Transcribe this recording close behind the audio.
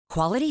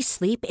Quality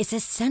sleep is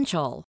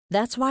essential.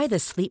 That's why the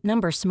Sleep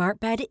Number Smart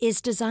Bed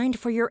is designed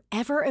for your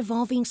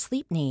ever-evolving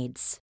sleep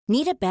needs.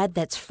 Need a bed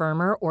that's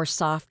firmer or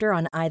softer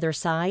on either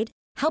side?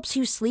 Helps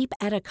you sleep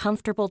at a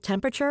comfortable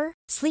temperature?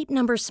 Sleep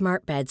Number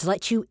Smart Beds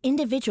let you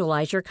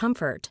individualize your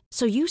comfort,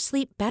 so you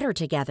sleep better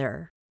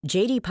together.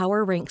 J.D.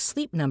 Power ranks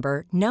Sleep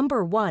Number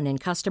number 1 in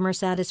customer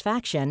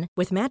satisfaction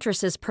with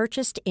mattresses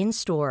purchased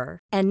in-store.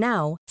 And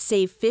now,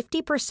 save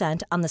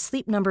 50% on the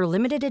Sleep Number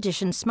Limited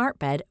Edition Smart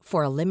Bed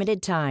for a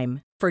limited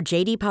time. For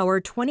J.D. Power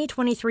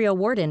 2023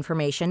 award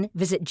information,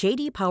 visit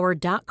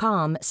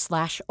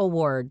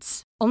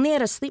jdpower.com/awards. Only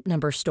at a Sleep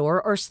Number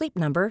store or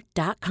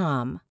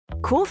sleepnumber.com.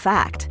 Cool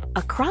fact,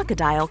 a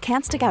crocodile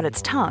can't stick out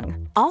its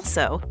tongue.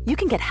 Also, you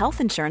can get health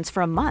insurance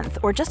for a month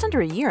or just under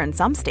a year in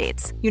some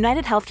states.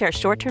 United Healthcare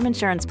short-term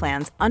insurance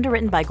plans,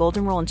 underwritten by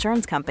Golden Rule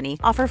Insurance Company,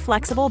 offer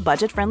flexible,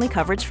 budget-friendly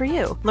coverage for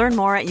you. Learn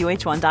more at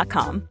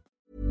uh1.com.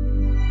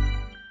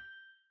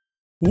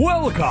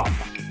 Welcome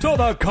to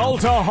the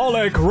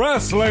Cultaholic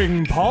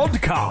Wrestling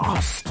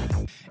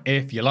Podcast.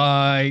 If you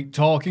like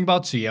talking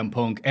about CM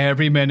Punk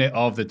every minute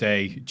of the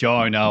day,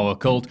 join our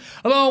cult.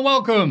 Hello and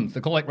welcome to the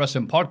Cultaholic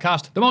Wrestling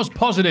Podcast, the most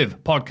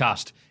positive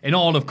podcast in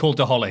all of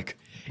Cultaholic.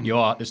 You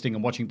are listening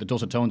and watching the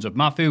dulcet tones of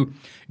Matthew,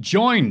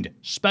 joined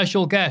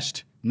special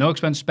guest, no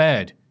expense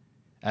spared.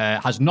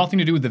 Has nothing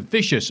to do with the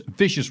vicious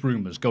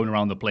rumours going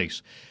around the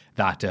place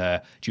that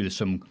due to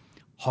some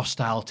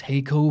hostile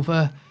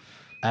takeover,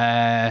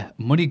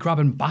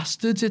 money-grabbing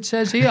bastards, it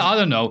says here. I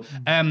don't know.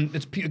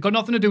 It's got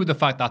nothing to do with the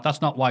fact that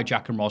that's not why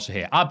Jack and Ross are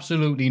here.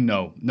 Absolutely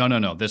no. No.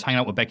 They're hanging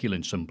out with Becky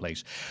Lynch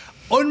someplace.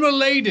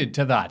 Unrelated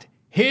to that,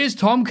 here's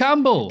Tom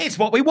Campbell. It's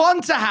what we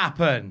want to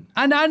happen.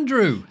 And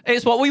Andrew.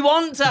 It's what we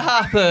want to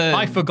happen.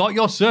 I forgot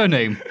your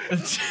surname.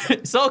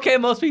 It's okay,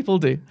 most people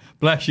do.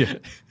 Bless you.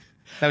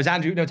 No, it's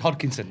Andrew. No, it's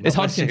Hodkinson. It's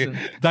Hodkinson.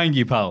 Thank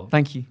you, pal.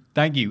 Thank you.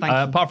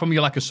 Apart from you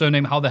like a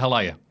surname, how the hell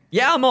are you?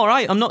 Yeah, I'm all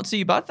right. I'm not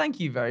too bad. Thank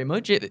you very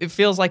much. It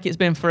feels like it's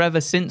been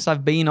forever since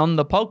I've been on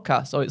the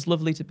podcast, so it's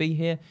lovely to be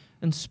here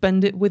and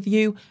spend it with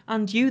you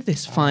and you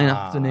this fine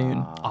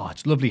afternoon. Oh,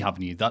 it's lovely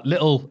having you. That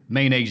little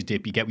mayonnaise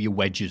dip you get with your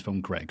wedges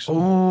from Greg's.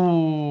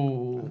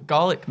 Ooh,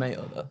 garlic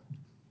mayo though.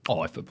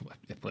 Oh,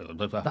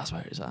 That's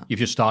where it's at. You've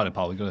just started,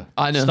 pal. We're gonna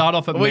know. Start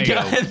off at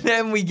mayo.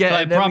 Then we get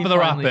like then the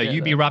rapper.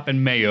 You be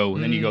rapping mayo,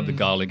 and then you go the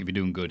garlic if you're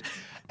doing good.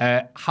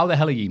 How the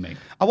hell are you, mate?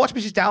 I watched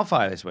Mrs.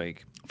 Doubtfire this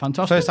week.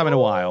 Fantastic. First time in a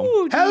while.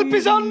 Ooh, Help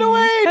is on the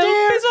way, dear.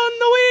 Help is on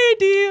the way,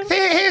 dear.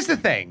 Here's the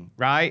thing,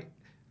 right?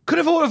 Could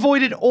have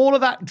avoided all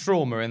of that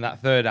trauma in that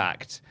third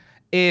act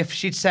if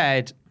she'd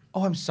said,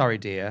 "Oh, I'm sorry,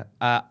 dear.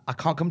 I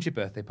can't come to your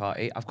birthday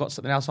party. I've got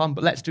something else on,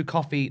 but let's do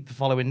coffee the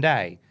following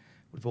day."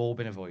 Would have all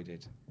been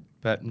avoided.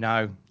 But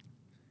no,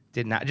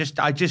 didn't. It just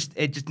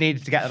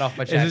needed to get that off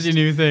my chest. This is your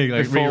new thing.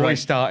 Like, before we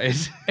started.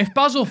 If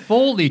Basil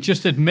Fawlty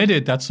just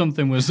admitted that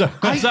something was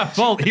at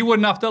fault, he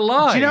wouldn't have to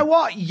lie. Do you know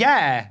what?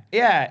 Yeah.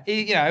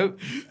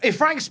 If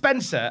Frank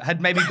Spencer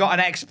had maybe got an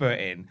expert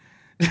in,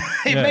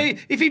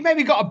 if he'd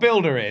maybe got a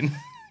builder in,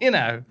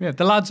 Yeah,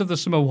 the lads of the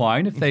Summer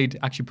Wine, if they'd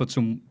actually put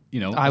some,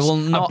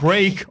 a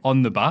break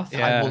on the bath.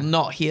 Yeah. I will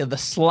not hear the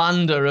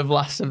slander of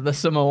Last of the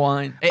Summer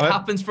Wine. It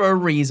happens for a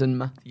reason,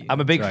 Matthew. I'm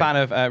a big fan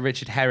of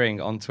Richard Herring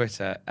on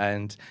Twitter,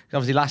 and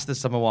obviously Last of the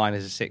Summer Wine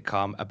is a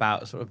sitcom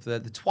about sort of the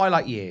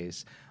twilight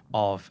years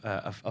of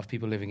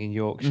people living in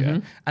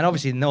Yorkshire, and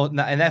obviously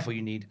and therefore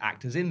you need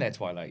actors in their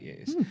twilight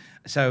years.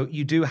 So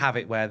you do have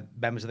it where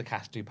members of the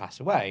cast do pass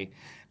away.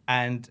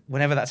 And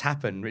whenever that's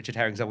happened, Richard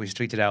Herring's always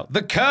tweeted out,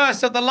 "The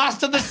curse of the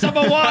Last of the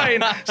Summer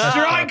Wine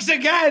strikes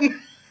again!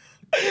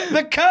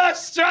 The curse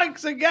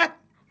strikes again!"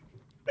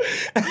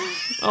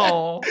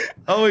 Oh.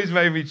 Always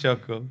made me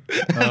chuckle.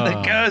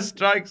 The curse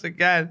strikes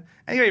again.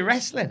 Anyway,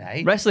 wrestling,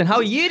 eh? Wrestling, how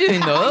are you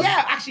doing, though?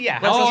 Yeah.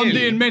 I'm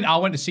doing mint. I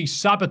went to see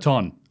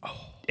Sabaton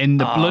in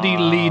the bloody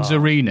Leeds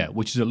Arena,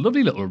 which is a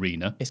lovely little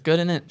arena. It's good,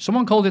 isn't it?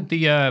 Someone called it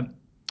the, I think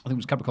it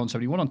was Capricorn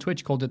 71 on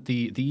Twitch, called it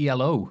the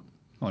ELO.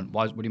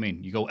 What do you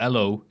mean? You go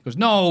LO? He goes,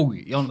 no,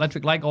 you're on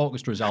Electric Light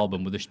Orchestra's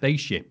album with a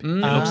spaceship. It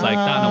looks like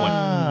that. And I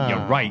went,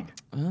 you're right.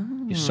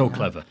 You're so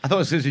clever. I thought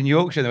it was in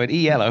Yorkshire. They went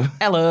ELO.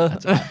 Hello.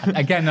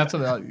 That's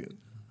what I'm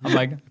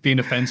like being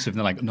offensive. And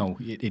they're like, no,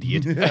 you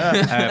idiot.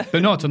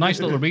 But no, it's a nice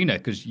little arena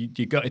because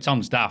you go. It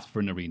sounds daft for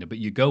an arena, but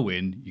you go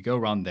in, you go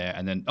around there,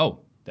 and then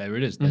there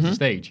it is. There's the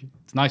stage.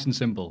 It's nice and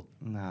simple.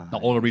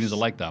 Not all arenas are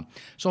like that.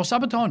 So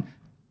Sabaton.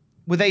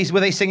 Were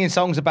they singing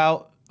songs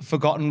about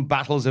forgotten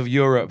battles of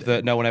Europe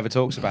that no one ever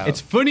talks about?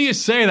 It's funny you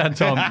say that,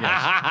 Tom.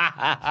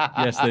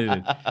 Yes, they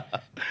did.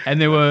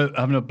 And they were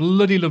having a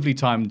bloody lovely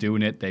time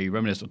doing it. They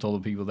reminisced with all the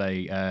people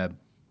the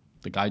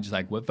guy just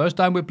like, well, first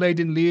time we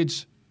played in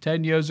Leeds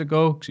 10 years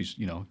ago. Because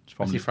he's,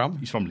 Where's he from?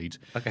 He's from Leeds.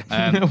 Okay.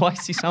 Why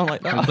does he sound like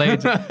that? We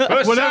played,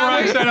 whatever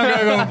accent I'm going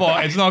to go for,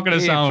 it's not going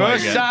to sound like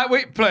it. First time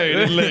we played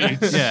in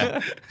Leeds.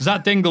 Yeah.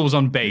 Zat Dingle was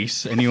on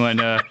bass, and he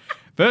went,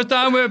 First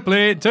time we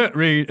played to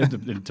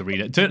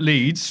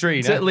Leeds.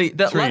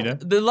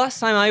 The last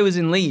time I was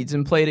in Leeds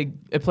and played a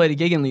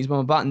gig in Leeds with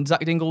my bat, and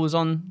Zach Dingle was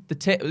on the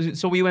tip.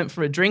 So we went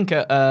for a drink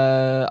at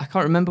I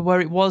can't remember where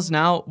it was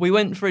now. We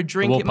went for a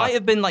drink. It might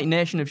have been like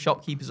Nation of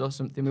Shopkeepers or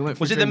something. We went.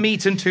 For Was a it the drink.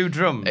 meat and two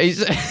drums?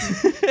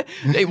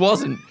 It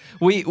wasn't.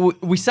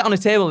 We sat on a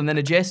table, and then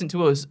adjacent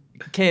to us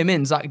came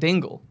in Zach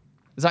Dingle.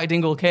 Zach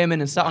Dingle came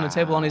in and sat on a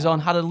table on his own,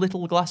 had a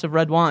little glass of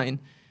red wine,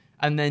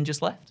 and then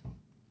just left.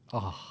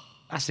 Oh,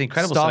 that's an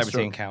incredible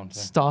celebrity encounter.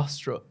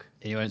 Starstruck.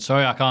 He went,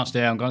 sorry, I can't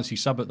stay. I'm going to see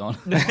Sabaton.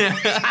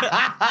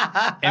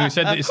 And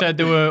he said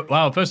there were,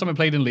 first time I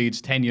played in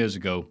Leeds 10 years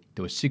ago,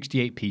 there were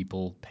 68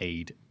 people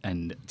paid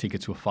and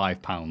tickets were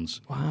 £5.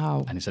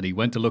 Wow. And he said he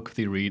went to look for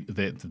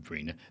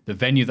the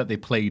venue that they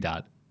played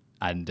at,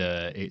 and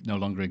it no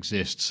longer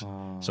exists.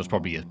 So it's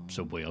probably a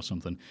Subway or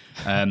something.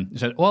 He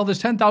said, well, there's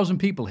 10,000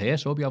 people here,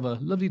 so hope you have a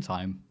lovely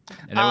time.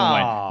 And everyone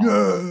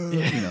went,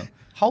 yeah. You know.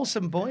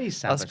 Wholesome boys,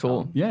 Sabaton. That's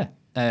cool. Yeah.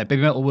 Baby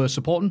Metal were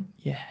supporting.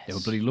 Yes. They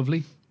were bloody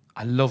lovely.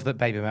 I love that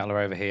Baby Metal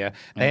are over here.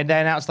 They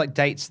announced like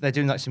dates. They're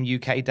doing like some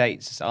UK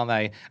dates, aren't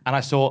they? And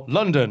I saw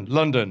London,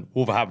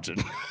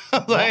 Wolverhampton.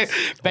 Like,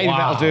 Baby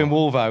Metal doing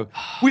Wolvo.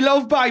 We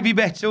love Baby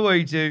Metal,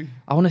 we do.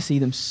 I want to see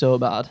them so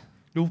bad.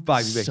 Love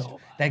Baby Metal.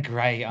 They're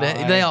great, aren't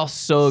they? They are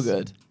so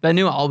good. Their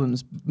new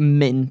album's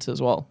mint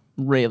as well.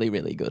 Really,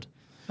 really good.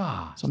 So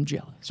I'm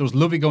jealous. So it was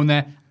lovely going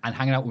there and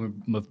hanging out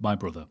with my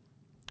brother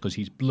because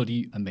he's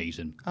bloody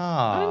amazing.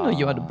 I didn't know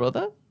you had a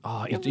brother.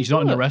 Oh, he's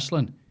not in the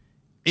wrestling.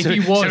 If So- he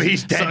was, so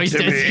he's dead to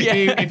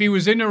me. If he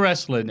was in the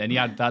wrestling and he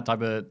had that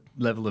type of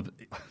level of,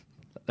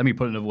 let me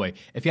put it another way,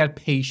 if he had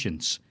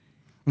patience,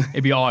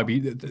 it'd be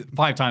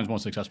 5 times more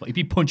successful. He'd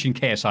be punching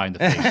KSI in the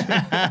face.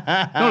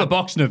 Not a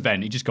boxing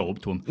event. He'd just go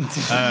up to him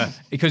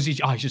because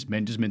he's just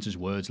mints his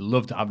words.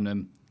 Loved having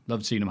him.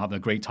 Loved seeing him having a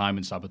great time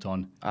in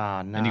Sabaton.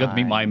 Ah, nice. And he got to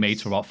meet my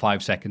mates for about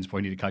 5 seconds before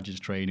he needed to catch his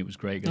train. It was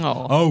great. Goes,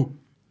 Oh.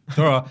 It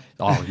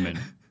was mint.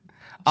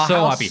 So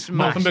how happy.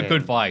 Nothing but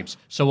good vibes.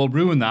 So we'll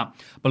ruin that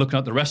by looking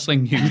at the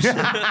wrestling news.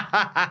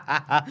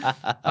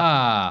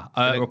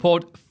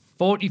 Report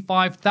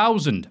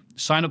 45,000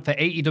 sign up for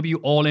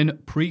AEW All-In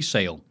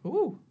pre-sale.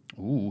 Ooh.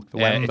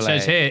 It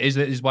says here, this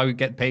is why we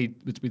get paid,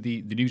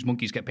 the news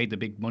monkeys get paid the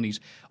big monies.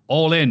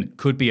 All-In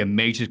could be a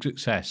major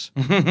success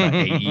for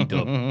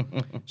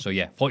AEW. So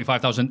yeah,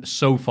 45,000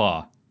 so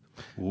far.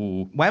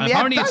 Ooh. Wembley,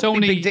 Apparently that'd it's be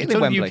only big deal in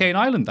UK Wembley. and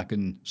Ireland that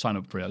can sign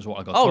up for it, is what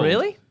I got told. Oh,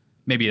 really?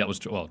 Maybe that was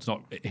true. Well, it's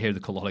not here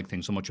the Cultaholic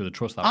thing so much of the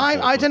trust that.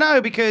 I don't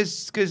know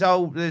because there's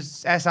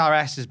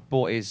SRS has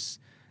bought his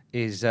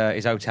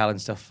hotel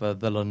and stuff for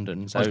the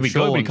London. So we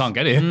go, but we can't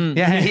get it.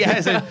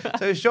 Yeah.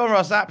 So Sean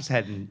Ross App's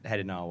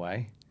heading our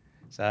way.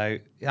 So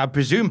I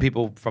presume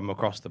people from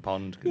across the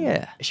pond.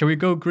 Yeah. Shall we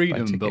go greet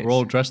him? But we're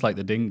all dressed like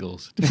the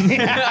Dingles.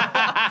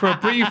 For a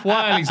brief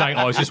while, he's like,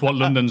 "Oh, it's just what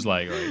London's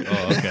like." Right?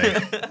 Oh,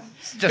 okay.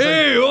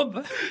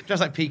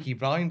 Just like Peaky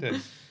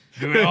Blinders.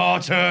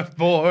 Turf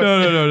boy.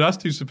 No, that's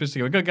too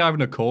sophisticated. We've got a guy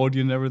with an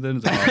accordion and everything.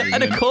 It's like,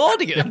 An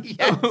accordion?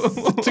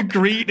 to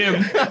greet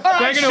him.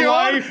 Taking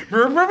away to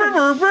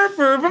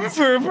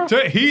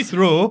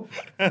Heathrow.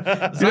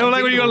 You know,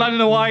 like when you go land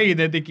in Hawaii,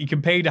 you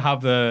can pay to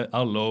have the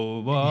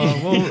hello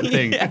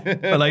thing.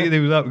 But like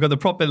we've got the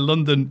proper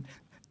London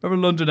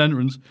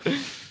entrance.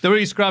 The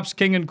really scraps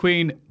King and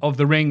Queen of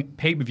the Ring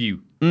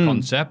pay-per-view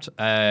concept.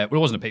 Well, it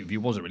wasn't a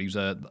pay-per-view, was it? Really, it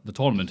was the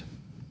tournament.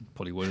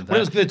 Probably worded that. It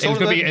was going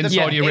to be in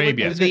Saudi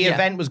Arabia. The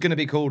event was going to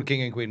be called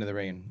King and Queen of the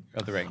Ring.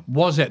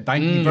 Was it?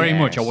 Thank you very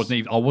much. I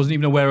wasn't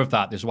even aware of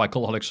that. This is why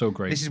Cultaholic's so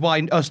great. This is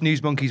why us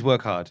news monkeys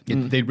work hard.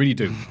 They really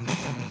do.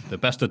 The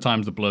best of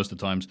times, the blurst of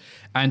times.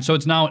 And so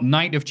it's now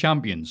Night of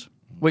Champions.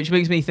 Which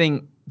makes me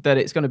think that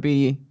it's going to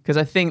be, because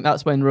I think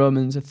that's when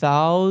Roman's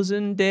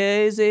 1,000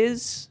 days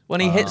is,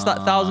 when he hits that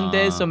 1,000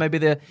 days. So maybe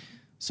they're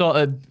sort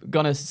of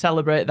going to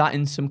celebrate that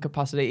in some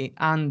capacity.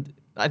 And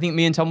I think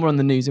me and Tom were on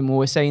the news and we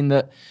were saying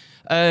that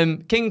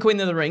King and Queen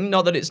of the Ring,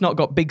 not that it's not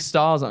got big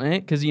stars on it,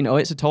 because, you know,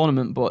 it's a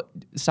tournament, but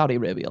Saudi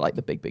Arabia like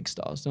the big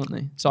stars, don't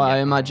they? So I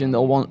imagine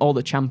they'll want all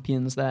the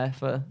champions there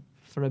for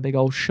a big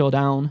old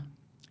showdown.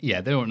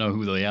 Yeah, they don't know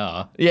who they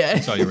are. Yeah.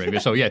 In Saudi Arabia.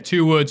 So, yeah,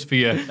 2 words for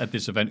you at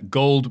this event.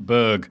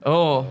 Goldberg.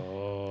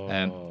 WWE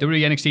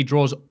NXT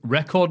draws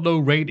record low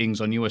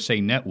ratings on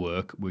USA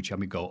Network, which had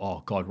me go,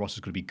 oh, God, Ross is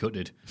going to be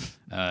gutted.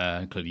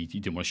 Clearly, he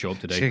didn't want to show up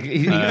today.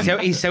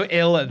 He's so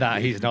ill at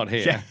that, he's not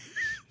here. Yeah.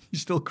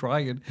 He's still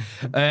crying.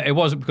 It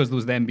wasn't because there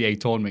was the NBA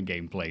tournament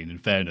game playing, in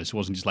fairness. It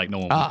wasn't just like no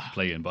one was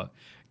playing, but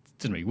it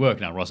didn't really work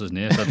now. Ross isn't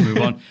here, so let's move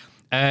on.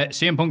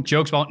 CM Punk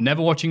jokes about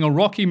never watching a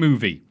Rocky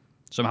movie.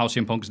 Somehow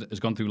CM Punk has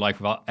gone through life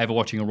without ever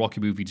watching a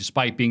Rocky movie,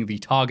 despite being the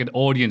target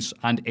audience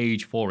and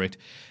age for it.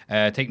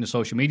 Taking to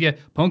social media,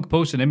 Punk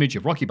posts an image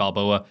of Rocky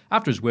Balboa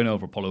after his win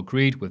over Apollo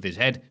Creed with his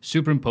head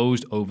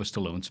superimposed over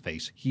Stallone's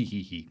face.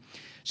 He.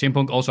 CM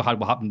Punk also had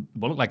what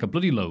looked like a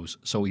bloody nose,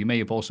 so he may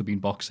have also been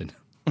boxing.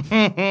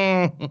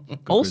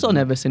 Also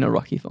never seen a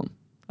Rocky film.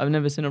 I've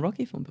never seen a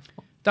Rocky film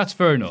before. That's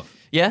fair enough.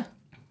 Yeah?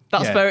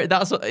 That's fair. It's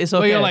okay.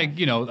 Well, you're like,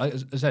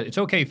 as I said, it's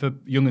okay for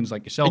young'uns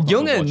like yourself.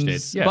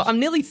 Young'uns, but I'm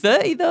nearly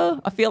 30 though.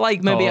 I feel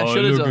like maybe I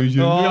should have done.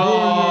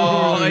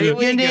 You're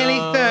nearly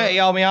 30.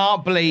 Oh, my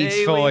heart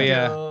bleeds for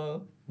you.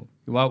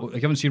 Well,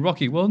 you haven't seen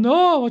Rocky? Well,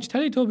 no, watch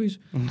Teletubbies.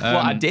 Well,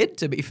 I did,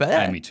 to be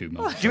fair. Me too,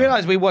 man. Do you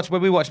realise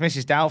when we watch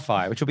Mrs.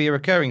 Doubtfire, which will be a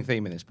recurring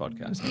theme in this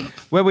podcast,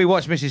 when we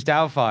watch Mrs.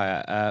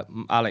 Doubtfire,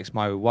 Alex,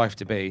 my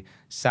wife-to-be,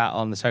 sat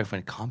on the sofa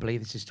and can't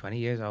believe this is 20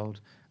 years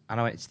old. And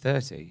I went, it's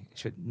 30.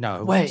 She went,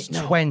 no, it's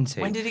 20.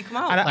 When did it come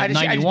out? And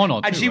 91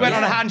 or 2, and she went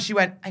on her hand, she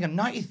went, hang on,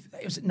 90,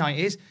 it was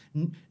 90s,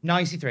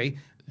 93,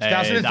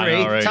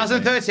 2003,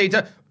 2013.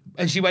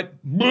 And she went,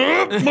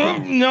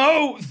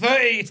 no, 30.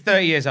 It's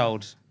 30 years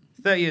old.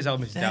 30 years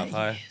old, Mrs.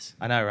 Doubtfire.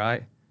 I know,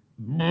 right?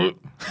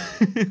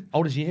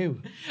 Old as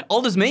you.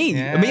 Old as me.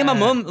 Yeah. Me and my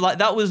mum, like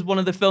that was one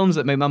of the films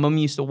that my mum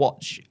used to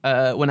watch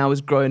when I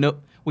was growing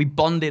up. We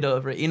bonded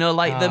over it, the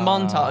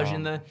montage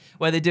and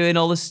where they're doing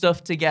all this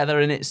stuff together,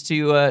 and it's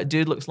to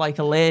Dude Looks Like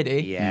a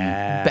Lady.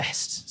 Yeah,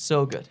 best,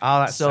 so good. Oh,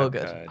 that's so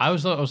good. I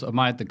was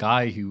admired the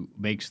guy who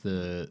makes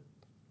the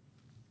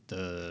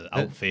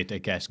outfit, I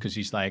guess, because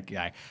he's like,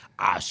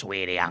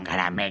 sweetie, I'm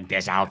gonna make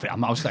this outfit. I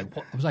was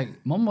like,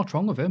 Mum, what's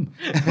wrong with him?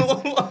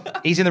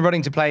 He's in the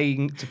running to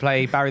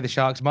play Barry the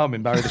Shark's mum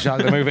in Barry the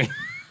Shark the movie.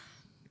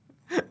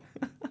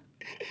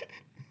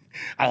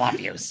 I love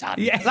you, son.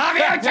 Yeah. Love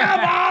you too,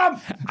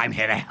 Mom! I'm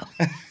here to help.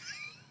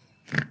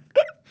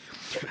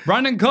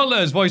 Brandon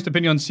Cutler's voiced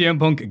opinion on CM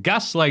Punk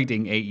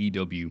gaslighting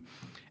AEW.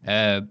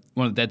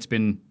 One of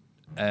Deadspin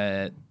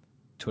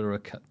Twitter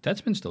account,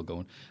 Deadspin's still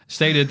going,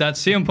 stated that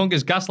CM Punk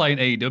is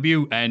gaslighting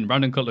AEW, and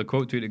Brandon Cutler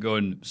quote tweeted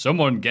going,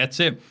 someone gets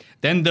it,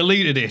 then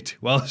deleted it,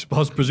 while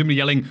presumably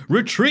yelling,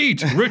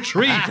 retreat,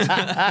 retreat.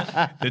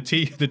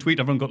 The tweet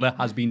of Brandon Cutler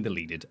has been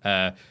deleted.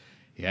 I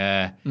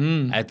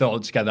thought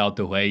I'd just get out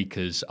the way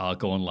because I'll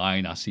go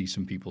online, I see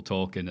some people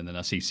talking, and then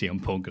I see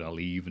CM Punk and I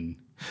leave. And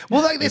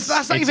well, that's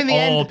not even the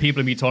end. All people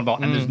have been talking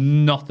about, and there's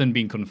nothing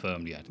been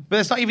confirmed yet. But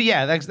that's not even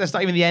that's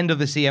not even the end of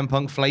the CM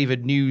Punk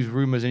flavored news,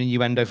 rumors, and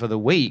innuendo for the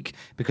week,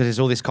 because there's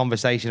all this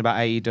conversation about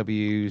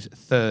AEW's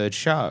third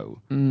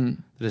show that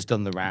has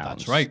done the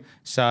rounds. That's right.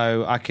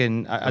 So I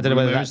don't know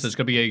whether there's going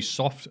to be a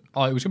soft. It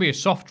was going to be a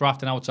soft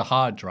draft, and now it's a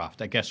hard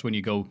draft. I guess when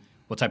you go,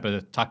 what type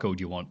of taco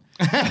do you want?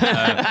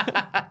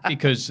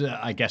 Because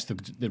I guess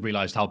they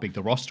realised how big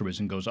the roster is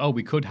and goes,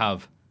 we could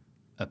have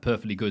a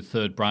perfectly good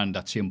third brand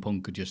that CM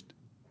Punk could just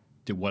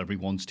do whatever he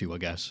wants to, I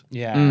guess.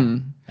 Yeah.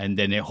 And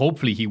then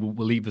hopefully he will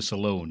leave us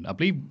alone. I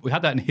believe we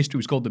had that in history. It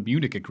was called the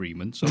Munich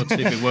Agreement. So let's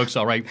see if it works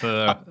all right for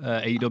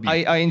AEW.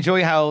 I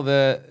enjoy how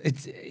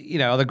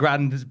the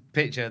grand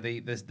picture,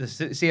 the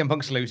CM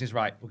Punk solution is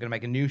right. We're going to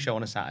make a new show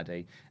on a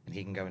Saturday, and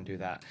he can go and do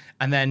that.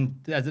 And then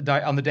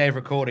on the day of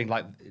recording,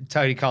 like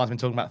Tony Khan's been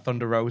talking about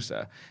Thunder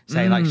Rosa,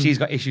 saying like she's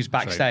got issues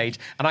backstage,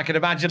 and I can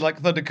imagine like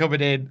Thunder coming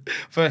in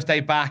first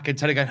day back, and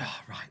Tony going,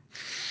 right.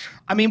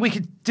 I mean, we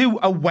could do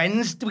a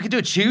Wednesday, we could do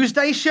a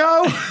Tuesday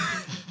show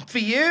for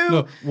you.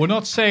 Look, we're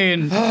not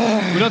saying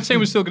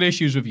we're still got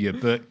issues with you,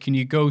 but can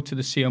you go to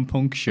the CM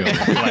Punk show? Is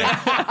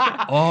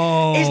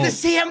the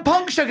CM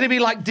Punk show going to be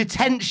like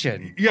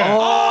detention? Yeah.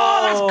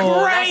 Oh, that's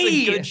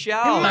great. That's a good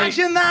show.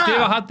 Imagine that. Do you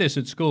ever had this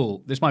at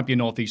school? This might be a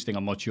Northeast thing,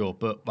 I'm not sure,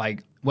 but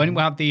like when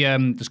we have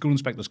the school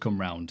inspectors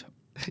come round.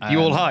 You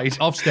all hide?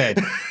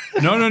 Ofsted.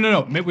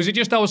 No. Was it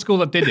just our school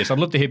that did this? I'd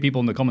love to hear people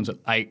in the comments.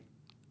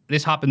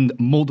 This happened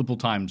multiple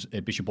times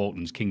at Bishop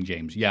Auckland's King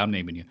James. Yeah, I'm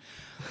naming you.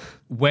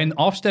 When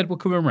Ofsted were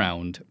coming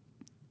around,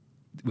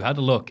 we had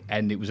a look,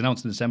 and it was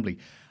announced in the assembly.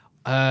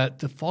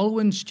 The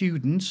following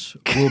students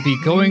will be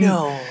going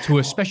to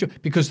a special,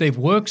 because they've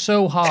worked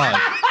so hard.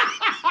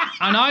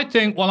 And I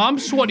think, well, I'm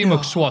Swatty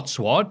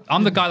McSwat.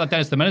 I'm the guy that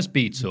Dennis the Menace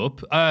beats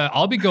up.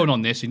 I'll be going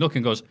on this. He look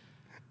and goes,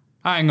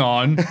 hang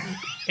on.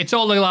 It's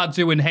all the lads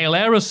who inhale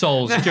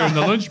aerosols during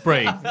the lunch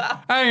break.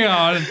 Hang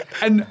on.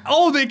 And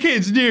all the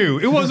kids knew.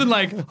 It wasn't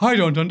like, I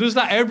don't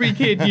understand. Every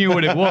kid knew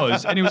what it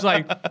was. And it was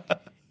like,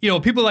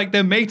 people like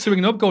their mates are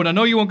ringing up going, I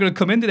know you weren't going to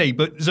come in today,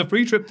 but there's a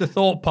free trip to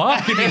Thorpe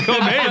Park if you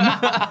come in.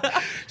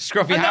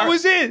 That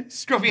was it.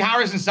 Scruffy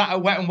Harrison sat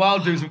at Wet n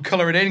Wild doing some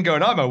colouring in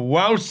going, I'm a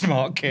well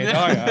smart kid.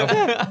 I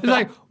am. It's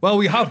like, well,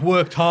 we have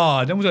worked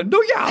hard. And I was like,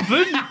 no, you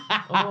haven't.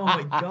 Oh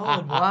my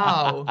God,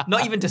 wow.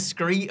 Not even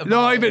discreet about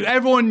No, it. even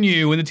everyone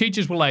knew, and the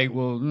teachers were like,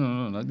 well,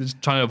 no,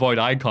 just trying to avoid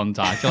eye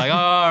contact. You're like,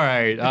 all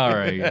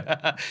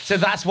right. So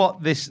that's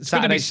what this Saturday It's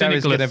going to be show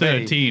is cynical going at to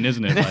be. 13,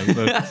 isn't it?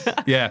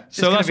 But, yeah.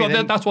 So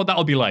that's what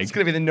that'll be like. It's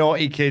going to be the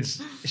naughty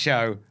kids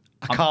show.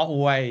 I can't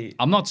wait.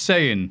 I'm not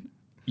saying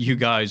you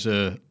guys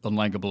are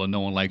unlikable and no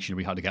one likes you and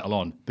we had to get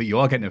along, but you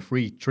are getting a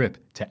free trip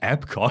to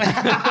Epcot.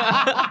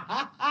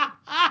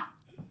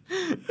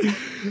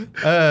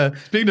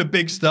 Speaking of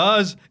big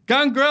stars,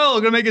 Gangrel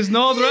going to make his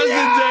North Wrestling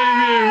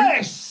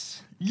debut.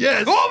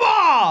 Yes! Come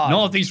on!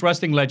 Northeast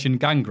Wrestling legend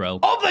Gangrel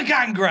Of the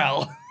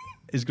Gangrel!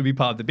 is going to be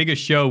part of the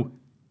biggest show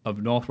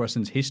of North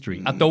Wrestling's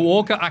history at the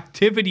Walker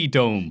Activity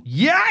Dome.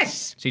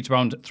 Yes! Seats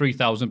around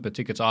 3,000, but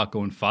tickets are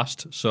going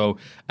fast. So,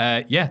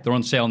 they're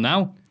on sale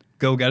now.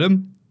 Go get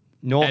them.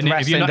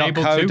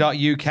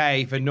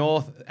 NorthWrestling.co.uk for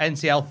North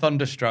NCL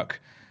Thunderstruck.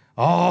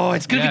 Oh,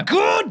 it's going to be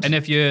good. And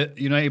if you're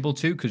not able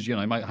to, because you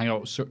might hang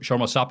out with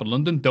Sharma Sapp in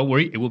London, don't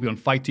worry, it will be on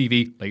Fight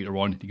TV later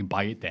on. You can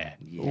buy it there.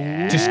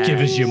 Yes. Just give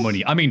us your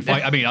money. I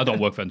don't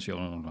work for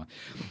NCL.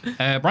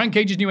 Brian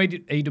Cage's new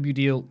AEW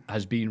deal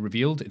has been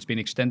revealed. It's been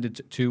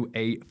extended to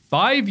a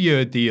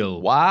 5-year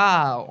deal.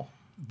 Wow.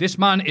 This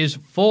man is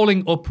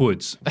falling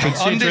upwards.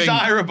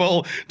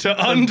 Undesirable to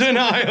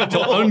undeniable.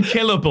 To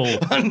unkillable.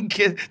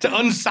 To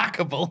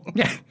unsackable.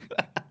 Yeah.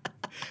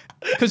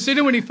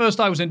 Considering when he first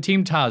started was in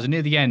Team Taz, and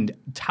near the end,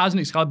 Taz and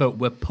Excalibur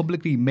were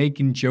publicly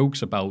making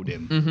jokes about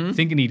him,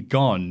 thinking he'd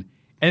gone.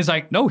 And it's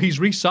like, no, he's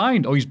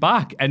re-signed, or he's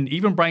back. And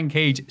even Brian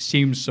Cage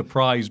seems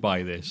surprised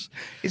by this.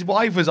 His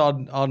wife was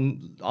on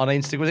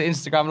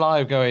Instagram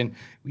Live going,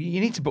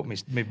 you need to book me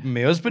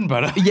husband,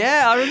 brother.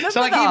 Yeah, I remember So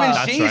like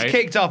that. even she's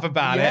kicked off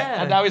about it.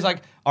 And now he's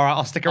like, all right,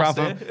 I'll stick around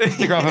for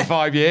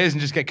 5 years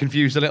and just get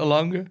confused a little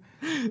longer.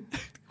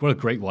 What a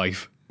great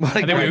wife. What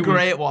a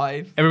great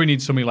wife. Everybody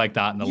needs somebody like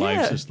that in their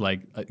lives. Just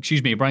like,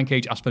 excuse me, Brian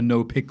Cage asked for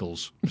no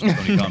pickles. Drew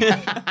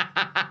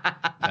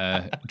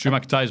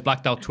McIntyre's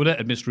blacked out Twitter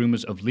amidst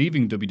rumors of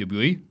leaving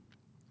WWE.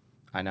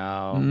 I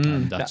know.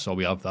 And that's all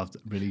we have that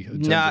really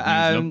in terms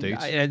of news and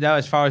updates. No,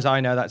 as far as I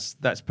know, that's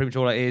pretty much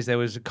all it is. There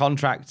was a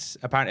contract,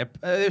 apparently,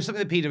 there was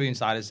something the PW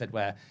Insider said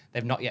where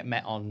they've not yet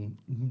met on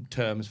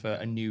terms for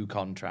a new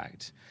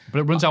contract. But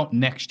it runs out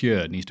next year,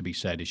 it needs to be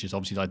said. It's just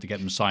obviously like to get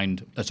them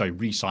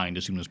re-signed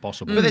as soon as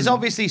possible. But there's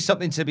obviously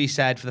something to be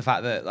said for the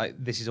fact that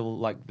like this is all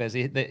like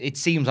it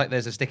seems like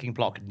there's a sticking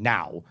block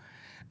now.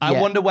 I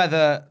wonder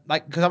whether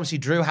because obviously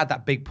Drew had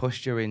that big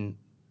push during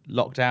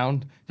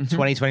lockdown.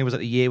 2020 was like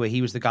the year where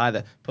he was the guy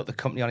that put the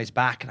company on his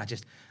back, and I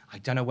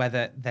don't know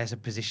whether there's a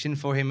position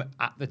for him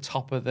at the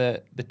top of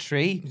the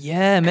tree.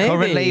 Yeah, maybe.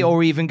 Currently,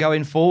 or even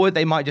going forward,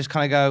 they might just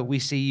kind of go, we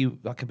see you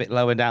like a bit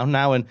lower down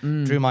now, and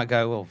Drew might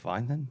go, well,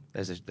 fine then.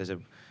 There's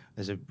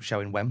a show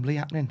in Wembley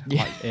happening.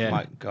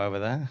 Might go over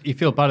there. You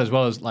feel bad as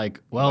well as like,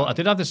 well, I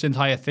did have this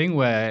entire thing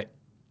where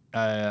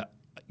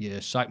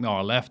you sacked me or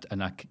I left,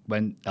 and I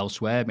went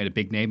elsewhere, made a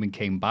big name, and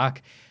came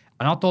back,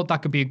 and I thought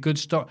that could be a good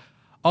start.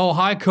 Oh,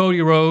 hi,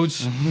 Cody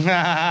Rhodes.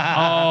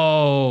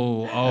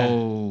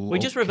 We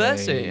just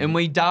reverse it and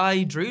we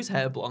dye Drew's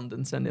hair blonde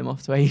and send him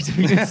off to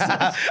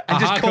AEW and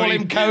just call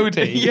him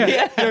Cody.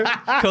 Yeah.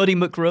 Cody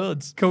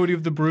McRhodes. Cody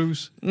of the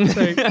Bruce.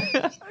 Say,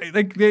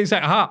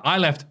 I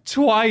left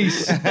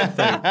twice.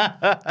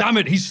 Damn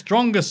it, he's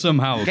stronger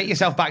somehow. Get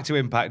yourself back to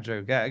Impact,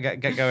 Drew.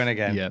 Get going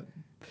again. Yeah.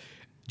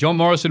 John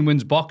Morrison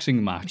wins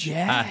boxing match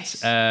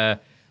at,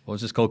 what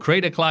was this called?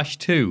 Creator Clash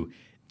 2.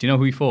 Do you know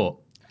who he fought?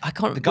 I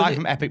can't. The guy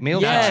from Epic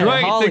Meal Time. That's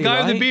right, Harley, the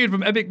guy with the beard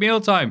from Epic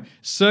Meal Time,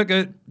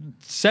 circa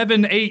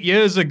 7-8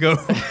 years ago.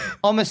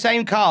 On the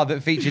same card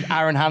that featured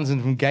Aaron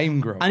Hansen from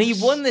Game Grumps. And he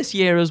won this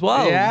year as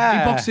well. Yeah.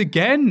 He boxed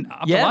again.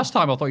 After last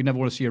time, I thought you'd never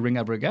want to see a ring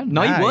ever again.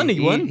 No, he won.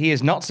 He won. He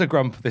is not so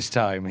grump this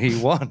time. He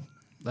won.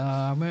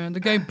 Ah, man, the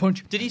game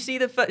punch. Did you see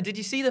the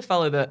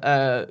fellow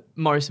that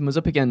Morrison was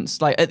up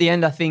against? Like at the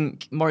end, I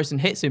think Morrison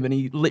hits him and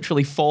he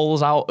literally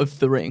falls out of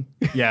the ring.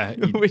 Yeah,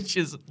 which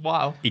is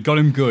wow. He got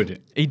him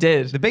good. He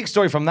did. The big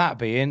story from that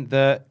being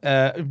that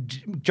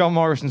John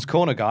Morrison's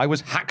corner guy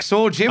was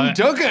Hacksaw Jim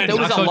Duggan. There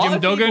was a lot of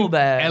people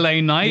there.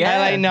 LA Knight,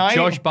 LA Knight,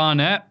 Josh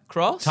Barnett,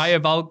 Cross,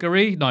 Taya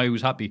Valkyrie. No, he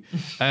was happy.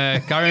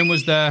 Karen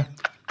was there.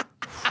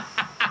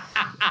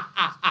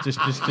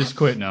 Just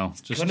quit now.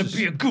 It's gonna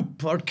be a good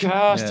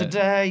podcast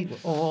today. We're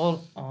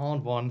all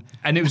on one.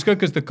 And it was good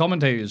because the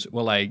commentators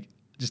were like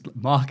just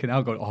marking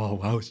out, going, "Oh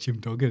wow, it's Jim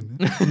Duggan."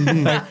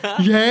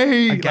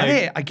 Yay!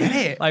 I get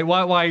it. Like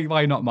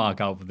why not mark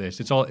out for this?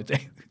 It's Why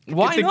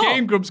it's the not?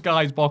 Game Grumps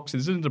guys boxing.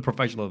 This isn't a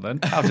professional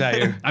event. How dare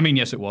you? I mean,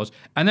 yes, it was.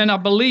 And then I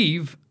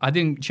believe I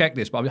didn't check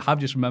this, but I have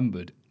just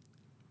remembered.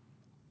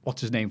 What's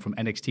his name from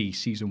NXT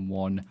season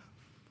 1?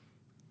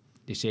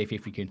 They say if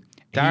we can.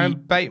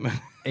 Darren Bateman.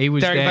 He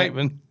was Derek there.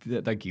 Bateman.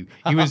 Thank you.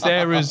 He was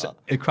there as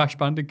a Crash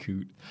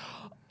Bandicoot.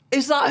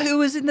 Is that who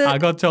was in the? I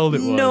got told it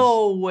was.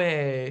 No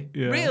way.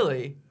 Yeah.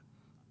 Really?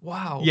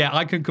 Wow. Yeah,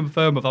 I can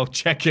confirm without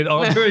checking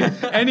or doing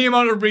any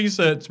amount of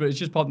research, but it's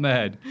just popped in my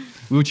head.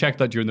 We'll check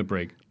that during the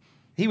break.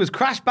 He was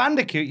Crash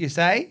Bandicoot, you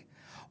say?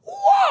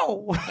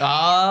 Whoa!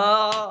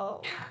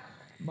 Oh.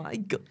 My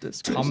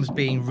goodness. Tom's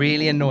being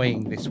really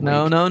annoying this week.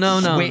 No.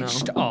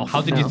 Switched off.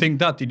 How did you think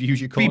that? Did you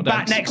use your Be cortex?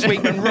 back next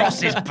week when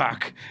Ross is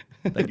back.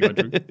 Thank you,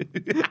 Andrew.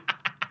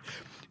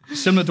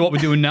 Similar to what we're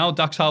doing now,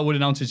 Dax Harwood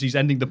announces he's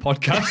ending the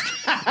podcast.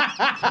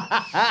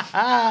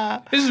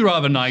 This is a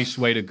rather nice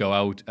way to go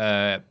out.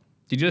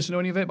 Did you listen to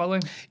any of it, by the way?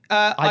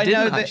 I know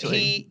didn't, that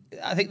actually.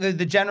 I think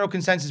the general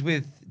consensus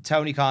with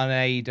Tony Khan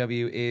and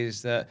AEW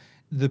is that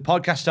the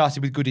podcast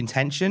started with good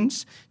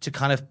intentions to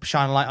kind of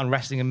shine a light on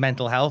wrestling and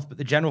mental health, but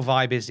the general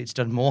vibe is it's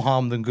done more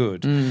harm than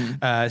good.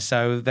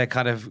 So they're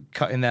kind of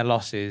cutting their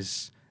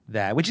losses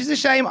there, which is a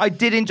shame. I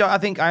did enjoy. I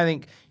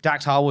think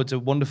Dax Harwood's a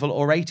wonderful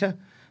orator.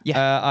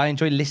 Yeah, I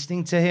enjoy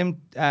listening to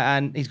him,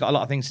 and he's got a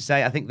lot of things to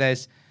say. I think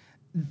there's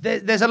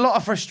a lot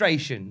of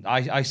frustration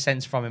I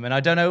sense from him, and I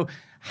don't know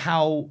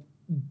how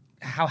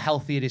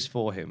healthy it is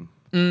for him.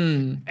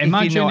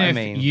 Imagine what I if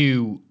mean.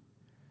 you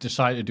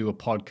decided to do a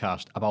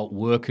podcast about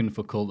working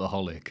for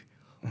Cultaholic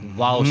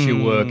whilst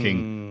you're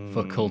working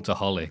for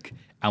Cultaholic,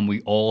 and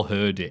we all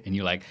heard it, and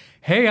you're like,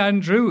 "Hey,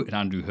 Andrew," and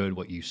Andrew heard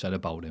what you said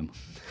about him.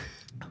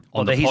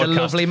 On the he's a podcast.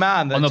 lovely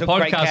man that On the took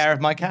great podcast. care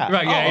of my cat.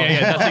 Right,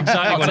 yeah. That's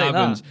exactly what take that.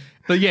 happens.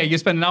 But yeah, you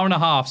spend an hour and a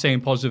half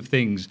saying positive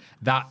things.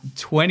 That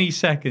 20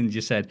 seconds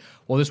you said,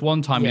 well, this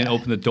one time you didn't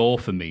open the door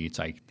for me. It's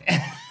like,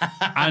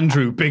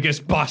 Andrew,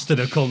 biggest bastard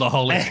of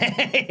Cultaholic.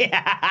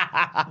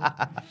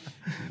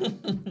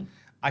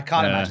 I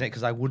can't imagine it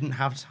because I wouldn't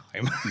have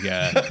time.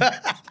 Yeah.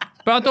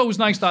 But I thought it was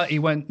nice that he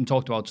went and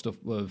talked about stuff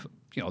of,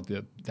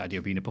 the idea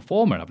of being a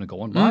performer and having to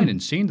go online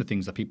and seeing the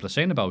things that people are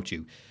saying about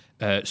you.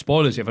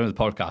 Spoilers, if you've heard of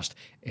the podcast,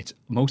 it's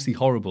mostly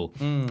horrible.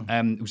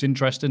 It was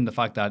interesting, the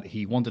fact that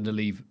he wanted to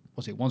leave,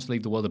 wants to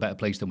leave the world a better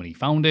place than when he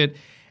found it.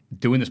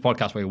 Doing this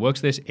podcast where he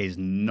works this is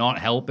not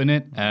helping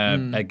it.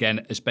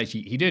 Again,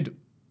 especially, he did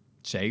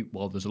say,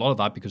 well, there's a lot of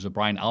that because of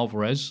Brian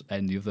Alvarez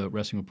and the other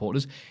wrestling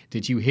reporters.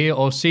 Did you hear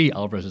or see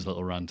Alvarez's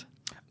little rant?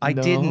 I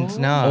didn't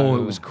know. Oh,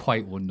 it was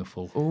quite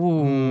wonderful.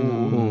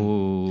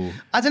 Ooh.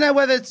 I don't know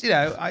whether it's,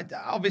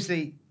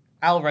 obviously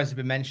Alvarez has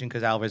been mentioned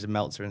because Alvarez and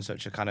Meltzer and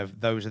such are kind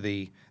of, those are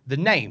the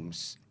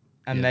names.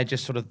 And they're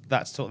just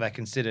that's what they're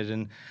considered.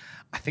 And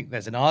I think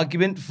there's an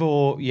argument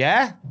for,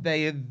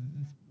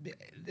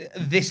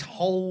 this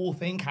whole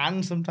thing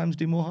can sometimes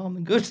do more harm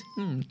than good.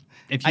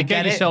 If you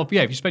get yourself,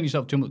 if you spend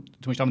yourself too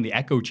much time in the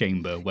echo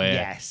chamber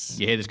where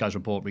you hear this guy's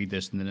report, read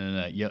this, and then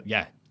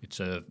it's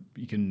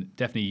you can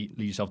definitely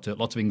lead yourself to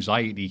lots of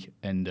anxiety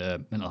and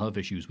mental health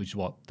issues, which is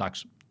what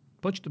Dax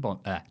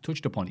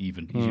touched upon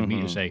even, easy for me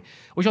to say,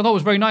 which I thought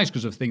was very nice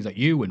because of things that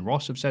you and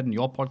Ross have said in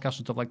your podcast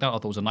and stuff like that. I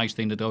thought it was a nice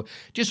thing to do.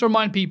 Just to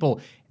remind people,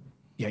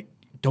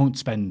 don't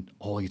spend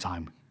all your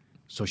time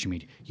social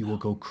media. You will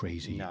go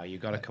crazy. No, you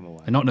got to come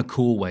away. And not in a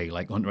cool way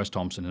like Hunter S.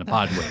 Thompson, in a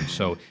bad way.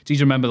 So it's easy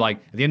to remember,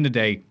 like, at the end of the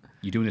day,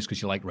 you're doing this because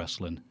you like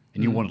wrestling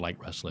and you want to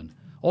like wrestling.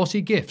 Or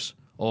see GIFs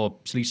or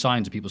see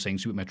signs of people saying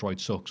Super Metroid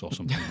sucks or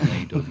something on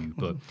AEW.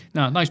 But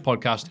no, nice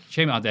podcast.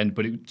 Shame at the end,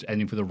 but it's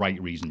ending for the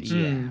right reasons.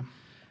 Yeah.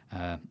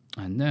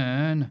 And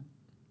then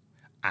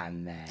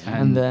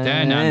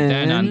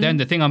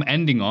the thing I'm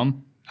ending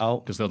on,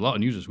 because there's a lot of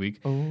news this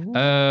week.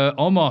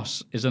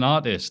 Omos is an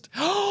artist. See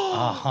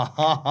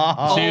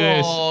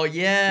this? Oh,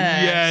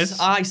 yes.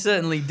 I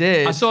certainly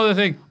did. I saw the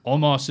thing.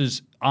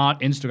 Omos's art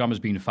Instagram has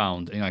been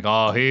found. And you're like,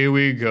 oh, here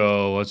we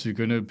go. What's it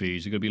going to be?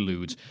 Is it going to be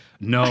lewds?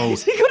 No.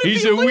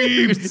 He's a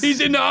weeb.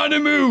 He's an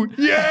animu.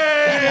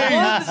 Yay! He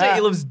loves it.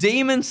 He loves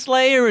Demon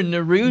Slayer and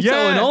Naruto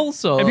and all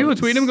sorts. And people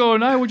tweet him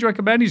going, oh, would you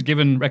recommend? He's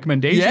giving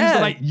recommendations. Yeah.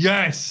 They're like,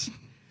 yes.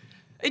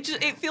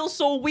 It feels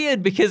so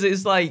weird because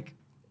it's like,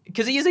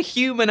 because he is a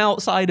human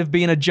outside of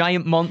being a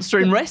giant monster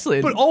in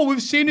wrestling. But all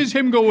we've seen is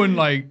him going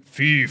like,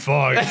 fee,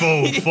 fi,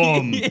 fo,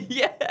 fum.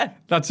 Yeah.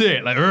 That's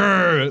it. Like,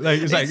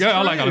 it's like, yeah,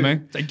 I like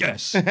anime. It's like,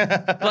 yes.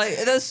 Like,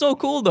 that's so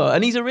cool though.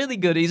 And he's a really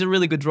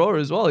good drawer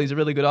as well. He's a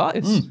really good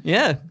artist.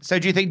 Yeah. So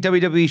do you think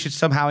WWE should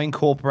somehow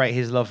incorporate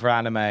his love for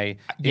anime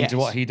into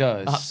what he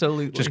does?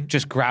 Absolutely.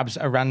 Just grabs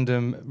a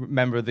random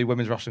member of the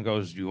women's roster and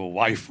goes, "Your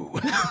waifu."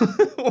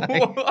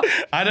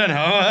 I don't know.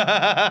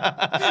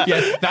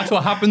 Yeah, that's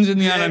what happens in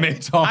the anime,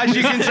 Tom. As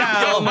you can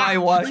tell, You're my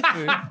wife.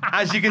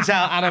 as you can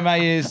tell, anime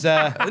is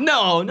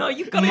No,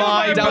 you've got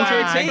My it down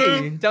bag. to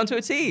a T. Down to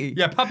a T.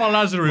 Yeah, Papa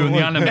Lazarus in the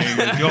anime.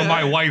 You're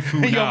my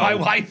waifu now. You're my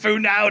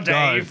waifu now,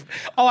 Dave.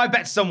 Oh, I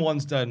bet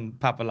someone's done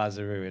Papa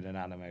Lazarus in an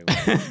anime.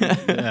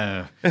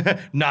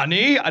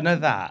 Nani? I know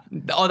that.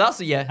 Oh, that's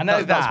I I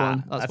know that. That's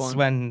one. That's one.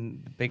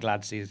 when Big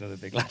Lad sees another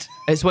Big Lad.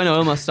 It's when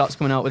Omos starts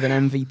coming out with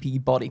an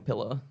MVP body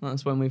pillow.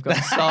 That's when we've got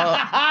to start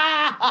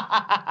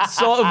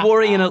sort of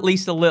worrying at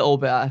least a little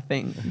bit, I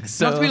think.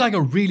 So, it has to be like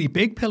a really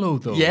big pillow,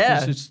 though.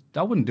 Yeah.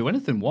 That wouldn't do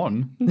anything,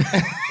 one.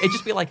 It'd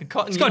just be like a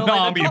cotton. It's got an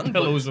army of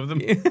pillows of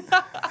them.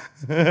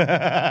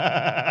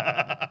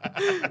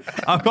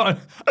 I've got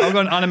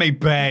an anime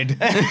bed.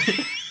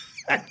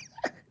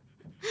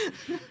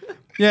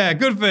 Yeah,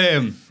 good for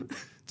him.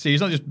 See,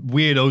 he's not just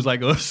weirdos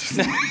like us.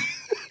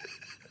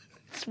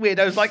 It's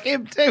weirdos like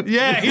him too.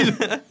 Yeah, he's...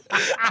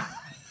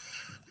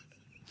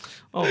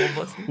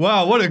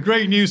 Wow, what a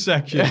great news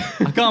section.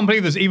 I can't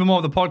believe there's even more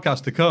of the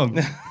podcast to come.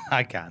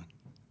 I can.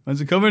 When's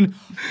it coming?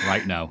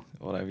 Right now.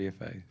 All over your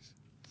face.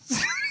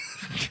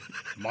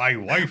 My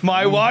wife.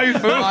 My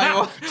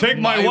waifu. Take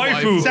my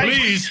waifu, Take-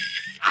 please.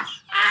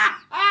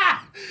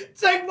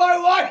 Take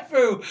my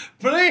waifu,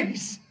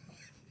 please.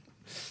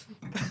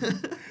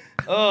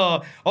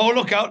 Oh,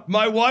 look out.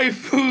 My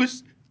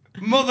waifu's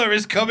mother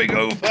is coming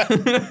over.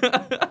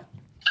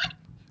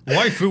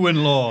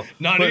 Waifu-in-law.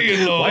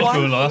 Nanny-in-law.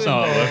 Waifu-in-law, that's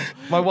not how it works.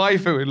 My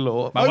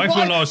waifu-in-law. My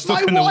waifu-in-law is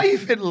stuck in the... My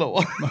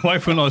wife-in-law. My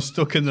waifu-in-law is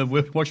stuck in the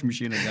washing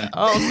machine again.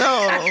 Oh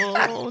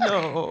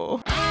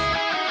no.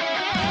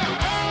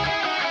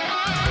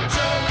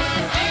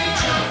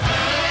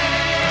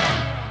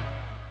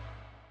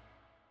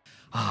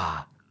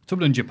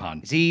 Trouble in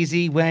Japan. It's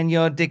easy when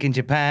you're dick in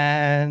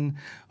Japan.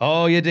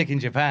 Oh, you're dick in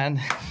Japan.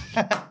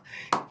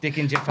 Dick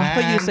in Japan.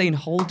 I thought you were saying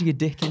hold your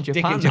dick in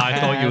Japan. I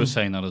thought you were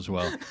saying that as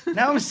well.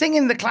 Now I'm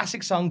singing the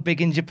classic song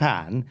Big in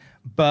Japan,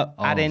 but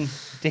adding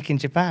Dick in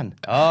Japan.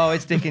 Oh,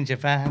 it's Dick in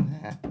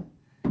Japan.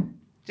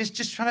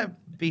 Just trying to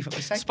beef up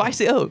the segment.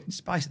 Spice it up.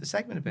 Spice the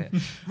segment a bit.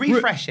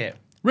 Refresh it.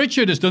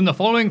 Richard has done the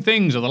following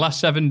things over the last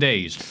 7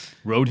 days.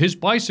 Rode his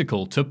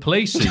bicycle to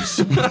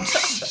places.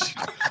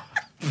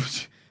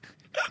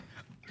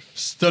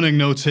 Stunning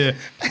notes here.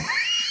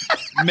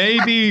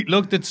 Maybe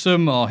looked at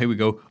some, here we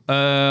go,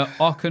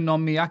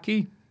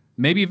 okonomiyaki.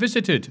 Maybe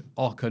visited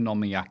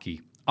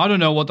okonomiyaki. I don't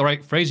know what the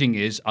right phrasing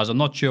is, as I'm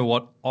not sure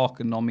what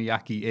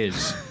okonomiyaki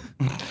is.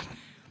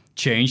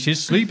 Changed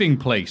his sleeping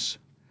place.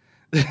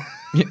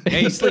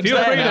 Hey, feel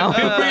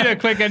free to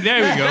click it.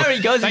 There we go. There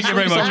he goes. Thank you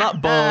very much. On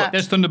that boat.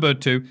 There's Thunderbird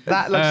 2.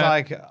 That looks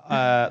like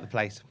the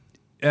place.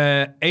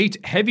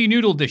 8 heavy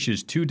noodle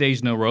dishes 2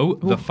 days in a row.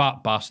 The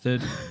fat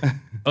bastard.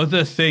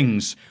 Other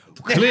things.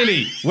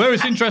 Clearly, we're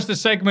as interested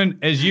segment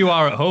as you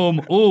are at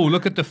home. Oh,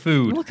 look at the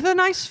food. Look at the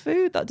nice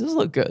food. That does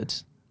look good.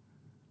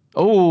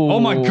 Oh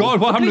my God,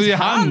 what happened to your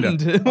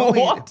hand?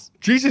 What?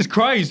 Jesus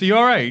Christ, are you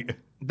all right?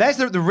 There's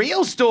the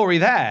real story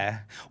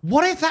there.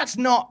 What if that's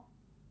not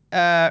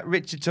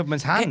Richard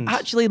Tubman's hand? It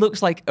actually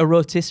looks like a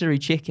rotisserie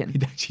chicken.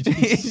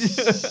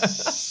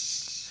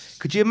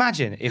 Could you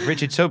imagine if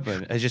Richard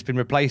Tubman has just been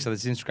replaced on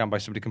this Instagram by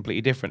somebody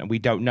completely different and we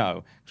don't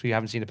know because we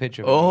haven't seen a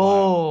picture of him?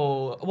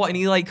 Oh, what? And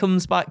he like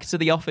comes back to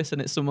the office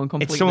and it's someone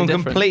completely different. It's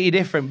someone completely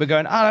different, but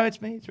going, oh no,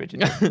 it's me, it's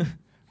Richard. Like,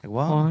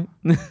 what?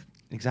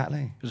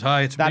 Exactly.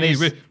 Hi, it's me,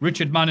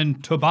 Richard Manning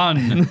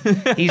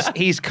Tuban.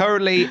 He's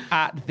currently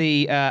at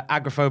the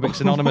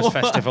Agrophobics Anonymous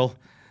Festival.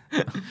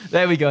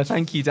 There we go.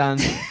 Thank you, Dan.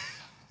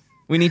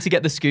 We need to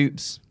get the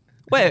scoops.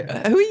 Wait,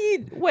 who are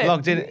you? Wait,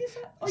 logged in.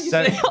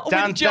 So,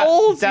 Dan's logged in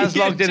All as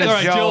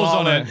right, Joel. Joel's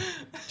on it.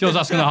 Joel's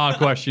asking the hard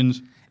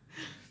questions.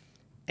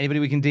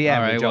 Anybody we can DM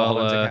All right, with Joel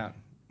well, Holland's account.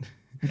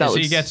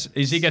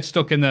 As he gets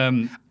stuck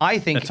in I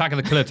think Attack of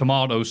the Killer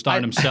Tomatoes,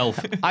 starring himself.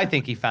 I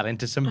think he fell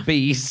into some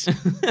bees.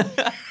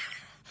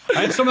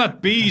 I had some of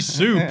that bee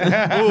soup. Ooh.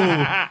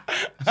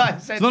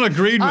 It's not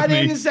agreed with I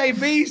me. didn't say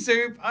bee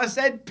soup. I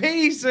said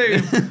pea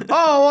soup.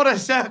 Oh, what a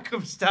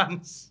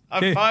circumstance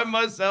I find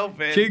myself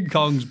in. King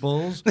Kong's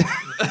balls.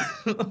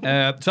 So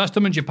that's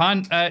them in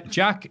Japan.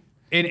 Jack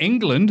in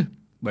England,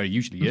 where he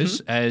usually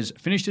is, has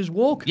finished his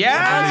walk.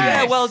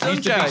 Yeah, well done,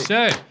 Needs to be Jack.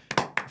 said.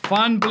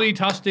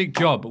 Fan-bleed-tastic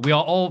job. We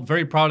are all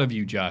very proud of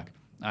you, Jack.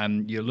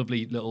 Your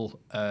lovely little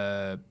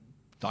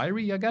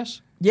diary, I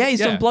guess. Yeah,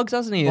 he's done blogs,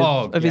 hasn't he,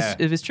 of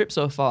his trip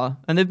so far,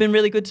 and they've been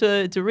really good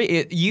to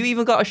read. You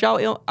even got a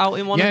shout out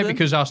in one of them. Yeah,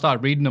 because I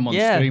started reading them on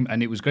stream,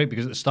 and it was great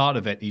because at the start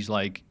of it, he's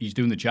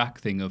doing the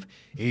Jack thing of,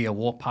 hey, I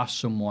walked past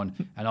someone,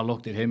 and I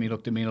looked at him, he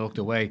looked at me, and I looked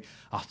away.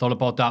 I thought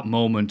about that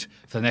moment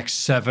for the next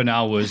 7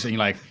 hours, and you're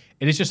like,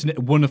 it is just a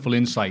wonderful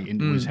insight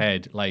into his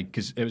head, like,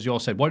 because it was you all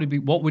said, what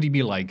would he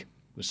be like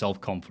with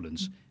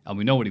self-confidence? And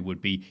we know what he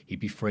would be. He'd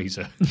be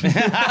Fraser. But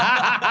at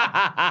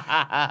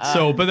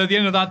the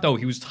end of that, though,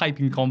 he was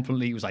typing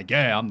confidently. He was like,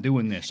 yeah, I'm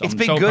doing this. I'm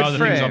so proud of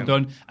the things I've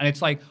done. And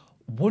it's like,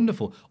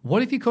 wonderful.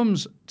 What if he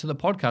comes to the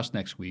podcast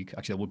next week?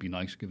 Actually, that would be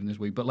nice, given this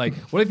week. But like,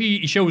 what if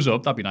he shows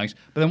up? That'd be nice.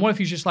 But then what if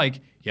he's just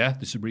like, yeah,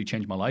 this has really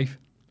changed my life.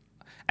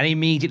 And he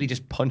immediately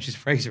just punches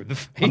Fraser in the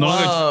face. I'm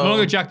not going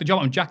to Jack the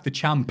Job. I'm Jack the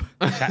Champ.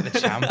 Jack the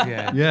Champ,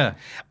 yeah. Yeah.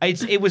 I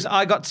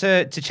got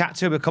to chat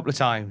to him a couple of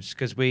times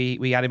because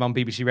we had him on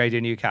BBC Radio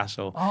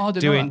Newcastle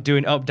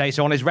doing updates.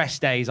 So on his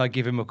rest days, I'd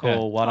give him a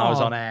call when I was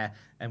on air,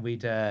 and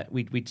we'd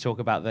talk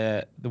about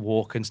the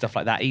walk and stuff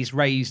like that. He's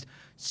raised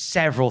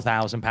several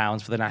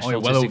 £1,000s for the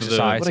National Autistic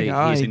Society.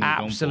 He's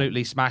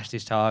absolutely smashed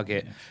his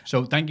target. Yeah.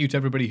 So thank you to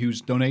everybody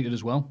who's donated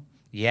as well.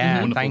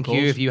 Yeah, thank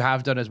you if you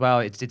have done as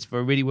well. It's for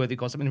a really worthy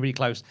cause, something really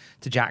close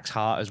to Jack's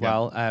heart as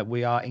well.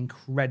 We are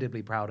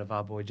incredibly proud of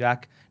our boy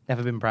Jack.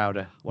 Never been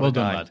prouder. Well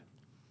done, lad.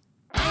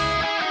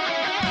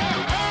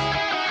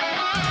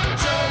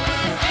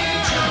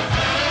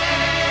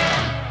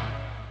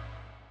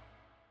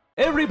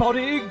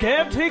 Everybody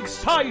get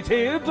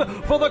excited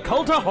for the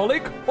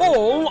Cultaholic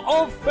Hall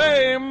of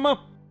Fame!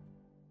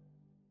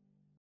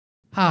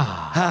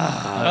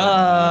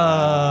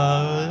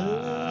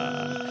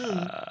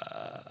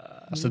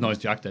 That's the noise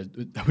Jack did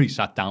when he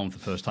sat down for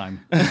the first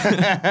time. My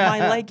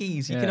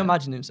leggies. You can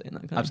imagine him saying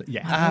that. Absolutely.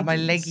 Yeah. My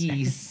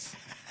leggies.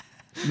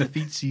 My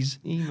feetsies.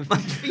 My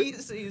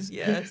feetsies,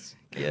 yes.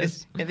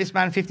 Yes. Get this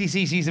man 50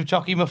 cc's of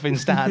Chocky Muffin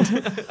stand.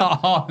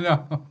 Oh,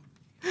 no.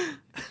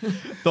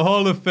 The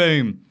Hall of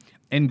Fame.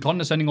 In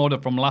condescending order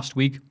from last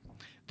week,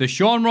 the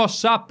Sean Ross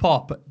Sap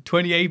Pop,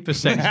 28%.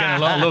 He's getting a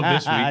lot of love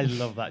this week. I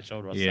love that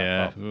Sean Ross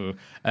Sap Pop.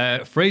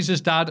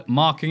 Fraser's dad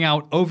marking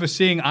out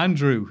overseeing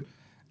Andrew.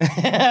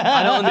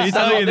 I don't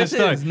understand what this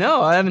is.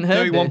 No, I haven't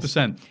heard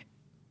 31%.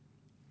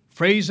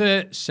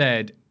 Fraser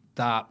said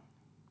that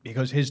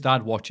because his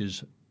dad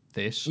watches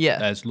this,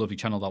 there's a lovely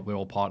channel that we're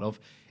all part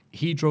of,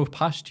 he drove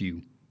past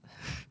you.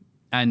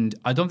 And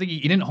I don't think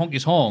he didn't honk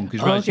his horn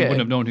because he wouldn't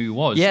have known who he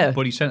was. Yeah.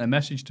 But he sent a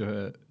message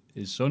to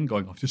his son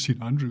going, I've just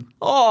seen Andrew.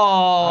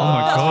 Oh,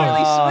 my that's God.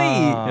 really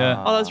sweet.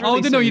 Yeah. Oh, that's really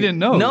I didn't know you didn't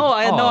know. No,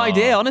 I had no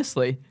idea,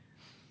 honestly.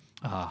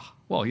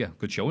 Well, yeah,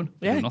 good showing.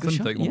 Yeah, Nothing,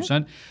 good showing,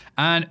 31%.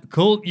 And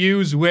Cult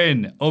U's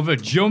win over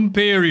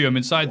Jumperium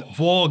inside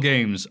War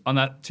Games on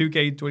that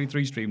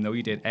 2K23 stream, though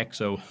he did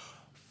EXO,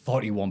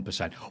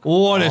 41%.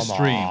 What a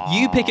stream.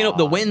 You picking up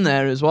the win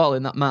there as well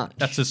in that match.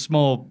 That's a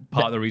small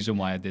part of the reason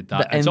why I did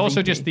that. the It's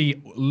also MVP. just the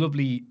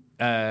lovely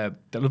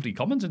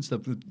comments and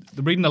stuff.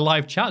 The reading the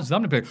live chats.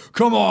 Them to be like,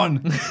 come on,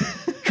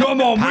 come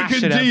on, we can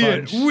Passionate do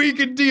bunch. it. We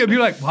can do it. Be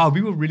like, wow,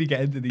 people really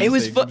get into these. It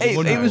was things. fun. It's It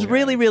wonderful. was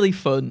really, really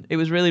fun. It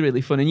was really,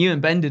 really fun. And you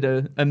and Ben did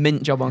a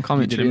mint job on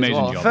commentary an amazing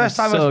as well. job. First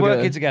time So us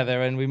working good.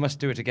 together, and we must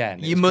do it again.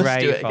 You It's must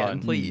great do it fun. again,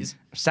 please.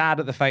 Sad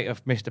at the fate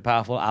of Mr.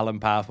 Powerful, Alan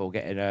Powerful,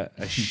 getting a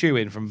shoe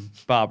in from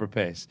Barbara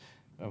Pierce.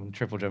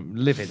 Triple jump,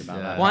 livid about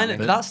that. Why not?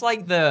 That's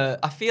like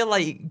I feel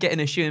like getting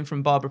a shoe in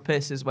from Barbara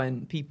Pierce is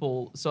when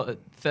people sort of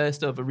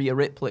thirst over Rhea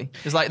Ripley.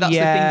 It's like that's the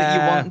thing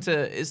that you want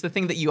to. It's the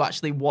thing that you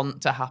actually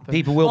want to happen.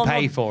 People will Oh,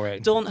 pay no, for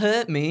it. Don't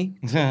hurt me.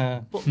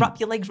 But wrap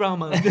your legs round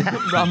my neck.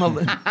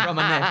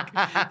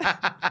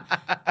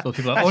 So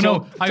people are like, oh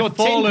no, I've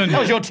fallen. That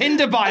was your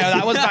Tinder bio.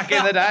 That was back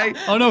in the day.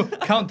 Oh no,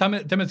 Count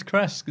Demet's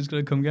Kresk is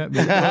going to come get me.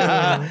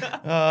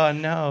 Oh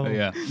no.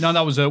 Yeah. No,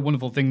 that was a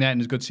wonderful thing there, and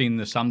it's good seeing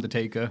the Sam the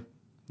Taker.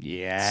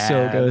 Yeah.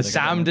 So good. The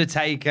Sam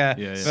Taker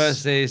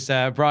versus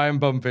Brian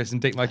Bumpus and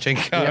Dick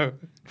Mychenko.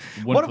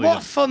 Wonderfully What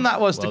done. fun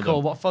that was Well to call.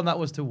 done. What fun that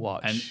was to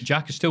watch. And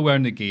Jack is still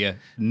wearing the gear,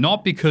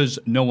 not because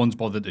no one's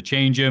bothered to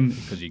change him,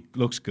 because he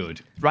looks good.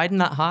 Riding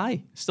that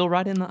high. Still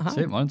riding that high. That's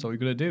it, man. That's all we're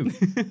going to do.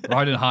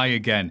 Riding high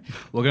again.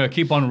 We're going to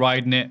keep on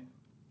riding it.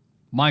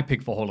 My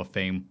pick for Hall of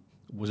Fame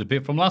was a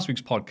bit from last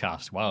week's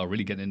podcast. Wow,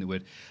 really getting into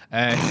it.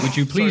 Would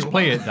you please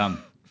play it, Dan?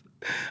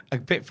 A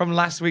bit from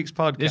last week's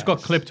podcast. This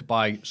got clipped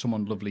by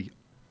someone lovely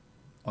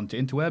onto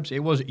interwebs. It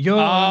was young.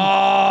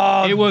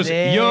 Oh, it was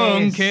this.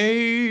 young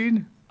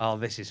Kane. Oh,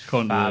 this is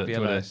Couldn't do it,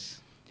 fabulous.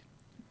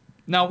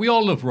 Now, we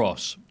all love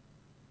Ross.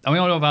 And we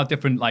all have our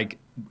different,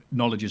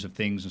 knowledges of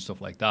things and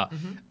stuff like that. We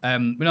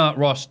know that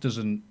Ross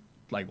doesn't,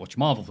 watch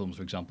Marvel films,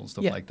 for example, and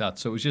stuff like that.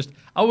 So it was just,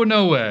 out of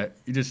nowhere,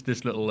 just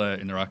this little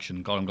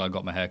interaction. God, I'm glad I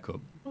got my hair cut.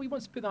 Well, he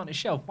wants to put that on his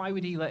shelf. Why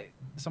would he let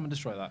someone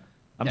destroy that?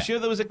 I'm sure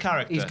there was a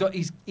character.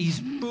 He's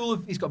full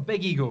of. He's got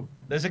big ego.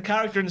 There's a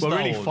character in Star We're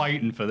really Wars.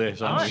 fighting for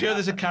this, aren't I'm we? sure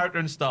there's a character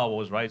in Star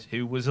Wars, right,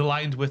 who was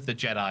aligned with the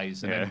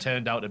Jedis and then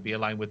turned out to be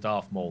aligned with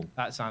Darth Maul.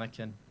 That's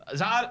Anakin.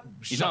 Is that?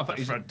 He's Shut not-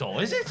 the front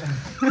door, is it?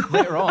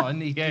 Later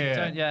on,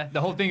 Yeah. The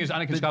whole thing is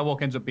Anakin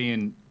Skywalker ends up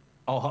being...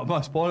 Oh, am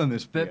I spoiling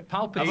this? But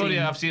Palpatine. I've only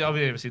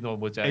seen the one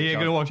with Are you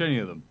going to watch any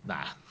of them?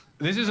 Nah.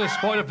 This is a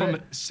spoiler from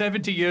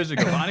 70 years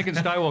ago. Anakin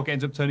Skywalker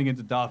ends up turning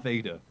into Darth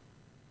Vader.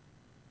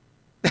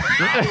 Are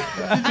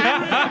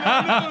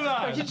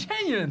you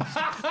genuine?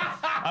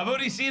 I've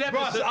only seen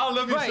episode. I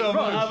love you Right, so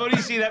Ross. much. I've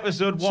only seen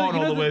episode one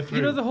all the way through.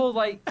 You know the whole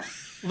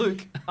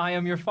Luke, I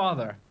am your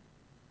father.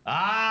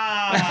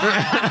 Ah!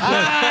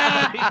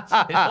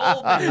 It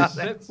all makes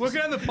sense. We're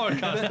going to the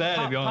podcast there,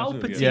 to be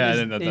honest with you. Palpatine Yeah, is-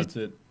 then is- that's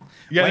it.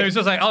 Yeah, it was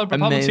just like,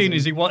 Palpatine, Amazing.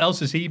 is he? What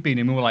else has he been?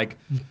 And we were like,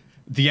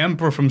 the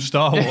Emperor from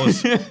Star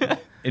Wars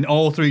in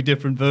all three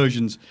different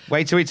versions.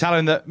 Wait till we tell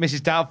him that Mrs.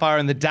 Doubtfire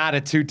and the dad are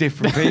two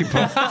different people.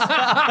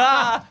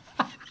 I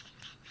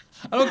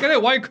don't get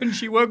it. Why couldn't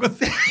she work with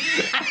Doesn't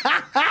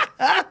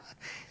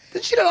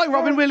she look like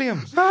Robin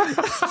Williams?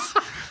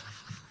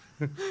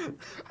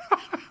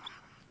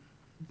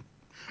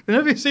 They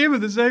never see him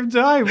at the same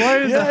time. Why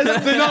is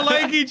that? They're not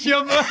like each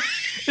other.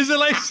 Is it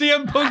like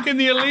CM Punk in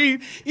the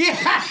Elite? Yeah,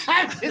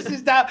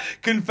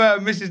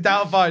 confirmed Mrs.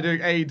 Doubtfire doing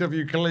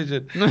AEW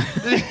Collision.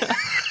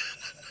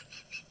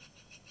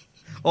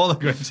 All the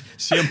greats.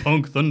 CM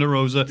Punk, Thunder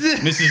Rosa,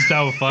 Mrs.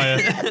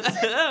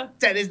 Doubtfire.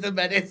 Dennis the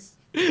Menace.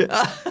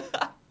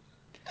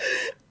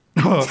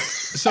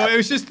 So it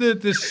was just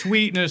the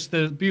sweetness,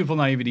 the beautiful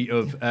naivety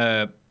of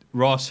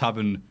Ross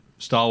having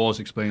Star Wars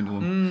explained to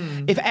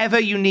him. If ever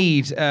you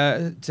need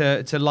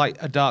to light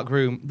a dark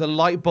room, the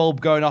light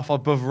bulb going off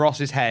above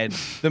Ross's head,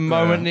 the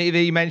moment that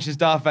he mentions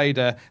Darth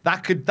Vader,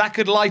 that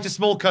could light a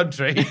small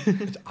country.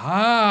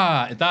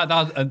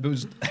 That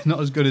was not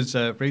as good as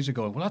Fraser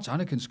going, well, that's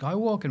Anakin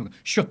Skywalker. And we go,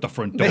 shut the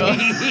front door.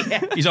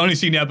 He's only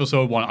seen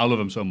episode 1. I love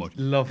him so much.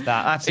 Love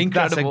that. That's a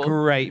Incredible.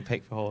 great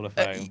pick for Hall of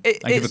Fame.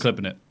 Thank you for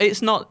clipping it.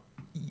 It's not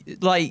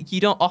like you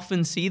don't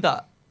often see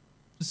that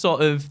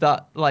sort of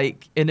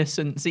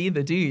innocence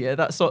either, do you?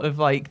 That sort of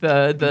the Right,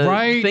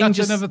 thing that's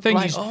just, another thing.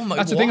 oh my,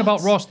 That's the thing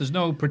about what? Ross. There's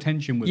no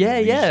pretension with Yeah,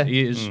 him. yeah.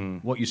 He is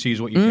what you see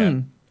is what you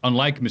get.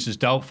 Unlike Mrs.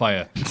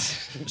 Doubtfire.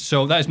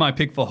 So that is my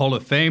pick for Hall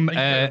of Fame.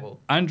 Incredible.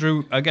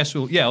 Andrew, I guess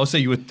I'll say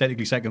you were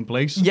technically second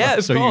place. Yeah,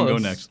 of so course. you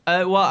can go next.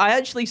 Well, I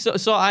actually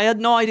so I had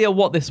no idea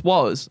what this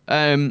was,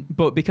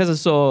 but because I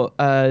saw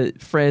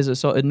Fraser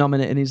sort of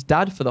nominating his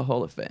dad for the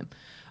Hall of Fame,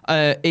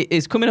 it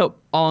is coming up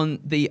on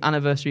the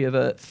anniversary of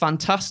a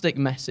fantastic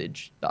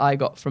message that I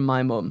got from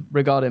my mum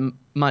regarding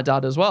my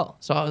dad as well.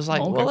 So I was like,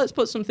 well, let's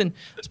put something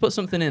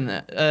in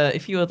there.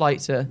 If you would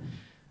like to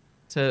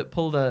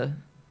pull the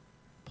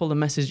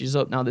messages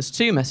up now, there's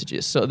 2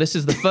 messages. So this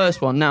is the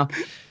first one. Now,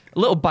 a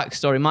little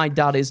backstory: my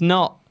dad is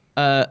not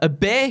A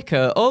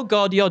baker. Oh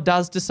God, your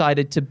dad's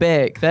decided to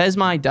bake. There's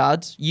my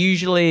dad.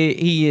 Usually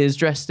he is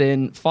dressed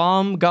in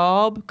farm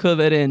garb,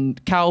 covered in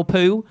cow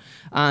poo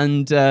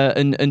and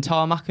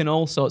tarmac and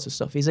all sorts of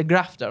stuff. He's a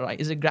grafter, right?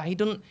 He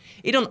don't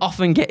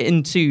often get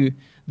into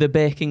the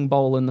baking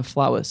bowl and the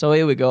flour. So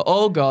here we go.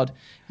 Oh God,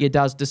 your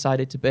dad's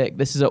decided to bake.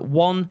 This is at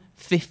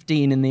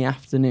 1:15 in the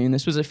afternoon.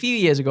 This was a few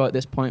years ago at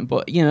this point,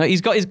 but you know,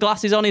 he's got his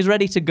glasses on, he's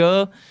ready to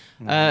go.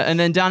 Nice. And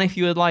then Dan, if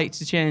you would like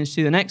to change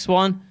to the next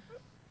one.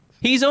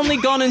 He's only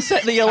gone and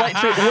set the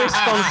electric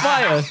whisk on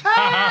fire.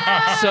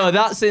 So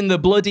that's in the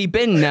bloody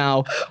bin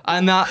now.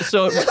 And that's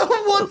so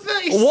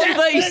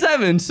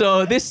 137.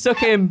 So this took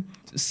him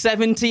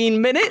 17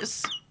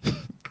 minutes.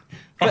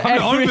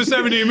 On for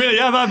 17 minutes.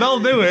 Yeah, that'll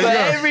do it. For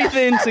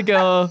everything to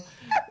go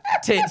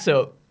tits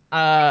up.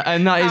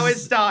 And that is how it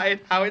started,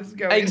 how it's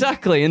going.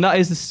 Exactly, and that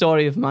is the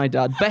story of my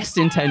dad. Best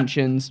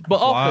intentions,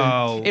 but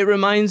often it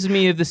reminds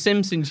me of The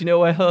Simpsons. You know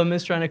where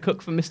Homer's trying to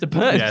cook for Mr.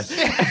 Burns,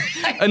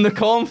 and the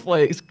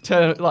cornflakes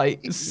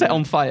set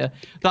on fire.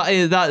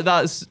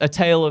 That's a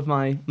tale of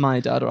my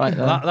dad right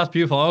there. That's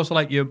beautiful. I also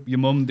like your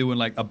mum doing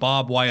like a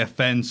barbed wire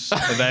fence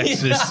of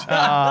X's,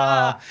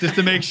 just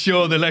to make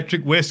sure the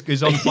electric whisk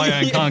is on fire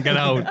and can't get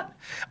out.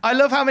 I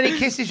love how many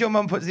kisses your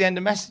mum puts at the end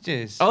of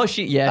messages. Oh,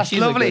 she's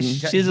lovely.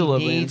 She's a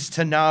lovely. He needs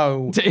to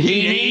know.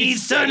 He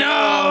needs to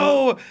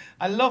know.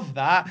 I love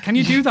that. Can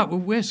you do that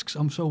with whisks?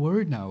 I'm so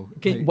worried now.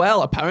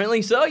 Well,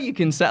 apparently so. You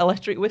can set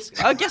electric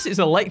whisk. I guess it's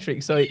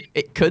electric, so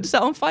it could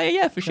set on fire.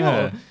 Yeah, for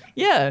sure.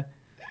 Yeah.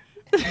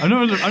 I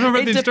know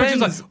read the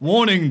instructions like,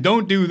 warning,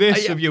 don't do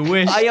this if you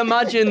wish. I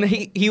imagine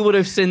he would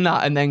have seen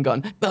that and then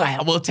gone,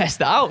 we'll test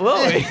that out,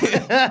 won't we?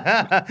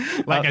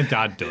 Like a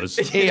dad does.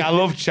 I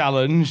love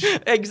challenge.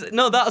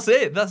 No, that's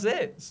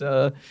it.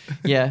 So,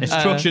 yeah.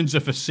 Instructions are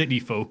for city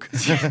folk.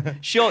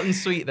 Short and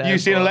sweet there. You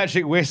see an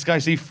electric whisk, I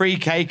see free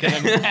cake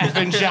and a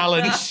muffin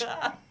challenge.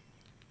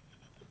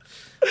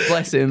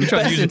 Bless him.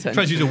 Tries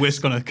to use a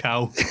whisk on a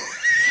cow.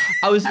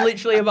 I was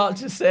literally about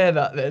to say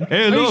that then.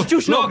 Hey, look, he's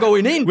just not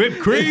going in. Whipped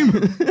cream.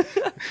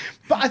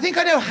 But I think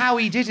I know how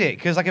he did it,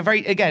 because like a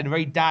very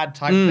dad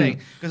type thing.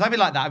 Because I'd be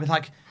like that. I'd be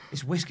like,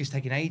 this whisk is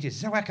taking ages.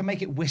 Is there a way I can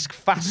make it whisk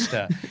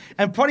faster?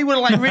 And probably would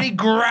have like really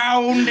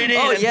ground it in.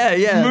 Oh,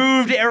 yeah.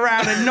 Moved it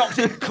around and knocked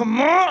it.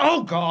 Come on.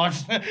 Oh, God.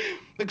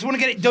 Because I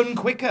want to get it done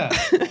quicker.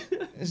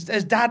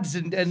 As dads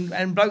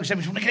and blokes, we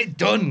want to get it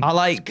done.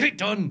 Get it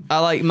done. I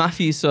like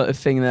Matthew's sort of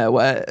thing there,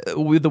 where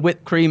with the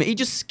whipped cream, he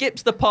just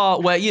skips the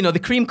part where the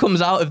cream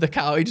comes out of the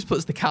cow. He just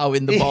puts the cow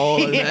in the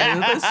bowl. And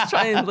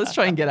let's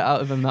try and get it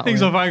out of him that Things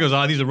way. on fire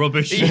goes, these are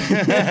rubbish.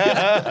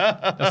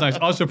 That's nice. I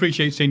also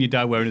appreciate seeing your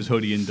dad wearing his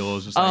hoodie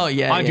indoors. It's like,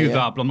 I do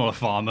that, but I'm not a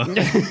farmer.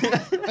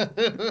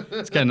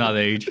 It's getting that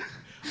age.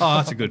 Oh,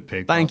 that's a good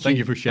pick. Thank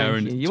you for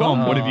sharing.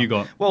 Tom, what have you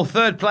got? Well,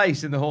 third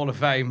place in the Hall of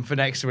Fame for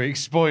next week.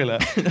 Spoiler.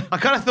 I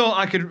kind of thought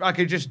I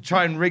could just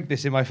try and rig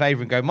this in my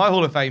favour and go, my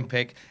Hall of Fame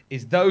pick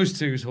is those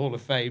two's Hall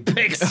of Fame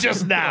picks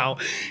just now.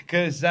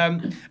 Because I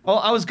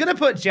was going to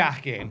put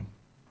Jack in,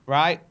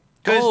 right?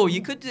 Oh,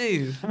 you could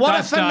do. What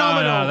a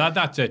phenomenal...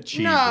 That's a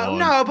cheap one.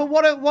 No, but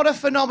what a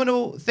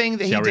phenomenal thing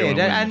that he did.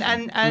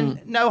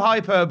 And no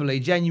hyperbole.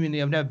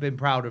 Genuinely, I've never been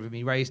prouder of him.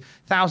 He raised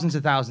thousands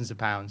and thousands of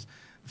pounds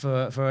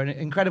for an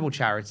incredible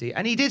charity.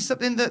 And he did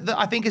something that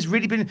I think has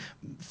really been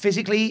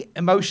physically,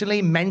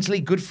 emotionally, mentally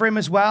good for him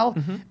as well.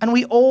 Mm-hmm. And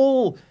we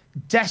all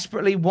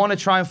desperately want to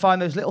try and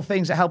find those little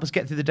things that help us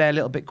get through the day a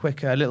little bit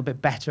quicker, a little bit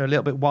better, a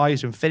little bit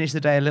wiser, and finish the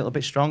day a little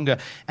bit stronger.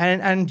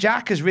 And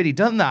Jack has really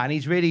done that, and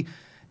he's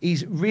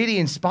really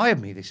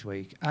inspired me this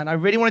week. And I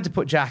really wanted to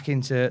put Jack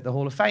into the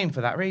Hall of Fame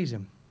for that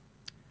reason.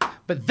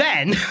 But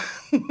then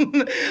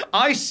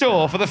I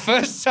saw for the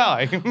first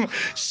time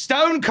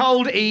Stone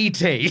Cold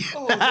E.T.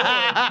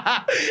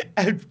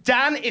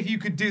 Dan, if you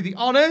could do the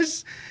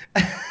honours.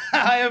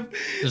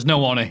 There's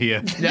no honour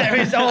here. There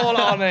is all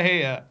honour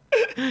here.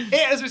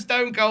 Here's with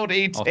Stone Cold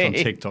E.T. Oh, it's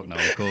on TikTok now,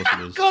 of course it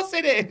is. Of course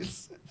it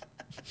is.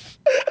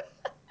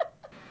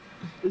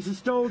 This is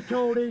Stone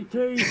Cold E.T.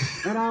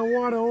 and I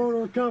want to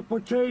order a couple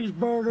of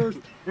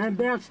cheeseburgers, and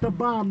that's the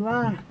bottom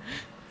line.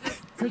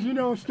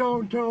 Because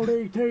Stone Cold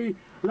E.T.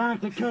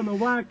 like to come to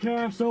White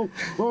Castle,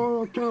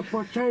 order a couple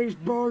of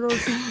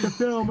cheeseburgers to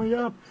fill me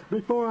up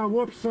before I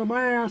whoop some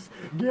ass.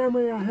 Give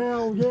me a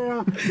hell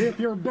yeah if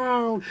you're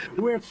down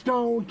with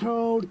Stone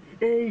Cold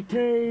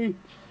E.T.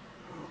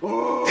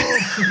 Oh,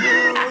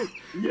 hell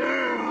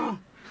yeah!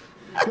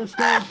 Cause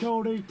Stone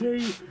Cold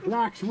E.T.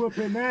 likes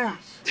whooping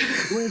ass.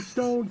 When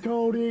Stone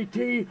Cold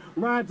E.T.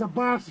 rides a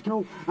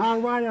bicycle, I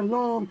ride it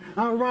long,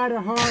 I ride it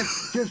hard,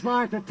 just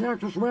like the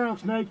Texas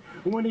rattlesnake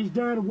when he's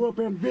done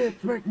whooping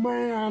Vince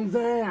McMahon's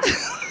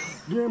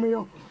ass. Give me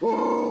a,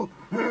 oh,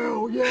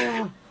 hell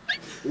yeah.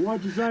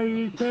 What'd you say,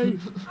 E.T.?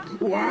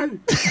 What?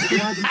 What'd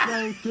you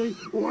say, E.T.?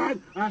 What?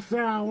 I said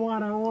I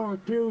want to order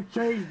 2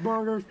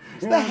 cheeseburgers,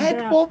 and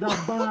that's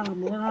the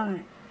bottom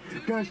line.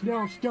 Cause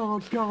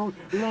Stone Cold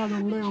love a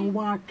little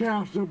White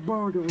Castle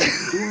burger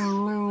with a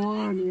little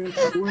onion,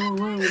 with a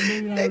little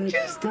meat on it.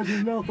 Cause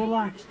there's nothing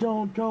like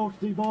Stone Cold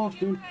Steve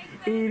Austin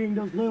eating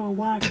those little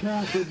White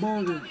Castle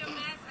burgers.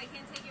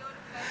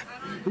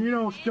 You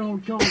know,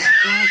 Stone Cold,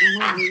 like a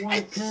little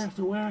White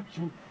Castle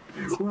action.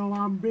 Well,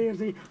 I'm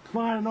busy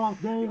fighting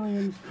off the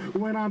aliens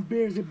when I'm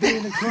busy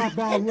being a crap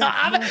out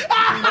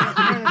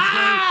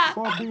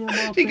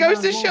He goes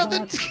to shut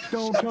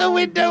the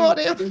window on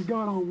him. Is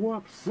gonna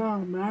whoop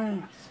some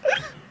ass.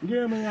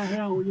 Give me a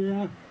hell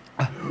yeah.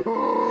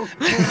 Oh,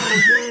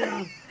 hell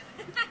yeah.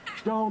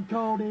 Stone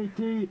Cold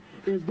E.T.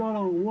 is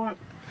gonna whoop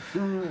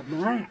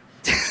some ass.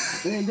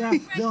 And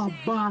that's the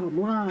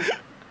bottom line.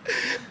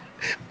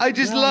 I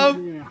just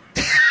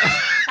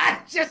I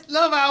just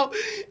love how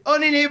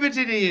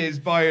uninhibited he is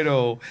by it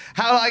all.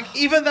 How, like,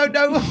 even though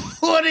no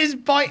one is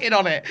biting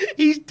on it,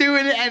 he's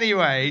doing it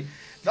anyway.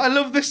 I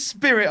love the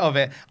spirit of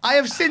it. I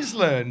have since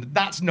learned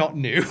that's not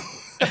new.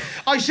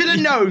 I should have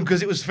known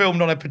because it was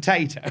filmed on a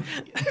potato.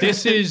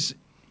 This is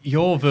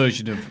your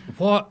version of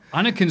what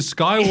Anakin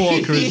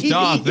Skywalker is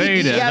Darth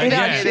Vader. Yeah, it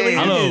actually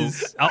hello.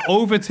 is.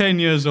 Over 10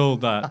 years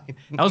old, that.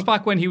 That was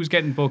back when he was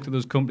getting booked at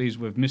those companies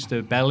with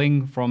Mr.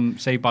 Belling from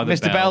Saved by the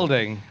Mr. Bell.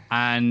 Belding.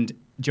 And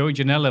Joey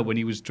Janela when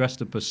he was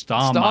dressed up as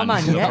Starman.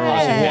 Starman, for the yeah. Pro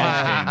Wrestling.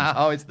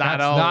 Wow, it's that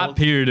That's old. that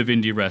period of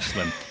indie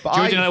wrestling. But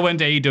Joey Janela went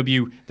to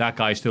AEW. That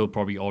guy's still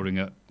probably ordering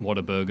a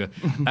Whataburger.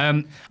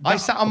 I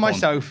sat on my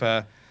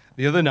sofa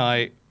the other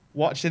night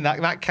watching that.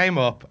 That came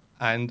up,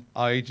 and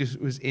I just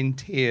was in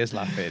tears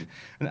laughing.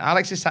 And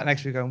Alex is sat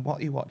next to me going, "What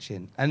are you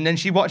watching?" And then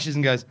she watches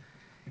and goes,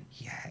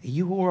 "Yeah, are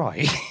you all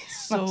right?"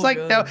 I was like,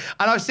 good. "No."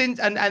 And I've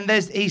since and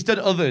he's done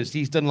others.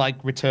 He's done like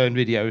return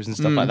videos and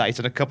stuff like that. He's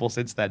done a couple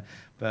since then.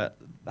 But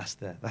that's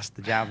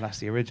the jam. That's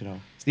the original.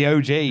 It's the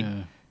OG.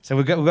 Yeah. So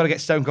we've got to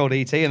get Stone Cold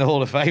ET in the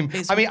Hall of Fame.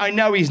 I mean, I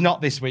know he's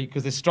not this week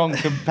because there's strong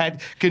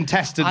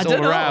contestants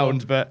all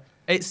around, but.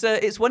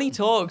 It's when he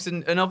talks,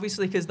 and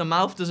obviously because the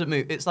mouth doesn't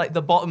move, it's like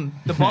the bottom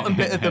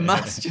bit of the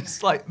mask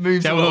just like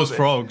moves. Yeah, a with little those bit.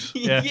 frogs.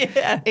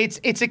 Yeah.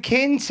 It's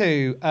akin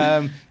to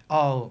I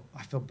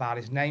feel bad.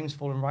 His name's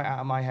fallen right out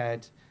of my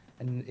head,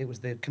 and it was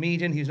the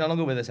comedian who's no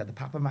longer with us had the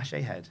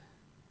papier-mâché head.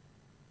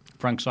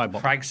 Frank Sidebottom.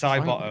 Frank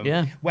Sidebottom.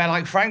 yeah. Where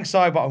like Frank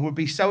Sidebottom would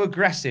be so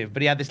aggressive,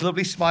 but he had this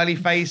lovely smiley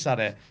face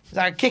on it. It's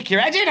like, kick your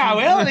head in, I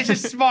will. And he's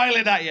just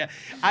smiling at you.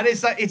 And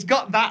it's like, it's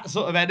got that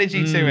sort of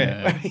energy to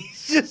it.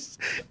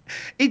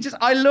 Where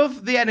I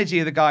love the energy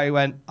of the guy who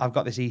went, I've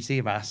got this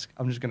ET mask.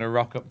 I'm just going to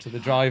rock up to the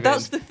drive-in.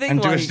 That's the thing,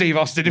 and do a like, Steve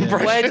Austin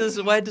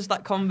impression. Where does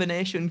that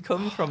combination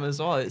come from as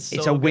well? It's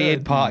It's so a weird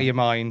good. part of your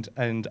mind,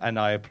 and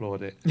I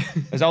applaud it.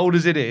 As old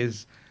as it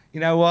is, you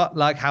know what?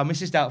 Like how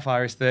Mrs.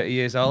 Doubtfire is 30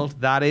 years old.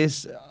 That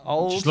is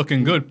old. She's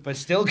looking good. But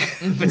still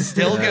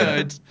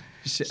good.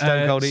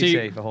 Stone Cold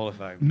ET for Hall of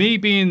Fame. Me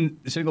being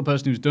a single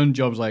person who's done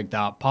jobs like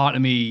that, part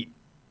of me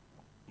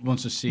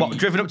wants to see. What,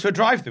 driven up to a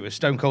drive-through with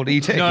Stone Cold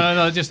ET?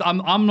 No. Just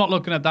I'm not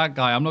looking at that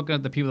guy. I'm looking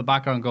at the people in the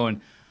background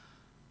going,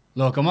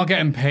 look, I'm not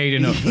getting paid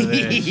enough for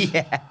this.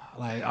 Yeah.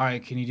 Like, all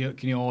right, can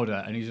you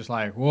order? And he's just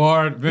like,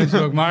 what? Vince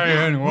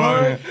McMahon,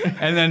 what?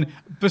 And then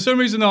for some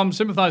reason I'm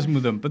sympathizing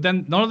with them, but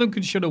then none of them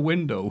can shut a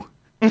window.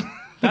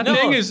 That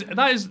thing is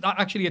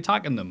actually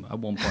attacking them at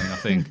one point, I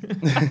think.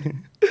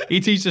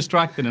 ET's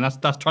distracting, and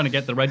that's trying to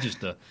get the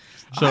register.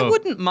 So I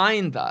wouldn't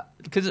mind that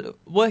because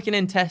working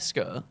in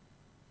Tesco,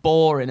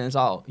 boring as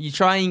hell. You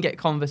try and get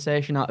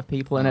conversation out of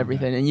people and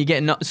everything, and you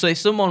get so if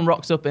someone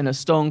rocks up in a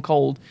Stone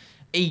Cold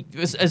ET,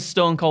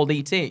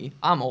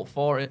 I'm all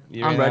for it.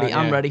 I'm ready. Yeah.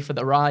 I'm ready for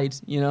the ride.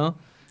 You know.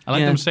 I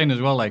like them saying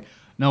as well, like,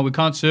 no, we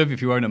can't serve you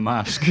if you're wearing a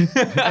mask.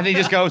 And he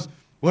just goes,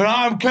 well,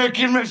 I'm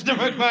cooking, Mr.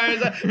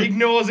 McMahon.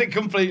 Ignores it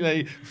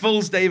completely.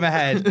 Full steam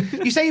ahead.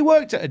 You say you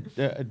worked at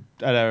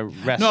a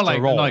restaurant?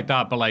 Not like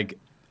that, but like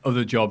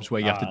other jobs where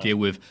you have to deal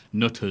with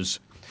nutters.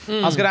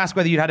 I was going to ask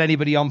whether you'd had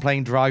anybody on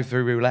playing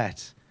drive-through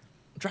roulette.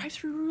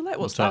 Drive-through roulette?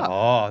 What's that? that?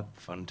 Oh,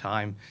 fun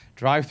time.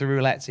 Drive-through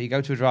roulette. So you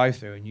go to a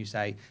drive-through and you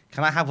say,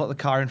 can I have what the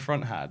car in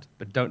front had?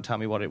 But don't tell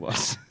me what it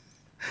was.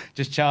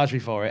 Just charge me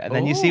for it. And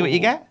then you see what you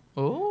get.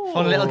 Oh.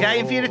 Fun little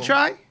game for you to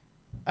try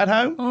at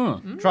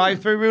home.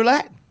 Drive-through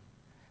roulette.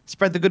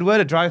 Spread the good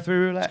word of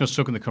drive-through roulette. It's going to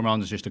suck in the come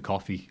around as just a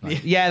coffee.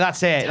 Like, Yeah,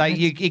 that's it. Like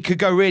it could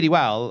go really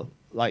well.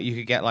 Like you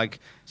could get like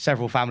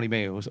several family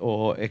meals,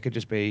 or it could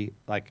just be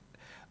like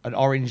an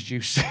orange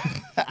juice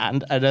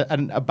and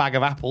a bag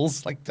of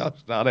apples. Like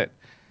touched on it.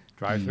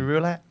 Drive-through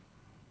roulette.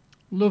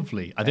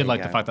 lovely. I There did like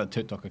you the go. fact that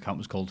TikTok account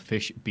was called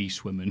Fish Be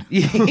Swimming.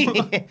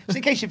 Just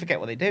in case you forget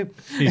what they do.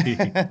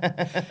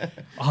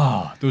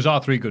 Those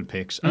are three good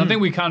picks. And I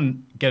think we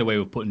can get away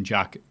with putting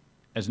Jack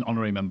as an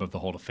honorary member of the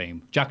Hall of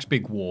Fame. Jack's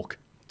Big Walk.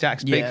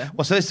 Jack's big. Yeah.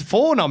 Well, so there's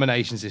 4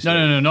 nominations this week.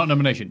 No, not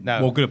nomination.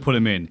 No. We're going to put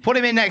him in. Put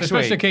him in next For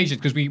special week.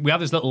 occasions, because we have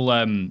this little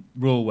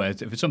rule where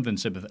if it's something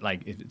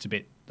like if it's a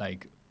bit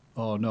like,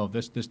 oh no,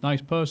 this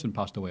nice person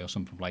passed away or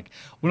something, like,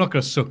 we're not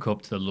going to suck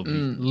up to the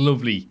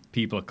lovely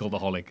people at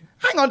Cultaholic.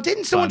 Hang on,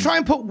 didn't someone try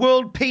and put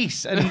world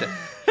peace and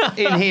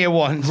in here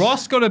once?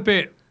 Ross got a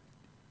bit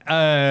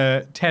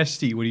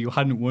testy when he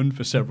hadn't won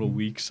for several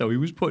weeks, so he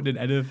was putting in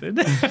anything.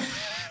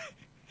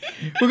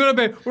 We're going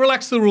to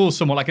relax the rules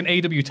somewhat, like an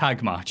AW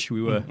tag match.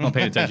 We were not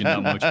paying attention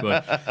that much,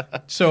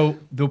 but so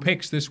the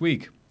picks this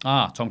week.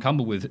 Tom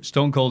Campbell with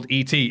Stone Cold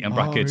E.T. in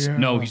brackets. yeah.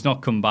 No, he's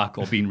not come back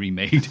or been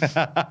remade.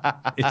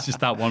 It's just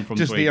that one from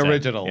Just the 2010.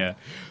 original. Yeah.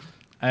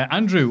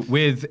 Andrew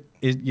with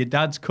your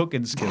dad's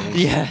cooking skills.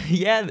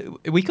 Yeah,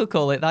 we could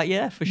call it that,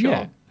 yeah, for sure.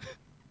 Yeah.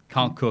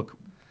 Can't cook,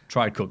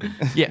 tried cooking.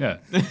 Yeah.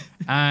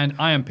 And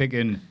I am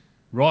picking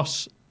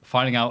Ross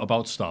finding out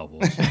about Star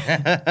Wars.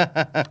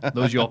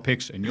 Those are your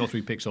picks and your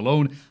 3 picks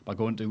alone by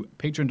going to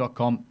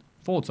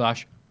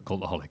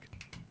patreon.com/Cultaholic.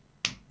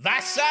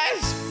 This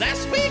is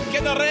This Week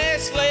in the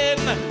Wrestling.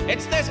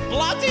 It's this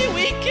bloody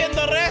week in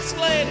the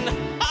wrestling.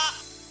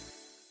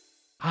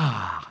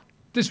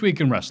 This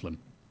week in wrestling.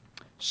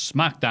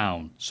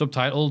 SmackDown,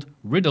 subtitled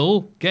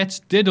Riddle Gets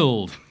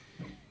Diddled,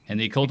 in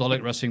the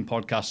Cultaholic Wrestling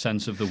Podcast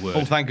sense of the word.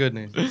 Oh, thank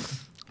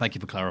goodness. Thank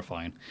you for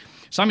clarifying.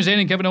 Sami Zayn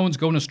and Kevin Owens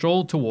go on a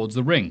stroll towards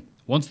the ring.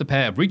 Once the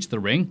pair have reached the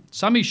ring,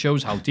 Sami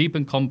shows how deep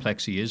and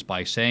complex he is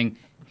by saying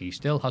he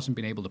still hasn't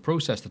been able to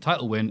process the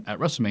title win at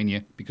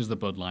WrestleMania because of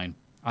the bloodline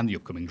and the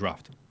upcoming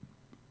draft.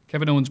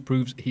 Kevin Owens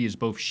proves he is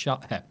both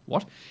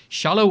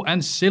shallow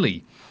and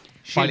silly.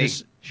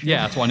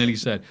 Yeah, that's what I nearly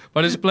said.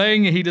 By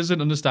displaying he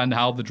doesn't understand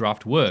how the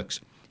draft works.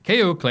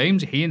 KO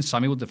claims he and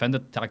Sami will defend the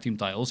tag team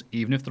titles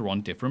even if they're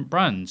on different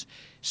brands.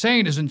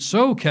 Saying it isn't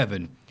so,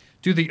 Kevin.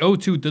 Do the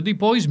O2 Dudley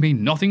Boys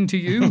mean nothing to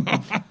you?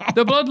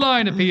 The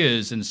bloodline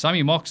appears and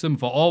Sami mocks them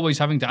for always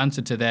having to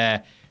answer to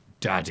their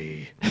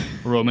daddy,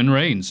 Roman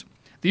Reigns.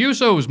 The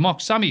Usos mock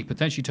Sami,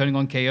 potentially turning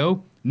on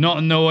KO. Not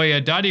in the way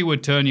a daddy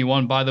would turn you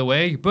on, by the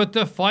way, but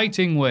the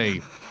fighting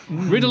way.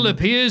 Riddle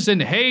appears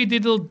and hey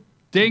diddle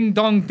ding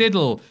dong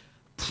diddle.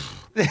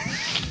 The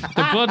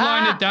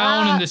bloodline are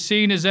down and the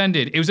scene has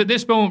ended. It was at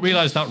this moment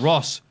realised that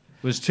Ross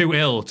was too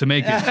ill to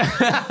make it.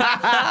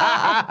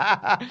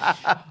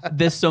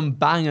 There's some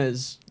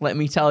bangers. Let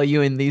me tell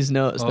you in these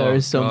notes, there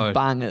is some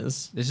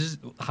bangers. This is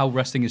how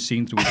wrestling is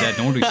seen through his head.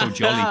 No wonder he's so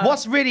jolly.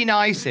 What's really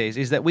nice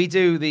is that we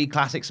do the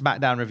classic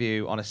SmackDown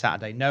review on a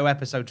Saturday. No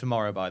episode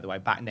tomorrow, by the way,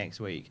 back next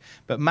week.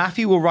 But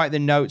Matthew will write the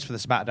notes for the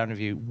SmackDown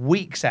review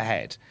weeks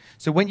ahead.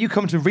 So when you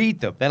come to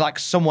read them, they're like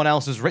someone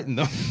else has written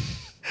them.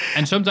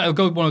 And sometimes I'll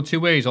go one or two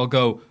ways. I'll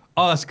go,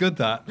 oh, that's good,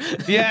 that.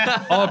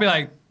 Yeah. Or I'll be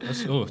like,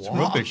 it's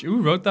rubbish.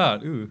 Who wrote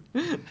that? Ooh.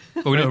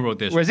 But we know who wrote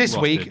this. Whereas this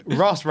Ross week, did.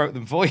 Ross wrote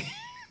them for you.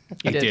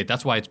 He did.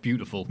 That's why it's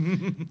beautiful.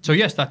 So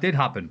yes, that did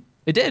happen.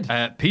 It did.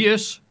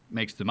 Pierce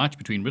makes the match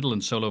between Riddle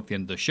and Solo at the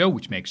end of the show,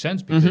 which makes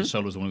sense because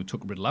Solo's the one who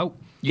took Riddle out.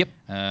 Yep.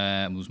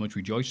 There was much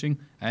rejoicing.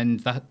 And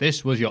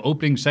this was your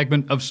opening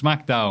segment of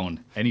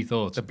SmackDown. Any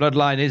thoughts? The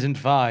bloodline isn't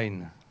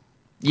fine.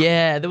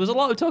 Yeah, there was a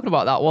lot of talking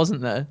about that,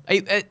 wasn't there?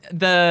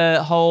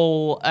 The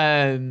whole,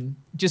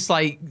 just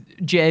like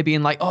Jay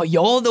being like, oh,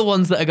 you're the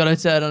ones that are going to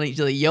turn on each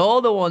other.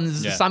 You're the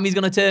ones, Sammy's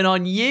going to turn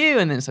on you.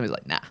 And then Sammy's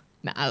like, nah,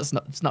 it's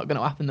not going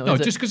to happen though. No,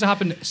 just because it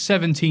happened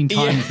 17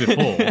 times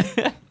before.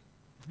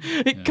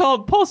 It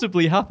can't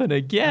possibly happen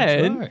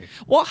again. That's right.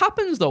 What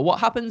happens though? What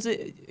happens?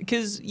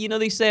 Because,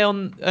 they say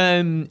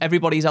on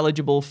everybody's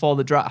eligible for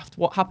the draft.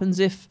 What happens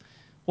if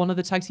one of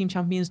the tag team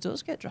champions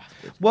does get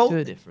drafted? Well, to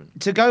a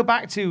different. To go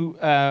back to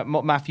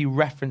what Matthew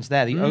referenced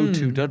there, the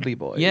O2 Dudley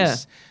Boys. Yeah.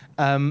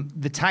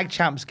 The tag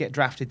champs get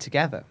drafted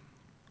together.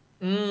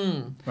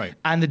 Right.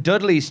 And the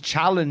Dudleys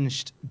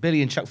challenged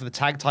Billy and Chuck for the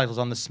tag titles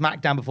on the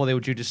SmackDown before they were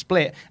due to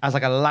split as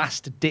like a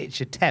last-ditch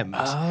attempt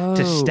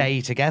to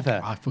stay together.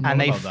 I forgot and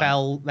they about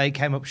that. they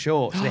came up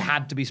short, so they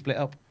had to be split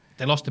up.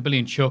 They lost to Billy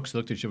and Chuck, so they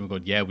looked at each other and go,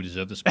 yeah, we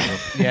deserve the split up.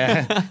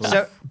 Yeah.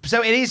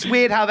 So it is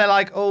weird how they're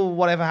like, oh,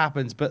 whatever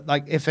happens, but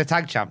like if they're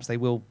tag champs, they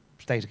will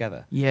stay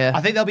together. Yeah.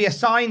 I think they'll be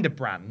assigned a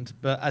brand,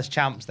 but as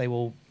champs, they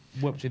will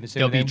work between the two.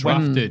 They'll be and then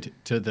drafted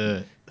to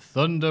the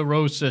Thunder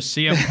Rosa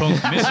CM Punk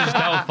Mrs.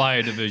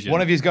 Doubtfire division.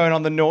 one of you's going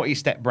on the naughty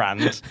step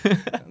brand.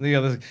 The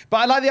other, but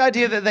I like the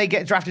idea that they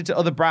get drafted to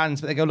other brands,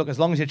 but they go, look, as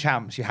long as you're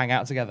champs, you hang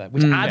out together,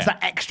 which adds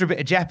that extra bit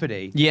of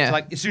jeopardy. Yeah. So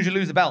like as soon as you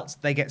lose the belts,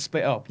 they get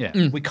split up.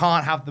 Yeah. We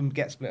can't have them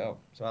get split up.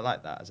 So I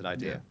like that as an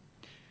idea.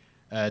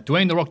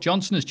 Dwayne The Rock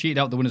Johnson has cheated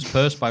out the winner's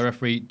purse by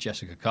referee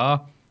Jessica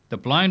Carr. The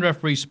blind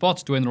referee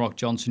spots Dwayne The Rock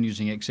Johnson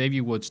using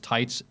Xavier Woods'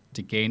 tights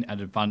to gain an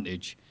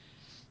advantage.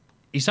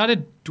 He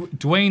started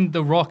Dwayne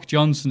The Rock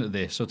Johnson at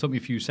this, so it took me a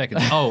few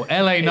seconds. Oh,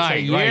 LA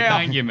Knight. Right,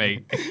 thank you,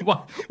 mate.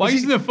 Why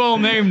isn't the full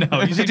name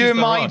now? Is he doing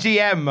my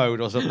GM mode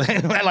or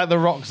something? Like The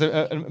Rock's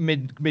a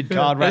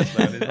mid-card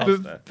wrestler in his roster.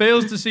 But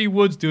fails to see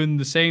Woods doing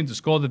the same to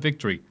score the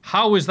victory.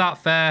 How is that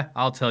fair?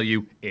 I'll tell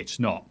you, it's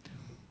not.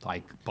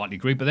 I partly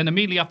agree, but then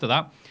immediately after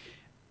that,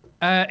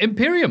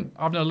 Imperium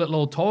having a little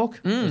old talk,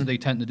 as they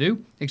tend to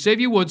do.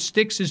 Xavier Woods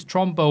sticks his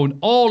trombone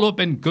all up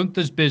in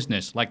Gunther's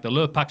business, like the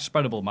Lurpak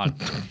spreadable man.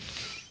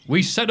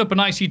 We set up an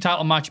IC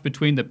title match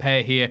between the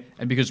pair here,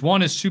 and because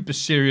one is super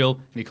serial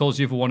and he calls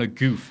the other one a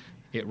goof,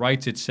 it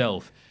writes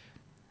itself.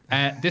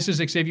 This is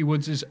Xavier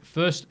Woods'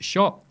 first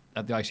shot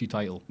at the IC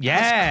title.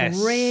 Yes.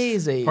 That's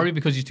crazy. Probably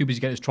because he's too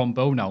busy getting his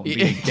trombone out and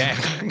being gay.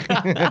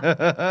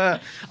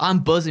 I'm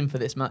buzzing for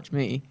this match,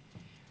 me.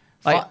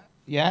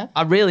 Yeah?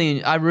 I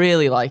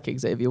really like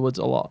Xavier Woods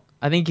a lot.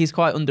 I think he's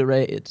quite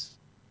underrated.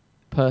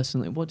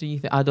 personally. What do you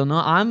think? I don't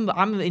know. I'm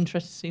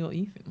interested to see what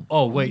you think.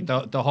 Oh, wait,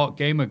 the hot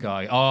gamer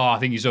guy. Oh, I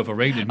think he's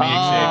overrated. Me,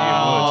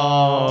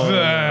 Oh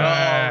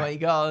Xavier my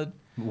God. Woods.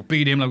 We'll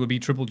beat him like we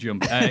beat Triple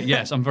Jump.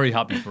 Yes, I'm very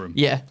happy for him.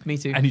 Yeah, me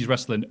too. And he's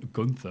wrestling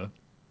Gunther.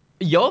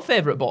 Your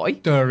favourite boy?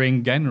 The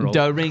Ring General.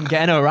 The Ring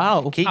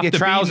General. Keep your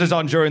trousers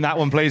on during that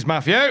one, please,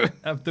 Matthew.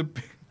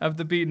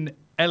 After beating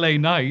LA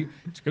Knight,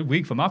 it's a good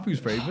week for Matthew's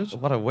favourites.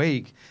 What a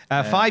week.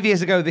 5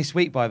 years ago this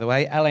week, by the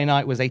way, LA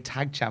Knight was a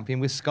tag champion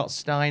with Scott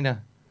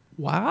Steiner.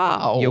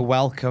 Wow. You're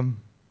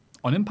welcome.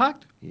 On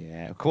Impact?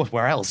 Yeah, of course.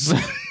 Where else?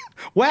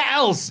 Where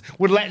else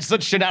would let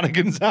such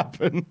shenanigans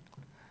happen?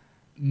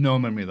 No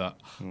memory of that.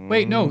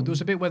 Wait, no, there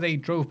was a bit where they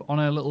drove on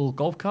a little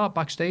golf cart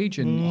backstage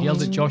and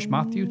yelled at Josh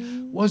Matthews.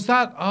 Was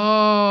that?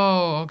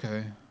 Oh,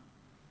 okay.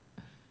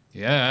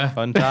 Yeah.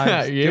 Fun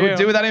times. Yeah.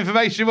 Do with that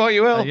information what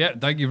you will. Yeah,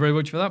 thank you very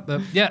much for that. But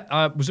yeah,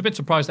 I was a bit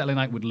surprised that LA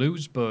Knight would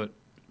lose, but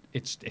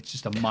it's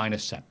just a minor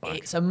setback.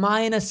 It's a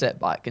minor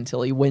setback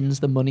until he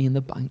wins the Money in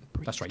the Bank.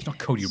 That's right. He's not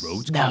Cody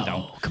Rhodes. Calm down.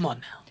 No, come on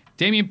now.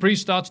 Damian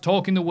Priest starts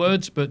talking the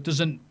words, but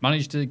doesn't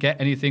manage to get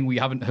anything we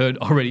haven't heard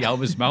already out of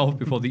his mouth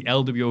before the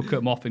LWO cut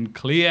him off in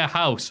clear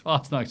house. Oh,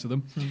 that's nice of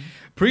them.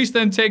 Priest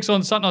then takes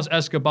on Santos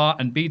Escobar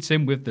and beats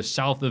him with the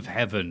South of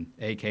Heaven,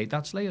 a.k.a.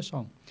 that Slayer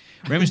song.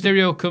 Rey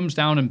Mysterio comes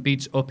down and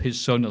beats up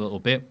his son a little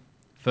bit,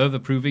 further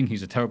proving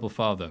he's a terrible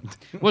father.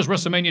 Was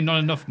WrestleMania not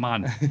enough,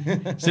 man?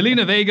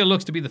 Zelina Vega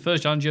looks to be the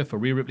first challenger for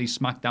Rhea Ripley's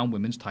SmackDown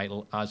Women's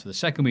title, as for the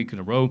second week in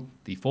a row,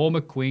 the former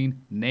queen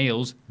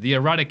nails the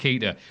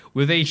Eradicator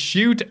with a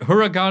shoot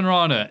Hurricane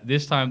Rana,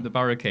 this time the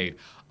barricade.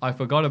 I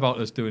forgot about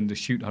us doing the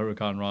shoot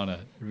Hurricane Rana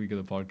at the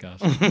beginning of the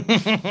podcast.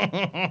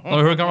 Not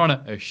a Hurricane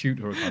Rana, a shoot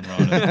Hurricane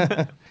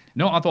Rana.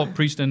 No, I thought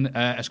Priest and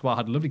Escobar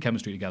had lovely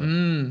chemistry together.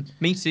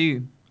 Me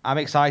too. I'm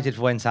excited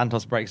for when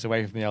Santos breaks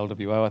away from the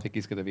LWO. I think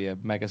he's going to be a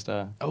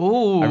megastar.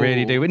 Oh, I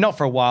really do. Not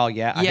for a while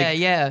yet. I think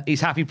Yeah.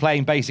 He's happy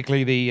playing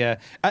basically the.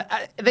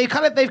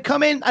 They've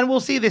come in, and we'll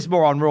see this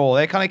more on Raw.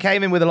 They kind of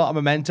came in with a lot of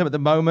momentum at the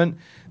moment.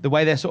 The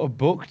way they're sort of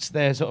booked,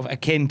 they're sort of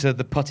akin to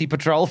the Putty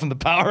Patrol from the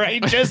Power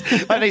Rangers.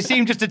 Like they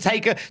seem just to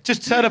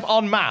turn up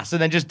en masse and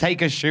then just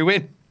take a shoe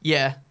in.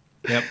 Yeah.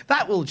 Yep.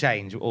 That will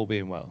change, all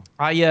being well.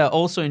 I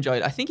also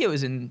enjoyed, I think it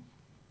was in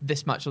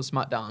this match on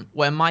SmackDown,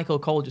 where Michael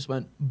Cole just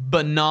went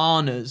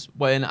bananas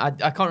when I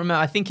can't remember.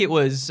 I think it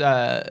was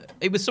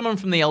someone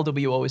from the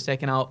LWO was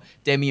taking out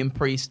Damian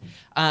Priest,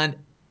 and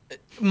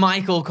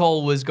Michael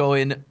Cole was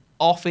going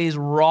off his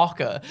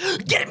rocker.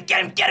 Get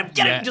him,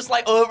 just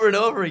like over and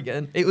over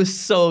again. It was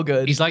so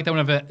good. He's like that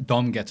whenever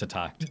Dom gets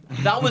attacked.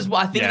 That was,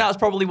 I think Yeah. that's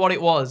probably what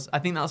it was. I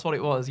think that's what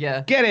it was,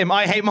 yeah. Get him!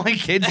 I hate my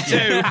kids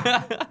too.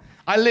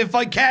 I live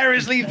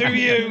vicariously through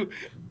you.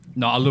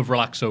 No, I love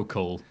Relaxo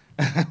Cole.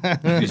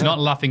 He's not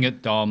laughing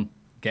at Dom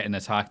getting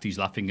attacked. He's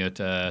laughing at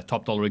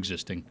Top Dollar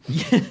existing.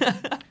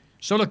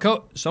 Solo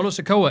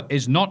Sikoa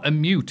is not a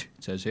mute,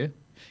 it says here.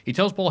 He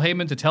tells Paul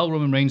Heyman to tell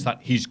Roman Reigns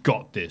that he's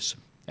got this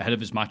ahead of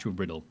his match with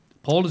Riddle.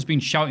 Paul has been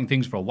shouting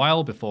things for a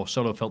while before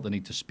Solo felt the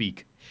need to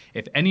speak.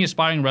 If any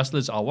aspiring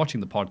wrestlers are watching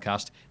the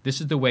podcast,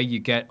 this is the way you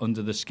get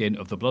under the skin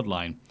of the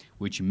bloodline,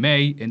 which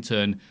may, in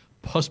turn,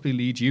 possibly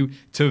lead you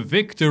to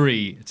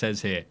victory, it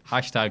says here.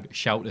 Hashtag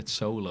shout at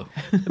Solo.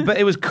 But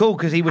it was cool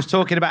because he was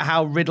talking about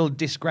how Riddle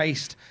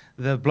disgraced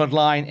the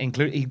bloodline,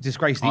 he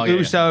disgraced the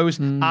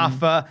Usos,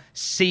 Alpha,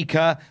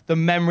 Seeker, the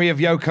memory of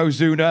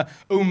Yokozuna,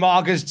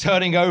 Umaga's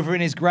turning over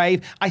in his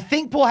grave. I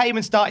think Paul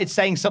Heyman started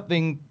saying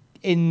something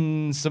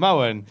in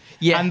Samoan.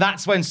 Yeah. And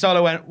that's when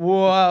Solo went,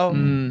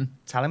 whoa.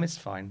 Tell him it's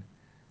fine.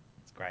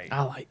 It's great.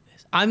 I like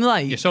this. I'm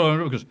like... Yeah,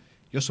 Solo goes,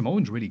 your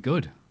Samoan's really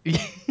good. I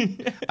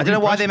don't know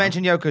why they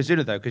mentioned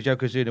Yokozuna, though, because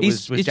Yokozuna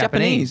was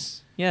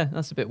Japanese. Yeah,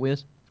 that's a bit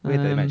weird. Weird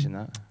they mentioned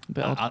that. A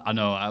bit odd. I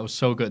know. I was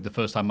so good the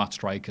first time Matt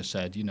Stryker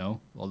said,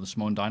 all the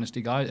Samoan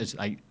Dynasty guys. It's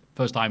like,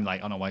 first time,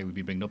 like, I don't know why he would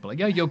be bringing up, but like,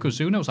 yeah,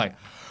 Yokozuna. I was like,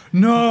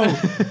 no,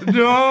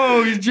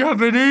 he's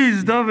Japanese,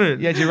 stop it.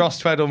 Yeah, your Ross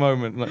Tweddle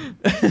moment. Like,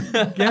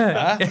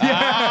 yeah.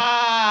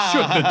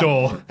 Shut the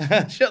door.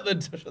 Shut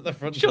the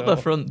front door. Shut the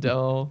front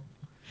door.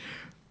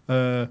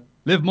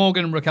 Liv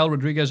Morgan and Raquel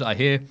Rodriguez are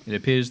here. It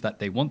appears that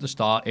they want to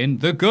star in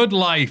The Good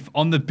Life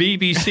on the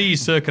BBC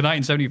circa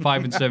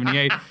 1975 and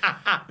 78.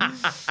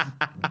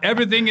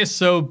 Everything is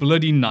so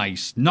bloody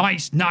nice.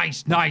 Nice.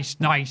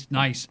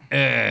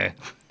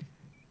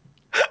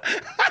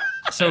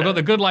 So we've got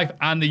The Good Life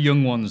and The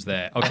Young Ones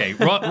there. Okay,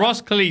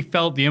 Ross clearly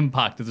felt the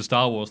impact of the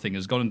Star Wars thing,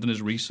 has gone and done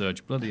his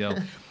research. Bloody hell.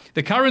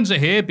 The Karens are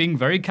here being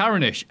very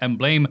Karenish and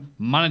blame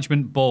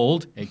Management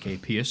Bald, a.k.a.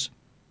 Pierce,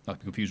 not to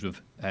be confused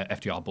with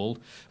FDR Bald,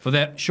 for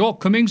their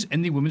shortcomings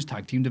in the women's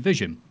tag team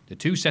division. The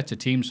two sets of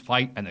teams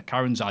fight and the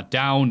Karens are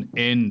down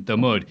in the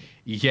mud.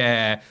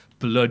 Yeah,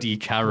 bloody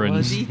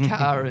Karens. Bloody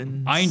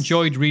Karens. I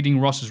enjoyed reading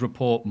Ross's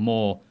report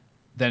more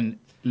than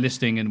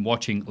listening and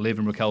watching Liv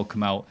and Raquel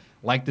come out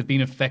like they've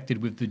been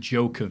affected with the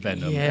Joker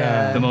venom.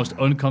 Yeah. The most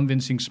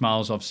unconvincing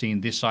smiles I've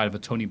seen this side of a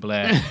Tony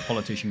Blair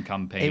politician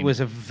campaign. It was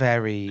a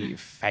very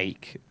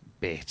fake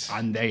bit.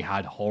 And they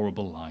had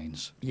horrible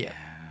lines. Yeah.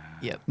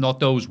 Yep. Not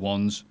those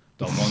ones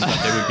The ones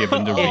that they were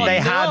given to If read. they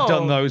had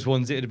done those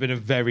ones, it would have been a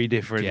very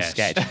different Yes.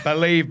 sketch.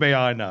 Believe me,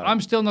 I know.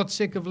 I'm still not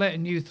sick of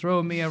letting you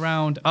throw me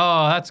around.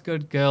 Oh, that's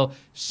good, girl.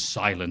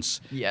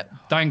 Silence. Yeah.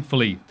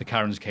 Thankfully, the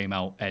Karens came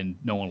out and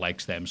no one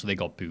likes them, so they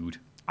got booed.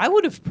 I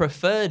would have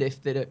preferred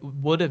if they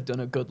would have done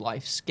a Good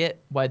Life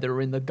skit where they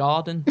were in the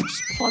garden,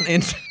 just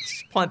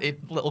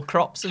planted little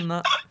crops in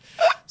that.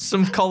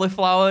 Some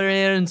cauliflower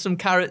here and some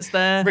carrots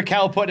there.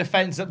 Raquel put a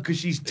fence up because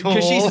she's tall.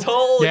 Because she's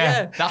tall, Yeah.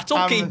 yeah.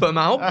 That'll keep them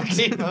out.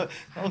 Okay. But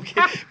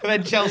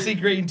then Chelsea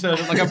Green turned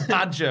up like a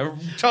badger,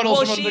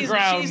 tunnels from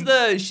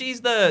underground.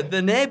 she's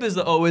the neighbours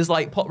that always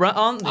like pop right,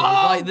 aren't they? Oh,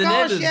 like the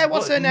gosh, neighbours. yeah,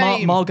 what's her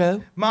name?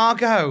 Margot.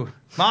 Margot.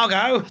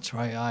 That's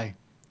right, aye.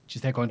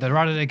 She's there going, they're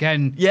at it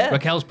again. Yeah.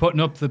 Raquel's putting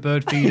up the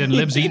bird feed and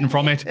Liv's eating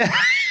from it.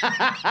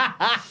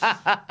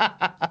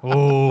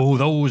 Oh,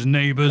 those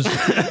neighbours.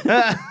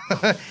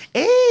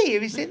 Hey,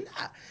 have you seen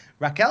that?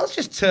 Raquel's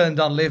just turned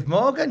on Liv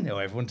Morgan. No,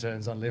 everyone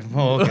turns on Liv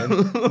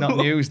Morgan. Not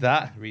news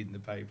that. Reading the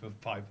paper,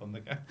 pipe on the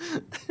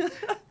go.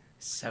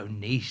 So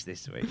niche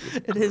this week.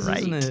 It is,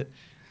 isn't it?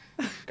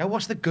 Go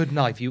watch The Good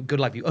Life, you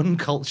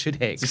uncultured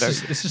hicks.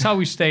 This is how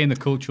we stay in the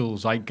cultural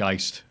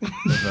zeitgeist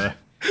of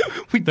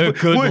the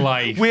good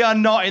life. We are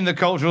not in the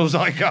cultural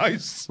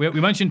zeitgeist. We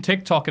mentioned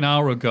TikTok an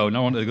hour ago.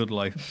 Now on to the good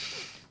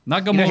life. You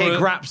don't hear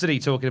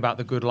Grapsody talking about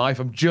the good life.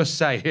 I'm just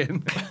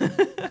saying.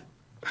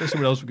 There's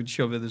someone else we could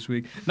shove in this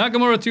week.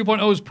 Nakamura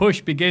 2.0's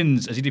push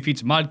begins as he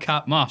defeats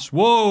Madcap Moss.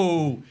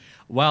 Whoa!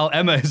 While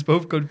Emma is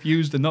both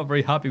confused and not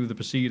very happy with the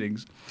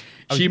proceedings.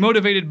 She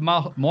motivated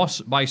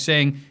Moss by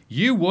saying,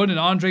 "You won an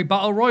Andre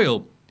Battle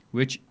Royal,"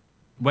 which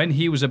when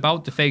he was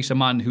about to face a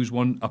man who's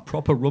won a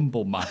proper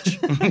Rumble match.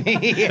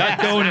 That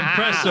don't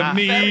impress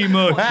me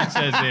much, it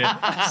says here.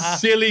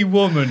 Silly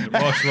woman,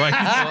 Ross, right?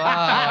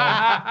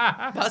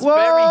 Wow. That's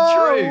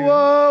very true.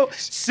 Whoa,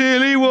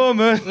 silly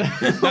woman.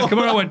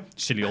 Nakamura went,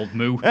 silly old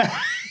moo.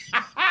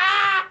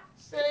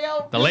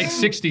 The late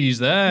 60s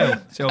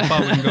there. See how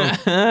far we can go.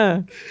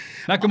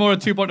 Nakamura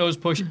 2.0's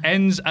push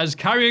ends as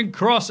Karrion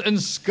Kross and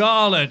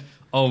Scarlett,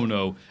 oh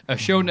no, are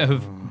shown to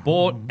have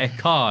bought a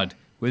card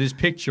with his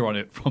picture on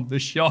it from the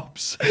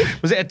shops.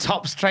 Was it a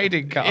Topps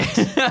trading card?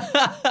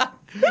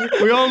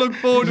 We all look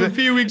forward to a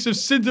few weeks of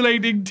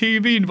scintillating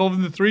TV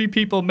involving the three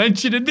people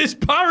mentioned in this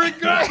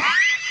paragraph.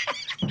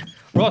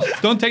 Ross,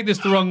 don't take this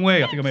the wrong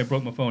way. I think I may have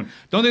broke my phone.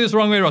 Don't take this the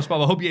wrong way, Ross,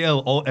 but I hope you're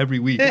ill every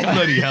week.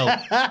 Bloody hell.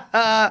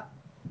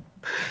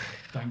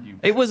 Thank you.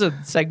 It was a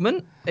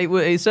segment.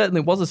 It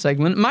certainly was a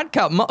segment.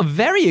 Madcap,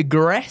 very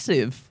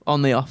aggressive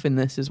on the off in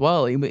this as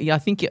well. I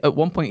think at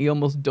one point he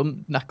almost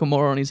dumped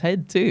Nakamura on his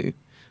head too.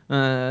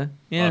 Yeah.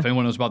 Well, if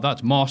anyone knows about that,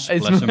 it's Moss.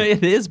 Bless him.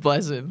 It is,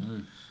 bless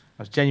him.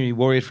 I was genuinely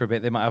worried for a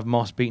bit. They might have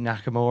Moss beat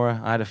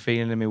Nakamura. I had a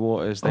feeling in my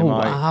waters. They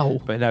might. Wow.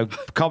 But no,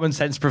 common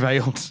sense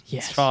prevailed.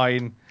 Yes. It's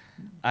fine.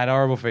 I had a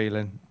horrible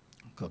feeling.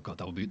 God,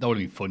 that would be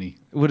funny.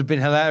 It would have been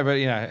hilarious, but,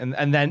 you know,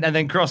 and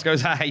then Cross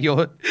goes, "Hey,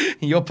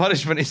 your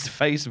punishment is to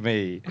face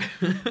me."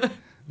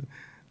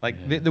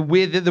 Like the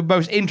weird, the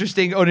most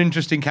interesting,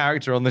 uninteresting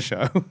character on the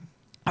show.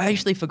 I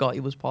actually forgot he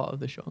was part of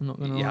the show. I'm not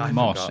gonna lie.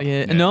 Moss.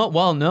 Yeah.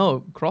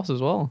 No, Cross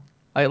as well.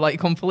 I like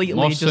completely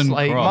Moss just and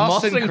like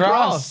Cross. Moss and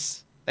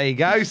Cross. There you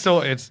go,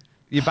 sorted.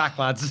 You're back,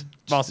 lads.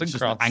 Moss and It's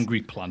just Cross. an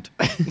angry plant.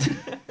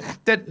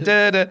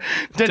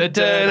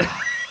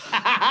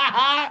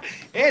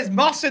 Here's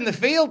Moss in the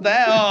field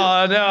there.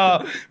 Oh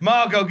no,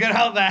 Margot, get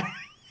out there.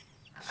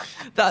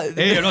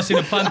 Hey, I've not seen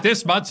a plant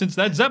this mad since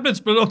Led Zeppelin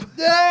split up.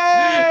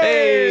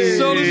 Hey!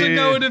 Solo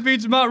Sikoa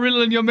defeats Matt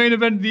Riddle in your main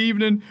event of the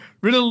evening.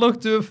 Riddle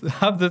looked to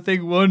have the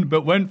thing won,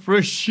 but went for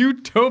a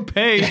shoot tope.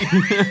 A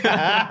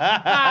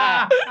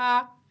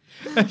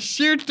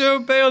shoot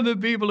tope on the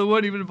people who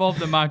weren't even involved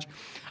in the match.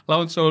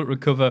 Allowing Solo to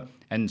recover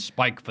and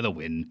Spike for the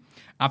win.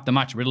 After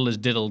match, Riddle is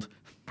diddled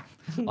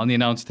on the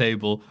announce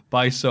table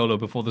by Solo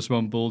before the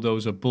Swan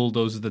Bulldozer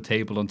bulldozes the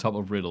table on top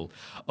of Riddle.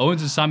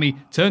 Owens and Sammy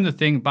turn the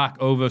thing back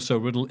over so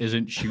Riddle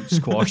isn't shoot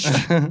squashed.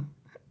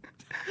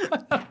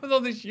 With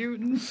all the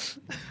shooting.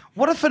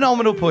 What a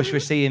phenomenal push we're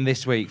seeing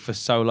this week for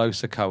Solo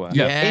Sikoa.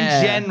 Yeah.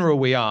 In general,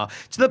 we are.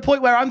 To the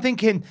point where I'm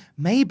thinking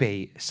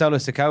maybe Solo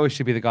Sikoa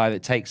should be the guy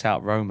that takes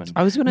out Roman.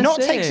 I was gonna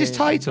Not say. takes his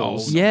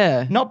titles.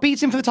 Yeah. Not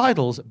beats him for the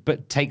titles,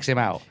 but takes him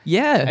out.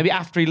 Yeah. Maybe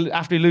after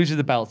he loses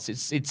the belts,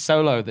 it's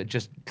Solo that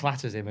just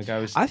clatters him and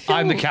goes,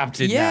 I'm the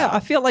captain Yeah, now. I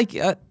feel like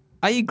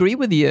I agree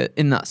with you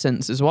in that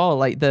sense as well.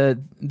 Like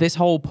this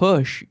whole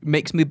push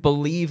makes me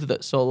believe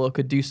that Solo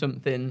could do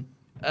something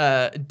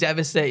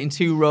devastating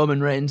to Roman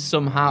Reigns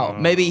somehow.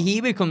 Maybe he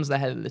becomes the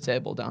head of the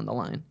table down the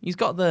line. He's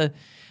got the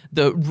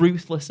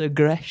ruthless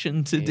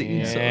aggression to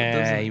do so.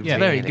 Doesn't he? Yeah,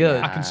 Very really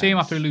good. I can see him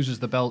after he loses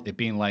the belt, it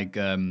being like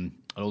an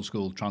old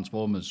school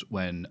Transformers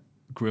when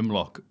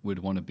Grimlock would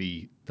want to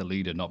be the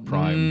leader, not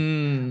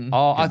Prime.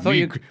 Oh, I thought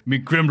me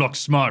Grimlock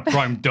smart,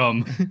 Prime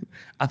dumb.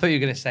 I thought you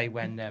were going to say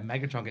when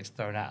Megatron gets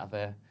thrown out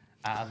of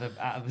out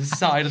of the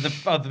side of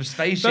the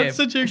spaceship. That's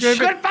such a great bit.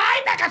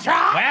 Goodbye,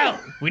 Megatron. Well,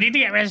 we need to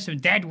get rid of some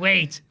dead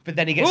weight. But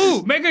then he gets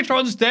Ooh,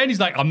 Megatron's dead. He's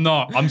like, I'm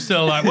not. I'm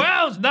still like,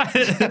 well, it's nice.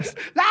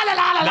 la la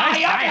la la la.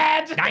 You're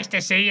dead. Nice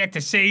to see you.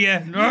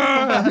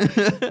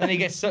 Then he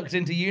gets sucked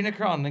into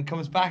Unicron and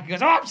comes back and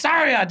goes, "Oh, I'm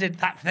sorry, I did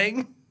that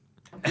thing."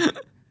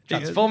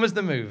 Transformers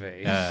the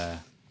movie.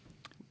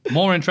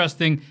 More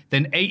interesting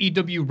than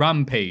AEW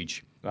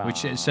Rampage,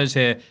 which it says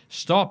here,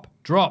 stop,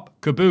 drop,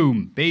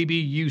 kaboom, baby,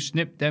 you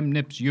snip them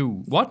nips,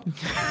 you. What? What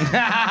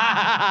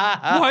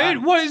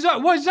is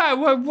that? What's that?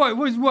 What?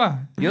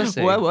 You'll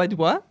see.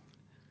 What?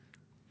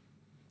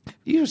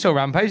 You saw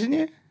Rampage, didn't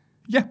you?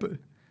 Yeah, but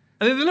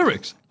are they the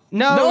lyrics?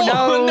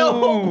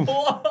 No.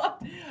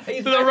 What?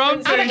 He's For the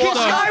Rampage Anakin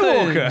song.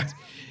 Skywalker.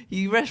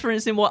 You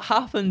referencing what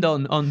happened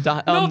on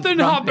Nothing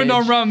happened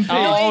on Rampage.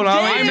 Oh,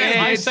 no, it did.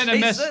 I sent a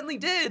It message. certainly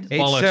did. It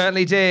Bollocks.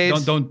 certainly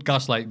did. Don't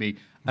gaslight me.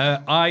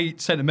 I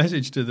sent a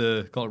message to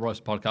the Cultaholic Royce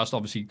podcast,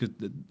 obviously, because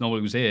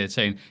nobody was here,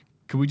 saying,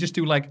 can we just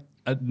do like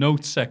a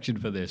notes section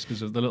for this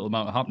because of the little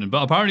amount happening?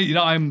 But apparently,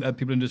 I'm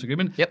people in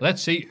disagreement. Yep.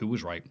 Let's see who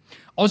was right.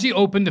 Aussie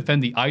Open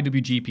defend the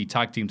IWGP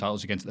tag team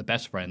titles against the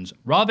best friends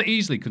rather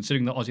easily,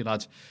 considering the Aussie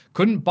lads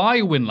couldn't buy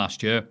a win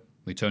last year.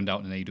 We turned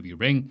out in an AEW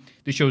ring.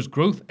 This shows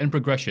growth and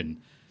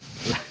progression.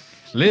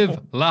 Live,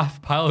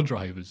 laugh, pile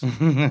drivers.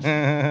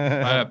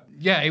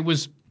 It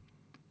was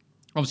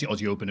obviously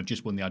Aussie Open have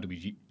just won the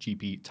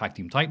IWGP tag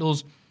team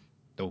titles.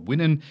 They were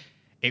winning.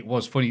 It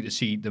was funny to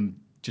see them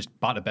just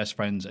batter best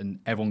friends and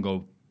everyone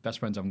go, best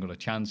friends haven't got a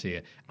chance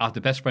here. After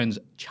best friends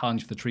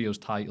challenged for the trios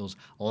titles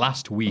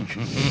last week.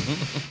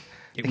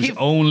 It was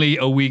only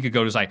a week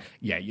ago. It was like,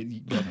 yeah,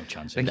 you got no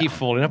chance. They keep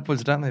falling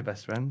upwards, don't they,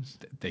 best friends?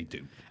 They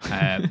do.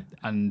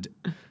 And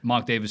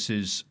Mark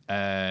Davis's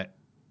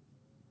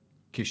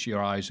Kiss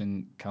Your Eyes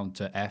and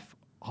Counter F.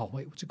 Oh,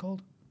 wait, what's it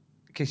called?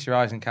 Kiss Your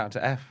Eyes and Count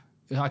to F.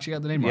 I actually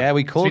got the name right. Yeah,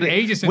 we called It's been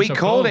ages it. since We I've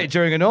called it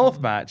during a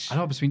North match. I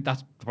know, but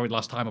that's probably the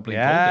last time I played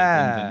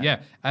Yeah. called it.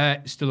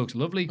 It still looks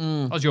lovely.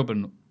 Aussie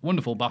Open,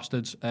 wonderful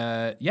bastards.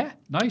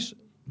 Nice.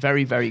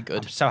 Very, very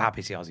good. I'm so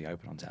happy to see Aussie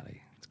Open on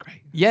telly. It's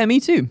great. Yeah, me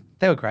too.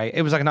 They were great.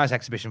 It was like a nice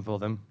exhibition for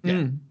them.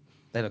 Yeah.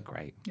 They look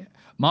great. Yeah.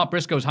 Mark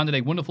Briscoe's handed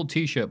a wonderful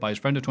T-shirt by his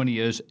friend of 20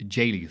 years,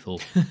 Jay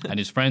Lethal, and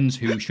his friends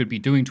who should be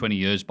doing 20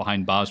 years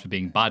behind bars for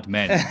being bad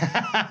men.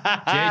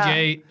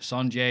 JJ,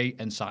 Sanjay,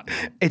 and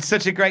Satnam. It's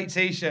such a great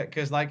T-shirt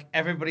because like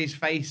everybody's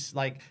face,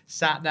 like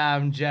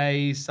Satnam,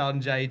 Jay,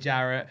 Sanjay,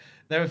 Jarrett,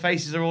 their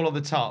faces are all on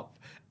the top.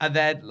 And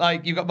then,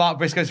 like, you've got Mark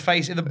Briscoe's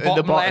face in the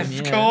bottom,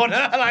 left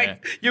corner.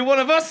 Like, you're one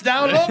of us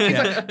now, look.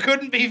 It's like,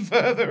 couldn't be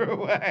further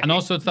away. And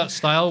also, it's that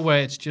style where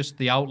it's just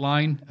the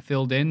outline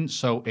filled in,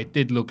 so it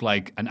did look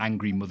like an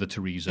angry Mother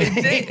Teresa.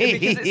 Because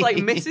it's like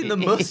missing the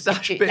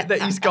mustache bit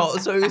that he's got,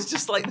 so it's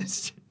just like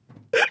this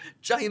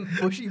giant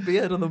bushy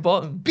beard on the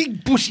bottom.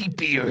 Big bushy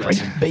beard.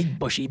 Big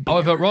bushy beard.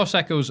 However, Ross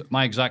echoes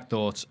my exact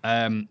thoughts.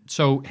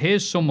 So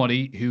here's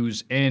somebody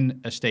who's in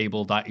a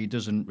stable that he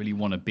doesn't really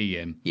want to be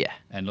in. Yeah.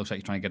 And looks like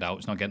he's trying to get out.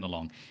 It's not getting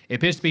along. It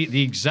appears to be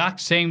the exact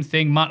same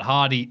thing Matt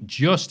Hardy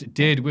just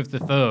did with the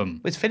firm.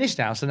 It's finished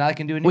now, so now I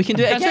can do it. We can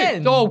do it That's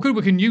again. it. Oh, good.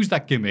 We can use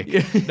that gimmick.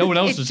 No one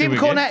else is Tim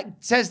doing Cornette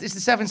says it's the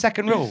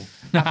 7-second rule.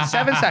 After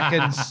 7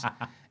 seconds,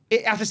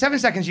 after 7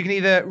 seconds, you can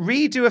either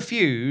redo a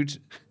feud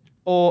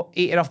or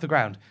eat it off the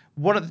ground.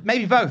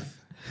 Maybe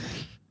both.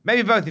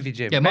 Maybe both if you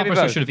Jim. Yeah, Mark maybe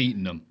Briscoe both. should have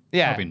eaten them.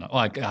 Yeah. Probably not.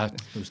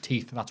 Those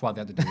teeth. That's why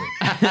they had to do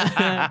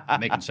it.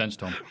 Making sense,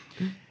 Tom.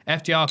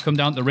 FTR come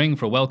down to the ring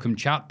for a welcome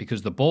chat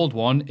because the bald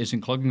one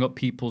isn't clogging up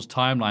people's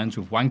timelines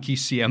with wanky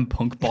CM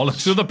Punk bollocks.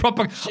 So the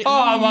proper...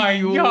 Oh,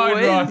 my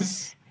God,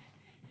 Ross.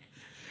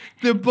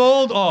 The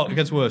bald... Oh, it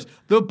gets worse.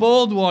 The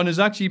bald one is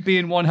actually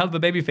being one hell of a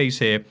babyface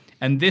here.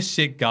 And this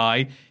sick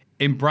guy...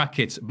 in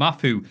brackets,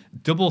 Mafu,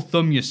 double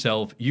thumb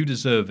yourself, you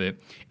deserve it,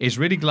 is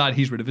really glad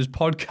he's rid of his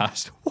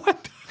podcast.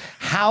 What?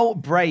 How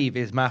brave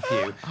is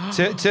Matthew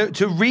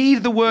to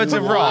read the words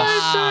of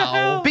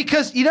Ross?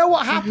 Because you know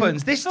what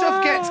happens? This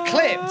stuff gets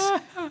clipped.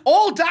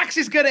 All Dax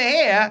is going to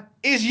hear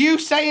is you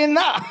saying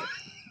that.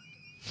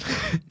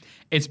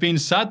 It's been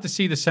sad to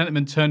see the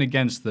sentiment turn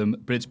against them,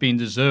 but it's been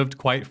deserved,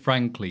 quite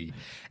frankly.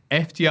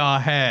 FDR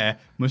Hair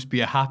must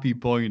be a happy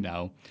boy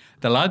now.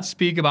 The lads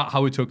speak about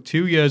how it took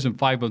 2 years and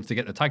 5 months to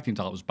get the tag team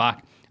titles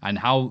back and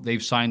how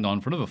they've signed on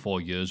for another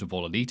 4 years with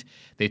All Elite.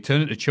 They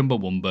turn it to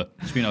Chumbawamba.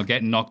 It's been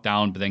getting knocked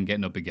down, but then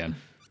getting up again.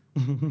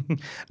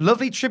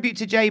 Lovely tribute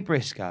to Jay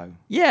Briscoe.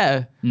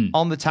 Yeah.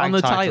 On the tag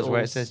titles titles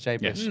where it says Jay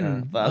Yes.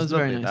 Briscoe. That was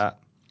very lovely, nice.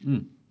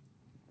 that.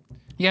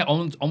 Yeah,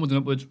 onwards and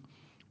upwards.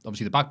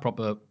 Obviously, the back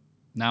proper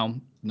now,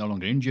 no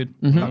longer injured.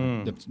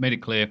 They've made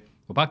it clear.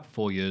 We're back for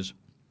 4 years.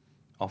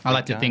 Off I they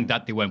like to go. think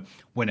that they went,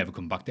 we'll never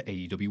come back to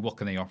AEW. What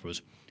can they offer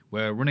us?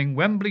 We're running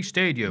Wembley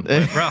Stadium.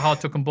 Bret Hart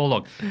took and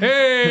Bulldog.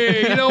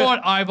 Hey, you know what?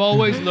 I've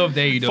always loved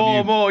AEW.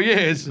 4 more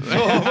years. 4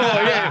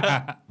 more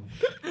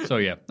years. So,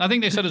 yeah. I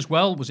think they said as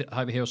well, was it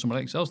over here or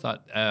somewhere else,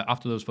 that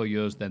after those 4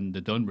 years, then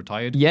they're done,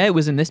 retired? Yeah, it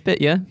was in this bit,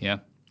 yeah. Yeah.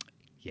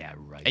 Yeah,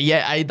 right.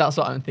 Yeah, that's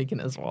what I'm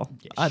thinking as well.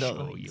 Yeah, I don't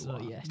sure think you so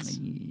are. yet.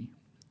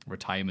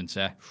 Retirement,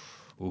 sir.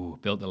 Ooh,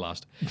 built to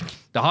last.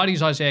 The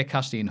Hardys, Isaiah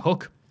Cassidy and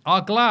Hook,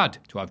 are glad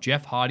to have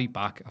Jeff Hardy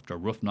back after a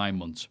rough 9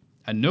 months.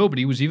 And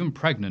nobody was even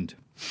pregnant.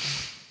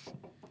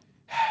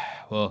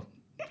 Well,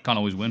 can't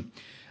always win.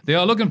 They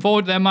are looking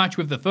forward to their match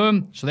with the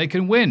firm so they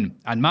can win,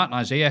 and Matt and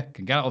Isaiah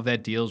can get out of their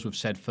deals with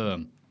said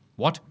firm.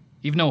 What?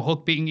 Even though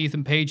Hook beating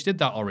Ethan Page did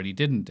that already,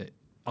 didn't it?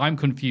 I'm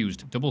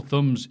confused. Double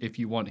thumbs if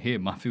you want here,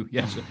 Matthew.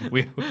 Yes,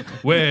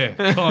 we're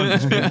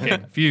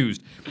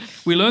confused.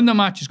 We learned the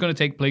match is going to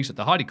take place at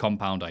the Hardy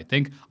compound, I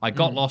think. I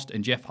got lost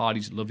in Jeff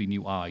Hardy's lovely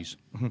new eyes.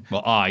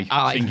 Well,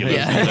 singular.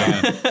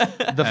 Yeah.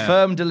 The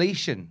firm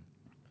deletion,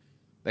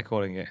 they're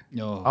calling it.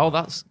 No. Oh,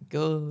 that's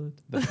good.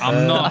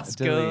 I'm not. That's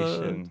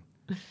good.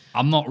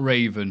 I'm not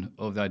raving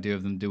of the idea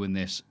of them doing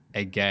this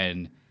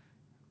again.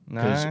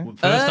 Because No.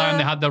 first time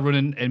they had their run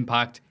in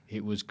Impact,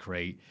 it was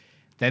great.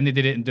 Then they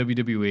did it in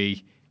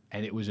WWE,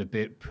 and it was a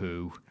bit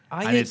poo.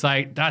 And it's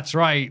like, that's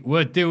right,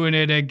 we're doing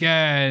it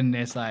again.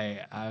 It's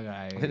like,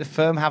 I think okay. the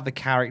firm have the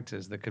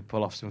characters that could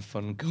pull off some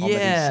fun comedy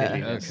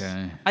silliness.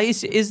 Okay.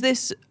 Is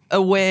this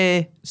a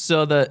way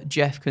so that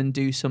Jeff can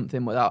do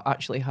something without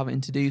actually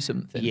having to do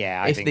something?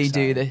 Yeah, I if think they so.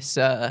 do this,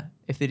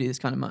 if they do this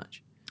kind of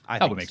match,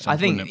 That would make sense. I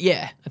think, wouldn't it?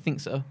 yeah, I think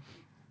so.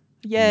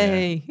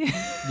 Yay!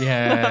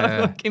 Yeah.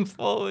 Looking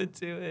forward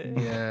to it.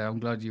 Yeah, I'm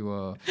glad you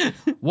are.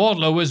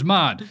 Wardlow is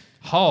mad.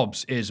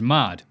 Hobbs is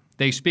mad.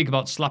 They speak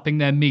about slapping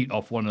their meat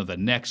off one another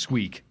this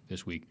week,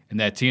 in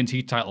their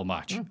TNT title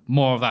match.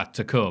 More of that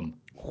to come.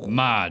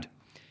 Mad.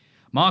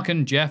 Mark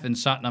and Jeff and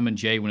Satnam and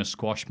Jay win a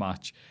squash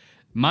match.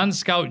 Man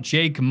Scout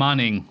Jake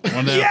Manning, one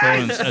of their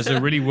opponents, has a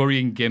really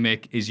worrying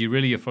gimmick. Is he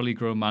really a fully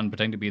grown man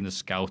pretending to be in the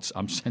Scouts?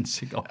 I'm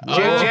sensing. Jim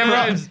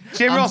Ross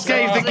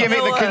gave the gimmick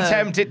the sorry.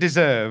 contempt it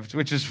deserved,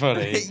 which was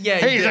funny. Yeah,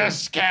 he He's did. a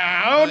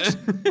scout.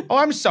 Oh,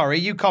 I'm sorry,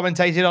 you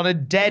commentated on a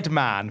dead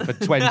man for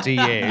 20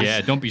 years.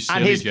 Yeah, don't be and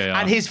silly, his, JR.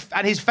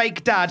 and his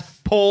fake dad,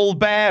 Paul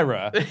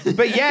Bearer.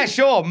 But yeah,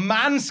 sure,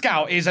 Man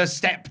Scout is a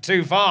step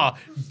too far.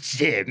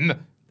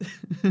 Jim,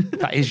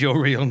 that is your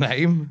real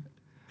name.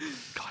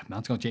 God,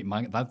 Man Scout Jake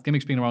Manning. That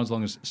gimmick's been around as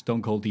long as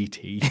Stone Cold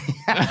DT.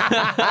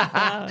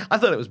 I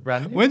thought it was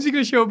brand new. When's he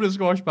going to show up in a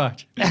squash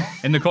match?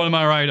 In the corner of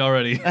my right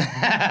already.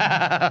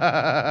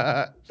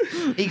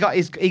 He got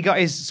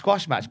his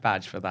squash match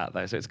badge for that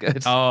though, so it's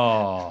good.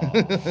 Oh.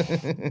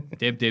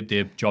 Dib, dib,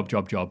 dib. Job,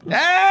 job, job.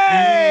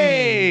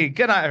 Hey!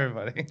 Good night,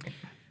 everybody.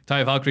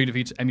 Taya Valkyrie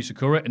defeats Emi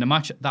Sakura in a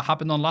match that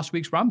happened on last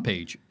week's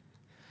Rampage.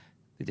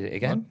 They did it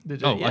again.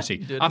 I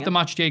see. After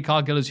match, Jade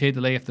Cargill is here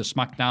to lay off the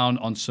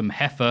smackdown on some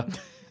heifer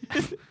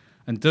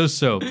and does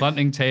so,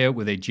 planting Taya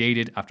with a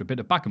jaded after a bit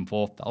of back and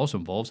forth that also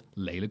involves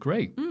Layla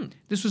Gray.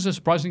 This was a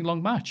surprisingly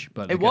long match,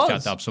 but I guess you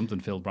had to have something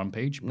filled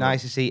Rampage. But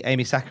Nice to see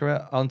Amy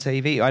Sakura on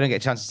TV. I don't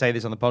get a chance to say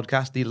this on the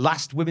podcast. The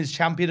last women's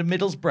champion of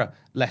Middlesbrough,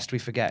 lest we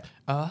forget.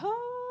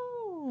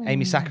 Oh.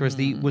 Amy Sakura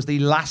was the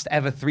last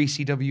ever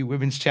 3CW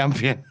women's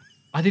champion.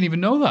 I didn't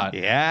even know that.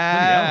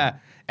 Yeah.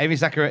 Amy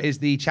Sakura is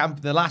the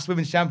last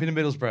women's champion of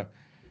Middlesbrough.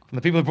 From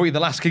the people who brought you the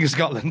last King of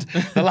Scotland,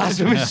 the last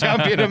women's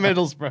champion of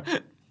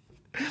Middlesbrough.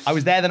 I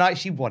was there the night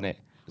she won it.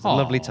 It was a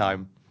lovely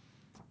time.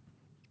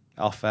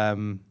 Off.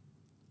 Go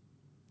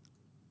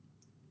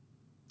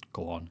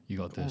on, you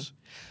got this.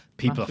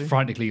 People are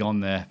frantically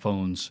on their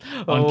phones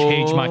on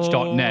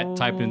cagematch.net,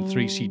 typing in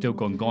 3CW,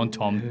 going, go on,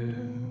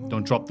 Tom.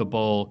 Don't drop the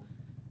ball.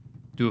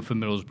 Do it for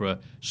Middlesbrough.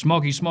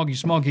 Smoggy, smoggy,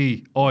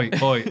 smoggy. Oi,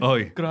 oi,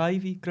 oi.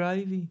 Gravy.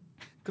 I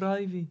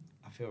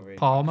feel really.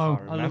 Palmo.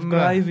 I love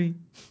gravy.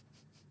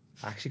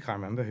 I actually can't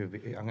remember who.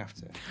 I'm gonna have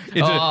to.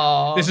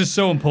 This is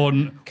so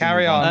important.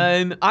 Carry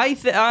on. I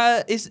think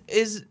is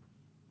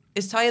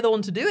Taya the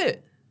one to do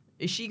it?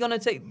 Is she gonna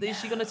take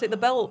the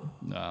belt?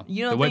 No.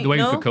 You don't They're think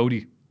waiting no? for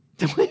Cody.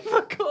 They're waiting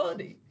for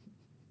Cody.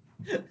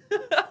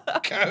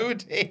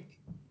 Cody.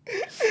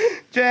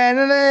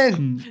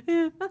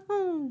 Adrenaline.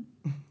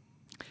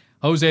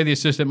 Jose, the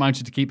assistant,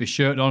 managed to keep his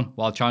shirt on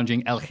while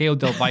challenging El Hijo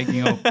del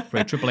Vikingo for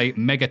a AAA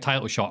mega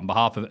title shot on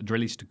behalf of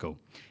Drilistico.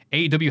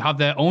 AEW have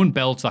their own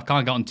belts that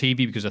can't get on TV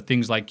because of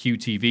things like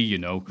QTV, you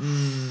know.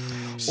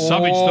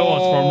 Savage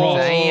thoughts from Ross.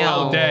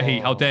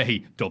 Damn. How dare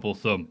he? Double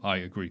thumb. I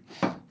agree.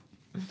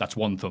 That's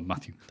one thumb,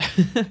 Matthew.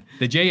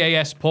 The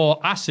JAS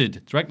pour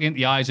acid directly into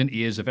the eyes and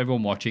ears of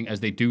everyone watching as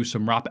they do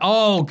some rap.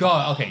 Oh,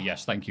 God. Okay,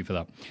 yes, thank you for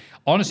that.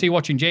 Honestly,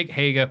 watching Jake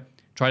Hager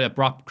try to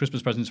wrap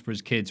Christmas presents for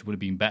his kids would have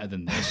been better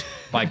than this,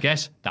 but I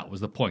guess that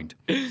was the point.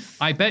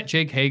 I bet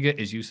Jake Hager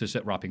is useless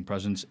at wrapping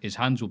presents. His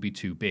hands will be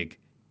too big.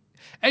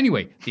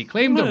 Anyway, the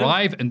Acclaimed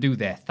arrive and do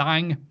their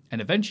thing,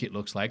 and eventually it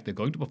looks like they're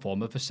going to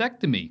perform a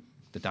vasectomy.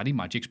 The Daddy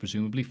Magic's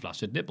presumably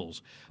flaccid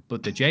nipples,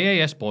 but the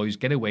JAS boys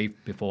get away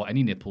before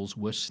any nipples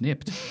were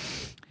snipped.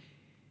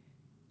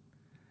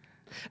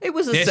 It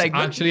was a This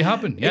segment. actually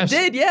happened, yes. It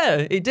did,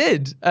 yeah, it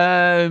did.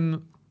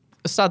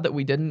 Sad that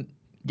we didn't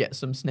get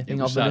some snipping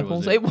It of was the sad,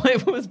 nipples. was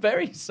It was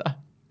very sad.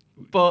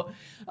 But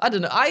I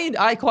don't know.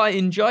 I quite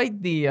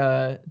enjoyed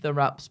the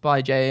raps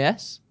by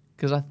JAS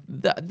because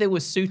they were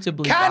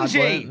suitably bad,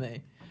 Kanji! weren't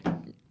they?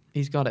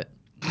 He's got it.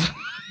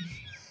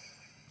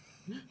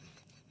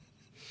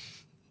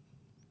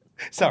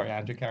 Sorry,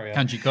 Andrew, carry on.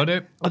 Can she cut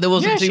it? Oh, there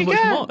wasn't Yeah, too she much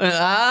can. more.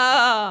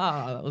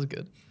 That was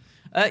good.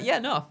 Yeah,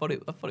 no, I thought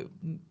it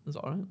was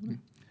all right.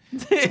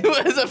 It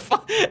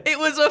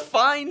was a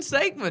fine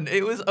segment.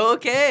 It was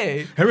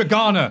okay.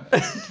 Hiragana.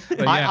 But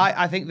yeah.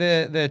 I think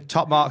the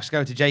top marks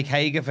go to Jake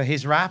Hager for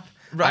his rap.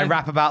 Right. I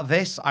rap about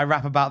this. I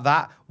rap about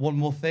that. One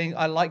more thing.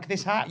 I like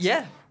this hat.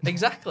 Yeah,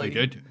 exactly.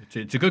 Pretty good.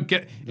 It's a good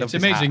get. It's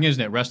this amazing, hat.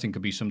 isn't it? Wrestling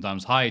could be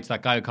sometimes. Hi, it's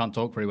that guy who can't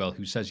talk very well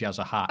who says he has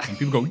a hat, and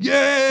people go,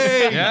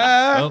 "Yay!"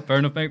 Yeah. Well, fair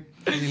enough, mate.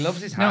 He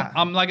loves his Now, hat.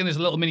 I'm liking this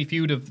little mini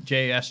feud of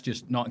JS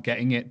just not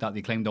getting it that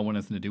they claim don't want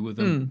anything to do with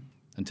them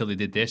until they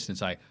did this, and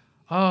it's like,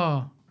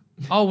 oh,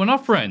 we're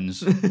not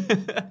friends.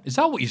 Is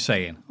that what you're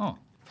saying? Oh,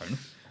 fair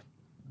enough.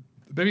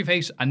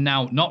 Babyface and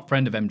now not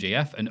friend of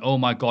MJF, and oh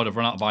my god, I've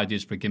run out of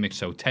ideas for a gimmick,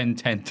 so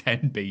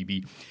 10-10-10,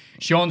 baby.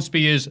 Sean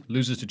Spears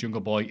loses to Jungle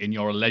Boy in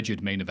your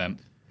alleged main event.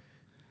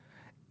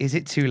 Is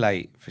it too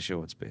late for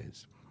Sean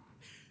Spears?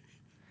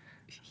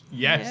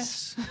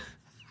 Yes.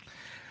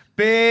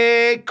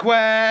 Big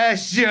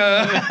question.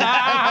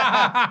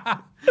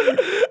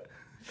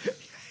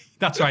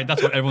 That's right,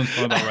 that's what everyone's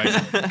talking about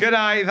right now. Good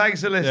night.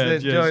 Thanks for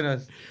listening. cheers. Join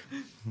us.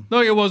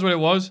 No, it was what it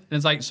was. And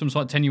it's like some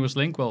sort of tenuous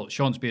link. Well,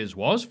 Sean Spears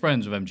was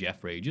friends with MJF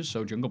for ages,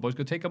 so Jungle Boy's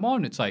could take him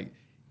on. It's like,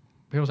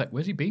 people's like,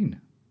 where's he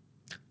been?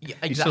 Yeah,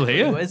 He's still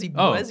here? Where's he?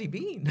 Oh. Where's he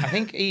been? I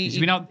think He's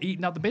been out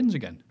eating out the bins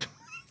again.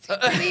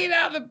 eating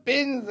out the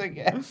bins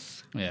again.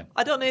 Yeah.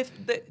 I don't know if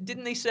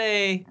didn't they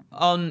say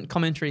on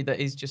commentary that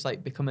he's just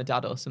like become a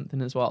dad or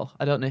something as well.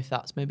 I don't know if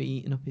that's maybe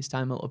eating up his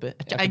time a little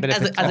bit. Like a bit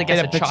of as I bit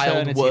guess of a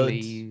child paternity would.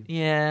 leave.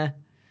 Yeah,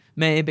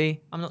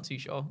 maybe. I'm not too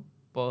sure,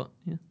 but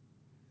yeah.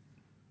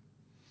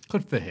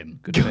 Good for him.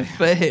 Good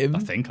for him. I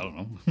think. I don't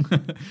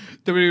know.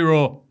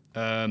 WWE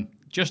Raw.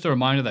 Just a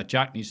reminder that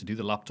Jack needs to do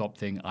the laptop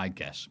thing, I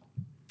guess.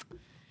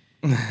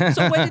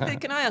 So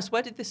can I ask,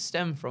 where did this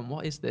stem from?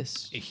 What is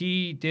this?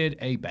 He did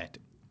a bet.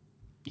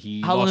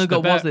 How long ago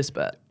was this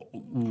bet?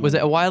 Was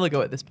it a while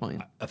ago at this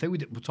point? I think we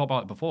talked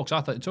about it before because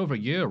I thought it's over a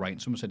year, right?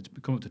 And someone said it's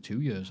come up to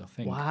 2 years, I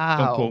think. Wow.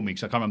 Don't quote me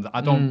because I can't remember.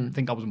 I don't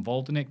think I was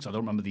involved in it because I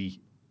don't remember the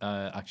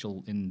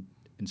actual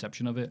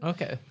inception of it.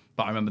 Okay.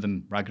 But I remember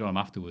them ragging on him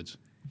afterwards.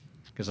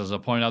 Because as I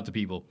pointed out to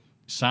people,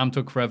 Sam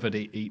took forever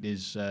to eat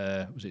his,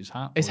 was it his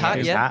hat? His Or hat,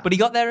 his yeah. hat. But he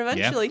got there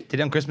eventually. Did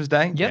it on Christmas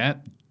Day? Yep. Yeah.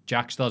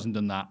 Jack still hasn't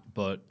done that,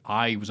 but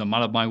I was a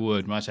man of my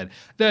word when I said,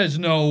 there's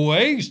no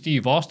way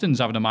Steve Austin's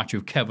having a match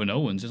with Kevin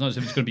Owens. It's not as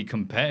if it's going to be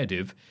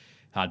competitive.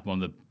 Had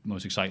one of the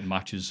most exciting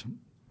matches.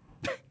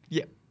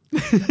 Yeah.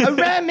 A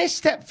rare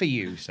misstep for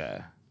you,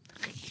 sir.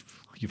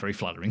 You're very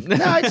flattering. No,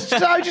 I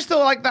just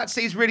thought like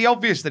it's really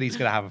obvious that he's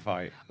going to have a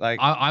fight. Like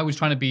I was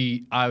trying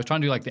to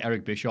do like the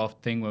Eric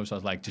Bischoff thing where I was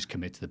like, just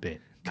commit to the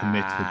bit.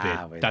 Commit to the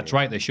bit. with That's you.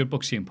 right. They should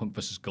book CM Punk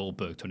versus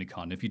Goldberg, Tony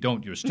Khan. If you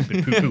don't, you're a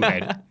stupid poo-poo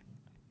head.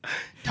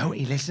 don't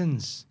he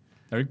listens?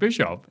 Eric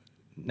Bischoff.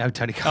 No,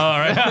 Tony Khan. All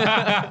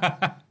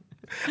right.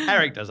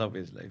 Eric does,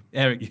 obviously.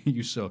 Eric,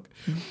 you suck.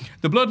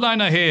 The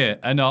Bloodline are here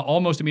and are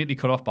almost immediately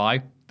cut off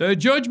by the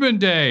Judgment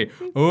Day.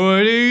 What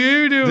are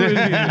you doing? He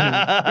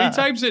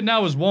types it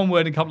now as one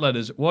word in capital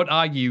letters. What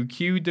are you?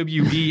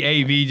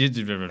 QWEAV.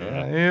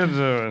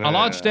 A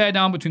large stare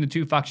down between the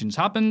two factions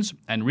happens,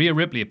 and Rhea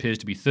Ripley appears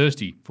to be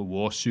thirsty for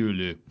war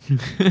solo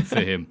for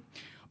him.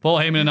 Paul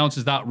Heyman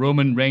announces that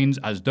Roman Reigns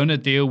has done a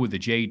deal with the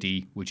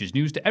JD, which is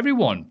news to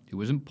everyone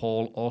who isn't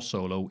Paul or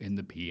Solo in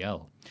the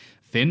PL.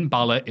 Finn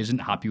Balor isn't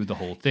happy with the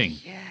whole thing.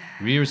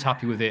 Rhea is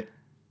happy with it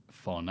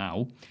for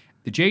now.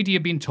 The JD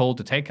have been told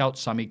to take out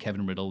Sami,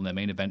 Kevin Riddle in their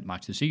main event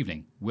match this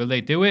evening. Will they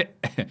do it?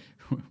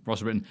 Ross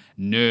has written,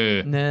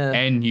 no. No.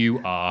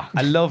 N-U-R.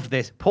 I loved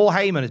this. Paul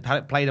Heyman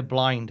has played a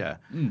blinder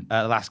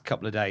the last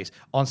couple of days.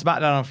 On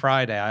SmackDown on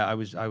Friday, I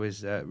was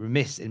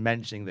remiss in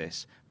mentioning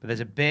this, but there's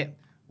a bit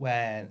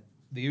where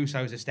the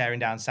Usos are staring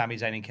down Sami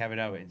Zayn and Kevin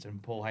Owens,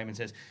 and Paul Heyman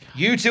says,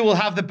 "You two will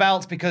have the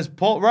belts because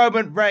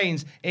Roman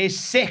Reigns is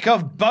sick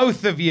of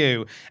both of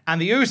you."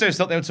 And the Usos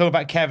thought they were talking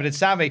about Kevin and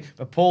Sami,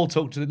 but Paul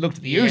looked at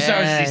the Usos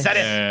as he said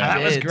it, and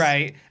that was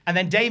great. And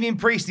then Damian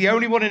Priest, the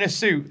only one in a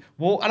suit,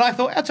 and I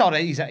thought, that's odd,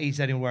 he's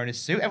anyone wearing a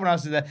suit. Everyone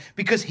else is there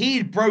because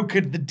he'd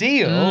brokered the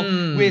deal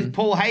with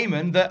Paul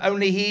Heyman that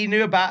only he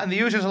knew about, and the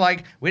Usos are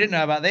like, we didn't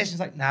know about this. It's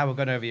like, now we're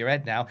going over your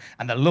head now.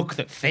 And the look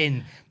that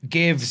Finn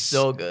gives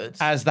So good.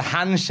 as the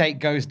handshake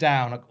goes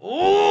down, like,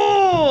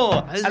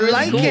 oh, That is I really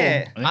like cool.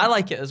 it. I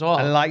like it as well.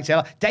 I liked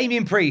it.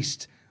 Damian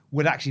Priest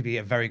would actually be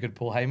a very good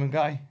Paul Heyman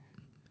guy.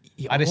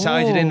 I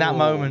decided in that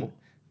moment.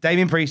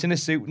 Damian Priest in a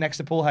suit next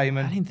to Paul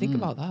Heyman. I didn't think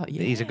about that.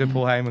 Yeah. He's a good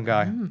Paul Heyman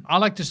guy. I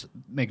like to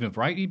make it a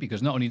variety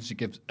because not only does it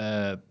give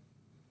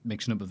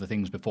mixing up of the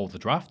things before the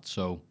draft,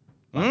 so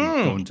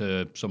going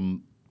to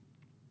some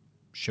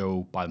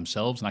show by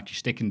themselves and actually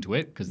sticking to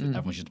it because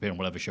everyone's just appearing on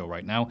whatever show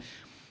right now.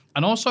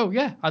 And also,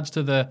 adds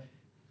to the,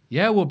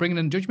 we're bringing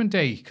in Judgment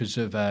Day because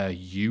of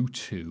you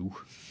two.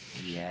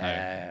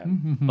 Yeah.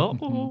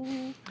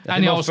 Uh-oh.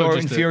 And he also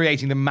just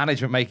infuriating the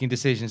management making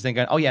decisions, then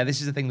going, oh yeah, this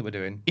is the thing that we're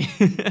doing.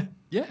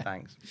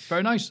 Thanks.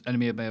 Very nice.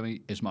 Enemy of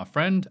Baby is my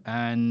friend,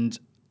 and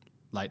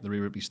like the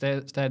Rhea Ripley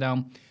stare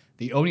down.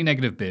 The only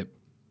negative bit,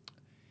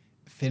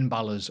 Finn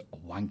Balor's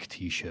wank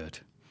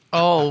T-shirt.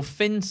 Oh,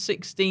 Finn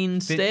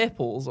 16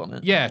 staples on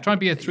it. Yeah, trying to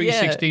be a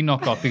 316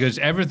 knockoff because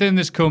everything in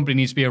this company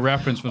needs to be a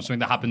reference from something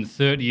that happened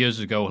 30 years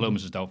ago. Hello,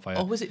 Mrs. Doubtfire.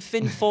 Oh, was it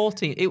Finn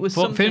 14? It was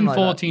But something Finn like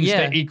 14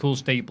 that. equals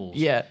staples.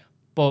 Yeah.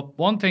 But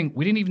one thing,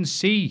 we didn't even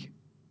see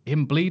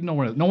him bleeding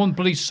or no one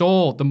bloody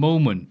saw the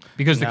moment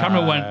because the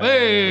camera went,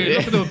 hey,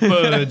 look at the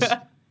birds.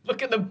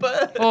 Look at the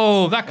bird.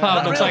 Oh, that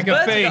cloud looks real like a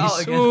bird took it out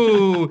face. again.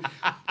 Ooh.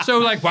 So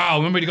like, wow,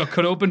 remember he got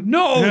cut open?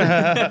 No,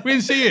 we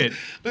didn't see it.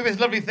 Look at this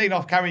lovely thing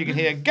off camera. You can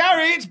hear,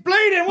 Gary, it's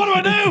bleeding.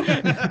 What do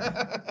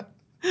I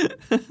do?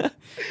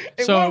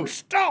 It So- won't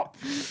stop.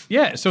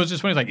 Yeah, so it's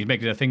just funny, like he's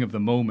making a thing of the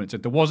moment.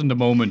 There wasn't a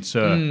moment,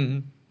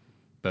 sir.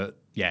 But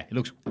yeah, it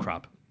looks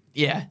crap.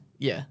 Yeah.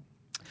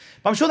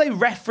 But I'm sure they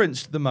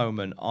referenced the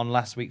moment on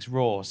last week's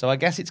Raw, so I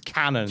guess it's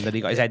canon that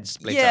he got his head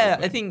split Yeah,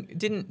 open. I think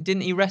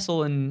didn't he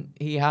wrestle and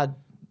he had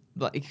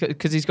like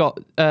because he's got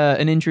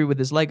an injury with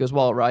his leg as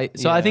well, right?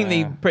 So I think they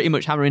Yeah. pretty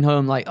much hammering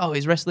home like, oh,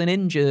 he's wrestling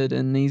injured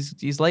and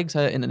his legs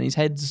hurting and his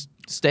head's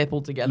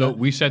stapled together. Look,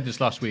 we said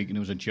this last week, and it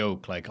was a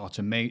joke. Like, oh, it's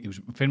amazing. It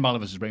was Finn Balor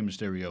versus Rey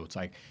Mysterio. It's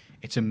like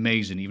it's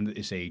amazing, even at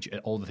this age,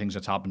 all the things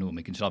that's happened to him.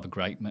 He can still have a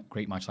great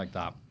match like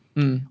that.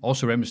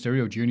 Also, Rey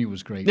Mysterio Jr.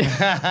 was great,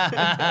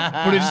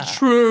 but it's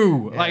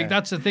true. Like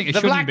that's the thing. It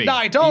The shouldn't Black be.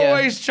 Knight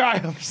always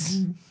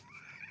triumphs.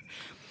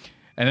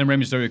 And then Rey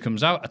Mysterio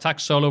comes out,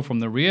 attacks Solo from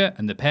the rear,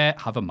 and the pair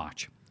have a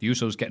match. The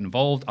Usos get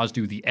involved, as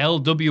do the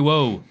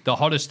LWO, the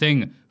hottest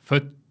thing for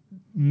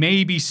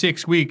maybe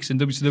 6 weeks in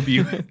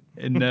WCW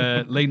in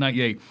late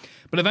 '98.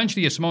 But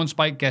eventually, Samoan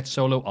Spike gets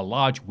Solo a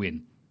large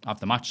win. After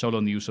the match, Solo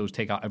and the Usos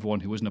take out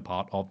everyone who wasn't a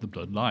part of the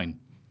Bloodline.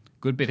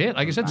 Good bit hit.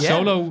 Like I said, Yeah.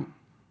 Solo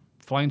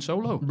flying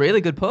solo. Really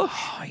good push.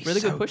 he's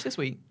Really so- good push this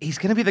week. He's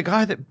going to be the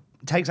guy that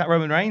takes out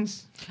Roman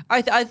Reigns.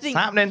 I think It's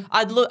happening.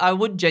 I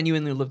would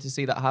genuinely love to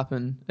see that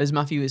happen. As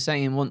Matthew was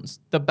saying, once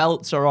the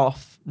belts are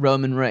off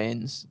Roman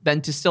Reigns,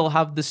 then to still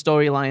have the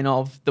storyline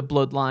of the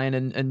bloodline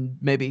and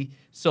maybe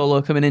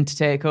Solo coming in to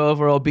take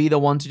over or be the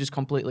one to just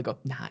completely go,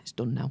 nah, it's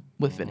done now.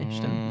 We're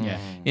finished. And,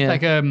 Yeah.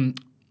 Like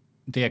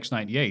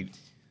DX98,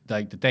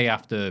 like the day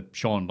after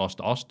Shawn lost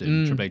to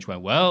Austin, Triple H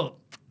went, well,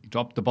 he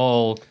dropped the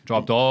ball,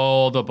 dropped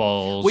all the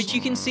balls. which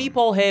you can see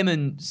Paul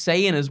Heyman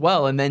saying as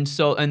well, and then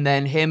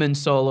him and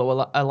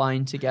Solo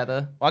align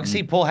together. Well, I can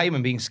see Paul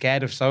Heyman being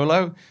scared of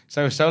Solo.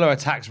 So if Solo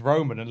attacks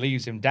Roman and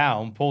leaves him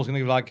down, Paul's going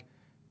to be like,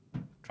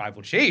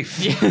 Tribal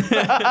Chief.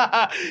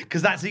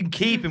 Because that's in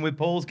keeping with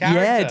Paul's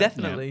character. Yeah,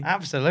 definitely.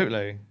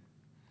 Absolutely.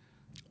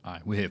 All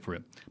right, we're here for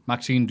it.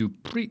 Maxine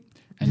Dupree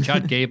and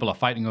Chad Gable are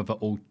fighting over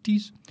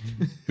Otis.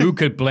 Who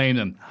could blame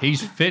them?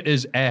 He's fit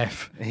as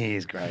F. He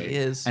is great. He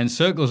is. And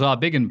circles are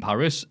big in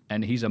Paris,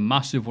 and he's a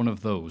massive one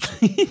of those.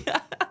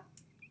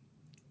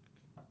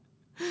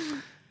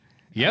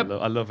 Yep,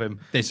 I love him.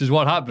 this is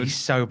what happened. He's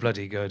so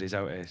bloody good, is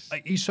Otis.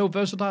 Like, he's so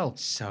versatile.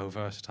 So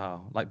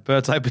versatile. Like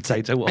bird's eye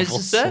potato waffle. It's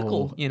a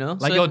circle, you know.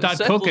 Like your dad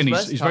Circle's cooking,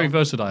 he's very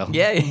versatile.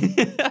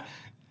 Yeah.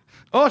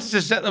 Otis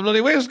just set the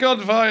bloody wheels on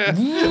fire.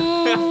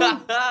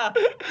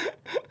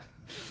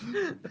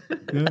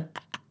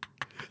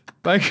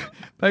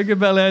 Bianca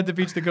Belair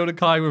defeats Dakota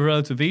Kai with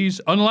relative ease,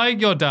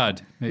 unlike your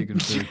dad. There you go.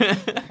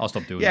 I'll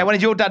stop doing Yeah, that. when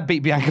did your dad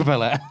beat Bianca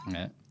Belair?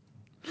 Yeah.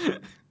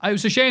 It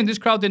was a shame this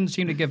crowd didn't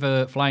seem to give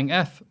a flying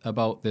F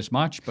about this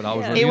match, but I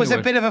was really It was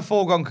into a bit of a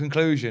foregone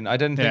conclusion. I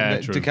don't think Yeah,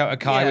 that true. Dakota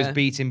Kai was Yeah.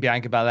 beating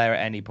Bianca Belair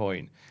at any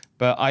point.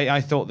 But I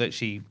thought that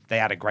they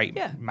had a great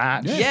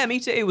match. Yeah, me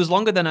too. It was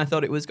longer than I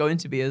thought it was going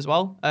to be as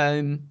well.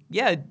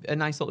 Yeah, a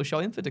nice little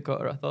showing for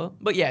Dakota, I thought.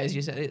 But yeah, as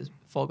you said, it's a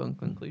foregone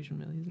conclusion,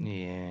 really. Isn't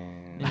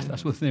it? Yeah.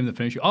 That's what's the name of the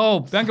finish. Oh,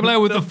 Bianca Belair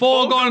with the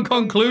foregone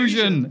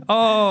conclusion.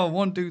 Oh,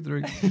 1, 2,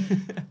 3.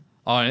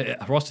 All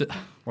right, Ross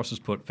has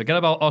put, forget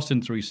about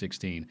Austin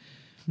 316.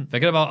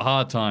 Forget about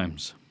hard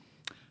times.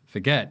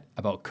 Forget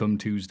about Come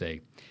Tuesday.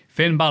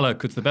 Finn Balor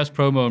cuts the best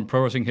promo in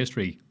pro wrestling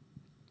history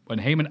when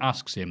Heyman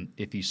asks him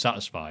if he's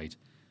satisfied.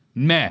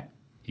 Meh,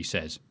 he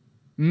says.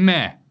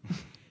 Meh.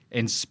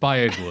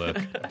 Inspired work.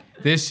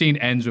 This scene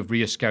ends with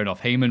Rhea scaring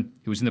off Heyman,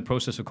 who was in the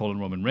process of calling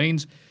Roman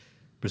Reigns,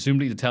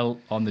 presumably to tell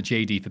on the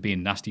JD for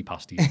being nasty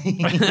pasties.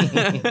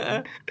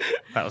 That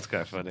was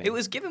quite funny. It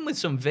was given with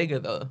some vigor,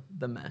 though,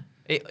 the meh.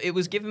 It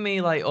was giving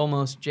me, like,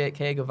 almost Jake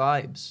Hager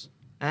vibes.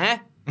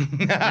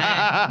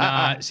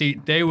 Nah, see,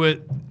 they were.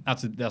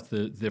 That's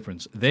the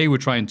difference. They were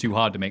trying too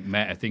hard to make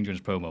Matt a thing during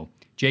his promo.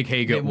 Jake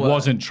Hager They were.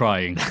 wasn't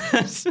trying.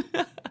 That's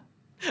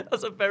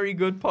a very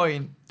good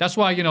point. That's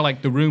why,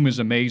 like, The Room is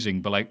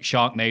amazing, but, like,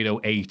 Sharknado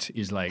 8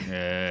 is like,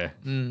 You're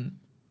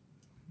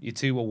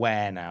too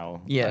aware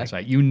now. Yeah. That's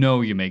like,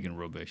 you're making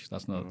rubbish.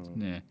 That's not,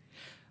 yeah.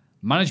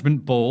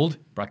 Management Bold,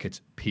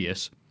 brackets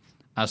Pierce,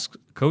 asks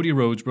Cody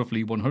Rhodes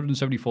roughly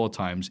 174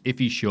 times if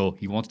he's sure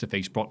he wants to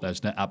face Brock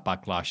Lesnar at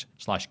Backlash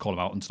 / call him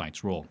out on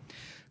tonight's Raw.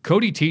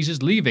 Cody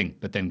teases leaving,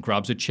 but then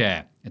grabs a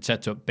chair and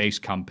sets up base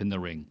camp in the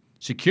ring.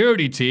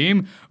 Security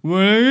team,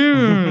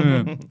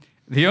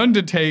 The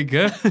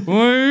Undertaker,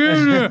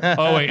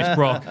 oh wait, it's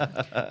Brock.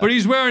 But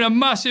he's wearing a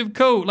massive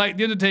coat like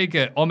The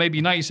Undertaker, or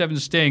maybe 97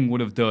 Sting would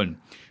have done.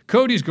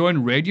 Cody's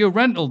going radio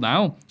rental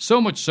now, so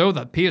much so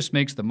that Pierce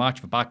makes the match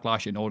for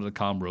Backlash in order to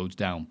calm Rhodes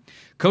down.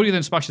 Cody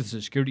then smashes the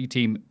security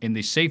team in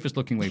the safest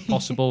looking way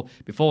possible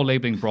before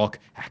labeling Brock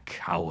a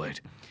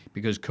coward.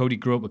 Because Cody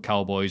grew up with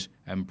cowboys,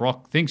 and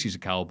Brock thinks he's a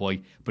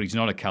cowboy, but he's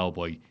not a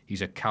cowboy.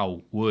 He's a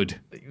coward.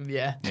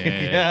 Yeah.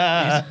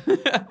 I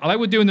like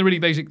we're doing the really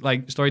basic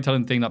like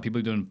storytelling thing that people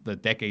are doing for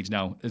decades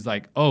now. It's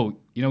like, oh,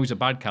 you know, he's a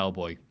bad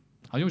cowboy.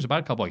 How do you know he's a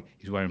bad cowboy?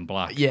 He's wearing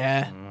black.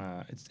 Yeah.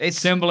 It's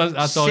Simple as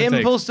that's all it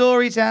simple takes.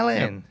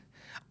 storytelling.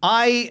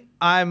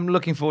 I'm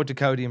looking forward to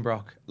Cody and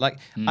Brock. Like,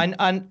 and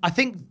I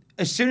think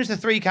as soon as the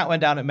 3 count went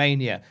down at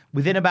Mania,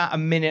 within about a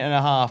minute and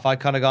a half, I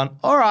kind of gone,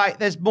 all right,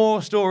 there's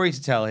more story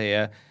to tell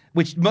here.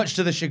 Which, much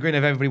to the chagrin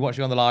of everybody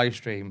watching on the live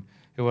stream,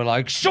 who were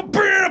like, stop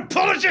being an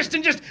apologist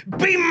and just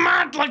be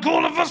mad like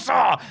all of us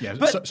are. Yeah,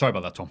 but, sorry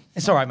about that, Tom.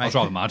 it's all right, mate. I was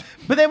rather mad.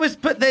 But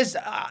there's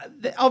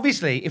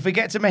obviously, if we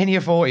get to Mania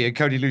 40 and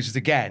Cody loses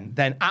again,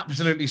 then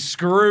absolutely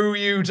screw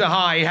you to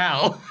high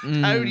hell.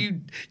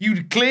 You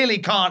clearly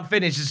can't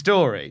finish the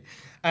story.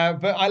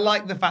 But I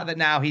like the fact that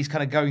now he's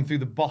kind of going through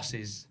the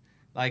bosses.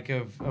 Like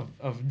of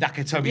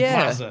Nakatomi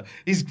Plaza.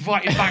 He's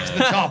fighting back to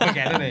the top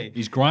again, isn't he?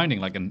 He's grinding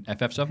like an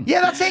FF7.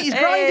 Yeah, that's it. He's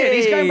grinding.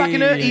 He's going back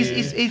and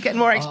he's getting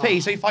more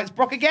XP, so he fights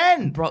Brock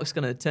again. Brock's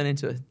going to turn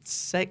into a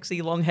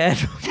sexy long-haired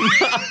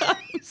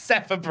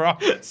Sepha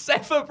Brock.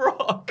 Sepha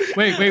Brock.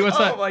 Wait, what's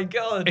that? Oh, my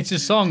God. It's a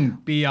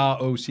song,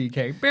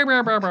 B-R-O-C-K. Cody's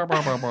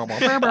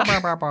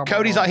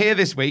not here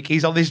this week.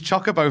 He's on this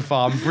chocobo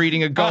farm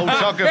breeding a gold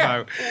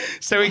chocobo.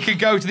 So he could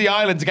go to the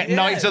island to get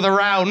Knights of the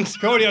Round.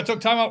 Cody, I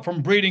took time out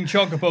from breeding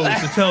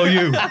chocobos to tell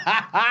you.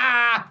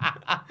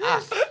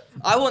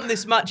 I want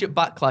this match at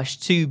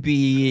Backlash to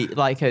be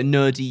like a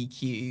no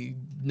DQ,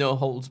 no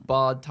holds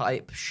barred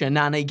type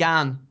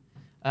shenanigan.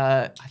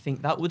 I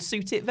think that would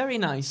suit it very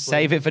nicely.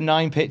 Save it for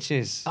 9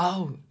 pitches.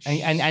 Oh,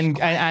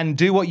 and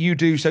do what you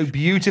do so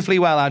beautifully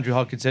well, Andrew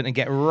Hodgkinson, and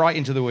get right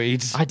into the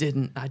weeds. I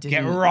didn't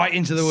Get right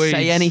into the weeds.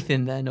 say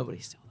anything there.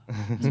 Nobody still.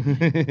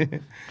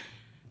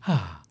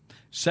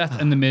 Seth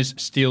and The Miz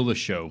steal the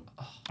show.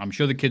 I'm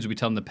sure the kids will be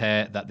telling the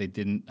pair that they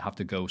didn't have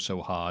to go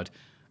so hard.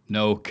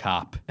 No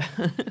cap.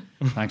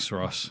 Thanks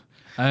for us.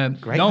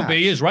 Great no, match. but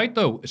he is right,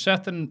 though.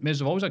 Seth and Miz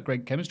have always had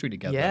great chemistry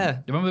together. Yeah.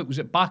 Remember, was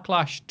it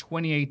Backlash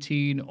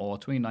 2018 or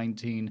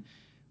 2019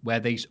 where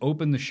they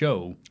opened the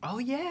show Oh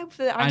yeah,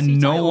 for the IC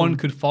and no title. one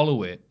could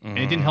follow it? And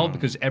it didn't help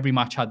because every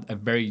match had a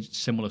very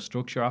similar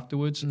structure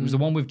afterwards. It was the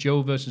one with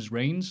Joe versus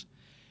Reigns.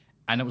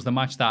 And it was the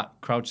match that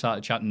crowd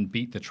started chanting,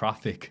 beat the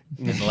traffic,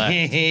 and left.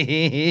 And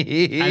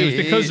it was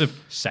because of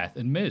Seth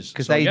and Miz.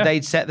 Because So, yeah.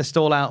 they'd set the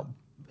stall out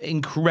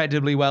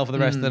incredibly well for the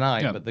rest of the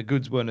night, Yeah. but the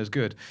goods weren't as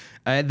good.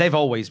 They've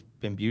always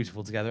been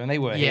beautiful together, and they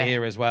were Yeah.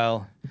 here as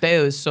well. They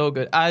were so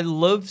good. I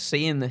love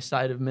seeing this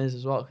side of Miz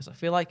as well because I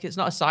feel like it's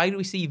not a side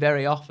we see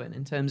very often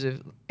in terms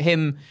of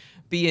him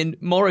being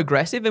more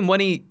aggressive. And when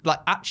he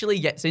actually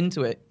gets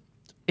into it,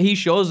 he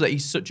shows that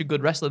he's such a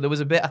good wrestler. There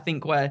was a bit I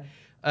think where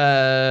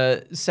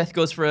Seth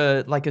goes for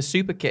a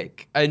super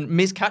kick and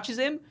Miz catches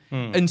him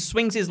and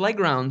swings his leg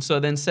around. So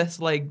then Seth's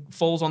leg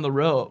falls on the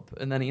rope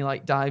and then he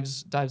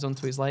dives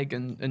onto his leg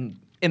and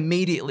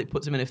immediately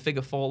puts him in a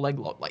figure 4 leg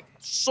lock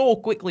so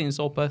quickly and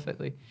so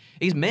perfectly.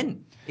 He's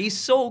mint. He's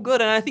so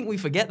good, and I think we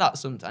forget that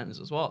sometimes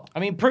as well. I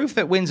mean, proof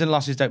that wins and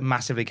losses don't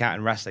massively count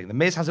in wrestling. The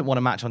Miz hasn't won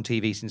a match on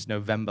TV since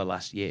November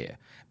last year,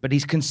 but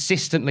he's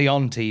consistently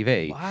on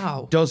TV.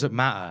 Wow. Doesn't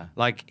matter.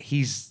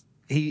 He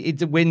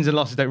wins and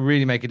losses don't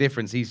really make a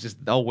difference. He's just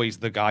always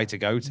the guy to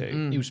go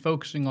to. He was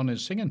focusing on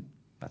his singing.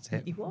 That's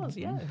it. He was,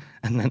 yeah.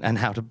 And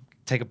how to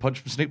take a punch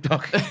from Snoop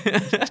Dogg.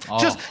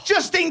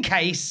 just in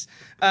case.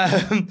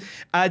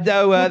 I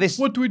know this.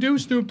 What do we do,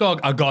 Snoop Dogg?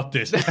 I got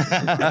this.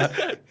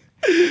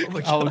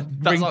 That's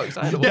so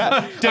exciting.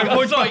 Yeah,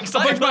 I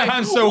punched my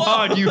hand so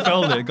hard you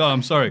felt it. God,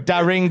 I'm sorry.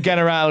 Daring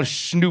General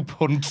Snoop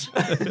Hunt.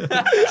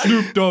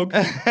 Snoop Dogg.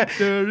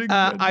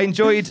 I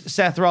enjoyed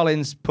Seth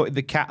Rollins putting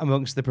the cat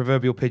amongst the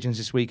proverbial pigeons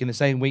this week, in the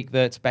same week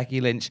that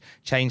Becky Lynch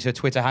changed her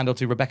Twitter handle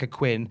to Rebecca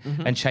Quinn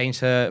and changed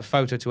her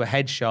photo to a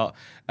headshot.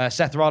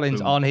 Seth Rollins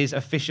on his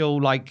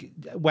official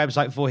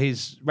website for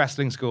his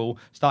wrestling school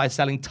started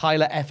selling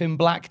Tyler Effin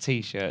Black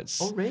t-shirts.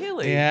 Oh,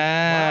 really?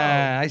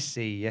 Yeah, I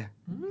see you.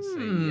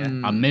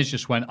 And Miz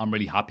just went, I'm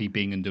really happy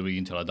being in WWE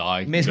until I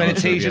die. Miz To be made a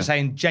honest with t-shirt you.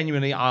 saying,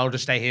 genuinely, I'll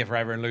just stay here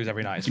forever and lose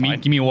every night. It's fine.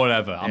 Give me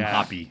whatever. I'm Yeah.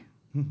 happy.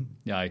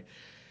 Yeah.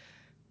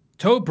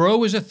 Toe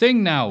bro is a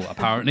thing now,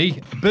 apparently.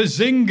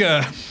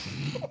 Bazinga.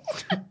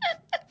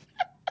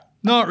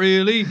 Not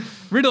really.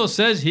 Riddle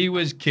says he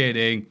was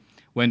kidding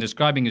when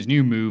describing his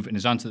new move in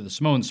his answer to the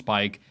Samoan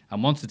Spike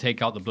and wants to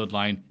take out the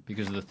bloodline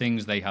because of the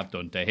things they have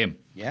done to him.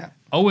 Yeah.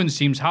 Owen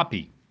seems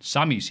happy.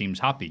 Sammy seems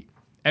happy.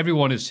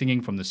 Everyone is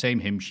singing from the same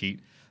hymn sheet.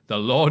 The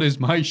Lord is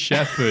my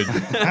shepherd. So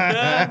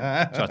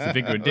that's the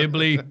Vicar of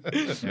Dibley.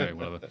 Yeah,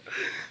 whatever.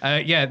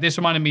 This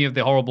reminded me of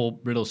the horrible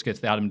Riddle skits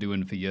they had him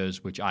doing for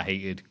years, which I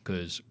hated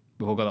because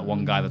We've all got that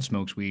one guy that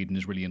smokes weed and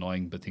is really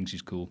annoying but thinks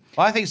he's cool.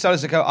 I thought Solo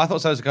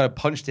Sikoa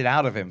punched it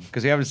out of him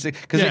because he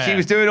Yeah.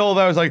 was doing all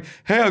those like,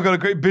 hey, I've got a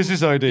great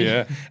business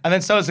idea, and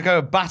then Solo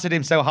Sikoa battered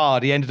him so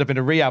hard he ended up in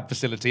a rehab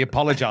facility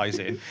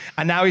apologising,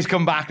 and now he's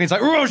come back and he's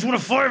like, oh, I just want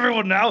to fight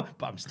everyone now,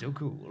 but I'm still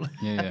cool.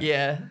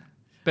 Yeah.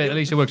 But at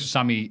least it works with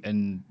Sammy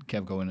and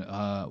Kev going,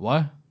 what?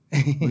 What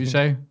do you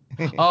say?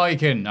 Oh, you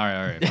can. All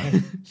right.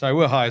 Fine. So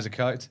we're high as a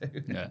kite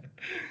too. Yeah.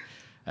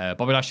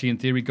 Bobby Lashley, in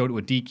theory, go to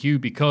a DQ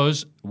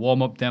because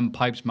warm up them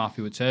pipes,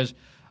 Matthew. It says,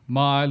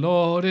 "My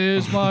Lord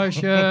is my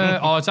share."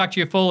 Oh, it's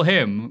actually a full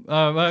hymn.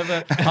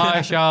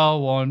 I shall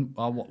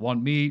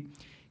want meat.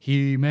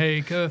 He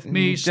maketh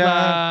me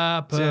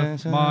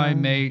slappeth my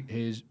mate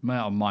his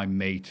my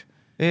mate.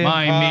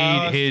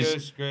 My meat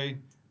his.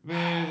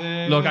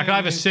 Look, I can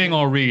either sing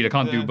or read. I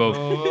can't do both.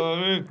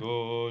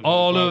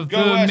 All of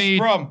the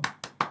meat.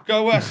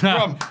 Go West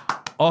Brom.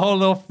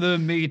 All of the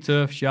meat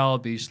shall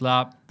be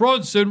slapped.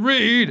 Bronson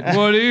Reed,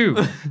 what are you?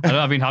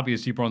 I've been happy to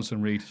see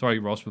Bronson Reed. Sorry,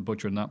 Ross, for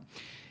butchering that.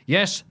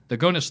 Yes, they're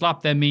going to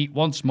slap their meat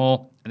once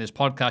more, and this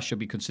podcast should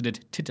be considered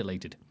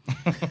titillated.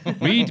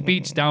 Reed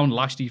beats down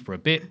Lashley for a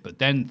bit, but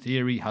then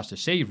Theory has to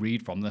save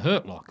Reed from the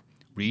hurt lock.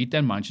 Reed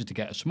then manages to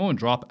get a Samoan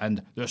drop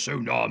and the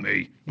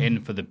tsunami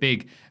in for the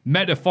big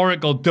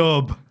metaphorical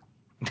dub.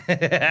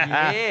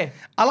 Yeah.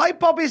 I like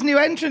Bobby's new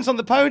entrance on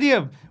the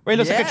podium, where he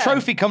looks like a Yeah.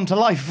 trophy come to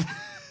life.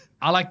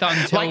 I like that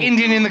until... Like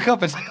Indian in the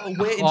cup. It's like,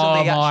 Wait until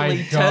Oh they my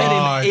actually God.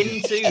 turn him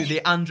into the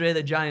Andre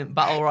the Giant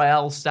Battle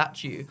Royale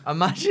statue.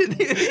 Imagine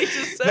they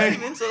just turn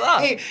him into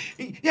that.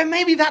 yeah,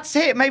 maybe that's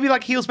it. Maybe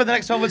like he'll spend the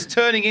next 12 months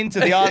turning into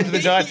the Andre the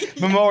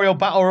Giant Memorial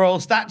Battle Royal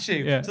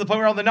statue Yeah. to the point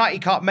where on the night he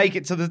can't make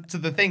it to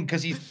the thing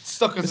because he's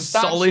stuck as a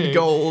statue. Solid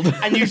gold.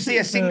 And you see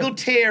a single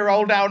tear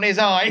roll down his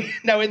eye,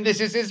 knowing this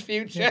is his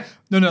future.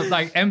 No,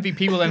 like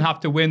MVP will then have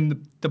to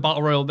win the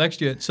Battle Royal next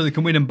year so they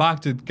can win him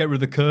back to get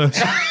rid of the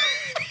curse.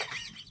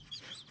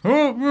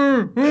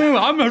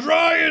 I'm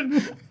trying.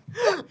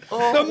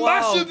 The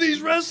mass of these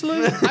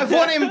wrestlers. I've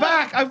won him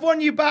back. I've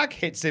won you back.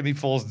 Hits him, he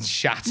falls and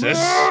shatters.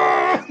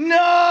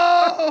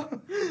 No!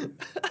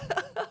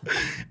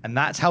 And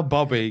that's how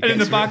Bobby And in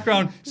gets the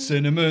background,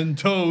 Cinnamon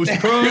Toast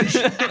Crunch.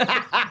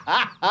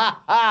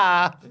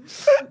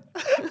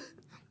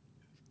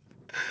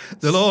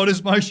 The Lord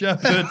is my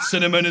shepherd.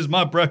 Cinnamon is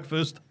my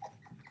breakfast.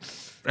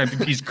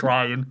 MVP's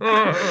crying.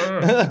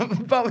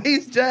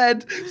 Bobby's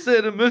dead.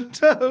 Cinnamon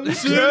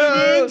toast.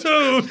 Cinnamon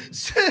Toast.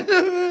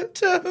 Cinnamon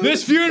toast.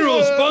 This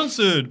funeral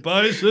sponsored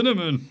by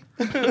Cinnamon.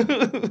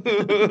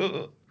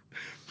 That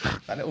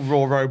little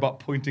raw robot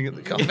pointing at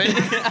the coffin.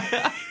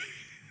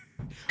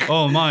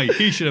 Oh my,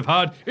 he should have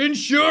had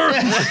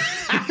insurance.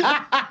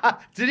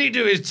 Did he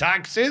do his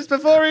taxes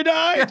before he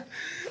died?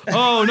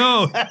 Oh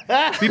no,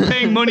 be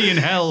paying money in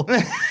hell.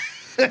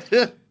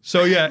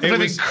 So yeah, The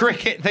big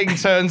cricket thing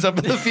turns up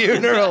at the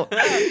funeral.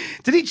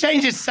 Did he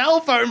change his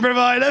cell phone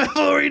provider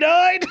before he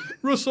died?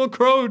 Russell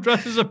Crowe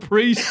dressed as a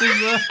priest.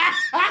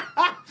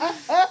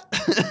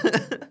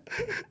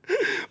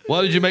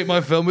 Why did you make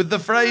my film with the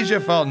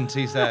Frasier font?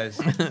 He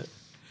says.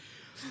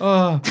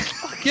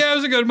 Yeah, it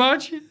was a good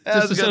match. Just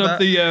to was set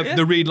good, up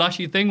the Reed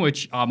Lashley thing,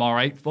 which I'm all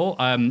right for.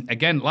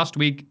 Again, last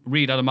week,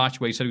 Reed had a match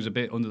where he said he was a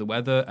bit under the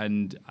weather,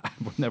 and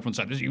everyone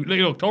said, you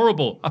looked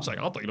horrible. I was like,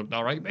 I thought you looked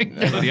all right, mate.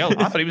 Bloody hell.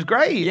 I thought he was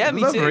great. Yeah,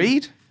 me Love too.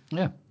 Reed.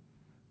 Yeah,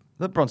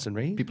 Love Bronson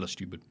Reed. people are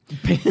stupid.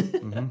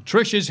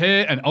 Trish is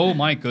here, and oh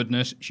my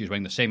goodness, she's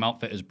wearing the same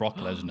outfit as Brock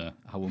Lesnar.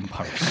 How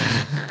embarrassing.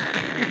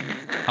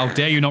 How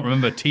dare you not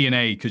remember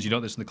TNA because you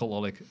don't listen to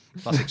Cultaholic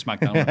Classic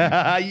SmackDown.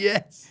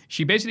 Yes.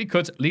 She basically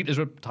cuts Lita's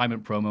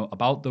retirement promo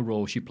about the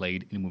role she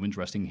played in women's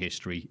wrestling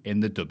history in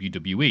the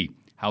WWE.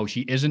 How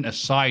she isn't a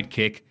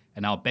sidekick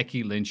and how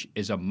Becky Lynch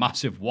is a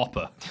massive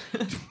whopper.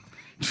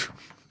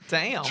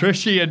 Damn.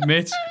 Trish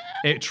admits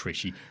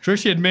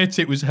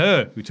it was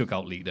her who took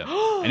out Lita.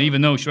 And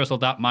even though she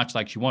wrestled that match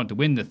like she wanted to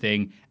win the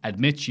thing,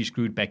 admits she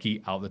screwed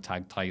Becky out of the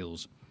tag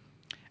titles.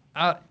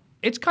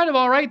 It's kind of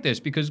all right,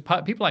 this, because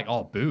people are like,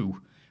 oh, boo.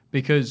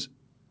 Because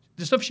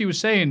the stuff she was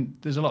saying,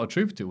 there's a lot of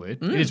truth to it.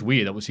 It is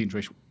weird that we've seen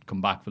Trish come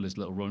back for this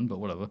little run, but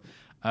whatever.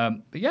 But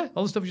yeah,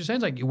 all the stuff she's saying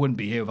is like, you wouldn't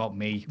be here without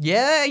me.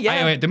 Yeah.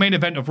 Anyway, the main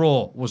event of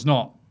Raw was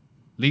not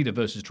Lita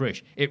versus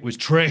Trish. It was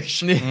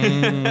Trish.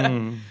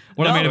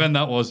 What a main event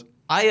that was.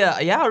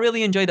 I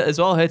really enjoyed it as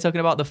well. Her talking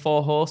about the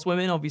 4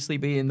 horsewomen, obviously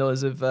being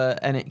those of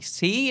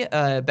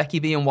NXT, Becky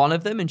being one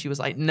of them, and she was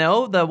like,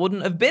 "No, there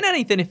wouldn't have been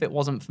anything if it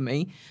wasn't for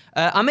me."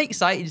 I'm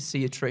excited to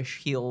see a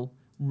Trish heel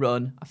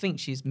run. I think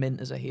she's mint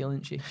as a heel,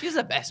 isn't she? She's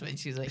the best when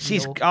she's a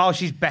heel.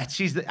 She's best.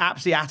 She's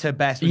absolutely at her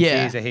best when she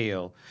Yeah. is a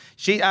heel.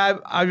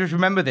 I just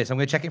remember this. I'm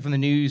going to check it from the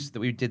news that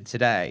we did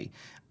today.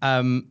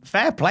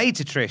 Fair play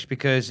to Trish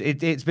because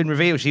it's been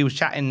revealed she was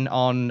chatting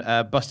on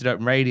Busted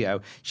Open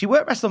Radio. She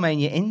worked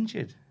WrestleMania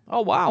injured.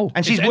 Oh wow!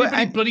 And Is she's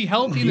anybody bloody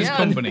healthy in this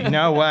company?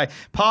 No way.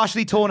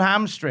 Partially torn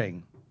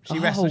hamstring. She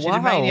wrestled. She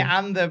did wow. Mania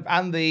and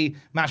the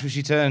match where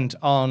she turned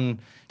on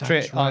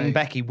on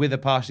Becky with a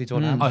partially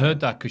torn hamstring. I heard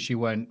that because she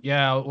went,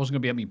 yeah, I wasn't going to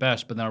be at my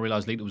best, but then I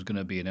realised Lita was going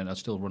to be in it, and I'd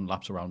still run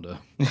laps around her.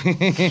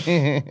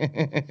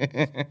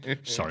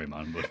 Sorry,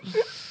 man, but...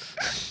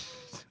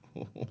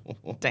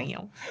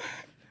 Damn.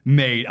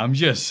 Mate, I'm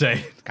just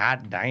saying.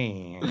 God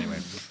damn. Anyway.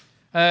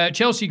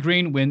 Chelsea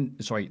Green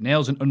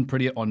nails an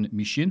unpretty on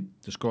Michin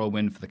to score a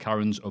win for the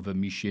Karens over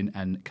Michin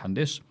and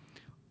Candice.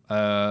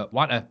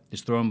 Wata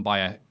is thrown by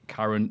a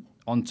Karen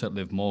onto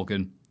Liv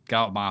Morgan. Get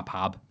out my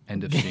pab.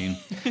 End of scene.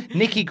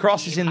 Nikki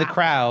Cross is in the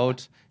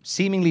crowd,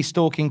 seemingly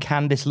stalking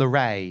Candice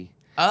LeRae.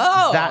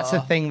 Oh. That's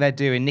a thing they're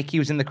doing. Nikki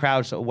was in the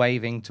crowd sort of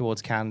waving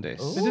towards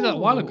Candice. They did that a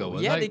while ago.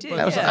 Yeah, they did.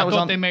 That was- yeah. that I was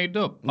thought on- they made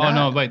up. Nah. Oh,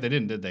 no, wait, they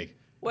didn't, did they?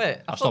 Wait,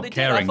 I thought stopped they did.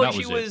 caring, I thought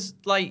that she was it. was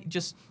like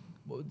just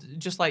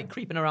like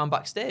creeping around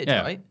backstage,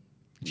 Yeah. right?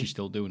 She's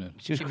still doing it.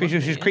 She was, She she was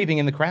must be, yeah. creeping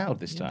in the crowd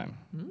this time.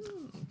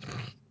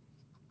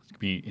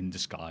 Be in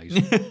disguise.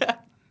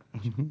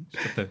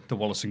 Just got the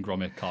Wallace and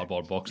Gromit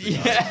cardboard box.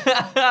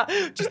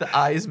 Just the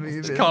eyes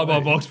moving.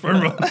 Cardboard box for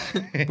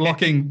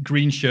blocking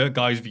green shirt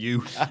guy's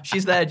view.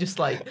 She's there just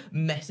like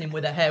messing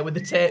with her hair with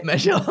the tape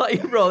measure,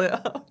 like roll it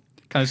up.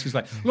 Kind of she's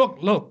like,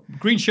 look,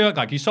 green shirt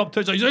guy, can you stop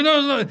touching? He's like,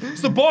 no,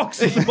 it's the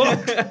box, it's the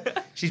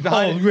box. She's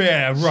behind. Oh,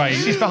 yeah, right.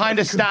 She's behind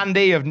a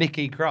standee of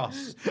Nikki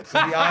Cross. So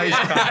the eyes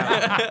come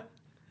out.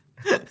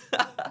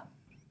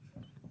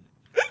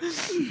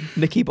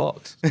 Nikki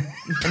Box.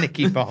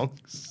 Nikki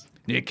Box.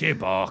 Nicky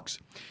Box.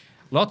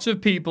 Lots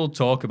of people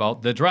talk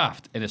about the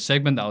draft in a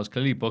segment that was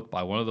clearly booked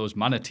by one of those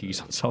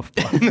manatees on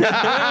softball.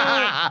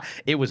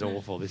 It was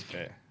awful, this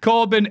bit.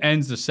 Corbin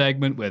ends the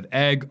segment with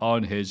egg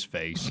on his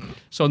face.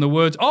 So in the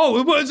words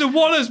of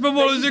Wallace from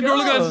Wallace and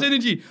Gromit got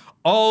synergy.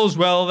 All's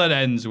well that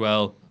ends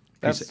well.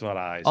 That's what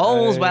I say.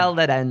 All's well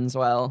that ends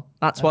well.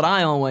 That's what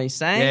I always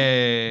say.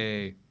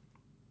 Yay.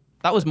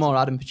 That was more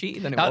Adam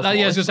Pacitti than it was. Yeah,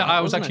 Wallace,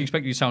 I was wasn't actually it?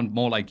 expecting you to sound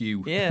more like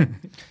you. Yeah.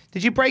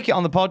 Did you break it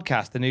on the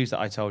podcast, the news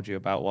that I told you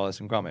about Wallace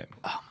and Gromit?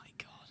 Oh my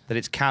god. That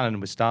it's canon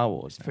with Star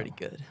Wars. now. Pretty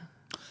good.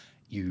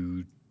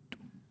 You.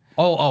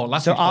 Oh,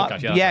 last So week's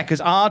podcast, yeah,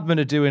 because Aardman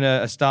are doing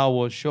a Star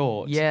Wars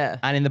short. Yeah.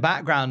 And in the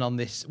background on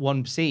this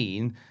one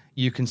scene,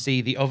 you can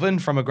see the oven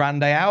from A Grand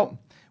Day Out,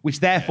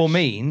 which therefore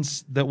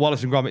means that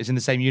Wallace and Gromit is in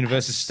the same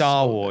universe as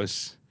Star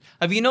Wars.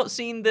 Have you not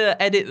seen the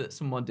edit that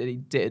someone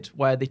did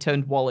where they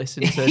turned Wallace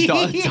into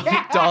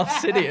Darth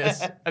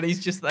Sidious and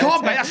he's just there?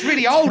 God, mate, that's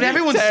really old.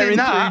 Everyone's seen tearing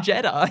that. through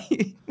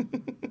Jedi.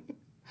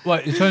 Well,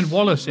 it turned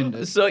Wallace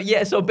into.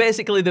 So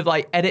basically they've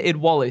like edited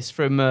Wallace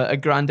from A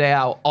Grand Day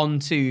Out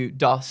onto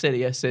Darth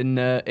Sidious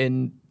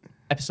in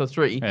episode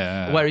 3,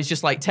 Yeah. where he's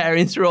just like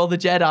tearing through all the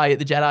Jedi at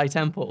the Jedi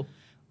Temple.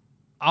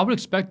 I would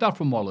expect that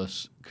from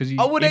Wallace because he'd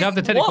would have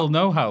the technical what?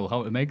 know-how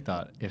how to make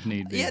that if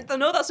need be. Yeah,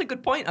 no, that's a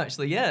good point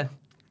actually. Yeah.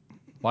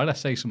 Why did I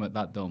say something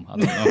that dumb? I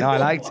don't know. No, I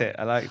liked it.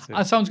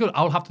 That sounds good.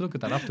 I'll have to look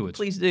at that afterwards.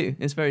 Please do.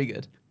 It's very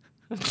good.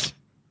 I'm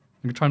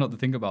going to try not to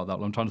think about that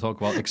when I'm trying to talk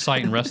about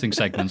exciting wrestling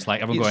segments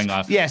like everyone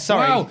going, Yeah,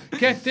 sorry. Wow,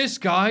 get this,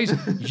 guys.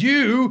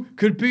 You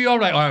could be all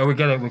right. All right, we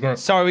get it.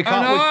 Sorry, we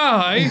can't. And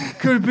I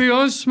could be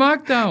on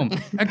SmackDown.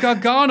 And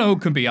Gargano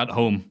can be at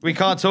home. We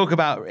can't talk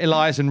about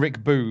Elias and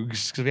Rick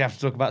Boogs because we have to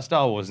talk about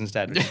Star Wars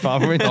instead. Which is far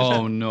more interesting.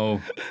 Oh,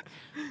 no.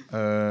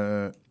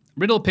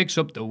 Riddle picks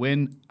up the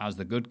win as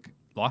the good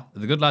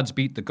lads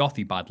beat the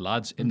gothy bad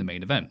lads in the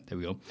main event. There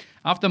we go.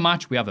 After the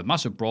match, we have a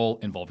massive brawl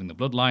involving the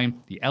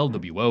Bloodline, the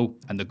LWO,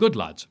 and the good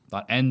lads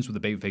that ends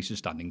with the babyfaces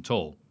standing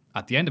tall.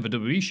 At the end of a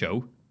WWE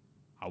show,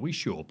 are we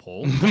sure,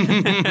 Paul?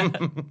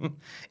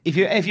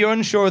 If you're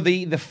unsure of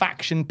the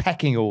faction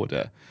pecking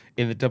order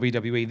in the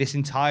WWE, this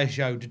entire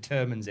show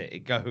determines it. It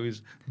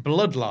goes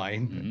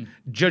Bloodline,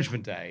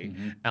 Judgment Day,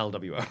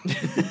 LWO.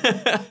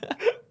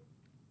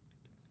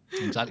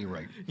 Exactly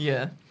right.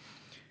 Yeah.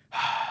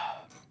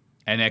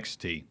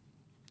 NXT.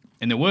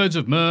 In the words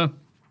of Murr,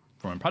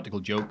 from Impractical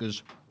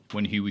Jokers,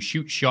 when he was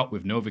shoot shot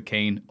with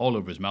Novocaine all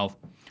over his mouth,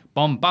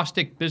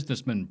 bombastic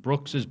businessman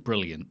Brooks is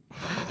brilliant.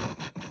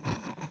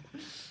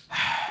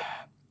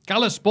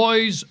 Gallus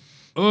boys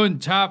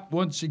untap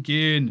once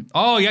again.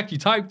 Oh, yeah, you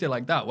typed it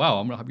like that. Wow,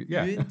 I'm happy.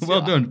 Yeah,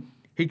 well done.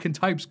 He can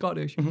type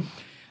Scottish.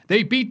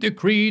 They beat the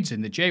Creeds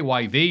in the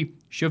JYV,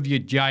 shove your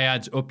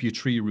Jyads up your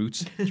tree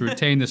roots to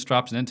retain the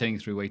straps and then take a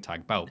three-way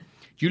tag bout.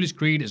 Julius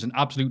Creed is an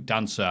absolute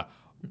dancer.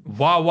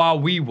 Wah, wah,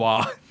 wee,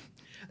 wah.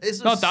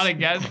 It's Not that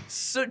again.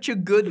 Such a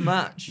good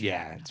match.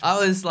 Yeah.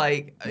 I was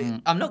like,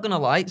 I'm not gonna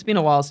lie, it's been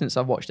a while since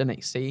I've watched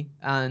NXT,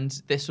 and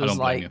this was don't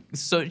blame like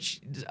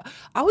such.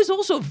 I was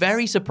also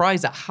very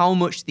surprised at how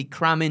much they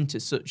cram into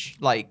such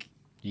like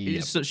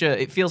Yep. such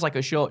a. It feels like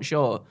a short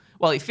show.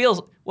 Well, it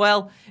feels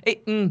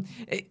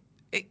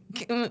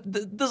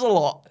there's a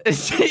lot.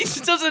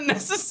 It doesn't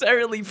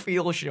necessarily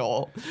feel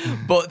short,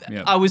 but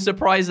Yep. I was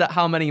surprised at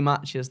how many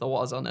matches there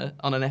was on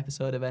an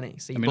episode of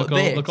NXT. I mean,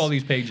 but look all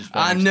these pages. For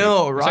I NXT.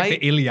 know, It's right? like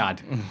the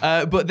Iliad.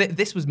 But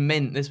this was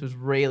mint. This was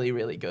really,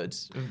 really good.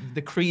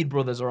 The Creed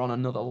brothers are on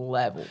another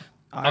level.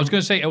 I was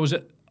going to say, I was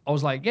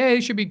like, yeah,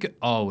 it should be good.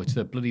 Oh, it's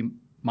the bloody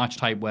match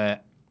type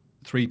where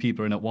 3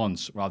 people are in at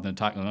once rather than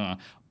attacking.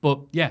 But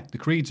yeah, the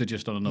Creeds are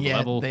just on another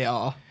level. they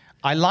are.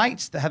 I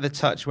liked the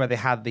touch where they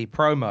had the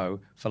promo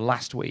for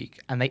last week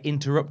and they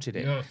interrupted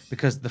it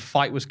because the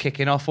fight was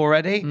kicking off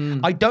already.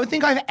 I don't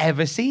think I've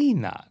ever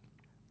seen that.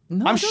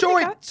 No, I'm sure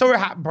it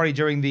happened probably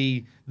during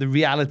the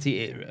reality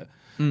era.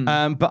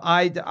 But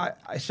I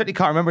certainly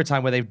can't remember a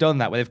time where they've done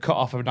that, where they've cut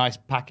off a nice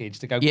package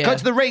to go cut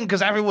to the ring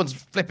because everyone's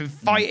flipping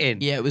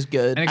fighting. Yeah, it was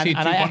good. And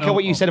I echo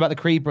what you said about the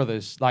Creed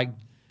brothers. Like,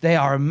 they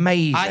are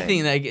amazing. I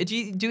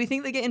think do we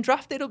think they're getting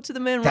drafted up to the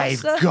main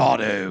They've roster? got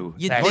to.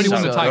 You'd They've think already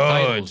won the so. tag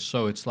titles,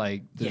 so it's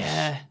like...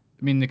 Yeah.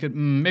 I mean, they could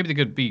maybe they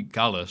could beat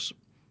Gallus.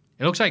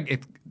 It looks like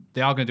if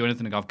they are going to do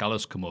anything to have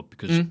Gallus come up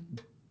because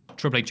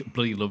Triple H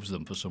bloody loves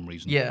them for some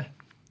reason. Yeah.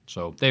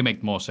 So they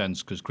make more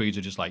sense because Creeds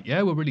are just like,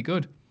 yeah, we're really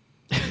good.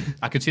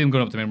 I could see them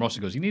going up to the main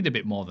roster because you need a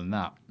bit more than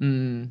that.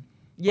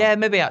 Yeah,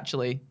 maybe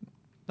actually.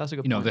 That's a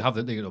good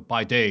point. They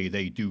by day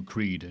they do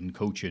Creed and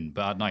coaching,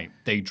 but at night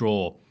they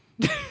draw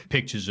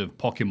pictures of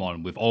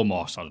Pokemon with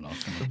Omos. I don't know.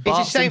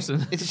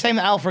 It's a shame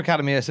that Alpha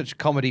Academy are such a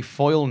comedy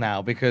foil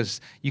now because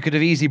you could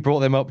have easily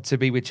brought them up to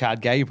be with Chad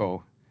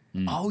Gable.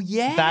 Oh,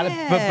 yeah. But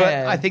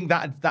I think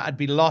that'd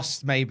be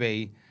lost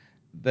maybe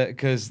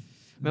because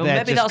Well,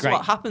 maybe that's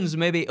what happens.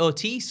 Maybe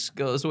Otis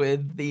goes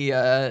with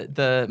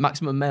the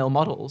Maximum Male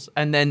Models,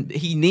 and then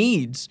he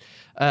needs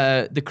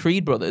the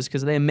Creed brothers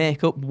because they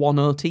make up one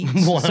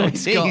Otis. So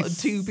he's got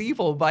two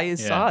people by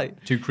his side.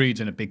 Two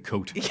Creeds in a big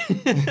coat.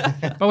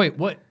 But wait,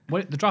 what?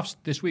 The draft's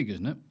this week,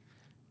 isn't it?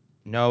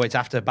 No, it's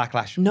after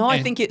Backlash. No,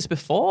 I think it's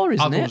before,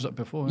 isn't it? Was it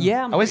before?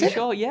 Yeah, I'm is pretty it?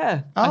 sure.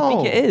 Yeah, Oh. I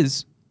think it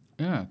is.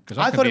 Yeah, because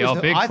I that thought could be our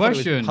big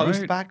question. Post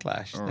right?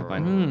 Backlash.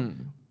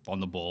 On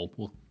the ball.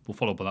 We'll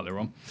follow up on that later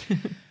on.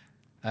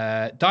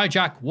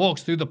 Dijak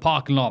walks through the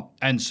parking lot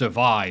and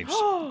survives.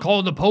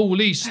 Call the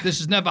police. This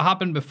has never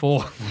happened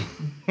before.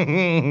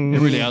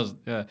 It really has.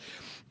 Yeah.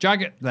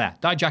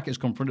 Dijak is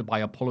confronted by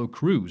Apollo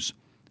Crews.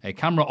 A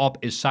camera op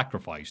is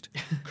sacrificed.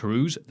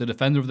 Crews, the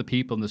defender of the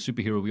people and the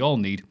superhero we all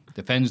need,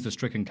 defends the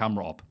stricken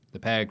camera op. The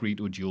pair agree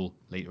to a duel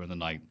later in the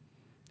night.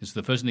 This is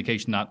the first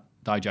indication that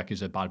Dijak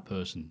is a bad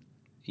person.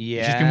 Yeah.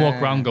 He's just been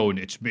walking around going,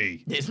 it's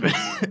me. It's me.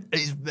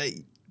 It's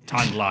me.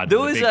 Tan lad. There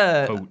with was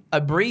a big coat.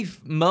 a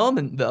brief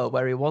moment, though,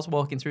 where he was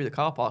walking through the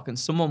car park and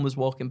someone was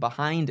walking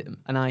behind him.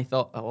 And I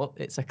thought, oh,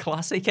 it's a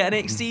classic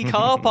NXT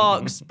car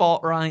park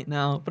spot right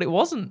now. But it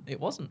wasn't. It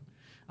wasn't.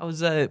 I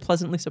was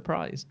pleasantly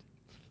surprised.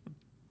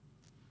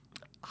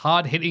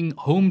 Hard-hitting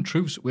home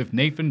truths with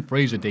Nathan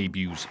Fraser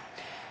debuts.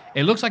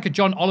 It looks like a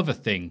John Oliver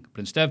thing, but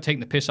instead of taking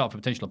the piss out of a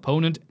potential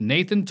opponent,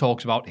 Nathan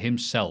talks about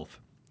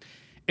himself.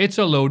 It's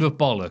a load of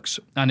bollocks,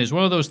 and is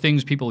one of those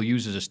things people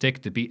use as a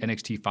stick to beat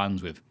NXT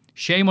fans with.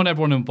 Shame on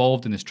everyone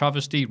involved in this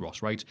travesty,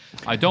 Ross writes.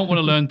 I don't want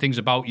to learn things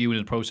about you and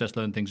in the process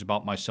learn things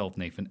about myself,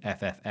 Nathan,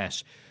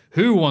 FFS.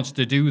 Who wants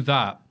to do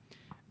that?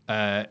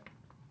 I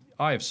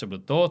have similar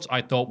thoughts.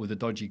 I thought with the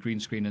dodgy green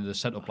screen and the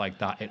setup like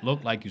that, it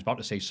looked like he was about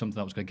to say something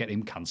that was going to get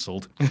him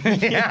cancelled.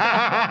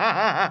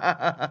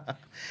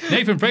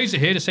 Nathan Fraser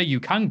here to say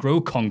you can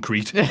grow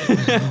concrete.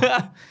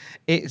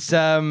 It's,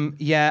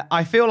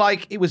 I feel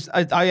like it was,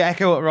 I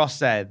echo what Ross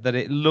said, that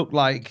it looked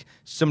like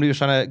somebody was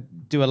trying to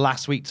do a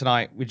Last Week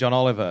Tonight with John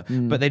Oliver,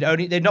 but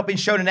they'd not been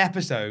shown an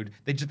episode,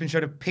 they'd just been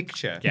shown a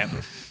picture. Yeah.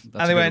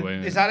 And they went,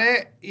 is that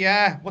it?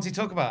 Yeah. What's he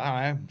talking about? I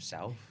don't know,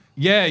 himself.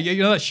 Yeah,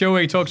 you know that show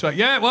where he talks about,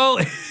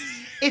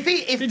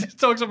 If he just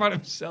talks about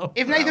himself.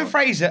 If Nathan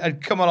Fraser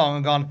had come along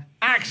and gone,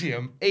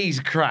 Axiom, he's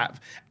crap,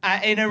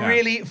 in a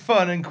really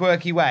fun and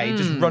quirky way,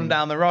 just run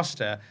down the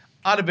roster,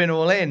 I'd have been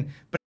all in.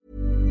 But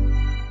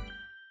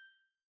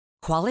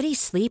Quality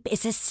sleep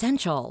is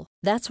essential.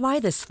 That's why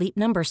the Sleep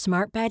Number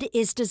Smart Bed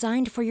is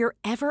designed for your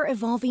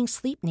ever-evolving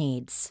sleep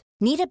needs.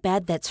 Need a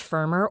bed that's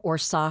firmer or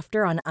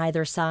softer on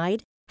either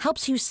side?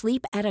 Helps you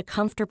sleep at a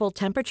comfortable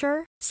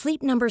temperature?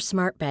 Sleep Number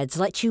Smart Beds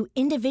let you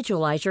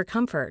individualize your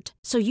comfort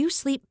so you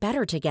sleep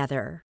better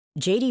together.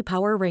 J.D.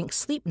 Power ranks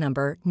Sleep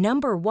Number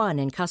number 1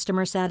 in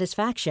customer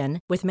satisfaction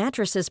with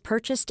mattresses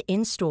purchased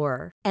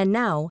in-store. And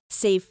now,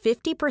 save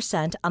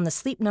 50% on the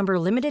Sleep Number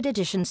Limited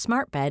Edition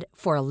Smart Bed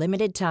for a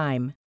limited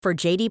time. For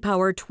J.D.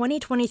 Power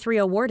 2023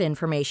 award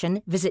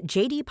information, visit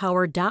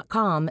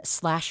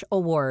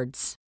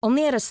jdpower.com/awards.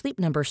 Only at a Sleep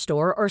Number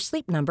store or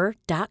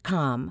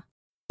sleepnumber.com.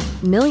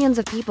 Millions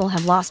of people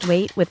have lost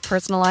weight with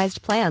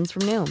personalized plans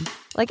from Noom.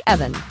 Like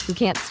Evan, who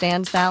can't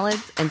stand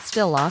salads and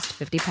still lost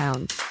 50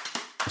 pounds.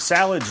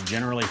 Salads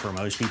generally for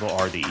most people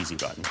are the easy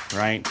button,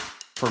 right?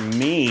 For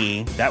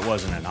me, that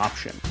wasn't an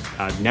option.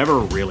 I never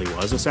really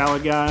was a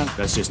salad guy.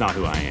 That's just not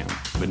who I am.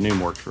 But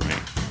Noom worked for me.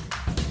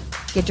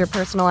 Get your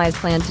personalized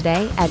plan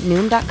today at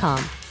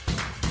Noom.com.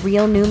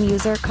 Real Noom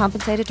user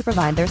compensated to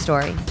provide their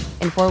story.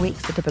 In 4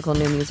 weeks, the typical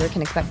Noom user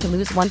can expect to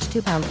lose 1 to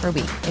 2 pounds per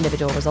week.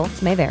 Individual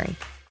results may vary.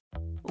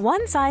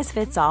 One size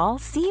fits all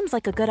seems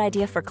like a good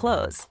idea for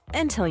clothes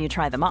until you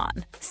try them on.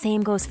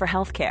 Same goes for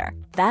healthcare.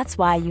 That's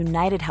why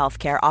United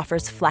Healthcare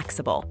offers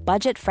flexible,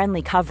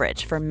 budget-friendly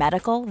coverage for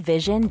medical,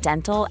 vision,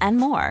 dental, and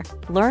more.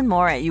 Learn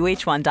more at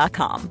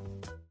uh1.com.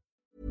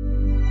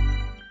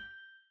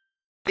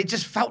 it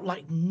just felt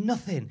like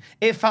nothing.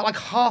 It felt like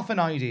half an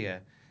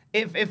idea.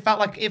 It felt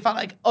like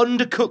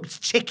undercooked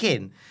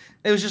chicken.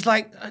 It was just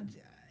like,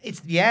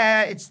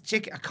 it's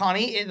chicken. I can't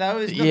eat it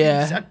though.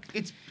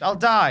 I'll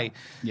die.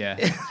 Yeah.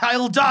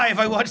 I'll die if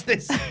I watch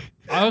this.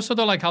 I also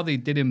don't like how they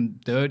did him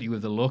dirty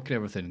with the look and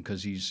everything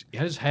because he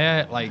had his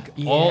hair like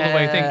all the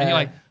way thing, and you're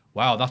like,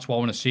 wow, that's what I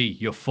want to see.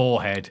 Your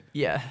forehead.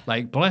 Yeah.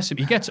 Like, bless him.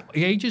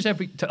 He ages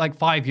every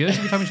 5 years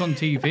every time he's on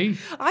TV.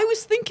 I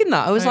was thinking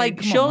that. I was like,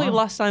 come on, surely man.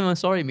 last time I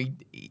saw him,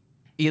 he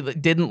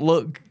didn't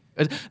look.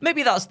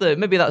 Maybe that's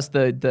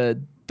the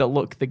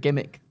look, the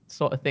gimmick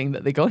sort of thing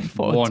that they're going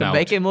for Worn to out.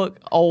 make him look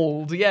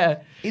old.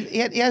 Yeah. He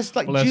has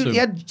like Bless him.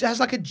 has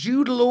like a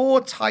Jude Law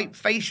type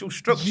facial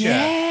structure.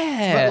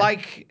 Yeah. But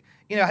like.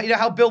 You know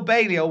how Bill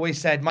Bailey always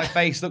said, my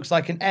face looks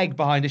like an egg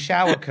behind a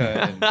shower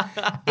curtain.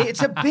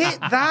 It's a bit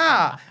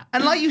that.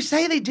 And like you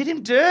say, they did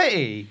him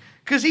dirty.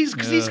 Because he's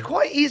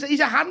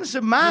a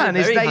handsome man.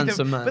 He's a very Nathan.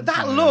 handsome man. But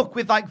that look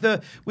with like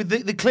the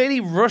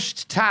clearly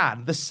rushed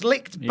tan, the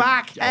slicked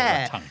back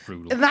hair. That tan's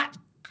brutal.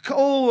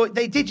 And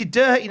they did you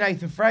dirty,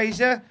 Nathan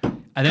Fraser.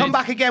 And Come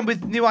back again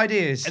with new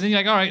ideas. And then you're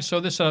like, all right, so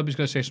this celeb is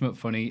going to say something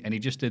funny, and he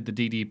just did the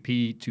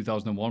DDP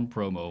 2001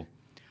 promo.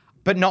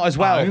 But not as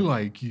well. I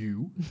like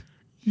you.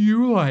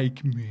 You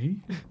like me.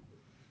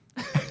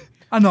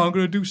 And I'm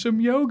going to do some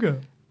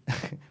yoga.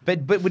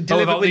 but would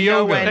deliver with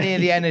nowhere near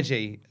the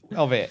energy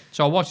of it.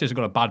 So I watched this and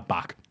got a bad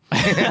back.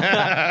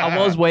 I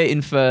was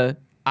waiting for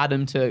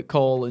Adam to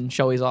call and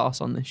show his arse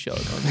on this show.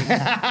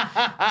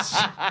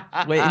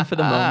 Waiting for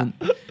the moment.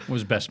 It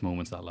was best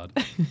moments, that lad.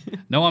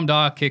 Noam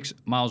Dar kicks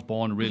Miles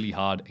Bourne really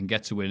hard and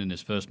gets a win in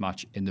his first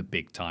match in the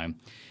big time.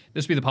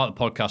 This will be the part of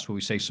the podcast where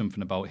we say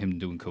something about him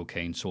doing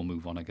cocaine, so we'll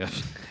move on, I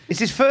guess. It's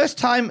his first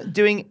time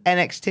doing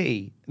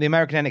NXT, the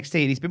American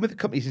NXT, and he's been with the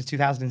company since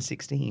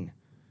 2016.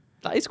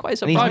 That is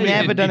quite And he's surprising.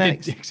 never done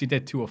NXT. He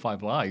did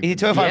 205 Live. He did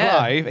 205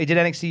 Live. He did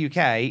NXT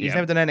UK. He's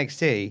never done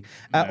NXT.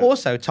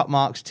 Also, top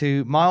marks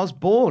to Miles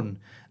Bourne,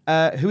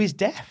 who is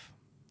deaf.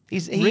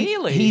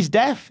 Really? He's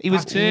deaf. He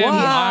was. I'm reading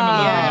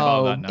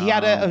about that now. He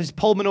had a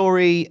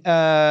pulmonary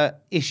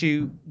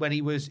issue when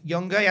he was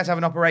younger. He had to have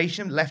an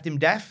operation, left him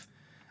deaf.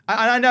 And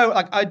I know,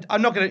 like,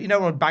 I'm not gonna, you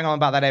don't want to bang on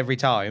about that every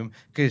time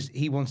because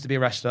he wants to be a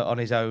wrestler on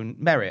his own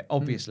merit,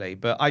 obviously.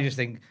 But I just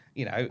think,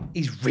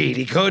 he's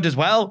really good as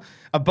well.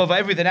 Above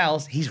everything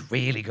else, he's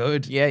really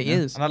good. Yeah, he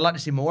is. And I'd like to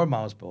see more of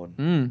Miles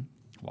Bourne.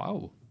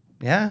 Wow.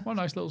 Yeah. What a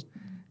nice little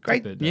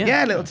Great. tidbit.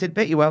 Yeah, little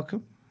tidbit. You're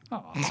welcome.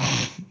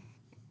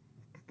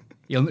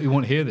 He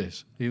won't hear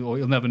this.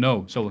 He'll never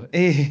know. So,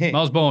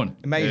 Miles Bourne.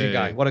 Amazing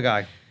guy. What a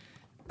guy.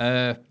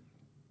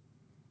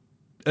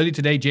 Early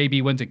today,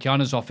 JB went to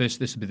Kiana's office.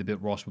 This would be the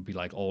bit Ross would be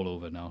like all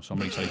over now, so I'm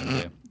really excited to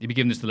hear. He'd be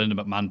giving this to Linda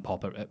McMahon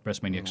pop at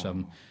WrestleMania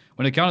X7.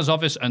 Went to Kiana's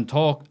office and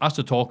asked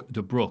to talk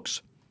to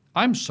Brooks.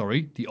 I'm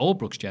sorry, the old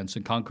Brooks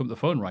Jensen can't come to the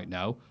phone right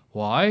now.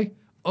 Why?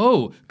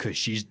 Oh, because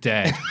she's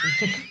dead.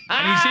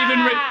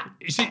 And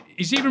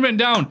he's even written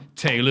down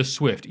Taylor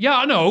Swift. Yeah,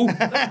 I know.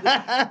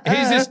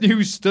 Here's this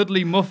new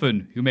Studley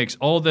muffin who makes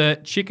all the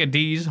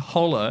chickadees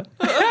holler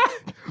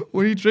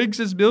when he drinks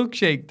his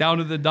milkshake down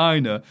at the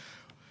diner.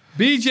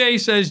 BJ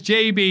says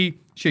JB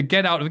should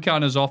get out of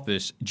Kiana's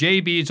office.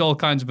 JB is all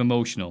kinds of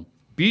emotional.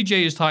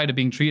 BJ is tired of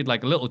being treated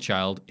like a little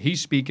child.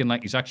 He's speaking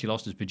like he's actually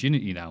lost his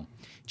virginity now.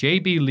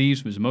 JB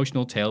leaves with his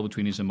emotional tail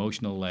between his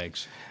emotional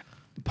legs.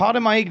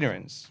 Pardon my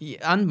ignorance. Yeah,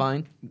 and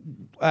mine.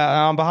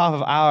 On behalf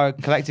of our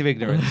collective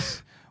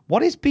ignorance,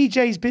 what is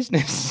BJ's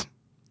business?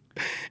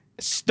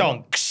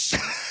 Stonks.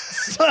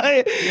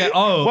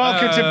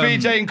 Welcome to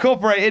BJ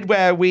Incorporated,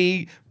 where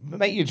we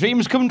make your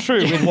dreams come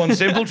true with one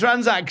simple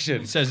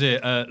transaction. It says here,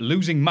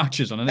 losing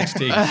matches on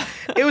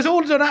NXT. It was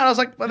all done out. And I was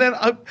like, but then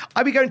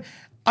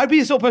I'd be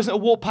the sort of person that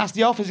would walk past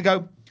the office and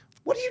go,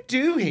 what do you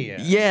do here?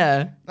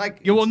 Yeah. Like,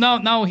 Yeah, well,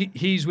 now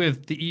he's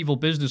with the evil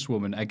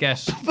businesswoman. I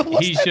guess But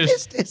what's their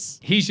business?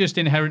 he's just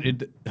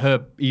inherited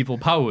her evil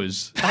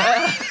powers.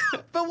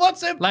 But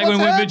what's it? Like when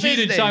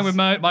Vegeta signed with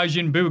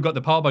Majin Buu, got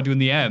the power by doing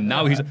the M.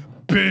 Now he's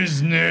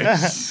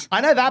business.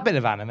 I know that bit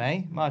of anime.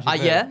 Majin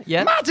Buu.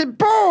 Yeah. Majin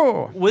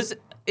Buu! Was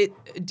it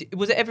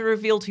ever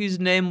revealed whose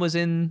name was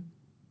in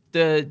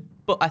the?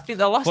 But I think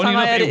the last Funny time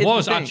I enough, edited it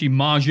was the thing- actually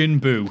Majin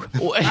Buu.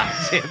 Majin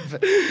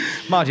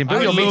I Buu,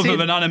 got you'll love meet of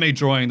him. an anime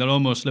drawing that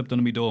almost slipped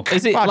under my door.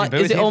 Is it Majin like? Buu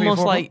Is is it here for you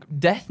almost for a like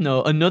Death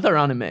Note, another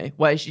anime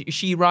where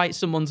she writes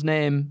someone's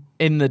name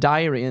in the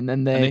diary and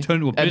then they turn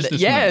into a businessman.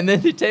 Yeah, and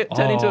then they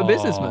turn into a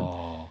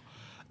businessman.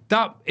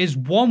 That is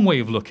one way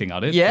of looking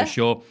at it, Yeah. for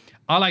sure.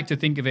 I like to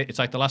think of it, it's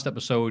like the last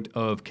episode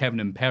of Kevin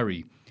and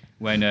Perry,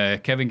 when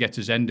Kevin gets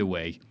his end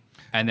away,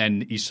 and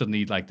then he's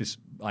suddenly like this,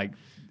 like,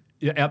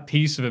 at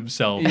peace with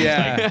himself.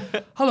 Yeah. He's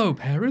like, hello,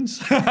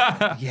 parents.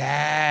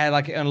 Yeah,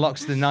 like it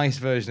unlocks the nice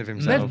version of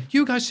himself. Let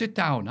you guys sit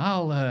down.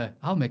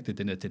 I'll make the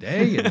dinner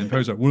today. And then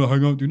Perry's like, want to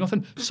hang out and do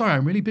nothing? Sorry,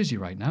 I'm really busy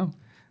right now.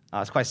 Oh,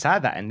 it's quite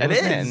sad, that ending, It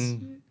isn't is. it?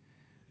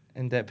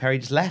 And Perry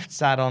just left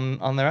sad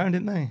on their own,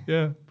 didn't they?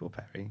 Yeah. Poor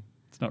Perry.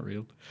 It's not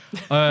real.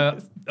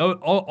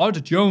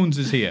 Odd Jones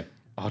is here.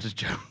 Odd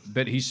Jones.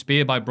 But he's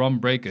speared by Bron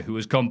Breakker, who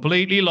has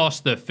completely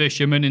lost the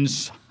fisherman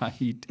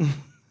inside.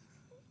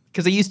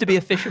 Because he used to be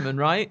a fisherman,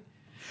 right?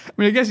 I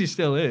mean, I guess he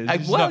still is.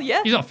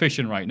 Yeah. He's not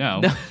fishing right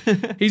now.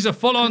 He's a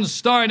full-on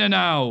Steiner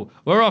now.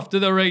 We're off to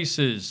the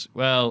races.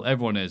 Well,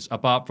 everyone is,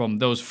 apart from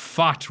those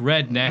fat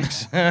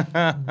rednecks.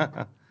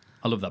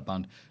 I love that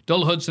band.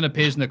 Dull Hudson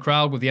appears in the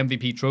crowd with the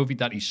MVP trophy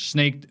that he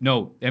snaked.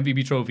 No,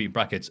 MVP trophy,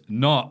 brackets,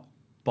 not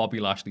Bobby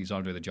Lashley's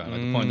Andre the Giant. I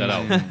can point that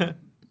out.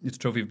 It's a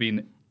trophy of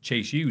being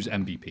Chase U's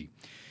MVP.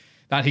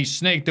 That he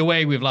snaked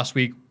away with last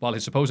week while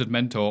his supposed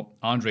mentor,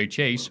 Andre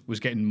Chase,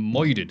 was getting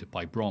moided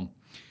by Braun.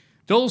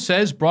 Dull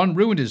says Braun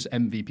ruined his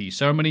MVP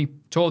ceremony,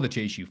 tore the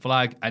Chase U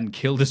flag, and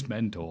killed his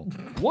mentor.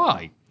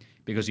 Why?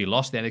 Because he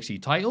lost the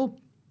NXT title?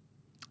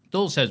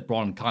 Dull says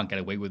Braun can't get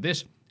away with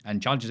this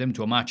and challenges him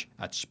to a match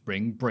at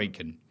Spring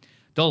Breakin'.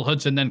 Dull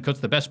Hudson then cuts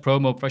the best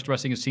promo professional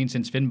wrestling has seen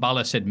since Finn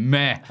Balor said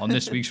meh on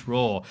this week's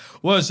Raw.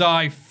 Was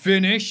I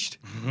finished?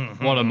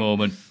 What a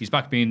moment. He's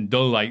back being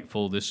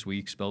delightful this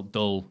week, spelled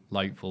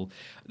dull-lightful.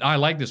 I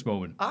like this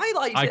moment.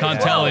 I can't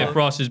tell if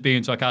Ross is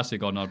being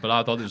sarcastic or not, but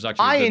I thought this was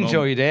actually a good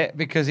enjoyed it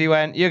because he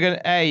went,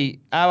 I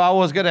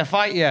was going to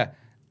fight you.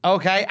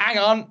 Okay, hang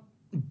on.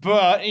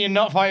 But you're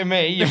not fighting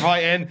me, you're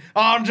fighting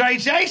Andre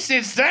Chase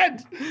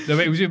instead. No,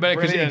 but it was even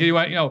better because he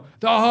went,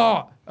 the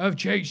heart of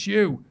Chase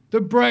U. The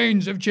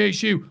brains of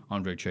Chase U.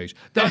 Andre Chase.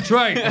 That's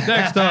right.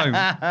 Next time.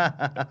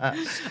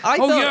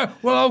 Yeah.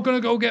 Well, I'm going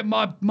to go get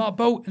my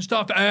boat and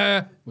stuff.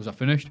 Was I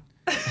finished?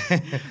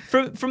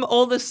 From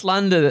all the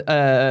slander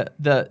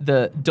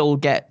that Dull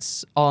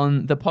gets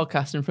on the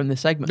podcast and from the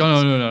segment.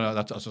 No.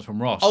 That's from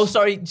Ross. Oh,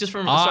 sorry. Just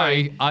from...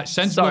 Sorry.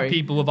 Sensible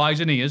people with eyes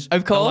and ears.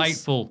 Of course.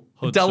 Delightful.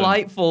 Hudson.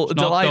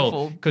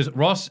 Delightful. Because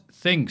Ross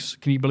thinks,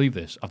 can you believe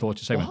this? I thought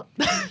you saying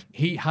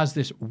he has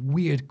this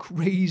weird,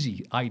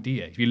 crazy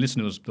idea. If you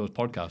listen to those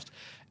podcasts,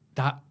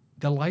 that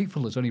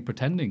Delightful is only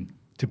pretending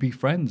to be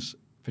friends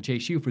for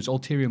Chase U for his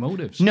ulterior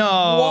motives. No.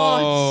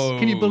 What?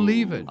 Can you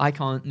believe it? I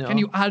can't. No. Can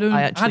you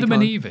Adam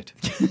and Eve it?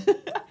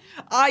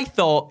 I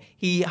thought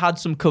he had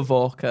some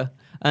Kavorka,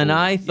 and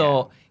I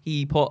thought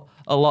he put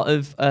a lot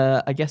of,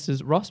 I guess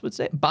as Ross would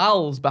say,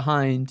 balls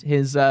behind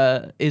his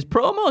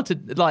promo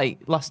to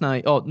last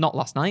night, or not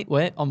last night,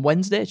 on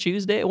Wednesday,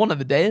 Tuesday, one of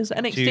the days,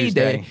 NXT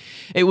Tuesday. day.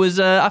 It was,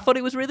 I thought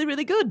it was really,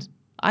 really good.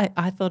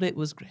 I thought it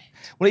was great.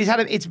 Well, he's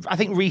had I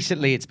think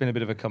recently it's been a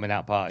bit of a coming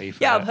out party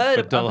for, I've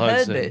heard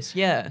Hudson. this,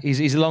 yeah.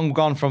 He's long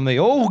gone from the,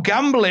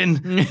 gambling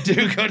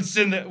Duke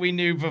Hudson that we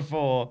knew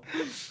before.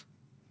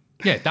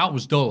 Yeah, that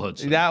was Dull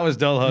Hudson. That was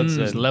Dull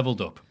Hudson. It's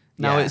leveled up.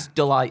 Now it's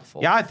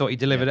delightful. Yeah, I thought he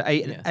delivered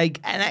an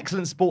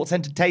excellent sports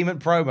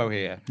entertainment promo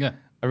here. Yeah.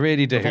 I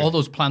really do. With all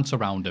those plants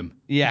around him.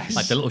 Yes.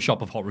 Like the little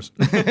shop of horrors.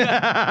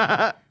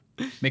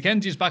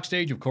 Mackenzie's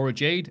backstage with Cora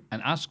Jade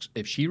and asks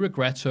if she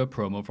regrets her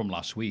promo from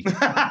last week.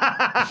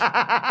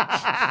 I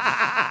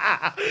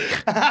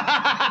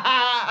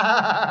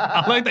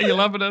like that you're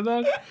laughing at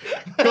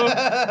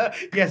that.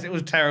 Yes, it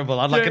was terrible.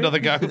 I'd like another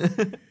go.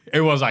 It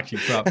was actually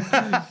crap.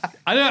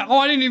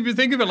 I didn't even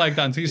think of it like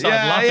that until you started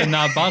laughing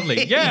that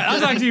badly. Yeah,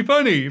 that's actually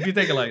funny if you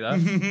think it like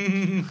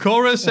that.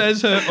 Cora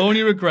says her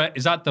only regret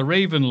is that the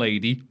Raven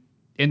lady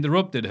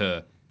interrupted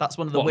her. That's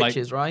one of the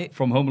witches, right?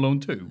 From Home Alone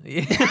 2.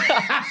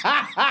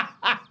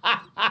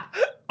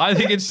 I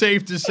think it's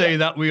safe to say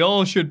that we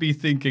all should be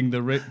thanking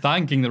the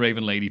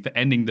Raven lady for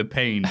ending the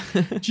pain.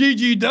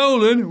 Gigi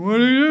Dolan, what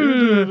are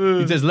you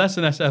doing? He does less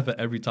and less effort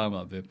every time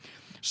out there.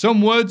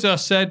 Some words are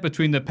said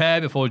between the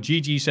pair before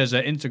Gigi says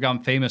her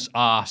Instagram famous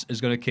ass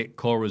is going to kick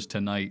Cora's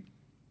tonight.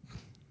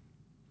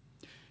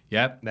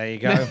 Yep. There you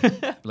go.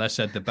 Less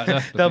said the better.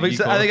 Are they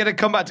going to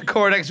come back to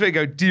Cora next week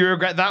and go, do you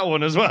regret that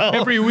one as well?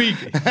 Every week.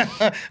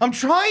 I'm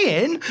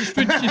trying.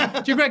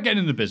 Do you regret getting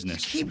in the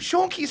business?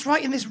 Sean keeps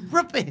writing this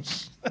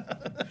rubbish.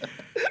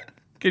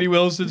 Kenny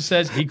Wilson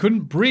says he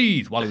couldn't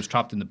breathe while he was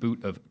trapped in the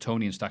boot of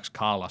Tony and Stack's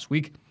car last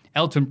week.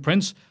 Elton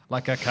Prince,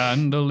 like a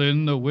candle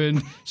in the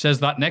wind,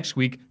 says that next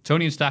week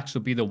Tony and Stax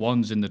will be the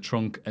ones in the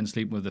trunk and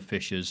sleeping with the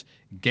fishes.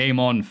 Game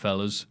on,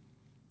 fellas.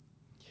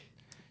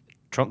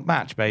 Trunk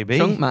match, baby.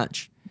 Trunk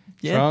match.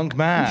 Yeah. Trunk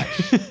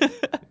match. Look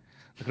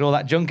at all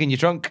that junk in your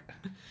trunk.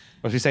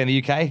 Or as we say in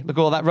the UK, look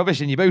at all that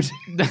rubbish in your boot.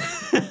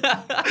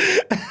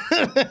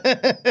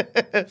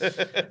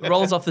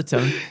 Rolls off the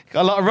tongue.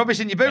 Got a lot of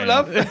rubbish in your boot,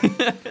 love.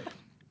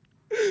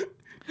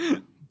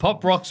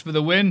 Pop Rocks for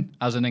the win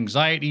as an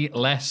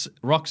anxiety-less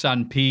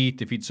Roxanne P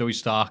defeats Zoe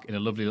Stark in a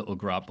lovely little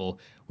grapple,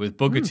 with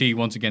Booker T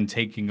once again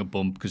taking a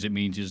bump because it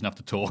means he doesn't have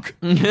to talk.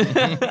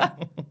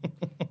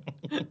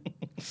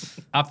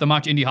 After the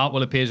match, Indy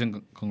Hartwell appears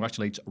and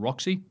congratulates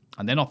Roxy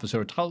and then offers her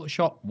a title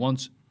shot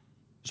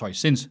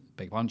since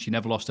she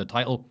never lost her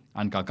title,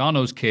 and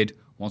Gargano's kid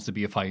wants to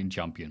be a fighting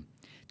champion.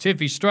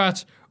 Tiffy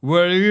Stratz,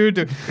 what are you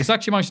doing? It's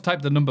actually managed to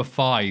type the number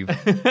 5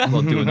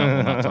 while doing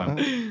that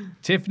time.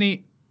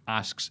 Tiffany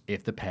asks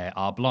if the pair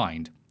are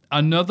blind.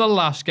 Another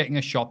lass getting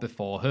a shot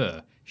before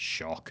her.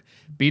 Shock.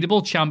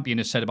 Beatable champion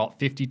is said about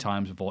 50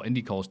 times before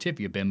Indy calls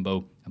Tiffy a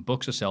bimbo and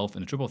books herself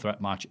in a triple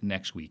threat match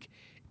next week.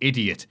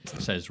 Idiot,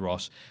 says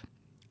Ross.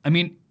 I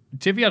mean,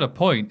 Tiffy had a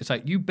point. It's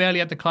like, you barely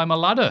had to climb a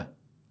ladder.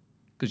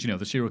 Because,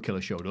 the serial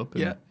killer showed up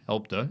and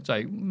helped her. It's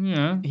like,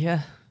 yeah.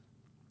 Yeah.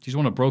 She's the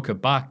one that broke her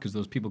back because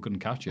those people couldn't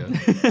catch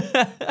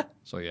her.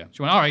 So, yeah.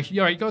 She went, all right,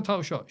 you got a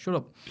title shot. Shut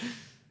up.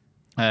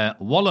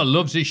 Waller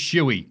loves his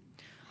shoey.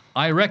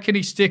 I reckon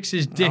he sticks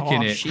his dick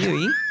in it.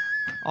 Shoey.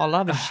 I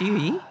love a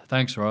shoey.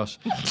 Thanks, Ross.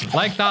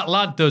 Like that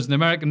lad does in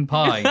American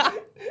Pie.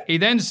 He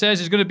then says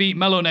he's going to beat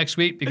Mello next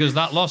week because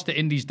that loss to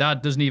Indy's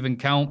dad doesn't even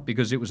count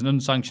because it was an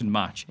unsanctioned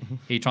match.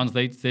 He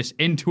translates this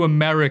into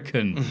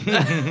American.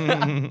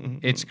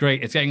 It's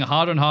great. It's getting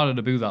harder and harder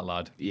to boo that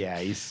lad. Yeah,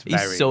 he's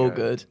so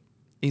good.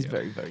 He's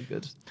very, very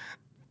good.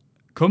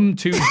 Come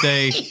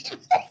Tuesday,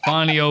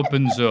 finally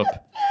opens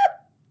up.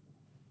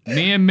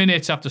 Mere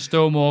minutes after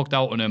Stone walked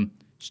out on him,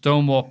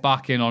 Stone walked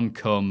back in on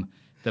Come.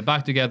 They're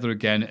back together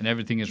again and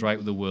everything is right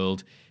with the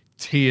world.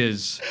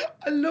 Tears.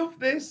 I love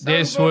this.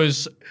 This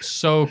was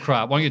so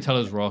crap. Why don't you tell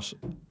us, Ross?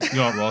 You're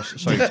not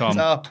Ross. Sorry, Tom.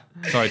 No.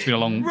 Sorry, it's been a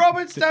long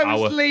Robert Stone hour.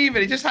 was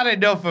leaving. He just had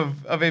enough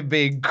of him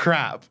being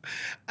crap.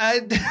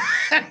 And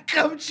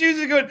come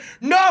Tuesday going,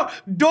 no,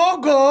 don't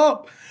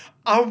go.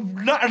 I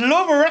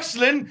love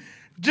wrestling.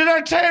 Did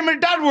I tell you my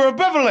dad were a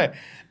Beverly?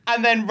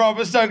 And then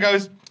Robert Stone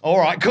goes, all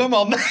right, come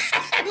on.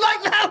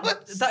 Like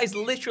that is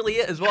literally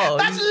it as well.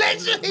 That's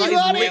literally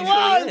what it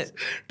was.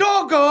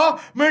 Don't go.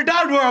 My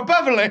dad were a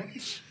Beverly.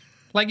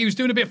 Like he was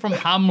doing a bit from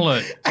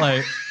Hamlet.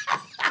 Like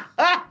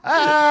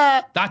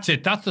that's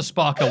it. That's the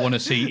spark I want to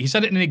see. He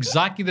said it in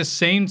exactly the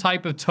same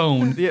type of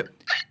tone. Yep.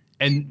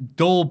 And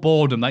dull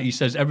boredom that he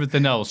says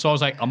everything else. So I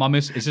was like,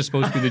 is this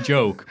supposed to be the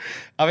joke?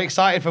 I'm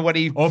excited for when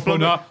he... Up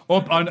and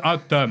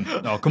at them.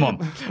 No, come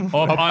on.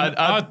 Up and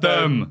at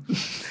them.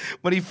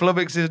 When he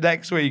flummoxes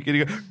next week and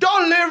he goes,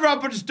 don't leave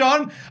Robert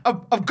Stone.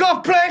 I've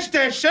got a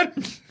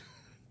PlayStation.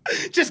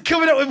 Just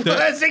coming up with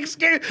first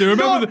excuse. Do you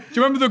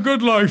remember the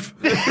good life?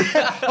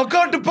 I've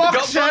got the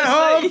box at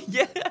home.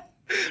 Yeah.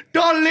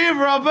 Don't leave,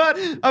 Robert.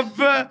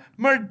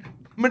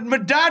 My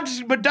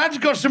dad's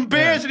got some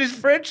beers in his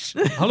fridge.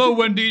 Hello,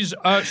 Wendy's.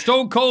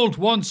 Stone Cold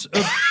wants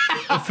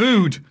a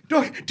food.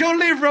 Don't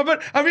leave,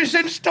 Robert. Have you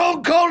seen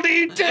Stone Cold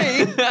ET?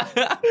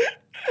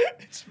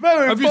 It's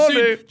very Have funny.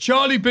 you seen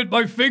Charlie bit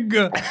my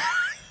finger?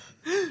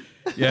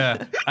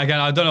 Yeah. Again,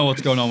 I don't know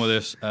what's going on with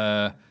this.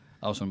 I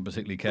don't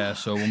particularly care,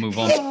 so we'll move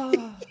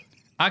on.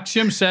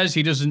 Axiom says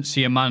he doesn't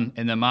see a man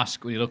in the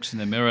mask when he looks in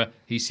the mirror.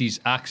 He sees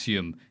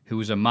Axiom,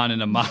 who is a man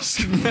in a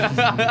mask.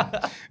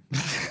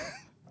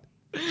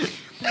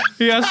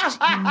 He asks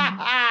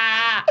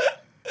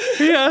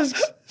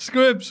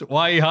Scripps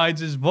why he hides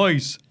his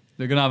voice.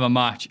 They're going to have a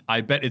match. I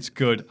bet it's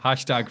good.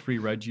 # free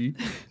Reggie.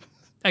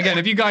 Again,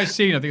 have you guys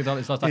seen, I think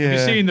it's last time, have you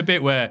seen the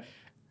bit where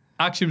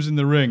Axiom's in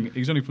the ring,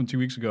 he's only from 2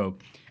 weeks ago,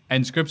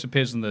 and Scripps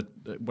appears in the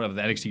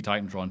NXT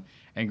Titantron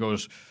and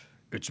goes,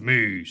 it's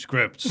me,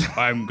 Scripps.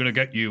 I'm going to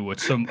get you at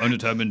some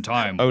undetermined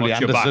time. Only Watch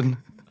your back. Anderson.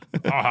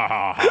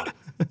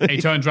 And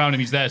he turns around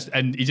and he's there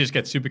and he just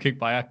gets super kicked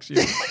by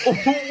Axiom.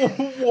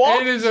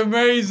 What? It is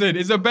amazing.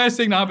 It's the best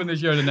thing that happened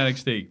this year in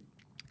NXT.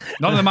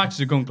 None of the matches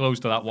have come close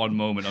to that one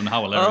moment on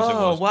how hilarious it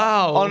was.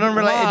 Wow. On an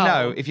unrelated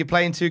note, if you're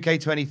playing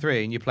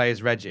 2K23 and you play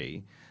as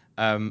Reggie,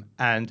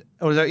 and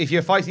although if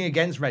you're fighting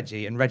against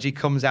Reggie and Reggie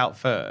comes out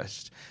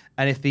first,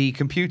 and if the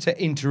computer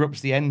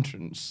interrupts the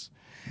entrance,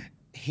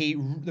 the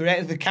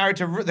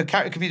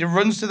computer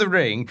runs to the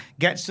ring,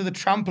 gets to the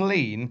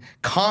trampoline,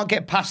 can't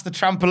get past the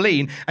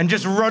trampoline, and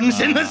just runs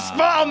in the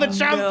spot on the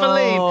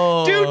trampoline.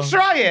 No. Do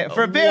try it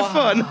for a bit of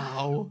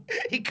fun.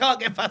 He can't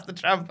get past the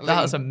trampoline.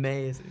 That's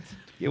amazing.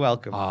 You're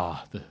welcome.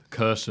 The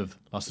curse of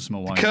Last of Summer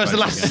Wine. Curse of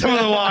Last of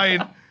Summer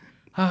Wine.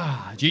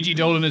 Gigi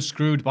Dolan is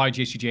screwed by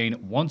JC Jane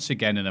once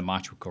again in a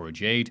match with Cora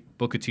Jade.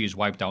 Booker T is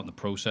wiped out in the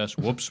process.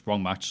 Whoops,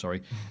 wrong match,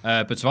 sorry.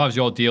 But survives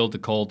the ordeal to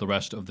call the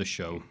rest of the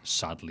show,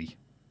 sadly.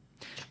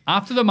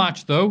 After the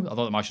match, though, I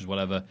thought the match was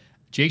whatever,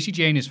 JC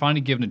Jane is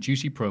finally given a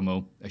juicy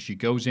promo as she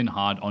goes in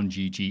hard on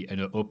Gigi and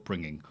her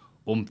upbringing.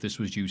 This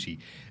was juicy.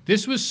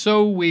 This was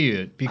so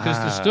weird because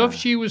the stuff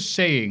she was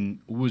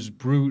saying was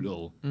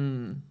brutal.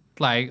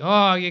 Like,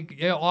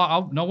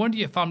 no wonder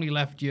your family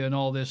left you and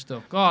all this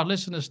stuff. God,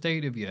 listen to the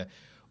state of you.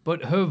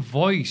 But her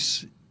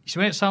voice, she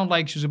made it sound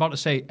like she was about to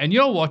say, and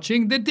you're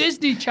watching the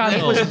Disney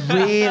Channel. It was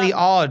really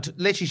odd.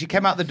 Literally, she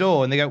came out the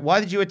door and they go, why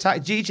did you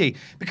attack Gigi?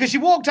 Because she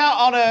walked out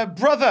on her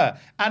brother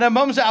and her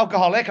mum's an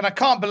alcoholic, and I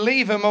can't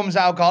believe her mum's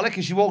an alcoholic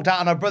because she walked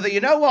out on her brother.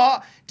 You know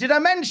what? Did I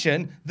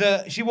mention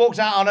that she walked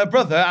out on her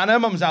brother and her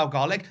mum's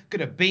alcoholic?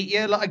 Gonna beat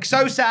you. Like,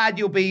 so sad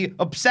you'll be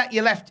upset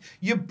you left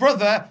your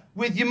brother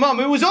with your mum,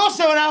 who was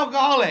also an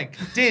alcoholic.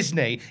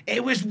 Disney.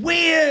 It was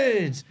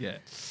weird. Yeah.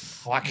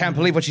 Oh, I can't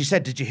believe what she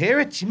said. Did you hear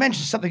it? She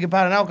mentioned something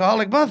about an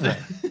alcoholic mother.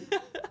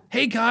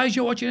 Hey guys,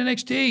 you're watching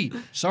NXT.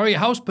 Sorry, your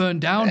house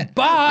burned down.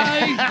 Bye.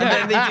 And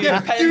then they do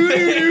the pen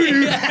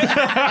thing.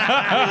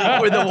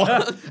 With the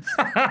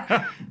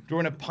one.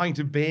 Drawing a pint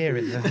of beer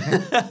in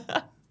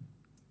there.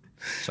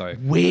 Sorry.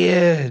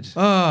 Weird.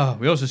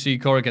 We also see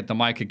Cora get the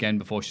mic again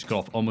before she's cut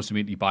off almost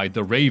immediately by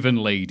the Raven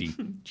Lady.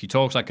 She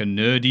talks like a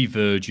nerdy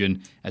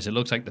virgin as it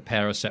looks like the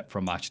pair are set for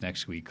a match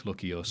next week.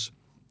 Lucky us.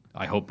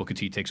 I hope Booker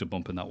T takes a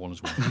bump in that one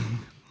as well.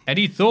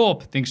 Eddie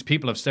Thorpe thinks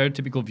people have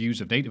stereotypical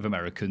views of Native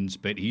Americans,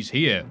 but he's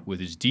here with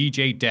his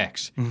DJ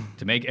Dex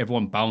to make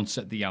everyone bounce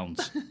at the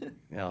ounce.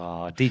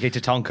 Oh, DJ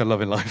Tatanka,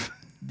 loving life.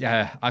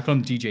 Yeah, I call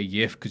him DJ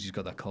Yiff because he's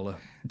got that collar.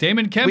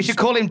 Damon Kemp. We should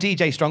call him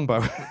DJ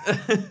Strongbow.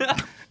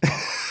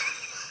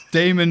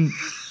 Damon.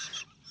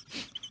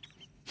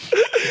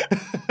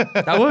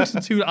 That works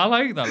too. I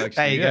like that, actually.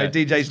 There you go,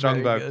 DJ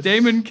Strongbow.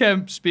 Damon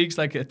Kemp speaks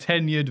like a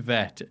tenured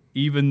vet,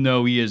 even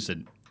though he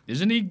isn't.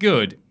 Isn't he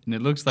good? And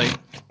it looks like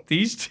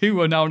these two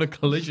are now on a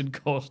collision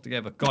course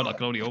together. God, I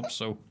can only hope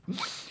so.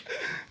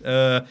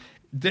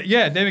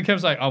 Damon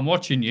Kemp's like, I'm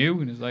watching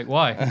you. And he's like,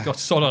 why? You've got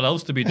something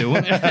else to be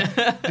doing.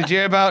 Did you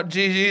hear about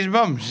Gigi's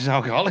mum? She's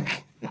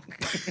alcoholic.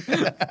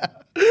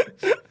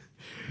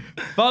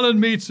 Fallon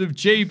meets with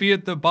JB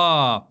at the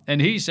bar, and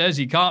he says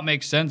he can't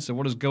make sense of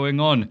what is going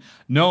on.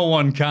 No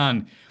one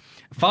can.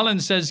 Fallon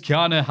says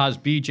Kiana has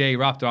BJ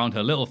wrapped around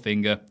her little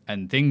finger,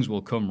 and things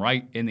will come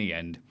right in the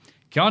end.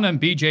 Kiana and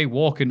BJ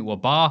walk into a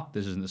bar,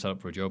 this isn't the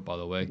setup for a joke, by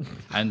the way,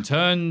 and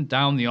turn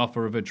down the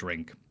offer of a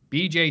drink.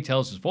 BJ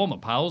tells his former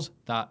pals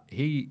that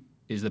he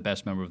is the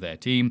best member of their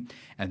team,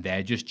 and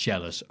they're just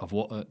jealous of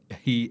what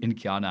he and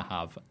Kiana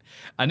have.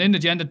 An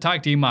intergender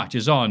tag team match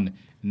is on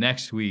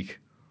next week.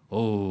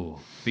 Oh,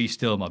 be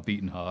still, my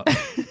beating heart.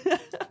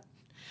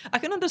 I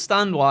can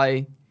understand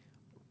why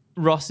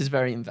Ross is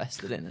very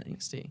invested in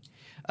NXT.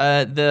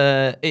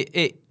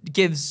 It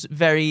gives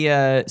very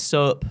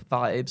soap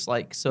vibes,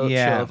 like soap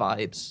show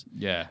vibes.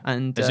 Yeah,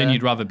 and as in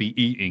you'd rather be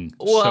eating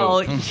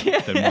soap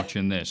than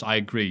watching this. I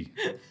agree.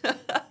 We're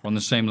on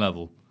the same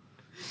level.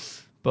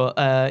 But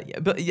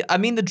I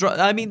mean,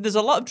 there's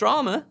a lot of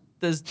drama.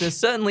 There's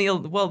certainly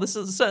this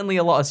is certainly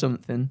a lot of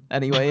something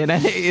anyway in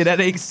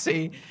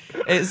NXT.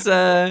 It's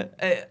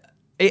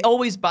it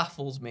always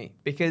baffles me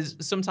because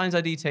sometimes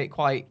I do take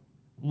quite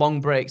long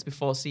breaks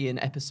before seeing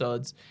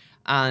episodes,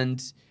 and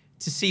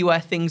to see where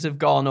things have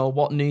gone or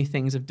what new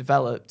things have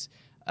developed.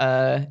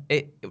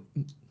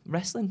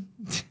 Wrestling,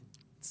 it's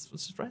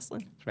just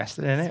wrestling. It's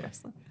wrestling, isn't it?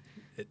 Wrestling.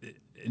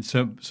 In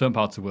certain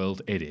parts of the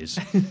world, it is.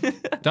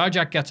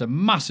 Dijak gets a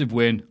massive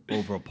win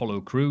over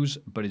Apollo Crews,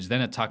 but is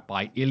then attacked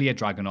by Ilya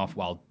Dragunov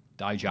while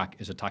Dijak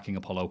is attacking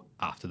Apollo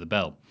after the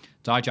bell.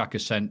 Dijak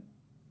is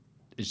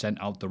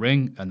sent out the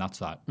ring, and that's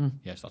that.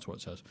 Yes, that's what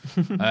it says.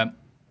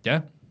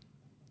 Yeah.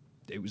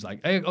 It was like,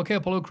 hey, okay,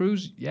 Apollo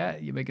Crews, yeah,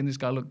 you're making this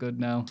guy look good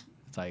now.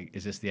 It's like,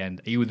 is this the end?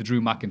 Are you with the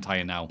Drew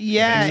McIntyre now?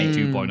 Yeah.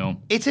 NXT 2.0.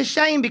 It's a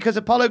shame because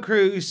Apollo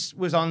Crews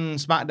was on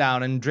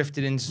SmackDown and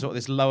drifted into sort of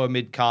this lower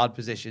mid-card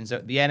position. So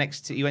the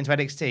NXT, he went to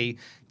NXT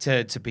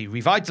to be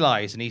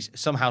revitalized, and he's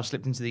somehow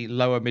slipped into the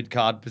lower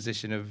mid-card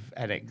position of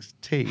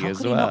NXT How as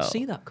could well. he not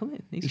see that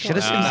coming? He should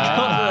have seen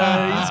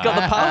He's got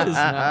the powers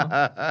now.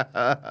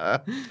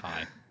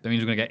 Aye. That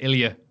means we're going to get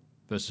Ilya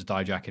versus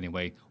Dijak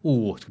anyway.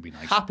 Oh, it's going to be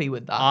nice. Happy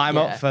with that. I'm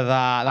up for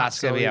that. That's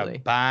going to be a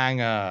Absolutely.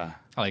 banger.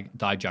 I like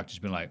Dijak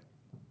just been like,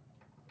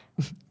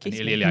 and Kiss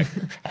Ilya me. like,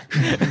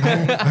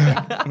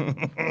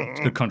 it's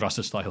good contrast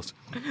of styles.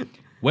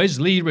 Wes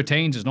Lee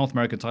retains his North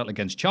American title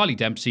against Charlie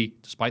Dempsey,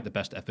 despite the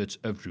best efforts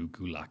of Drew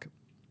Gulak.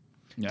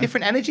 Yeah.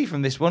 Different energy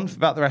from this one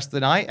about the rest of the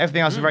night.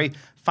 Everything else is very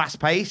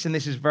fast-paced, and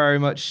this is very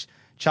much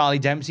Charlie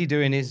Dempsey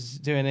doing his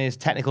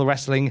technical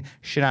wrestling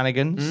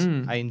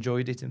shenanigans. I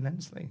enjoyed it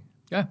immensely.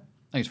 Yeah.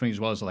 I think it's funny as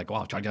well. It's like,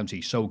 wow, Charlie Dempsey,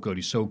 he's so good.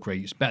 He's so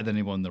great. He's better than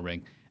anyone in the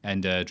ring.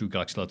 And Drew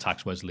Gulak still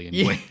attacks Wesley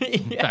anyway.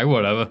 Yeah. Like,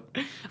 whatever.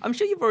 I'm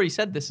sure you've already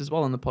said this as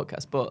well on the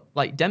podcast, but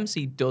like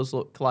Dempsey does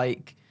look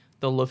like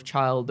the love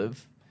child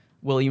of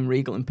William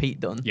Regal and Pete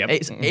Dunne. Yep.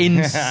 It's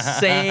insane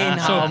So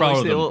how proud much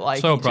of they them. look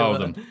like So each proud of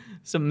other. them.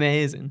 It's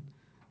amazing.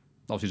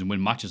 Obviously, doesn't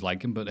win matches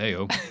like him, but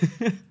hey-ho.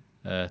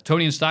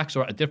 Tony and Stax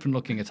are at a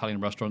different-looking Italian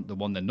restaurant than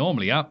the one they're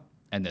normally at,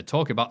 and they're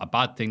talking about a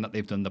bad thing that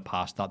they've done in the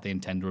past that they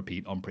intend to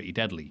repeat on Pretty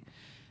Deadly.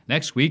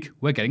 Next week,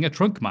 we're getting a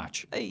trunk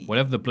match,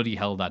 whatever the bloody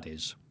hell that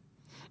is.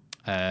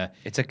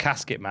 It's a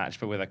casket match,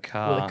 but with a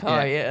car. With a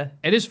car, yeah.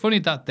 It is funny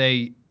that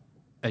they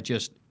are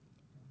just,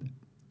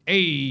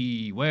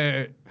 hey,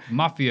 we're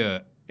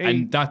mafia,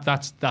 and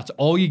that's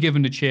all you're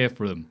given to cheer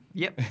for them.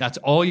 Yep. That's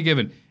all you're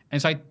given. And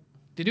it's like,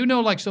 they do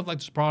know like stuff like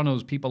The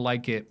Sopranos, people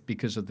like it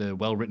because of the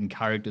well-written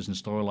characters and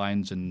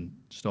storylines and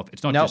stuff.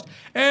 It's not just,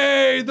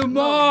 hey, the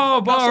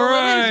mob, That's all all it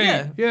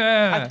right. is,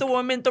 Yeah. I threw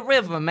him in the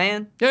river,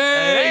 man.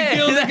 Hey,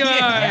 kill the guy.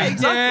 Yeah,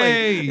 exactly.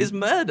 Yay. It's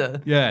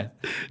murder. Yeah.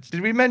 Did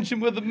we mention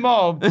with the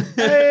mob?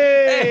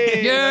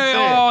 Hey!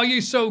 Yeah. Oh,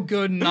 you're so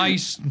good.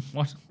 Nice.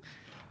 What?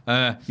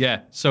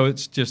 Yeah. So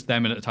it's just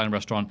them in an Italian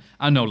restaurant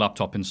and no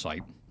laptop in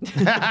sight.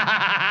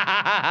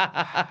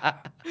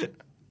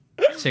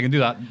 So you can do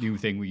that new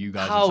thing with you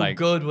guys. How it's like,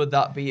 good would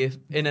that be if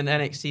in an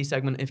NXT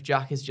segment if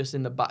Jack is just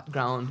in the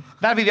background?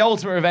 That'd be the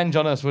ultimate revenge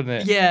on us,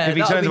 wouldn't it? Yeah, if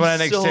he that turns would on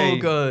be NXT. so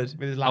good.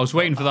 with his I was laptop.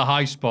 waiting for the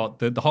high spot,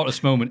 the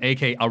hottest moment,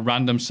 aka a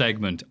random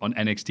segment on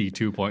NXT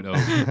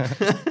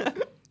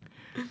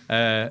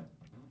 2.0.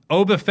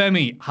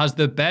 Obafemi has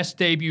the best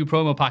debut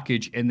promo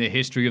package in the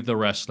history of the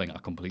wrestling. I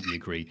completely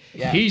agree.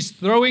 Yeah. He's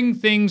throwing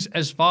things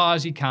as far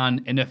as he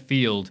can in a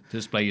field to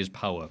display his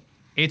power.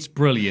 It's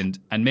brilliant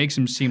and makes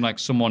him seem like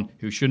someone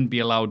who shouldn't be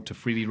allowed to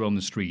freely roam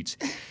the streets.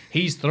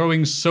 He's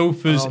throwing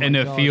sofas in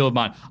a field,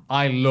 man.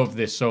 I love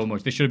this so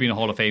much. This should have been a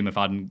Hall of Fame if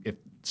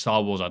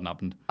Star Wars hadn't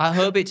happened. I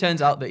hope it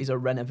turns out that he's a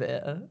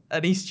renovator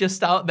and he's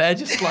just out there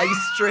just like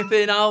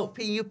stripping out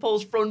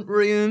people's front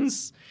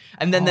rooms.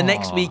 And then the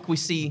next week we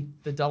see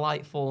the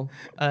delightful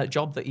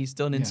job that he's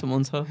done in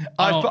someone's home.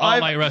 I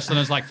like wrestling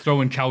as like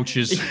throwing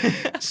couches.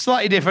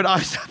 Slightly different.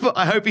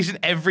 I hope he's an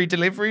every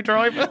delivery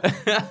driver.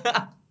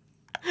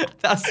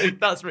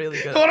 That's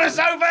really good. On a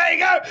sofa, there you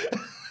go.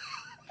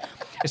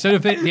 Instead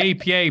of the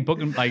APA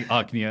booking, like,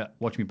 can you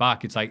watch me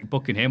back? It's like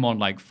booking him on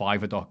like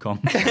Fiverr.com.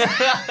 You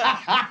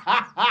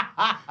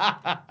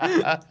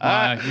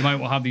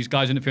might have these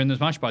guys interfere in this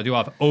match, but I do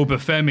have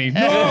Obafemi.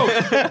 No!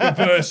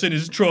 Reversing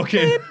his truck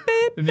in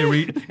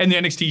the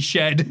NXT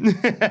shed.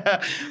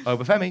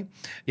 Obafemi.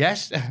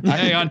 Yes.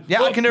 Hang on.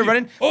 Yeah, I can do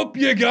running. Up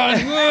you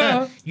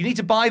go. You need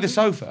to buy the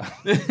sofa.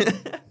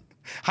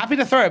 Happy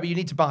to throw it, but you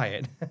need to buy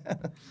it.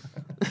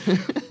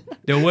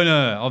 The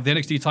winner of the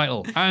NXT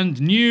title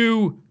and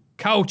new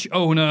couch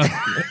owner.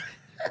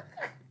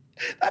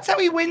 That's how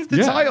he wins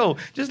the title.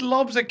 Just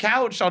lobs a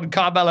couch on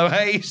Carmelo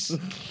Hayes.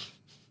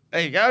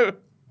 There you go.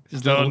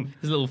 His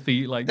little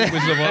feet like the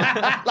Wizard of Oz.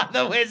 Like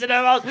the Wizard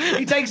of Oz.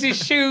 He takes his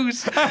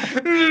shoes,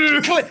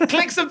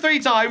 clicks them 3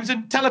 times,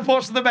 and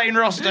teleports to the main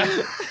roster.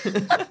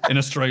 In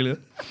Australia.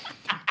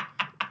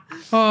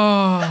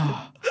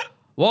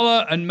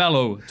 Waller and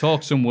Mello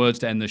talk some words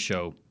to end the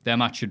show. Their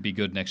match should be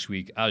good next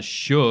week, as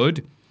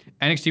should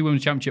NXT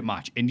Women's Championship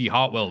match. Indy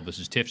Hartwell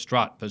versus Tiff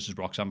Stratt versus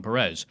Roxanne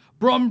Perez.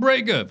 Bron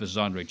Breakker versus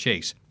Andre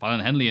Chase.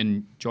 Fallon Henley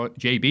and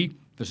JB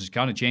versus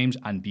Kiana James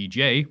and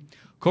BJ.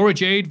 Cora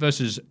Jade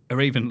versus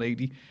Raven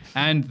Lady.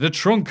 And the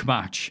trunk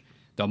match.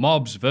 The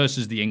Mobs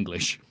versus the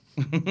English.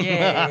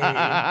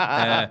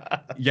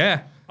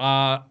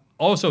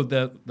 Also,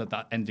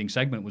 that ending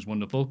segment was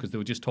wonderful because they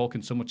were just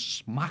talking so much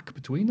smack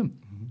between them.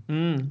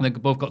 And they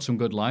both got some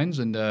good lines.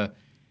 And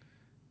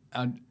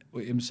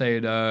him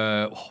saying,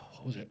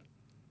 what was it?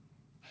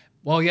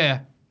 Well,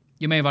 yeah,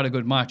 you may have had a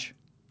good match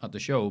at the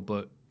show,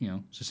 but, you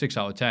know, it's a 6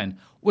 out of 10,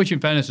 which in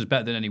fairness is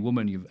better than any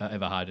woman you've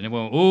ever had. And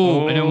everyone went,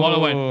 ooh, and then Waller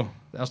went,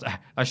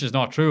 that's just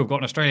not true. I've got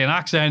an Australian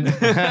accent.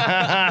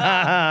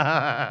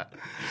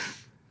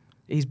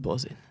 He's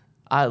buzzing.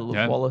 I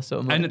love Waller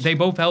so much. And they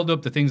both held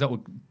up the things that were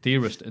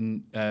dearest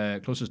and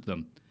closest to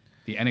them.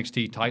 The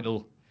NXT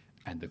title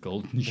and the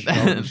golden shoe.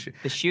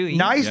 The shoey.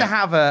 Nice to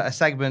have a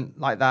segment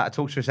like that, a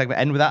talk show segment,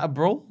 end without a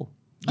brawl.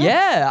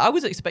 Yeah, I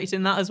was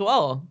expecting that as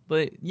well.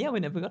 But yeah, we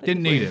never got it.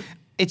 Didn't need it.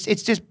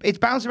 It's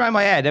bounced around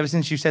my head ever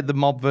since you said the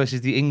Mob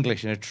versus the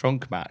English in a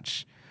trunk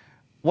match.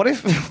 What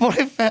if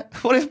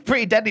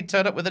Pretty Deadly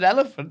turned up with an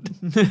elephant?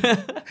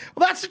 Well,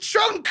 that's a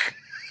trunk.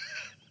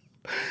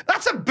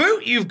 That's a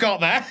boot you've got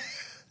there.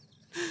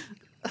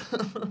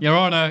 Your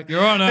Honor.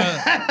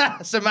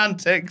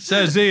 Semantics.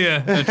 Says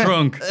here, a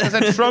trunk. There's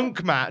a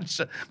trunk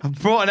match. I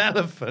brought an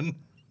elephant.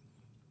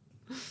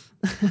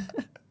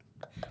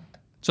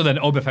 So then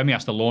Obafemi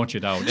has to launch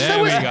it out.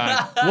 There we go.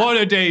 What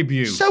a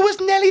debut. So was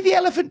Nelly the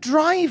elephant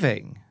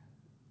driving?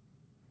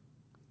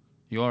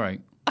 You all right?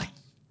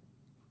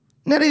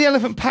 Nelly the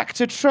elephant packed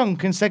her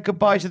trunk and said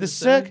goodbye to the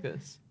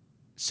circus.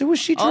 So was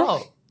she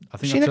driving? I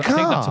think she in a car? I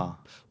think that's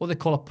what they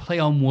call a play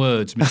on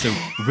words, Mr.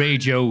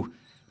 Radio.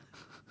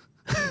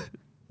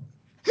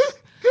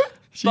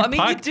 She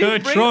packed her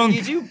trunk.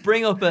 You do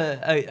bring up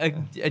a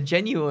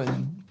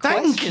genuine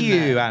Thank question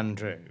you, there.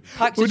 Andrew.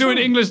 We're doing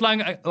English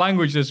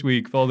language this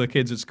week for all the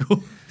kids at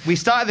school. We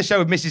started the show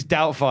with Mrs.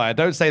 Doubtfire.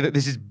 Don't say that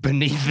this is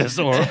beneath us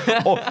or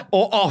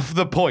off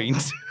the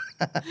point.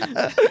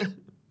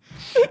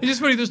 It's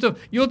just funny, the stuff.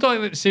 You're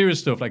talking about serious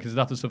stuff, like it's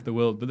the daftest stuff in the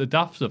world, but the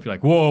daft stuff, you're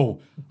like,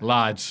 whoa,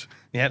 lads.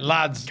 Yeah,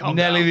 lads.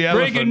 Nelly the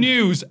elephant. Breaking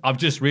news, I've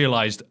just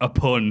realised a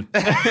pun.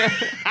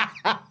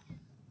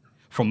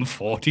 From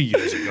 40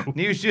 years ago.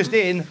 News just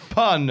in,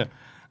 pun.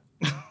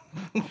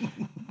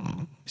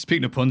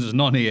 Speaking of puns, there's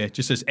none here. It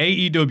just says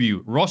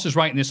AEW. Ross is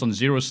writing this on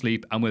zero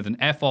sleep and with an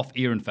F-off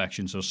ear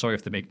infection, so sorry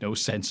if they make no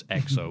sense,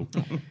 XO.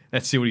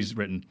 Let's see what he's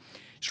written.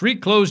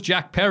 Street Clothes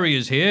Jack Perry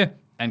is here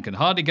and can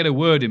hardly get a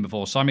word in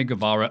before Sammy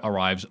Guevara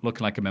arrives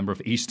looking like a member of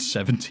East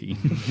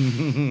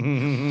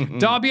 17.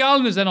 Darby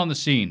Allin is then on the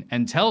scene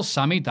and tells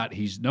Sammy that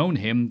he's known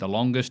him the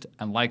longest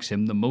and likes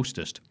him the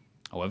mostest.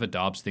 However,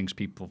 Darbs thinks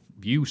people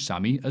view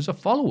Sammy as a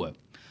follower.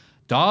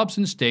 Darbs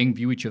and Sting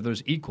view each other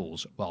as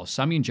equals, while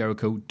Sammy and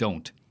Jericho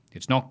don't.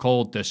 It's not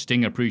called the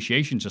Sting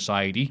Appreciation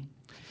Society.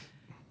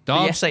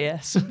 Darbs... The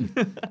SAS.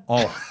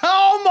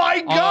 Oh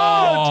my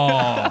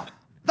God! Oh.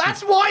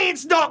 That's why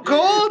it's not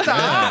called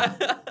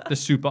that. The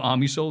Super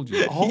Army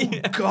Soldiers. Oh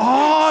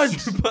God!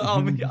 Super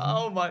Army.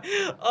 Oh my!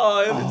 Oh,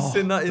 I haven't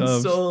seen that in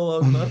so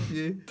long,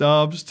 Matthew.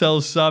 Darbs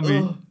tells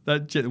Sammy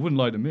that it wouldn't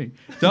lie to me.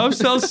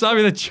 Darbs tells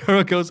Sammy that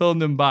Jericho's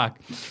holding him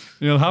back, and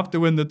he'll have to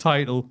win the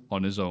title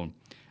on his own.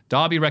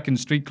 Darby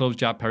reckons Street Clothes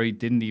Jack Perry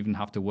didn't even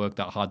have to work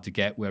that hard to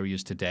get where he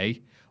is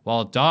today.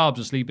 While Darbs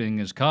was sleeping in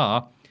his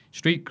car,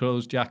 Street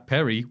Clothes Jack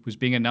Perry was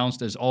being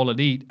announced as All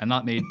Elite, and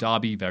that made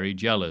Darby very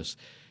jealous.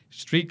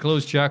 Street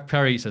Clothes Jack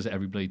Perry says it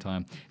every bloody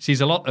time. Sees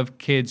a lot of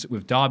kids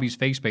with Darby's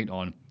face paint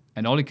on,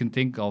 and all he can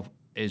think of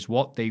is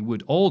what they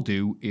would all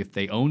do if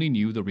they only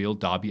knew the real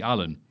Darby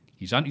Allin.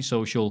 He's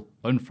antisocial,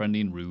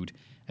 unfriendly, and rude,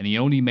 and he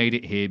only made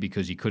it here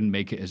because he couldn't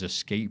make it as a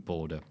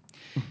skateboarder.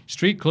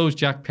 Street Clothes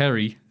Jack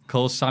Perry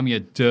calls Sammy a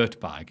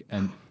dirtbag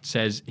and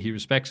says he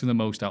respects him the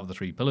most out of the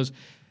three pillars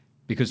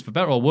because, for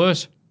better or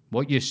worse,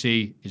 what you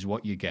see is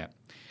what you get.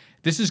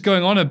 This is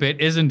going on a bit,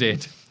 isn't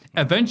it?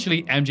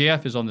 Eventually,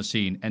 MJF is on the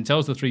scene and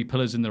tells the three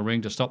pillars in the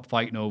ring to stop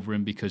fighting over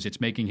him because it's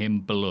making him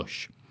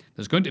blush.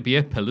 There's going to be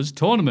a pillars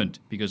tournament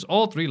because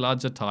all three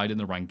lads are tied in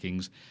the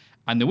rankings,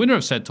 and the winner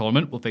of said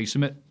tournament will face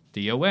him at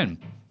DON.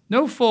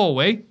 No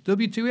four-way,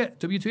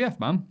 WTF,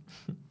 man.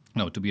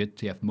 No,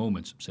 WTF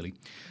moments, silly.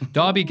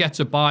 Darby gets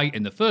a bye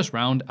in the first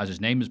round as his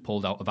name is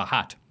pulled out of a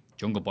hat.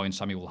 Jungle Boy and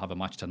Sammy will have a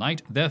match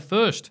tonight. Their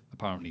first,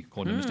 apparently,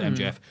 according to Mr.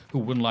 MJF, who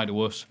wouldn't lie to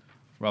us,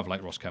 rather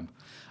like Ross Kemp.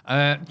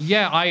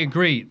 Yeah, I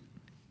agree.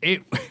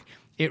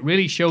 It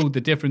really showed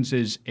the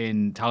differences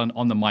in talent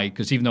on the mic,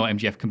 because even though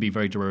MJF can be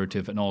very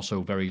derivative and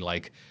also very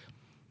like,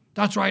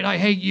 that's right, I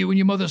hate you and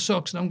your mother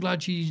sucks and I'm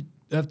glad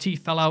her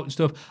teeth fell out and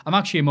stuff. I'm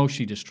actually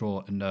emotionally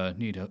distraught and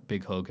need a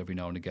big hug every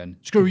now and again.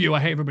 Screw you, I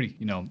hate everybody.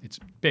 You know, it's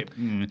a bit...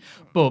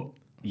 But,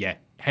 yeah,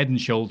 head and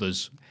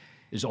shoulders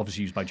is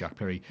obviously used by Jack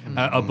Perry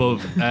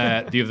above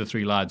the other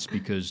three lads,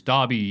 because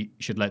Darby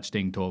should let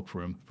Sting talk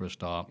for him for a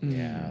start.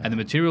 Yeah. And the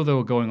material they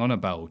were going on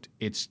about,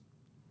 it's...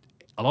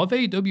 A lot of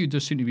AEW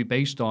does seem to be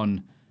based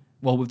on,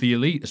 well, with the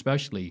Elite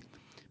especially.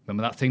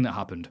 Remember that thing that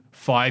happened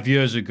 5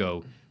 years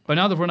ago? But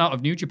now they've run out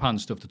of New Japan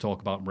stuff to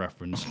talk about and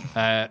reference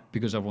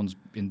because everyone's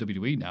in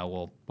WWE now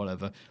or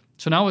whatever.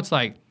 So now it's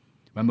like,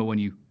 remember when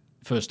you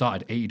first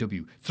started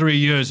AEW 3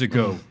 years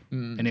ago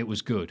and it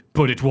was good,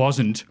 but it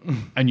wasn't,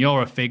 and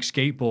you're a fake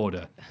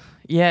skateboarder.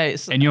 Yeah,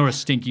 and you're a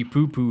stinky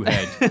poo-poo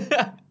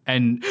head.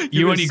 And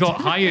you only got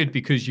hired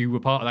because you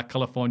were part of that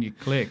California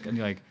clique. And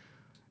you're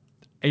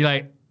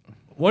like,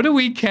 what do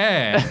we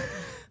care?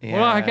 What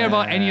do I care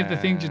about any of the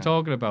things you're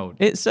talking about?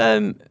 It's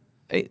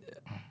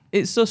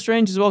so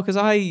strange as well, because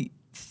I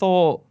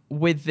thought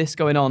with this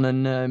going on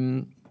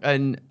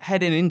and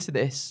heading into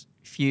this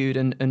feud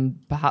and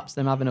perhaps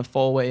them having a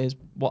four-way is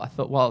what I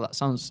thought. Well, that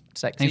sounds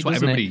sexy. That's what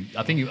everybody.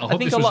 I think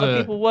a lot of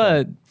people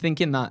were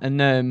thinking that,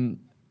 and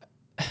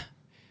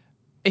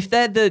if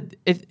they're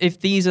if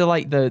these are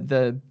like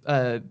the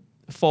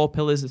four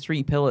pillars, the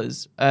three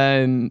pillars,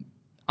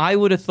 I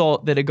would have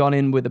thought they'd have gone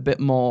in with a bit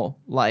more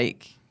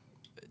like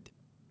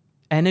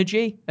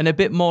energy and a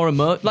bit more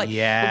which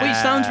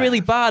sounds really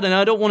bad, and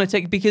I don't want to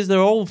take, because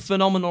they're all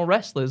phenomenal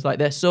wrestlers, like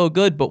they're so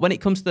good, but when it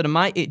comes to the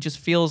mic, it just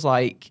feels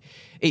like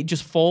it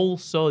just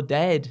falls so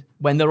dead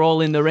when they're all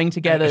in the ring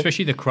together,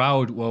 especially the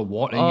crowd were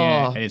wanting it,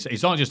 and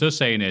it's not just us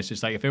saying this,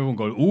 it's like if everyone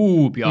going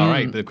ooh, be all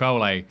right, but the crowd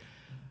like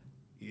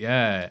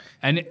yeah.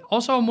 And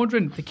also I'm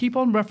wondering, they keep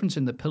on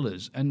referencing the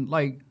pillars, and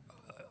like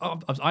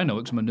I know,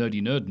 because I'm a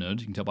nerdy nerd,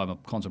 you can tell by my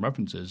constant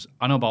references,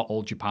 I know about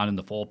Old Japan and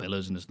the four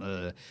pillars and this,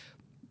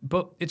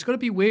 but it's going to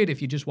be weird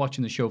if you're just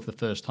watching the show for the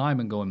first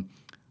time and going,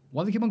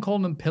 why do they keep on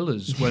calling them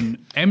pillars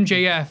when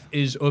MJF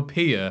is up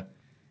here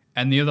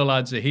and the other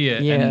lads are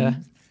here? Yeah.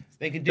 And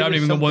they could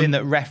do something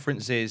that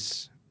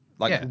references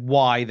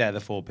why they're the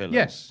four pillars.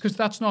 Yes, because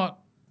that's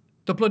not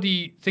the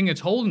bloody thing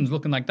it's holding's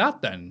looking like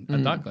that then,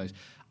 at that guys.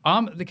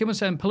 They keep on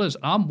saying pillars.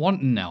 I'm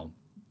wanting now.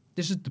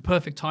 This is the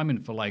perfect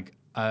timing for like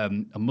a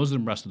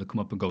Muslim wrestler to come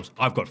up and goes,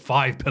 I've got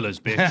 5 pillars,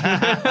 bitch.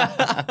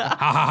 Ha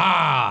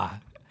ha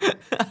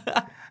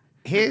ha.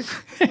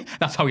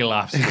 That's how he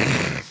laughs.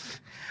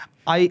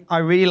 I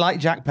really like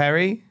Jack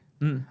Perry.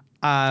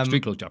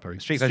 Street Clothes Jack Perry.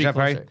 Street Clothes Jack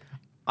Perry.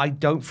 I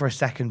don't for a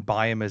second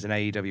buy him as an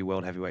AEW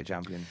World Heavyweight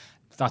Champion.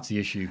 That's the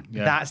issue.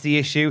 Yeah. That's the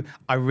issue.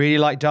 I really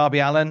like Darby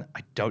Allin.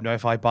 I don't know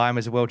if I buy him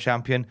as a world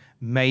champion.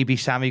 Maybe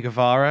Sammy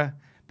Guevara.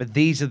 But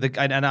these are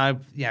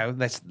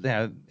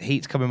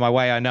heat's coming my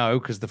way, I know,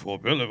 because the four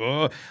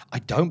pillars. I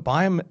don't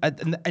buy him.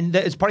 And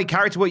it's probably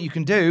character work you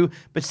can do,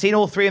 but seeing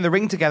all three in the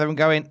ring together and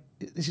going,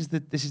 this is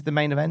the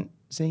main event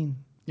scene.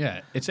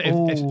 Yeah, it's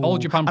All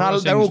Japan Pro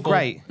Wrestling. They're all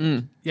great.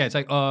 Yeah, it's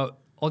like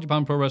All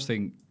Japan Pro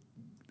Wrestling.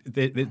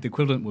 The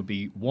equivalent would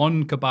be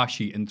 1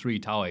 Kabashi and 3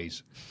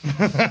 Tawais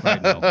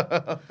right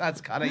now.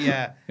 That's kind of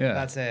yeah.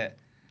 That's it.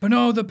 But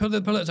no, the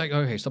pillars. Like,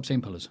 okay, stop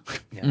saying pillars.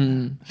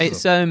 Yeah.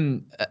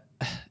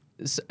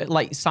 It's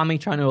like Sammy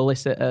trying to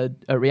elicit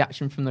a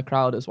reaction from the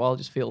crowd as well.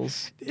 Just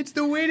feels it's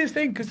the weirdest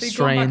thing, because they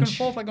go back and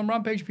forth. Like on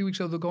Rampage a few weeks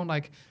ago, they're going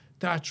like,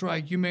 that's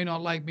right, you may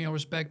not like me or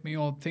respect me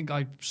or think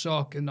I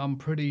suck and I'm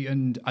pretty,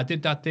 and I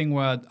did that thing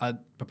where I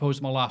proposed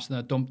to my last and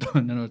I dumped her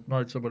and then I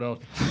married someone else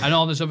and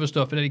all this other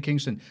stuff and Eddie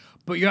Kingston,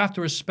 but you have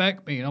to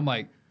respect me. And I'm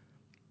like,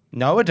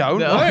 no, I don't.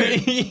 No.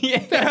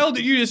 What the hell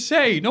did you just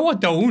say? No, I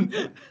don't.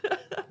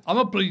 I'm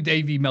not bloody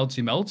Davey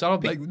Meltsy Melts. I'm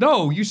like,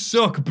 no, you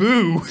suck,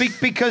 boo.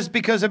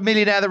 Because a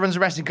millionaire that runs a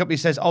wrestling company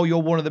says, oh, you're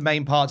one of the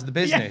main parts of the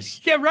business.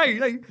 Yeah, right.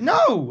 Like,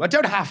 no, I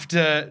don't have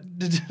to.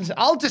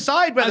 I'll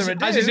decide whether I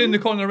do. As he's in the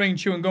corner of the ring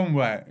chewing gum,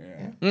 right?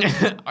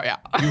 Yeah. Oh, yeah.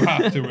 You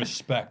have to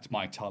respect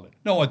my talent.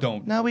 No, I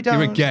don't. No, we don't.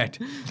 You're a get.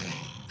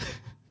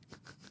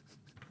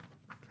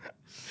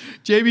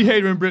 Jamie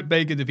Hayter and Britt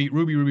Baker defeat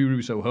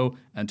Ruby Soho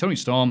and Toni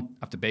Storm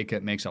after Baker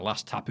makes her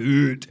last tap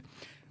out.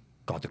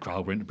 God, the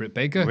crowd were into Britt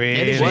Baker.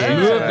 Really?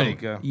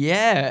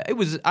 Yeah, it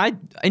was. I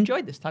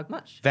enjoyed this tag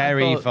match.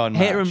 Very fun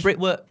Hayter match. and Britt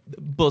were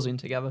buzzing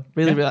together.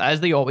 Really, as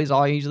they always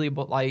are usually.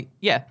 But like,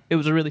 yeah, it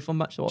was a really fun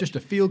match to watch. Just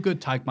a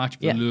feel-good tag match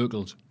for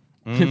locals.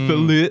 For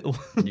little.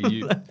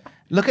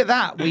 Look at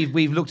that.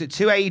 We've looked at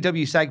 2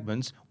 AEW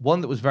segments, one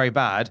that was very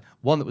bad,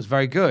 one that was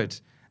very good,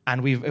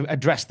 and we've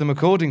addressed them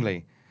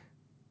accordingly.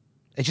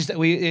 It's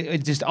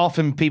just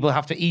often people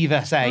have to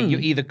either say you're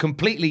either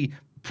completely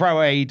pro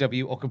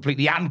AEW or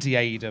completely anti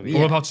AEW.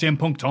 What about CM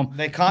Punk, Tom?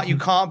 You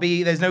can't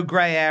be. There's no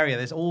grey area.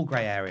 There's all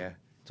grey area.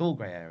 It's all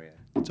grey area.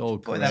 It's all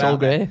grey. It's all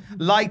grey.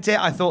 Liked it.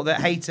 I thought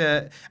that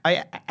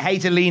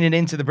Hayter leaning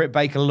into the Britt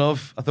Baker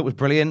love, I thought was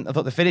brilliant. I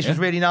thought the finish was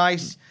really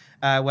nice,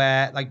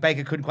 where like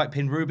Baker couldn't quite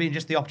pin Ruby, and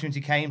just the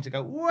opportunity came to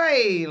go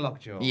way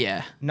lockjaw.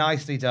 Yeah,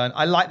 nicely done.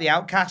 I like the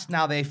Outcast.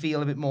 Now they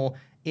feel a bit more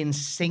in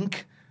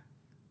sync,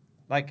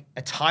 like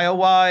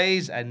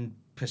attire-wise and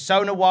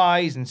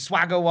persona-wise and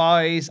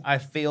swagger-wise. I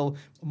feel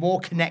more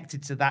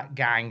connected to that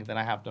gang than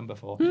I have done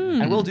before,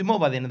 and we'll do more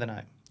by the end of the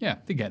night. Yeah,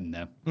 they're getting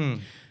there.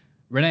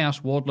 Renee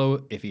asks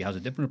Wardlow if he has a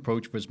different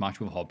approach for his match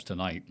with Hobbs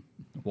tonight.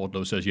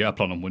 Wardlow says, yeah, I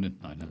plan on winning.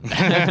 I know.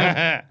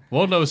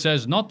 Wardlow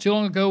says, not too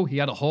long ago, he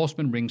had a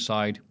horseman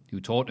ringside who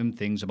taught him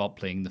things about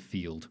playing the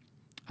field.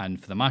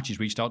 And for the match, he's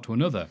reached out to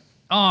another.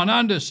 Arn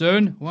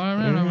Anderson.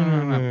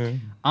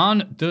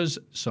 Arn does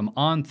some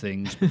Arn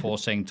things before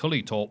saying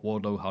Tully taught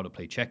Wardlow how to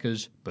play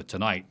checkers, but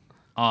tonight,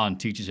 Arn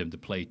teaches him to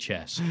play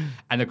chess.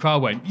 And the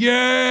crowd went,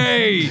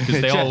 yay!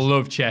 Because they all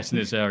love chess in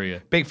this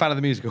area. Big fan of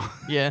the musical.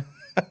 Yeah.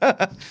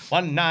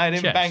 One night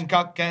in Chess.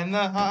 Bangkok and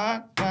the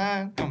hard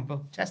time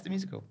combo. Chess the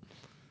musical.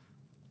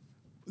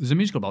 There's a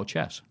musical about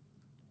chess.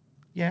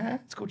 Yeah,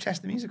 it's called Chess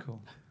the Musical.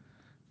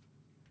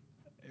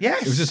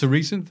 Yes. Was this a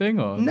recent thing?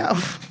 Or? No.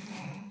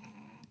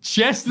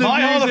 Chess the My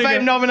Musical. Hall of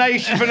Fame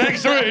nomination for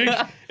next week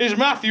is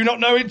Matthew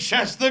not knowing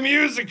Chess the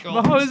Musical.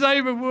 How does that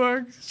even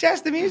work? Chess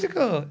the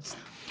Musical.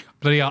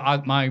 But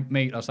yeah, my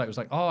mate last night was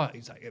like, "Oh,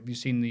 he's like, have you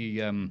seen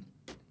the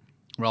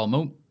Raoul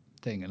Moat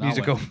thing?" And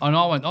Musical.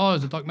 I went, "Oh,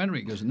 it's a documentary."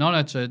 He goes, "No,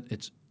 it's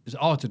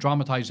a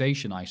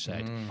dramatization." I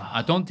said,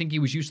 "I don't think he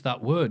was used to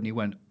that word." And he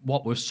went,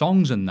 "What with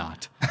songs and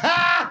that?" And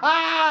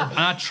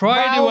I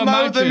tried Raoul to Moat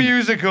imagine the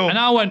musical. and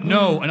I went,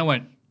 "No," and I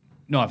went,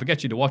 "No, if I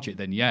get you to watch it,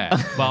 then yeah."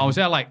 But I was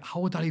there like,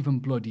 how would that even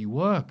bloody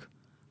work?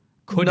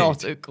 Could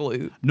Not it? a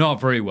clue. Not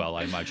very well,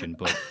 I imagine,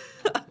 but.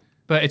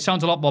 But it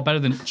sounds a lot more better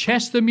than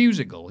Chess the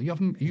Musical. You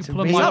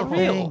pulling my...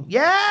 real?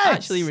 Yes.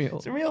 Actually real.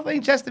 It's a real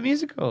thing, Chess the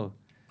Musical.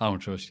 I don't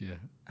trust you.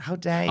 How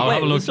dare you? I'll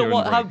have a look so during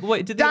what? the break.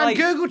 Wait, did they Dan, like?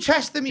 Google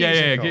Chess the Musical.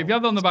 Yeah. If you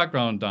have that on the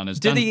background, Dan.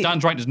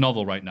 Dan's writing his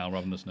novel right now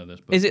rather than listening to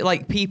this. But Is it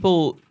like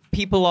people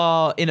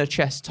are in a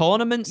chess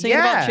tournament singing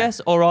about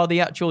chess, or are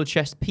the actual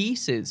chess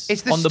pieces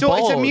It's the on the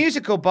story. board? It's a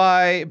musical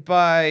by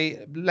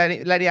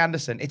Lenny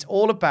Anderson. It's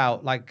all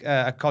about like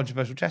a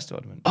controversial chess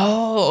tournament.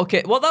 Oh,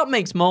 okay. Well, that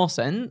makes more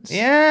sense.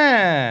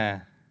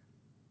 Yeah.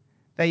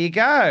 There you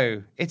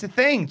go. It's a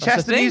thing. That's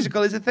Chess a the thing.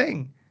 Musical is a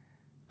thing.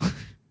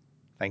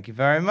 Thank you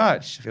very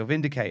much. I feel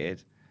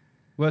vindicated.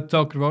 we're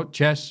talking about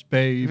chess,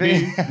 baby.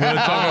 We're talking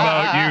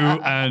about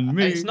you and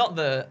me. It's not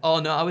the. Oh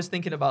no, I was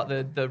thinking about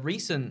the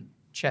recent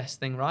chess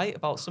thing, right?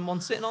 About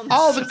someone sitting on.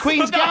 Oh, the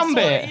Queen's That's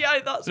Gambit. what- yeah,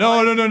 that's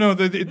No, what- no.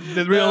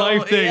 The real No,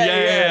 life thing.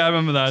 Yeah, I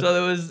remember that. So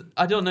there was.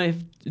 I don't know if.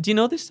 Do you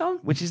know this song?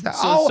 Which is that?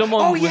 So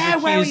someone was yeah,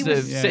 where he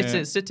accused was.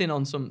 of sitting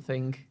on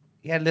something.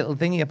 He had a little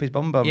thingy up his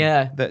bum.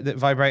 Yeah. That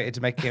vibrated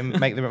to make him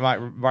make the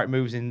right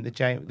moves in the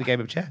game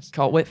of chess.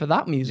 Can't wait for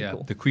that yeah,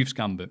 musical. the Queef's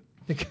Gambit.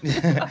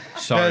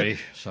 Sorry.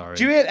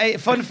 Do you hear a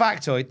fun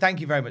factoid?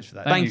 Thank you very much for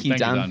that. Thank you,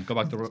 Dan. Go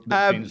back to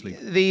the Queen's League.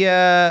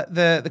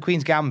 The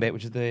Queen's Gambit,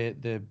 which is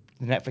the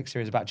Netflix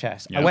series about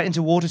chess. Yeah. I went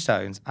into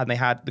Waterstones and they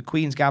had the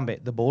Queen's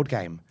Gambit, the board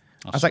game.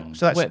 I was like, Awesome.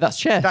 so that's Wait, that's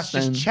chess, That's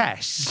then? just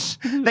chess.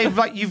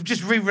 You've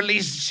just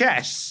re-released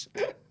chess.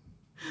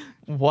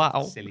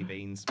 Wow. Silly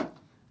beans.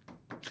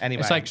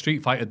 Anyway, It's like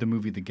Street Fighter, the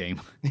movie, the game.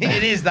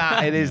 it is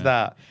that. It is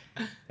that.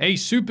 A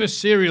super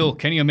serial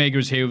Kenny Omega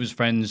is here with his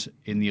friends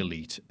in the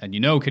Elite. And you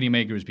know Kenny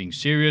Omega is being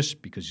serious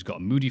because he's got a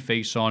moody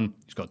face on,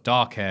 he's got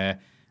dark hair,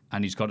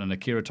 and he's got an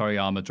Akira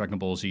Toriyama Dragon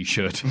Ball Z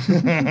shirt.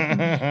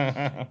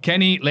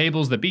 Kenny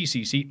labels the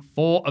BCC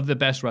 4 of the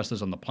best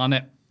wrestlers on the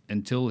planet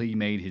until they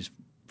made his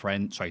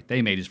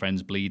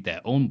friends bleed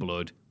their own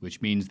blood,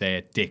 which means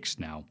they're dicks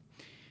now.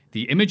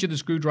 The image of the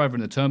screwdriver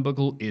in the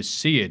turnbuckle is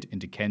seared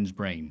into Ken's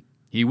brain.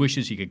 He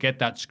wishes he could get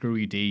that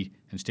screwy D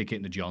and stick it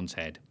into John's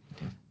head.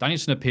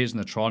 Danielson appears in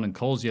the Tron and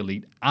calls the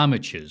Elite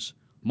amateurs.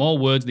 More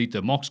words lead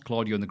to Mox,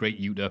 Claudio, and the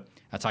Great Yuta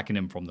attacking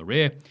him from the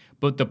rear.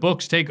 But the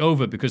Bucks take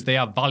over because they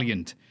are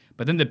valiant.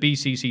 But then the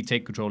BCC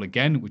take control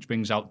again, which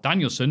brings out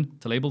Danielson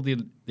to label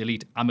the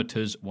Elite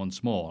amateurs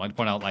once more. I'd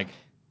point out,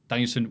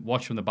 Danielson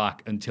watched from the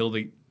back until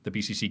the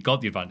BCC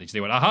got the advantage.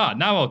 They went, aha,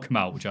 now I'll come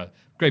out, which is a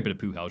great bit of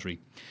poo-housery.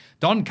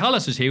 Don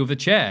Callis is here with a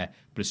chair,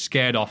 but is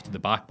scared off to the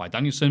back by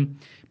Danielson.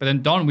 But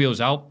then Don wheels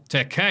out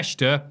to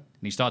Takeshita,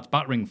 and he starts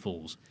battering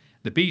fools.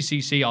 The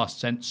BCC are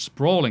sent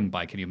sprawling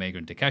by Kenny Omega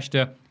and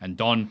Takeshita, and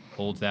Don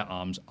holds their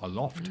arms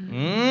aloft.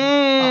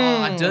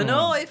 I don't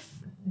know if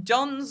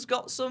John's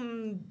got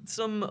some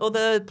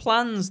other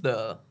plans,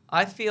 though.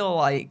 I feel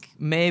like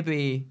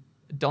maybe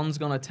Don's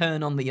going to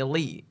turn on the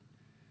Elite,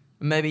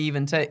 and maybe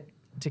even take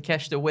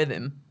Takeshita with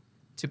him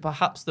to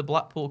perhaps the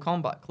Blackpool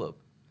Combat Club.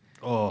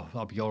 Oh,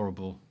 that'd be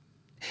horrible.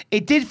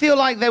 It did feel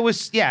like there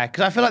was, because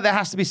I feel like there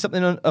has to be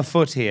something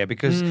afoot here,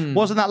 because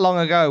wasn't that long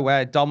ago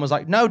where Dom was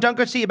like, no, don't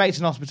go see your mates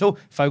in hospital,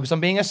 focus on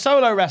being a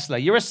solo wrestler.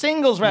 You're a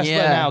singles wrestler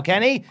now,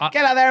 Kenny.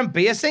 Get out there and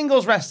be a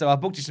singles wrestler.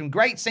 I've booked you some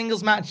great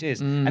singles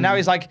matches. And now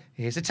he's like,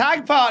 here's a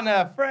tag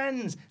partner,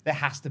 friends. There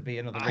has to be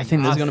another. I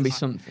think there's going to be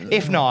something.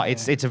 If not,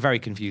 it's a very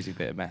confusing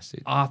bit of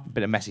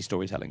messy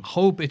storytelling.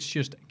 Hope it's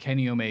just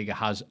Kenny Omega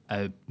has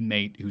a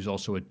mate who's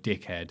also a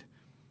dickhead.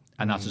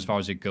 And that's as far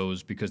as it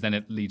goes, because then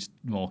it leads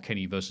more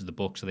Kenny versus the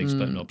Bucks, so they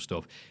splitting up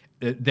stuff.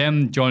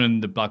 Them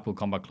joining the Blackpool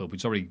Combat Club,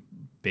 which is already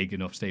big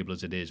enough, stable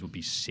as it is, would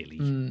be silly.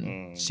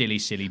 Silly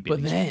Billy.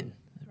 But then,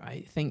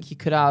 right, I think you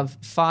could have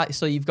 5.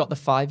 So you've got the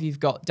 5. You've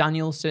got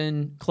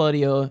Danielson,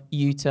 Claudio,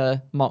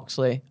 Yuta,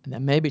 Moxley, and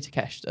then maybe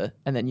Takeshita.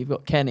 And then you've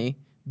got Kenny,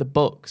 the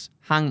Bucks,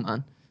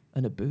 Hangman,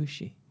 and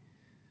Ibushi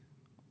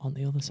on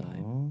the other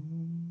side.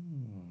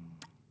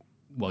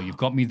 Well, you've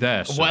got me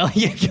there. So. Well,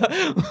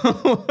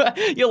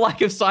 your lack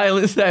of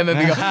silence there made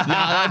me go, nah,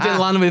 that didn't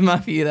land with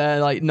Matthew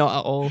there, like, not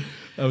at all.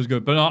 That was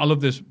good. But no, I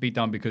love this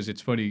beatdown because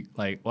it's funny.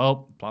 Like,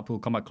 well, Blackpool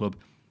Combat Club,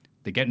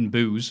 they're getting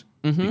booze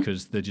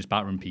because they're just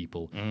battering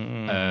people.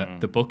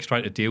 The Bucks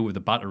try to deal with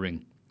the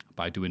battering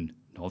by doing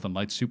Northern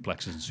Light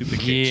suplexes and super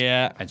kicks.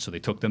 Yeah. And so they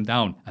took them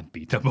down and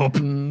beat them up.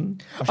 I'm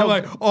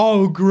like,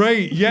 oh,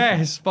 great.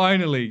 Yes,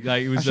 finally.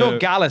 Like, it was, I'm sure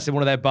Gallus in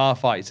one of their bar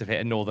fights have hit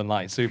a Northern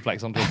Light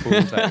suplex onto a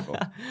pool table.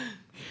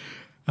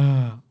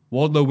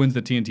 Wardlow wins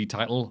the TNT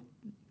title.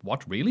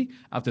 What, really?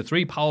 After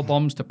 3 power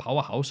bombs to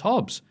Powerhouse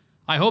Hobbs.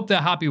 I hope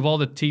they're happy with all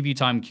the TV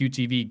time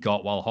QTV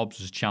got while Hobbs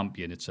was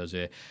champion, it says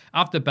here.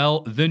 After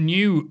Bell, the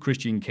new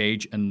Christian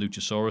Cage and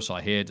Luchasaurus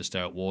are here to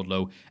stare at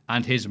Wardlow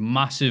and his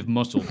massive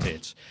muscle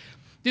tits.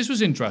 This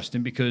was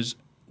interesting because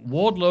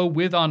Wardlow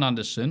with Arn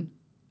Anderson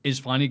is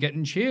finally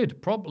getting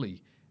cheered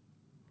properly.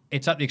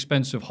 It's at the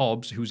expense of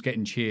Hobbs, who's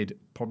getting cheered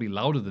probably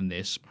louder than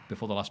this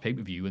before the last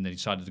pay-per-view, and they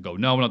decided to go,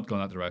 no, we're not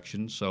going that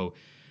direction. So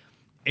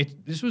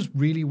this was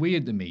really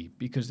weird to me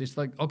because it's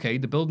like, okay,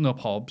 they're building up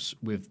Hobbs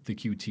with the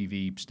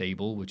QTV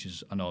stable, which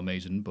is, I know,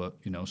 amazing, but,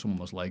 someone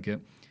must like it.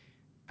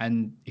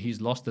 And he's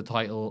lost the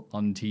title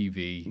on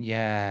TV.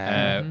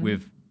 Yeah.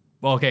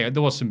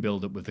 There was some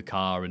build-up with the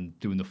car and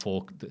doing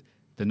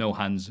the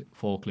no-hands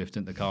forklift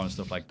into the car and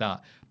stuff like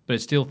that. But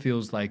it still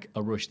feels like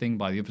a rush thing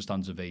by the upper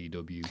stands of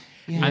AEW.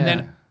 Yeah. And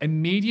then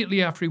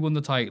immediately after he won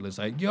the title, it's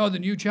like, yo, the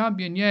new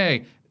champion,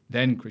 yay.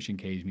 Then Christian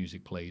Cage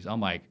music plays.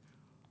 I'm like,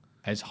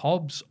 has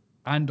Hobbs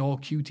and or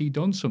QT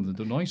done something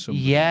to annoy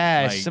somebody?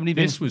 Yeah, like,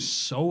 this was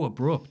so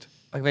abrupt.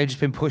 Like they've just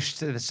been pushed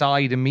to the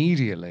side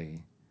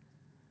immediately.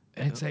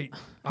 It's like,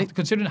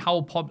 considering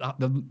how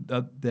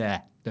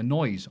the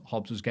noise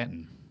Hobbs was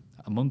getting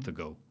a month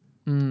ago.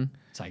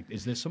 It's like,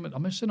 is there something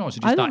I'm missing, or is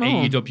it just that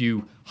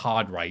AEW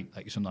hard right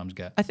that you sometimes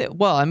get? I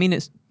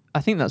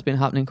think that's been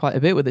happening quite a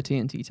bit with the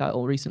TNT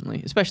title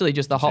recently, especially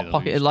just the hot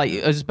pocket,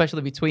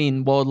 especially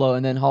between Wardlow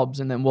and then Hobbs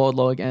and then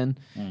Wardlow again,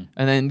 and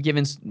then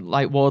giving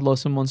like Wardlow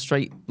someone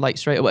straight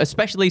away,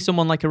 especially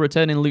someone like a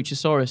returning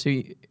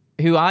Luchasaurus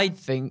who I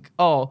think,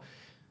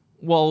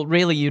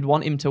 really you'd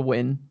want him to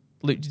win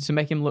to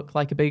make him look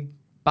like a big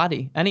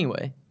baddie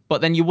anyway. But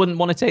then you wouldn't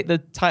want to take the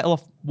title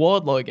off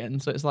Wardlow again.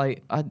 So it's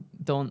like, I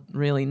don't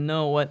really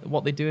know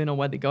what they're doing or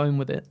where they're going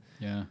with it.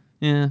 Yeah.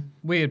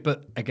 Weird,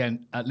 but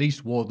again, at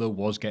least Wardlow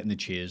was getting the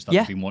cheers that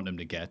they've been wanting him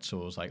to get.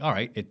 So it was like, all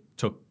right, it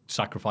took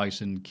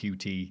sacrificing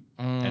QT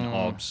and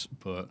Hobbs,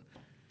 but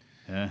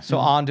yeah. So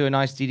Arn do a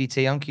nice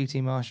DDT on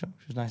QT Marshall,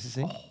 which was nice to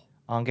see.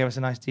 Arn gave us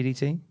a nice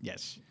DDT.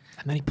 Yes.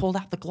 And then he pulled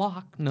out the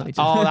Glock. No, he didn't.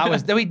 Oh, that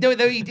was...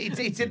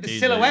 It's in the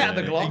silhouette of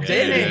the Glock. He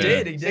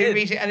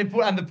did. And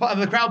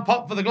the crowd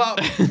popped for the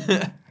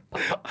Glock.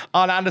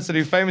 Arn Anderson,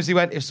 who famously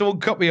went, if someone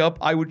cut me up,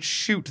 I would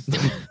shoot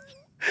them.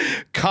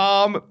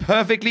 Calm,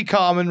 perfectly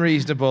calm and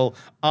reasonable.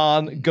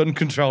 Arn Gun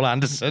Control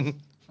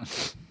Anderson.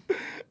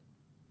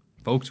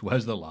 Folks,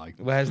 where's the lie?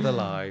 Where's the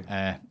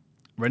lie?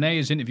 Renee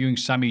is interviewing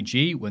Sammy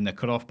G when they're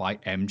cut off by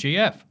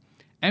MJF.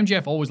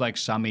 MJF always likes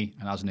Sammy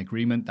and has an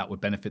agreement that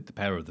would benefit the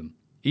pair of them.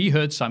 He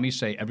heard Sammy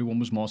say everyone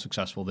was more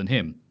successful than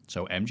him,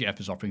 so MJF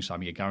is offering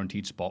Sammy a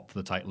guaranteed spot for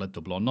the title at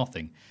Double or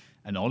Nothing,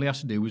 and all he has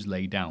to do is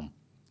lay down.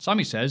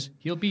 Sammy says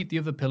he'll beat the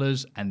other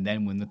pillars and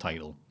then win the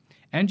title.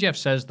 MJF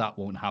says that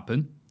won't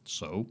happen,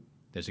 so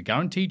there's a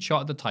guaranteed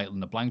shot at the title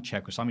and a blank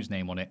check with Sammy's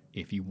name on it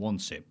if he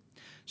wants it.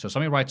 So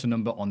Sammy writes a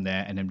number on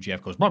there and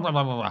MJF goes, blah, blah,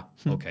 blah, blah,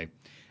 blah. Okay.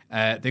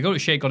 They go to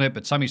shake on it,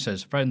 but Sammy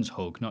says, friends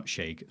hug, not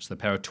shake, so the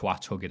pair of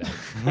twats hug it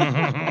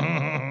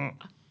out.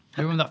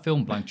 You remember that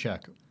film, Blank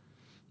Check?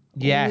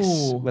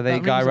 Yes, where the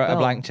guy wrote a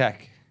blank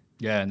check.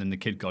 Yeah, and then the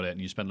kid got it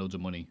and you spent loads of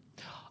money.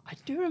 I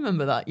do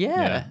remember that,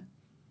 yeah.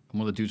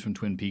 one of the dudes from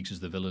Twin Peaks is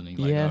the villain. He's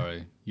like, Yeah. all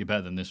right, you're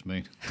better than this,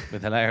 mate.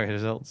 With hilarious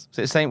results.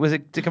 So it's saying, was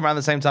it to come around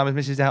the same time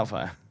as Mrs.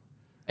 Doubtfire?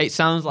 It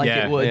sounds like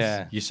it would.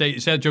 Yeah. You say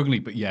it jokingly,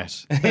 but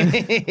yes.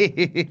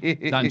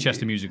 That and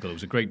Chester Musical. It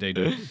was a great day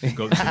to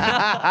go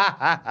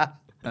to.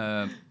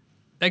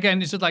 Again,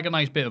 this is like a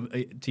nice bit of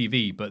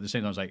TV, but at the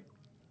same time, it's like,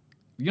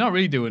 you're not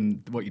really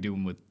doing what you're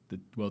doing with the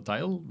world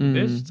title. With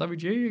this, Savvy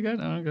G again.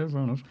 Okay,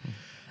 fair enough.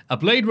 A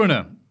Blade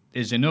Runner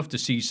is enough to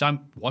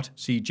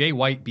see Jay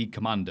White be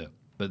commander,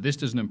 but this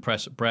doesn't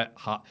impress Bret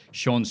Hart,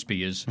 Sean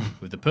Spears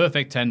with the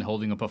perfect 10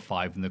 holding up a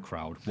 5 in the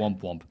crowd.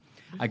 Womp womp.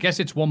 I guess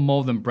it's one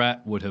more than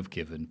Bret would have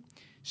given.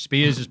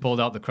 Spears is pulled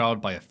out the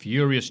crowd by a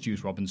furious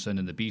Juice Robinson,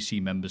 and the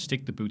BC members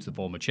stick the boot to the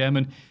former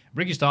chairman.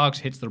 Ricky Starks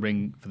hits the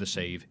ring for the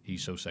save.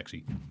 He's so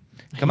sexy.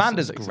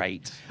 Commander's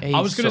great.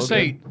 I was going to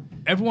say,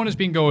 everyone has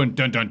been going,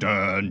 dun dun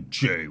dun,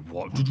 Jay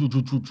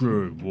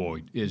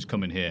White is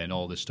coming here and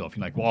all this stuff.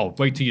 You're like, wow,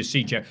 wait till you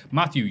see Jay.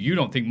 Matthew, you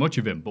don't think much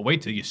of him, but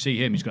wait till you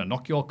see him. He's going to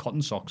knock your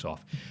cotton socks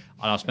off.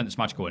 And I spent this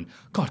match going,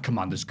 God,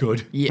 Commander's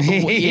good.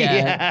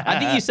 Yeah. I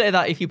think you say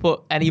that if you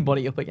put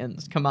anybody up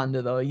against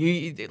Commander,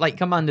 though.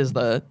 Commander's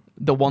the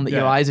one that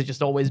your eyes are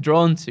just always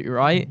drawn to,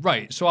 right?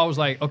 Right. So I was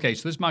like, okay,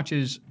 so this match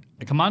is...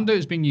 A Commander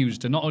is being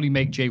used to not only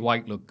make Jay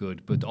White look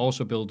good, but to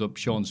also build up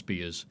Sean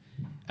Spears.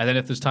 And then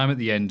if there's time at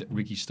the end,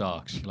 Ricky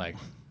Starks. Like,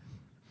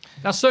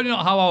 that's certainly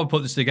not how I would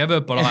put this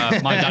together, but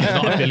my dad is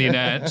not a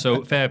billionaire,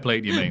 so fair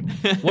play to you, mate.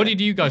 What did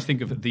you guys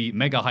think of the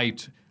mega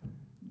hyped...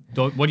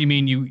 What do you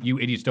mean you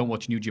idiots don't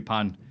watch New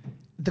Japan?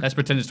 Let's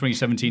pretend it's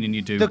 2017 and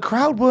you do. The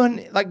crowd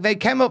weren't like they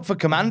came up for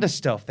Commander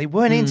stuff. They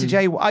weren't into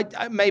Jay White.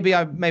 Maybe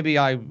I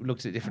looked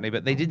at it differently,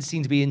 but they didn't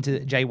seem to be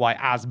into Jay White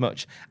as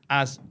much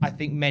as I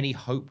think many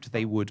hoped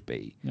they would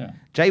be. Yeah.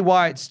 Jay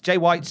White's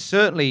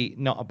certainly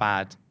not a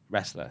bad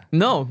wrestler.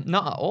 No,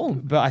 not at all.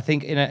 But I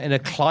think in a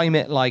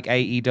climate like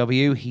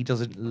AEW, he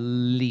doesn't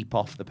leap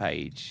off the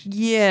page.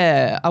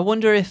 Yeah, I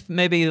wonder if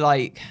maybe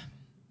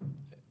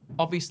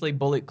obviously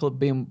Bullet Club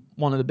being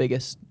one of the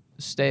biggest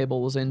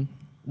stables in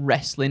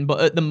wrestling,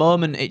 but at the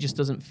moment it just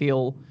doesn't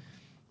feel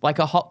like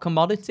a hot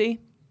commodity.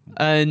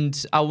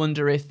 And I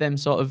wonder if them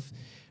sort of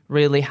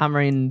really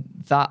hammering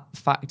that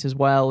fact as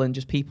well and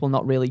just people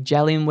not really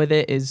gelling with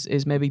it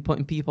is maybe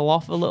putting people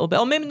off a little bit.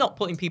 Or maybe not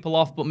putting people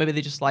off, but maybe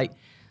they're just like,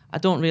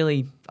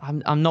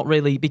 I'm not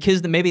really,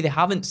 because maybe they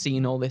haven't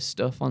seen all this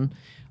stuff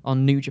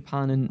on New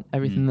Japan and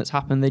everything that's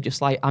happened. They're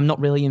just like, I'm not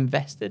really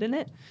invested in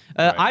it.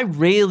 Right. I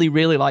really,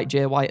 really like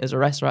Jay White as a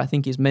wrestler. I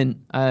think he's mint.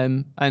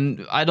 And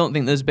I don't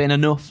think there's been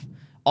enough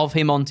of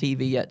him on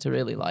TV yet to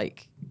really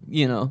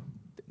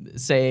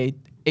say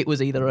it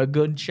was either a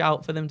good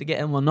shout for them to get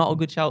him or not a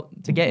good shout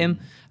to get him.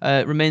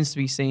 Remains to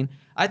be seen.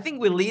 I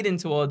think we're leading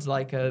towards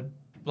the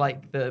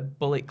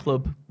Bullet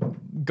Club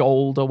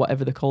Gold or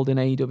whatever they're called in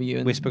AEW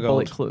and Whisper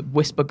Bullet Gold. Club,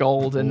 Whisper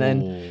Gold, and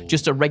then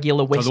just a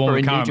regular Whisper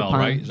in New Japan.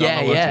 Right?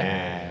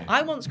 Yeah.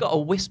 I once got a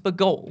Whisper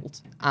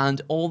Gold,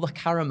 and all the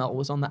caramel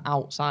was on the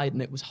outside,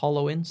 and it was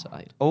hollow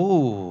inside.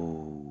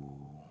 Oh.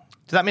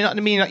 Does that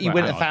mean that you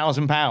win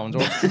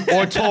 £1,000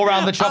 or a tour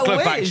around the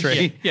chocolate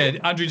factory? Yeah,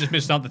 Andrew just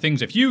missed out the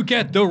things. If you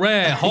get the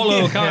rare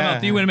hollow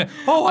caramel, you win a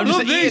Oh, I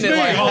love these,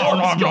 mate.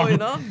 What's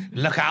going on?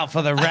 Look out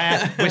for the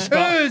rare Whisper.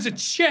 There's a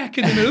check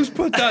in the middle. Who's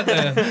put that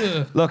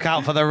there? Look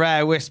out for the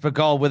rare Whisper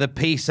Gold with a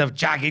piece of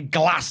jagged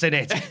glass in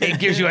it. It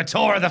gives you a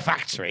tour of the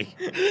factory.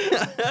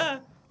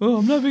 Oh,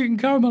 I'm never eating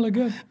caramel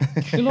again.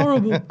 It's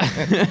horrible.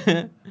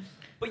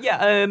 But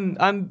yeah,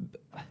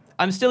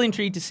 I'm still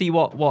intrigued to see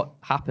what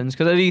happens,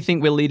 because I do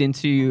think we'll lead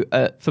into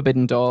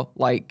Forbidden Door,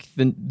 like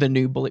the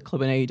new Bullet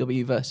Club in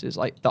AEW versus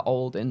like the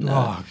old in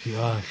oh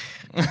god.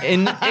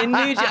 in New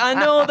I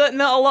know that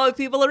not a lot of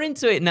people are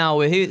into it now.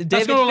 David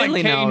Finlay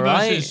like Kane now,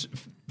 right? versus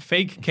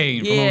fake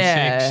Kane from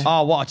Yeah. 06.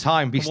 Oh, what a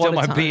time. Be still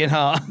my beating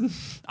heart.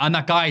 And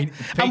that guy,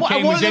 fake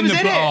Kane one was of in them the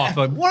was in it.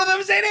 bar. One of them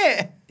was in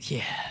it.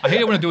 Yeah. I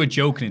hate it when I do a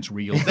joke and it's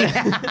real.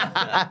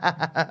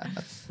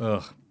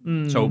 Ugh.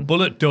 So,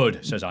 Bullet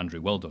Dud, says Andrew.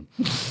 Well done.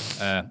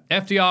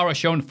 FDR are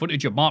shown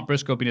footage of Mark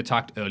Briscoe being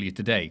attacked earlier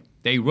today.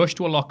 They rush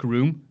to a locker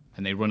room,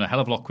 and they run a hell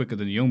of a lot quicker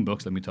than the Young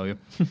Bucks, let me tell you,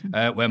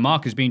 where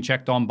Mark is being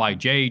checked on by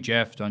Jay,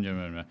 Jeff,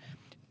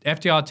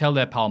 FDR tell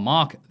their pal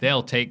Mark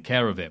they'll take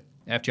care of it.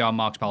 FDR and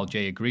Mark's pal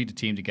Jay agreed to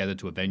team together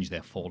to avenge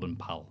their fallen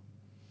pal.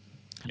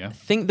 Yeah. I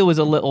think there was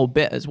a little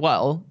bit as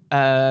well.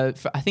 I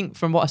think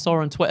from what I saw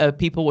on Twitter,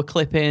 people were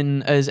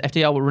clipping as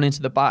FDR were running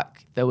to the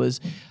back. There was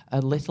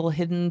a little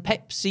hidden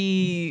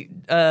Pepsi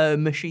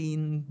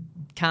machine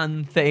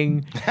can thing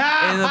in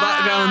the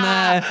background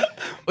there,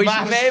 which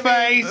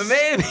maybe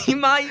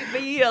might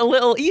be a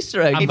little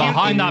Easter egg. And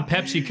behind that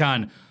Pepsi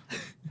can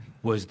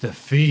was the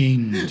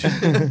Fiend.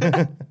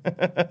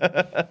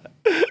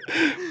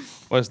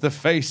 Was the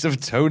face of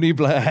Tony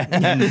Blair.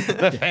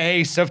 The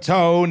face of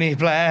Tony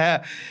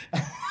Blair.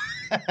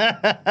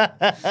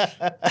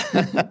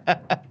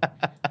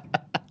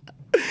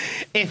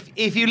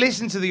 If you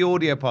listen to the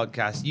audio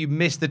podcast, you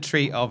missed the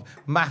treat of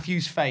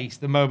Matthew's face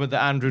the moment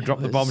that Andrew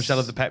dropped the bombshell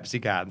of the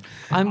Pepsi can.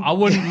 I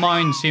wouldn't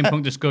mind CM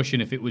Punk discussion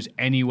if it was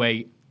any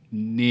way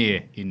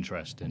near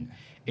interesting.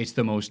 It's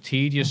the most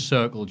tedious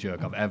circle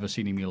jerk I've ever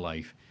seen in my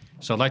life.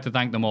 So I'd like to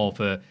thank them all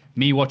for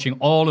me watching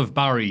all of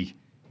Barry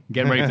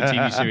get ready for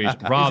TV series.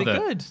 Rather, Is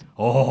it good?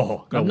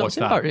 Oh, go I've not watch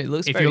seen that. Barry. It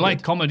looks if very you like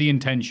good. comedy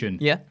and tension,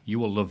 Yeah. you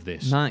will love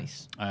this.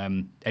 Nice.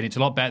 And it's a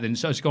lot better than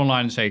just go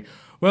online and say,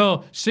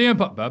 well, CM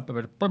Punk.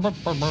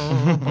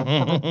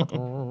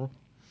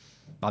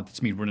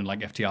 That's me running like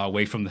FTR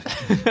away from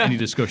any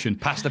discussion.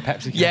 Past the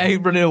Pepsi can. Yeah,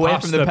 running away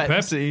Past from the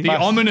Pepsi. The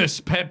ominous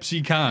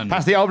Pepsi can.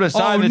 Past the ominous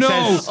sign oh, that no.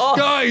 says...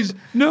 Guys,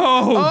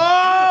 no!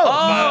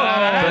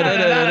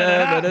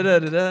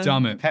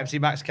 Damn it. Pepsi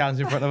Max cans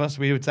in front of us.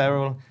 We were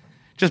terrible.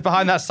 Just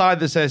behind that sign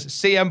that says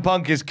CM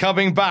Punk is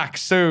coming back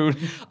soon.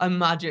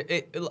 Imagine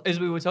it, as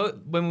we were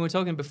when we were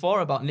talking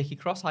before about Nikki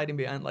Cross hiding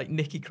behind like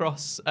Nikki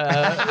Cross is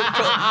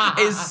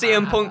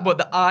CM Punk, but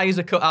the eyes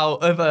are cut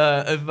out of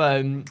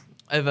a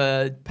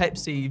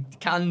Pepsi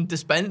can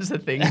dispenser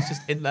thing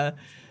just in there.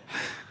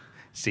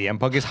 CM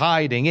Punk is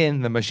hiding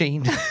in the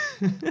machine.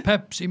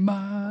 Pepsi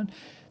Man.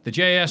 The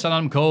JS and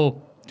Adam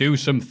Cole do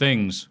some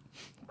things.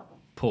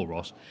 Poor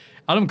Ross.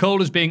 Adam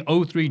Cole is being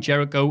 03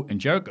 Jericho,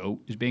 and Jericho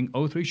is being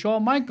 03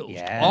 Shawn Michaels.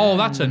 Yeah. Oh,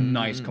 that's a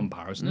nice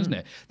comparison, isn't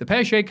it? The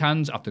pair shake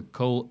hands after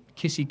Cole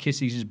kisses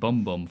his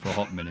bum for a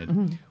hot minute.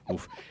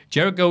 Oof.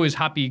 Jericho is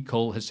happy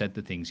Cole has said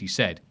the things he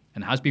said,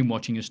 and has been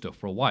watching his stuff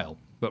for a while.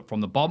 But from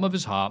the bottom of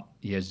his heart,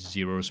 he has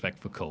zero respect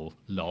for Cole.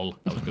 Lol,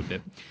 that was a good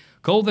bit.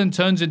 Cole then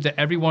turns into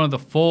every one of the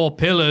 4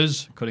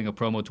 pillars, cutting a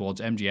promo towards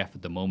MJF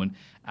at the moment,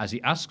 as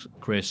he asks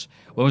Chris,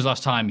 when was the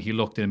last time he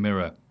looked in a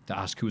mirror to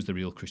ask who's the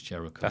real Chris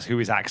Jericho? That's who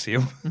is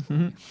Axiom.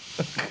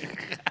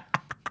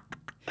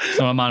 It's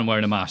not a man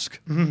wearing a mask.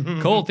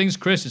 Cole thinks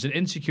Chris is an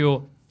insecure,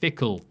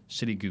 fickle,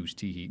 silly goose,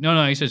 tee-hee.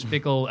 No, he says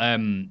fickle,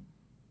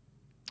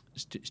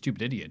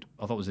 stupid idiot.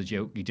 I thought it was a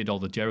joke. He did all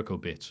the Jericho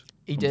bits.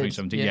 He from did,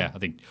 317. yeah. Yeah, I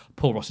think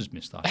Paul Ross has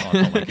missed that. Oh, I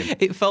don't like him.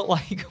 It felt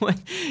like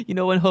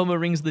when Homer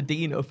rings the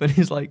Dean up and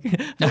he's like,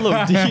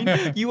 "Hello,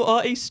 Dean, you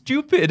are a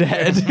stupid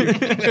head."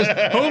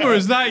 Homer,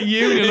 is that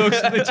you?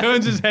 And he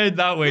turns his head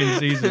that way and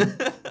sees him.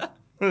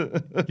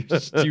 You're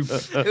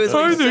stupid. It was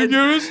I like think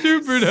you're a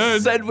stupid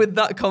head. Said with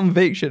that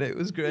conviction, it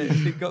was great.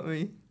 It got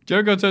me.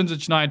 Jericho turns to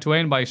Shania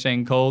Twain by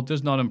saying Cole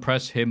does not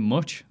impress him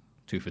much.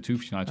 2 for 2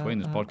 for Shania Twain in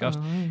this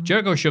podcast.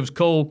 Jericho shoves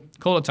Cole.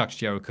 Cole attacks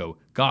Jericho.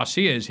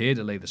 Garcia is here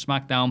to lay the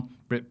smackdown.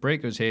 Britt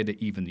Baker's here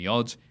to even the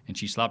odds. And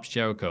she slaps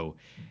Jericho.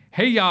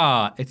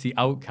 Hey-ya! It's the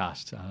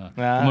Outcast. From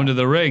under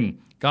the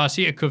ring.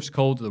 Garcia cuffs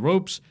Cole to the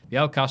ropes. The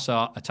Outcasts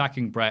are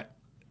attacking Brett.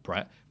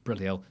 Brilliant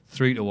hell.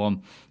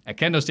 3-1. A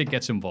kendo stick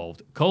gets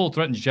involved. Cole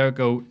threatens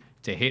Jericho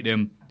to hit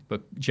him.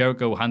 But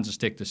Jericho hands a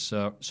stick to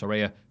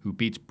Saraya, who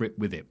beats Britt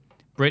with it.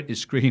 Britt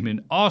is screaming,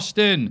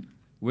 Austin!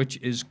 Which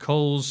is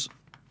Cole's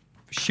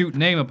shoot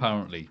name,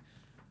 apparently.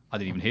 I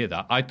didn't even hear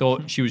that. I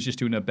thought she was just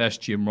doing her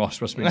best Jim Ross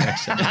WrestleMania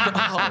accent.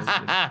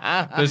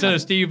 But instead of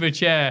Steve with a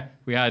chair,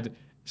 we had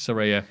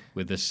Saraya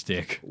with a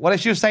stick. What if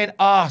she was saying,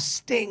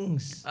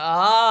 stings? Yeah,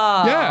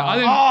 I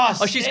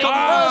didn't. She's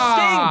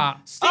called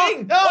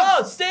Sting.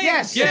 Sting.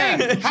 Yes, Yeah.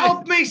 Sting.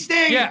 Help me,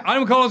 Sting. Yeah,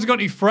 Adam Cole hasn't got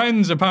any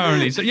friends,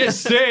 apparently. So, yes,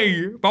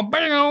 Sting. I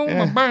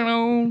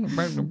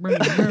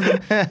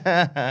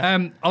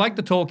like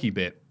the talky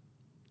bit.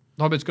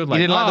 Oh, but it's good. You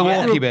didn't like the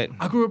walkie bit?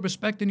 I grew up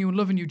respecting you and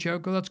loving you,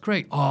 Jericho. That's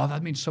great. Oh,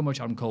 that means so much,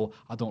 Adam Cole.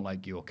 I don't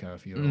like you or care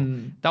for you at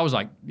all. That was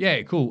like,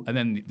 yeah, cool. And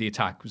then the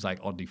attack was like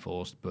oddly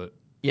forced, but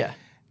Yeah.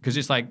 because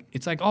it's like,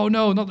 oh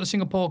no, not the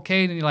Singapore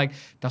cane, and you're like,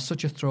 that's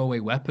such a throwaway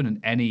weapon in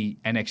any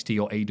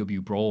NXT or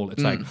AEW brawl.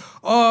 It's like,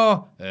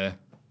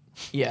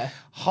 Yeah.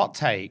 Hot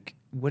take,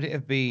 would it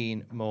have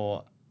been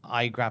more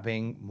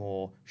eye-grabbing,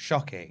 more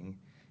shocking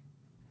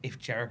if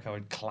Jericho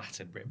had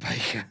clattered Britt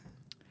Baker?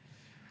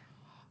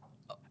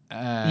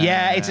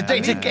 Yeah, it's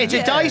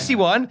a dicey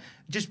one.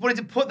 Just wanted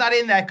to put that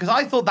in there because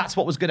I thought that's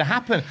what was going to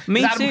happen.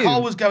 Me Adam too.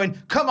 Cole was going,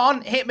 come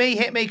on, hit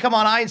me, come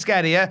on, I ain't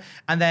scared of you.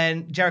 And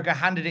then Jericho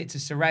handed it to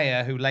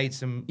Saraya, who laid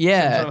some sort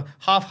of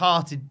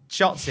half-hearted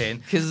shots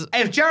in. 'Cause-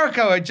 if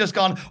Jericho had just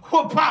gone,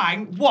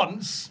 bang,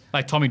 once,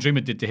 like Tommy Dreamer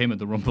did to him at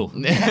the Rumble.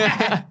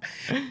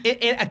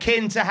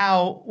 akin to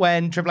how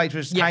when Triple H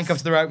was handcuffed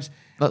to the ropes,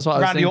 That's what I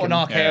was Randy Orton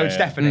thinking. RKO'd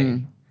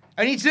Stephanie.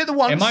 I need to do it the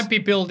once. It might be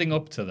building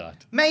up to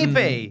that.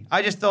 Maybe.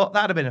 I just thought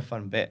that'd have been a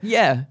fun bit.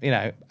 Yeah.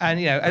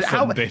 And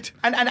Fun bit.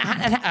 And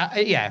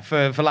yeah,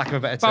 for lack of a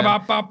better term.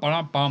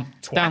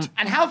 Twat.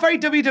 And how very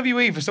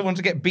WWE for someone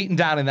to get beaten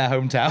down in their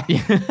hometown.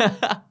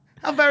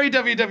 How very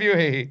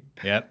WWE.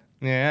 Yep.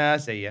 Yeah, I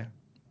see you.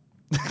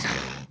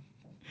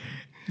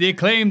 The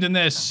Acclaimed and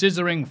their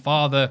scissoring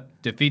father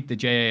defeat the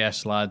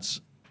JAS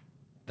lads.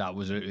 That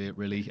was it,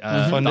 really.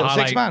 Fun little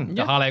six-man.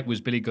 The highlight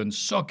was Billy Gunn,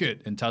 suck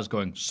it, and Taz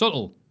going,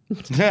 subtle.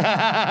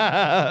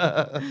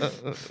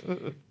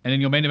 And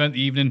in your main event of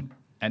the evening,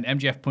 an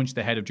MJF punch to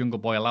the head of Jungle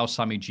Boy allows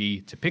Sammy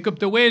G to pick up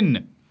the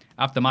win.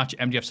 After the match,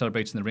 MJF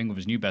celebrates in the ring with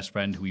his new best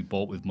friend, who he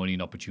bought with money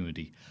and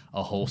opportunity.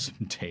 A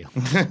wholesome tale.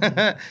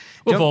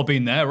 We've all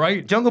been there,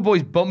 right? Jungle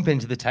Boy's bump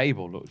into the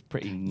table looked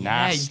pretty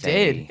nasty. Yeah,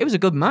 he did. It was a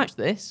good match,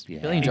 this.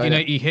 Yeah. Really enjoyed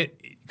it. He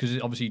hit, because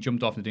obviously he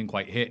jumped off and didn't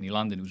quite hit, and he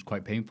landed, and it was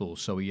quite painful,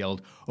 so he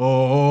yelled,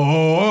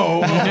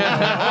 oh,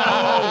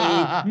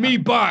 me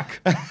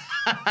back.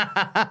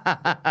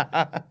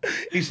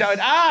 He shouted,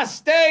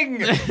 Sting!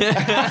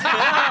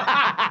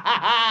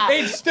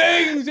 It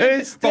stings!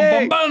 It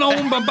stings! No.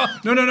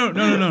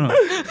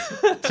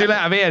 Too late,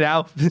 I'm here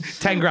now.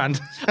 10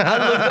 grand.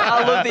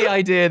 I love the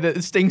idea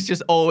that Sting's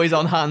just always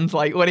on hand.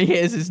 Like, when he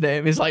hears his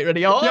name, he's like,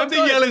 ready. Oh, You have to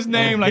yell his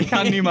name like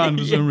Candyman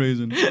for some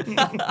reason.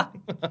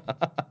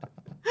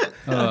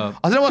 I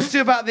don't know what to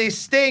do about this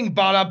Sting.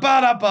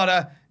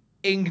 Butter.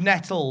 Ing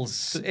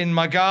nettles in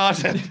my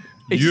garden.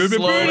 You've been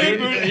slowly-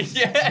 burning.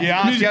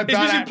 Yeah, His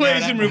music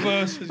plays in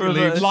reverse. as he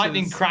leaves.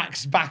 Lightning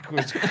cracks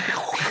backwards.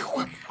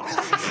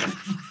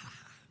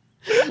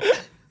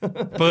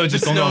 Birds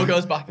just Snow gone.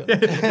 goes back up.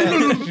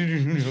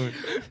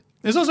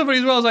 It's also funny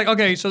as well. It's like,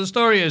 okay, so the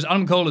story is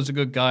Adam Cole is a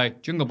good guy,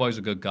 Jungle Boy's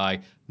a good guy.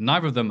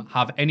 Neither of them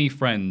have any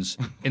friends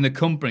in the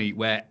company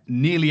where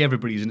nearly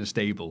everybody's in a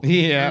stable.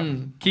 Yeah.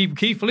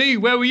 Keith Lee,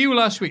 where were you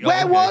last week?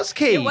 Where was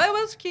Keith? Yeah, where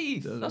was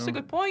Keith? That's a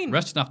good point.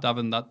 Resting after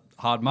having that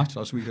hard match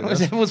last week. I That was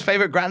guess. everyone's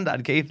favourite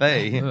granddad, Keith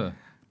Lee. Yeah.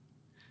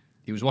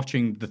 He was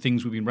watching the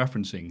things we've been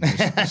referencing. this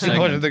One of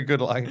segment. the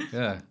good life.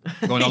 Yeah.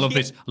 Going, I love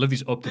this. I love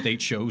these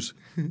up-to-date shows.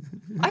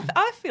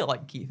 I feel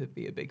like Keith would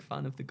be a big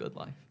fan of The Good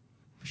Life.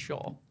 For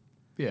sure.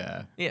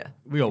 Yeah. Yeah.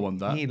 We all want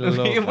that. He'd love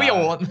We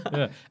all want that.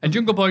 Yeah. And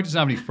Jungle Boy doesn't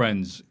have any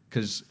friends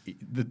because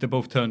they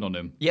both turned on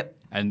him. Yep.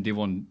 And the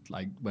one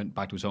went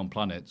back to his own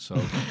planet. So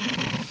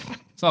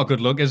it's not a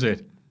good look, is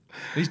it?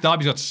 At least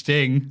Darby's got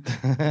Sting.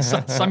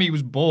 Sammy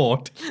was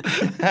bored.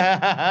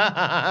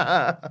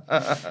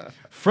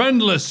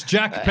 Friendless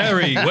Jack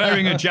Perry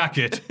wearing a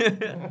jacket.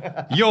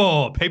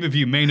 Your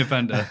pay-per-view main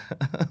eventer.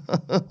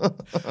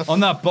 On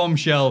that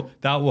bombshell,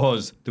 that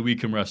was the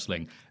Week in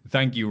Wrestling.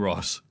 Thank you,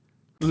 Ross.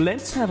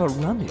 Let's have a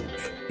rummage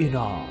in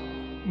our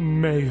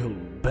mail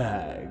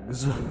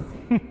bags.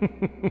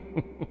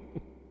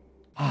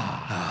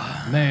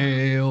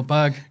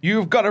 Mailbag.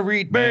 You've got to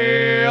read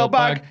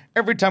mailbag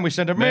every time we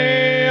send a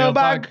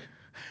mailbag.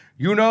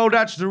 You know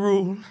that's the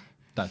rule.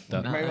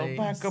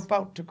 Mailbag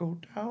about to go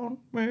down.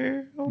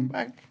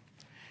 Mailbag.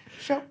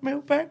 Shout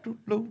mailbag to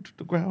low to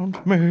the ground.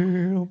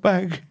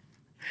 Mailbag.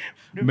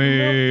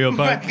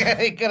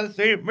 Mailbag. You gotta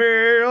say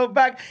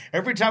mailbag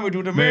every time we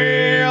do the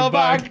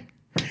mailbag.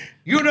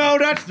 You know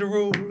that's the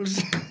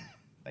rules.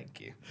 Thank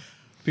you.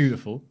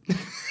 Beautiful.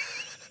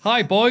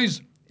 Hi,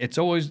 boys. It's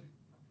always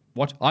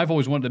what I've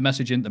always wanted to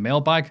message in the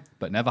mailbag,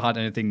 but never had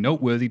anything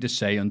noteworthy to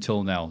say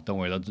until now. Don't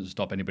worry, that doesn't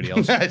stop anybody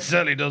else. It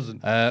certainly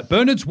doesn't.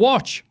 Bernard's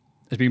watch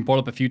has been brought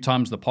up a few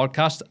times in the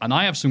podcast, and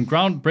I have some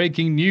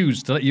groundbreaking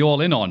news to let you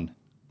all in on.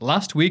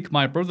 Last week,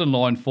 my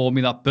brother-in-law informed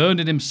me that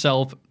Bernard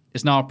himself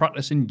is now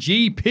practicing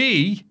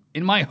GP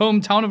in my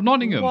hometown of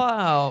Nottingham.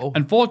 Wow.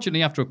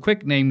 Unfortunately, after a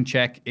quick name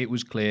check, it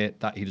was clear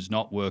that he does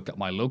not work at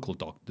my local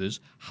doctor's.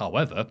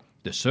 However,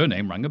 the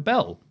surname rang a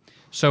bell.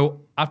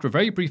 So, after a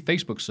very brief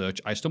Facebook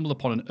search, I stumbled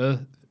upon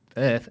an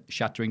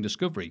earth-shattering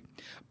discovery.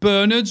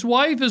 Bernard's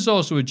wife is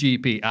also a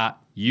GP at,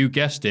 you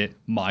guessed it,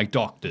 my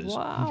doctor's.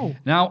 Wow.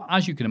 Now,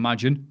 as you can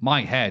imagine,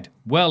 my head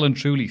well and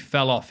truly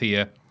fell off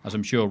here, as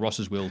I'm sure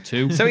Ross's will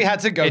too. So he had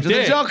to go It to the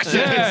did. doctor's.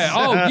 Yeah.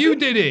 Oh, you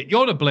did it.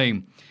 You're to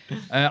blame.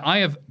 I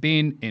have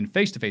been in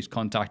face-to-face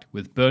contact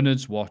with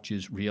Bernard's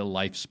watch's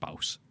real-life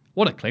spouse.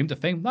 What a claim to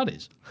fame that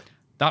is.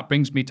 That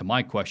brings me to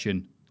my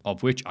question,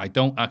 of which I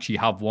don't actually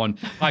have one.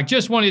 I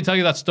just wanted to tell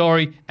you that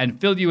story and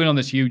fill you in on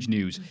this huge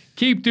news.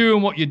 Keep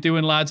doing what you're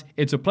doing, lads.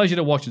 It's a pleasure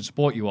to watch and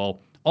support you all.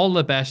 All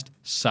the best,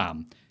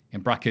 Sam.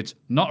 In brackets,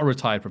 not a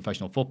retired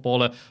professional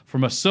footballer,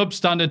 from a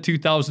substandard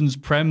 2000s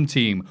Prem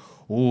team.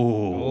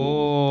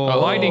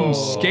 Providing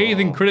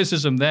scathing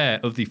criticism there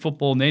of the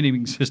football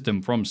naming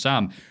system from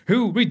Sam,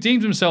 who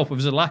redeemed himself with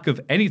his lack of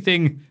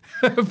anything,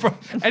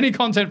 any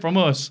content from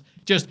us.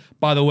 Just,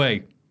 by the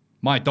way,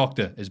 my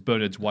doctor is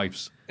Bernard's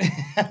wife's.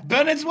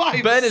 Bernard's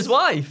wife. Bernard's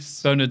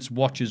wife's. Bernard's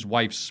watch's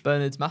wife's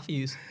Bernard's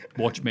Matthews.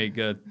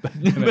 watchmaker.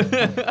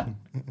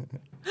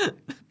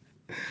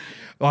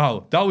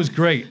 Wow, that was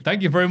great.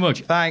 Thank you very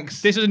much.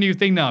 Thanks. This is a new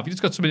thing now. If you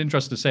just got something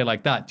interesting to say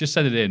like that, just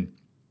send it in.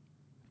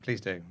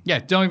 Please do. Yeah,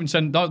 don't even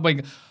send. Don't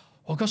wait.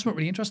 Oh, I've got something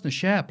really interesting to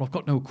share, but I've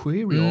got no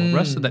query or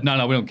rest of that.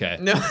 No, we don't care.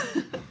 No.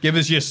 Give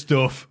us your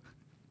stuff.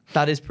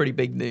 That is pretty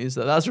big news,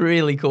 though. That's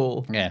really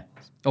cool. Yeah.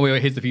 Oh,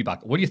 wait, here's the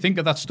feedback. What do you think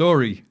of that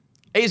story?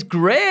 It's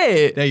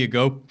great. There you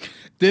go.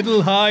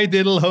 Diddle hi,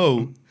 diddle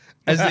ho.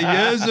 As the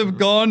years have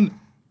gone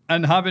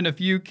and having a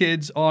few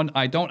kids on,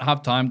 I don't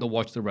have time to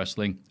watch the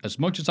wrestling as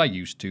much as I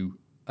used to.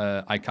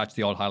 I catch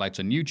the odd highlights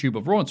on YouTube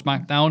of Raw and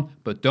SmackDown,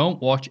 but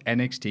don't watch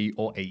NXT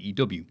or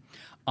AEW.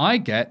 I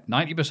get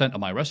 90% of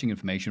my wrestling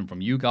information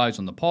from you guys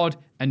on the pod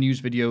and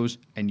news videos,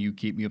 and you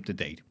keep me up to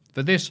date.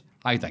 For this,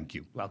 I thank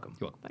you. Welcome.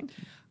 You're welcome. Thank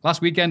you.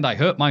 Last weekend, I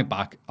hurt my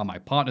back, and my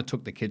partner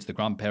took the kids to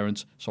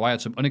grandparents, so I had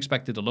some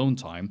unexpected alone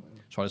time.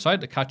 So I decided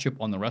to catch up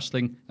on the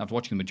wrestling. After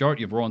watching the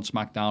majority of Raw and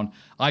SmackDown,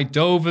 I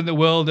dove in the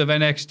world of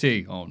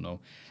NXT. Oh, no.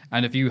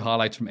 And a few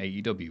highlights from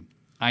AEW.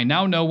 I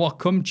now know what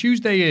Come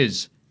Tuesday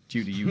is,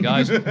 due to you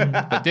guys,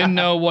 but didn't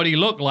know what he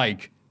looked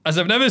like, as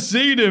I've never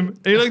seen him.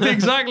 He looked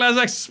exactly as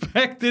I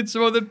expected.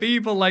 Some other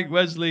people, like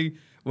Wesley,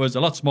 was a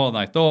lot smaller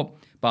than I thought,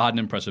 but had an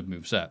impressive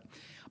moveset.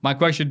 My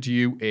question to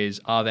you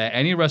is, are there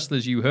any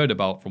wrestlers you heard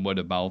about from word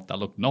of mouth that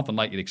looked nothing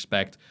like you'd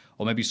expect,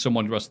 or maybe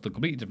someone who wrestled a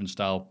completely different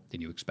style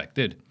than you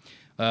expected?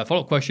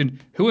 Follow-up question,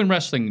 who in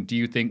wrestling do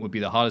you think would be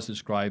the hardest to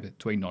describe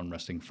to a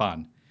non-wrestling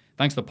fan?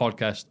 Thanks to the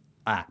podcast.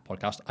 I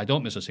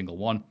don't miss a single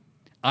one.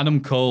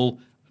 Adam Cole,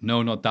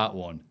 no, not that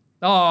one.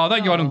 Oh,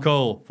 thank you, Adam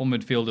Cole, former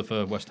midfielder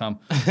for West Ham.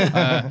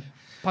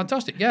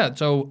 Fantastic, yeah,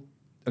 so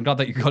I'm glad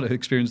that you got to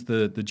experience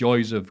the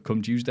joys of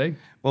Come Tuesday.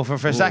 Well,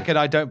 for a second,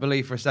 I don't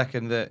believe for a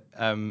second that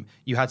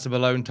you had some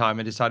alone time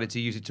and decided to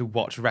use it to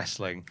watch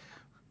wrestling.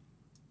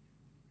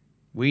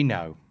 We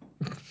know.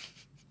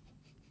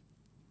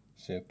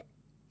 Sip.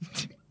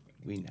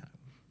 We know.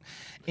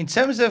 In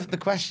terms of the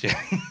question.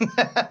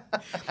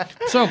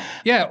 So,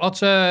 yeah, what's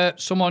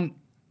someone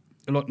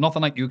who looked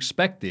nothing like you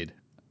expected?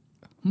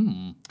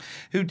 Who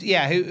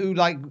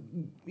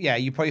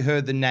you probably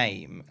heard the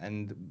name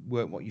and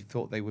weren't what you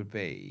thought they would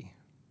be.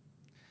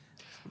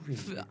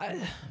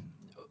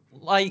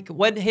 Like,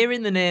 when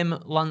hearing the name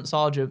Lance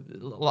Archer,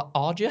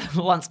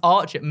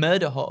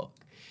 Murder Hawk,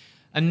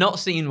 and not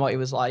seeing what he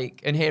was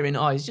like, and hearing,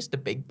 he's just a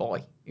big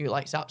boy who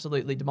likes to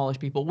absolutely demolish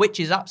people, which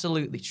is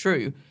absolutely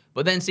true.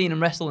 But then seeing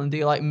him wrestle and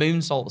do like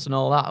moonsaults and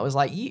all that, I was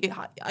like, are you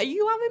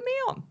having me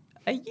on?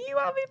 Are you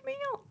having me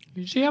on?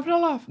 Is she having a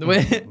laugh?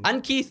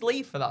 And Keith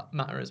Lee, for that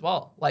matter, as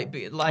well. Not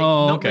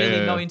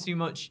really knowing too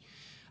much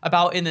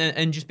about him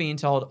and just being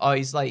told,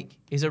 he's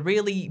a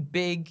really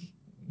big,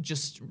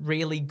 just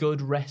really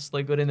good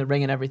wrestler, good in the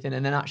ring and everything,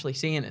 and then actually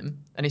seeing him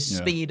and his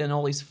speed and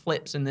all his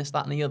flips and this,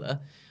 that, and the other.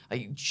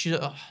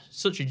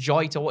 Such a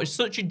joy to watch.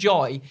 Such a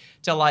joy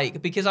to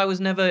because I was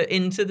never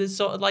into the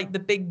sort of the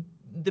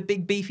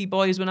big beefy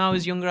boys when I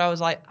was younger. I was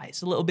like,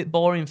 it's a little bit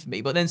boring for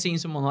me. But then seeing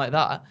someone like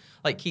that,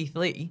 like Keith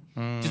Lee,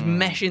 just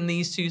meshing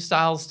these two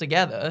styles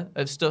together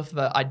of stuff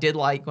that I did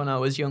like when I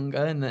was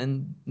younger, and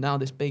then now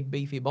this big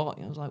beefy boy,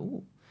 I was like,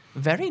 ooh,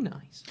 very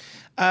nice.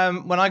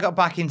 When I got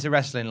back into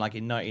wrestling, like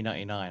in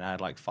 1999, I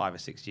had like 5 or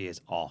 6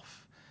 years off.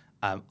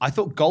 I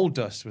thought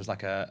Goldust was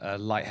like a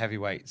light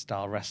heavyweight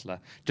style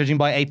wrestler, judging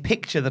by a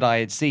picture that I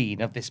had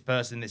seen of this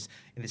person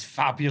in this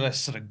fabulous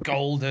sort of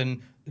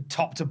golden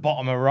top to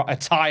bottom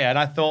attire, and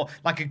I thought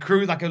like a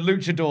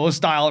luchador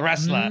style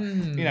wrestler,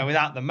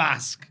 without the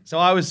mask. So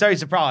I was very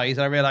surprised,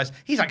 and I realised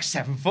he's like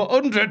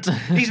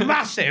 7'100". He's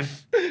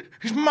massive.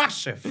 He's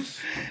massive.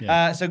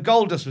 Yeah. So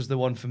Goldust was the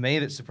one for me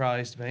that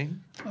surprised me.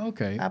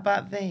 Okay. How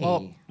about thee?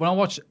 Well,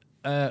 when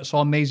I saw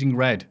Amazing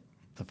Red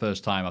the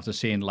first time after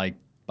seeing like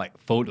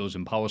photos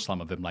and Power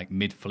Slam of him like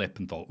mid flip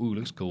and thought, ooh,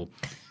 looks cool.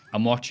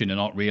 I'm watching and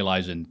not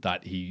realizing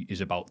that he is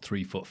about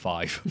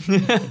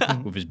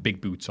 3'5" with his big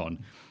boots on.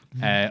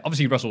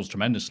 Obviously, he wrestles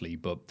tremendously,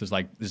 but there's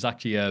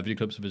actually video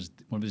clips of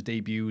one of his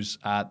debuts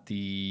at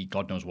the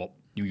God knows what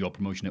New York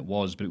promotion it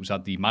was, but it was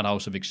at the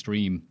Madhouse of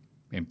Extreme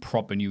in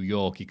proper New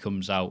York. He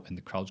comes out and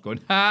the crowd's going,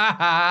 ha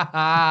ha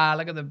ha,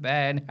 look at the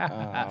Ben.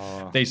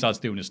 They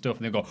start doing his stuff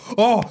and they go,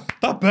 oh,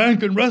 that Ben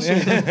can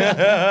wrestle.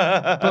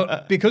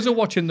 But because of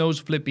watching those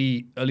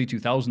flippy early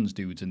 2000s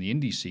dudes in the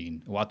indie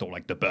scene, who I thought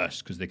like the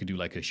best because they could do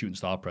like a shooting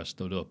star press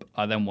stood up,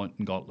 I then went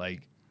and got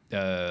like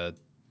Super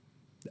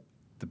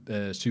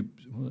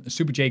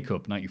J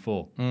Cup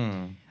 94.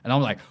 And I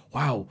was like,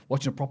 wow,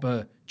 watching a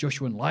proper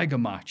Joshua and Liger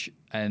match.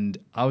 And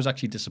I was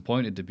actually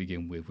disappointed to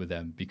begin with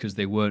them because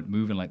they weren't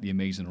moving like the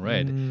Amazing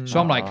Red. So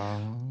I'm like,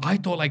 I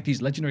thought like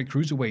these legendary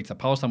cruiserweights that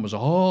Power Slam was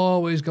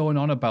always going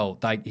on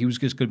about, like he was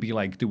just going to be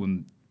like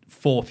doing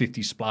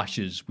 450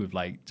 splashes with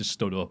like just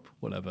stood up,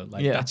 whatever.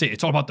 That's it.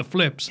 It's all about the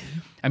flips.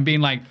 And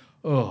being like,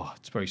 oh,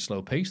 it's very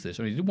slow paced this.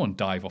 I mean, he did one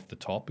dive off the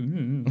top.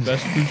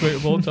 Best cruiserweight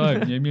of all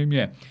time.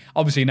 Yeah.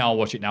 Obviously now I'll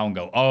watch it now and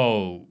go,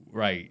 oh,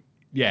 right.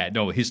 Yeah,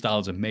 no, his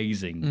style's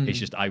amazing. It's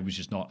just,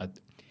 it's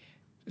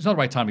not the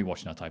right time to be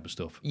watching that type of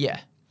stuff. Yeah.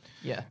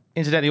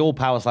 Incidentally, all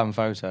Power Slam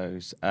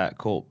photos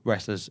caught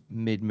wrestlers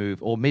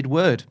mid-move or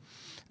mid-word,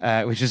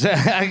 which is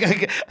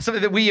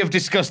something that we have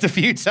discussed a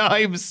few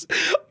times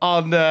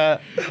on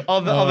the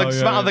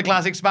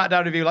classic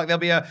SmackDown review. Like there'll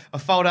be a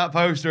fold-out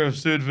poster of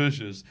Sid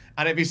Vicious,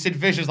 and it'd be Sid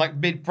Vicious like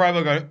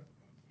mid-promo going.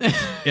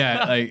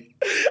 Yeah,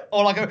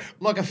 or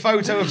like a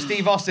photo of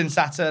Steve Austin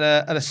sat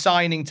at a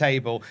signing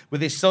table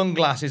with his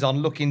sunglasses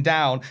on, looking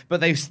down, but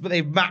they've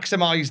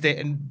maximised it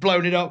and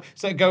blown it up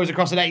so it goes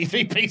across an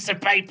A3 piece of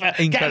paper.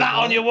 Incredible. Get that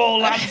on your wall,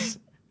 lads.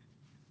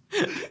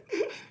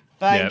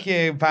 Thank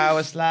you,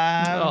 Power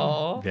Slam.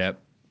 Aww. Yep.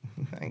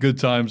 Good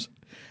times.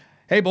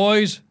 Hey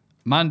boys,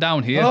 man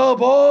down here. Oh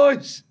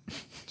boys.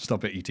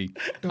 Stop it, E.T.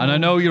 And I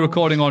know you're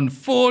recording on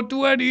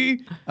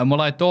 420, and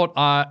I thought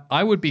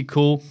I would be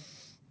cool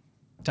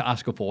to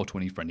ask a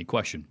 420 friendly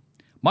question.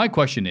 My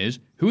question is,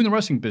 who in the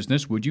wrestling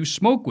business would you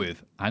smoke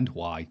with and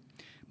why?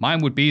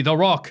 Mine would be The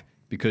Rock,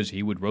 because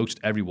he would roast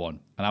everyone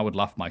and I would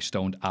laugh my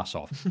stoned ass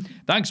off.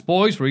 Thanks,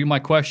 boys, for reading my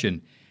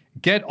question.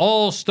 Get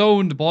all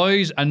stoned,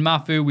 boys. And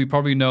Mafu, we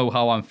probably know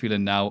how I'm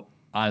feeling now,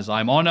 as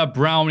I'm on a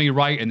brownie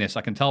writing this.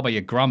 I can tell by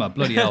your grammar.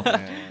 Bloody hell. Ha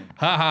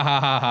ha ha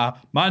ha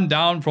ha. Man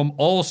down from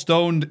all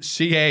stoned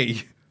CA.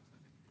 Is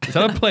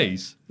that a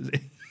place?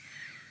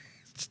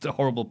 It's a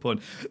horrible pun.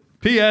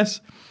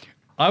 P.S.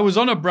 I was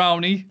on a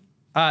brownie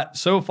at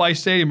SoFi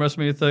Stadium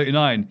WrestleMania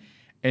 39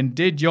 and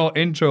did your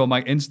intro on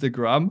my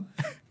Instagram.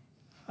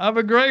 Have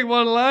a great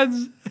one,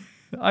 lads.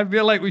 I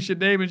feel like we should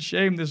name and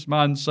shame this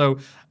man. So,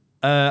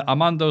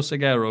 Armando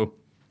Seguero.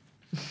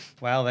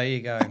 Well, there you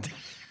go.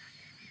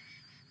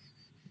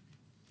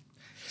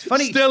 It's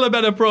funny. Still a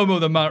better promo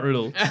than Matt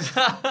Riddle.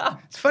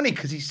 It's funny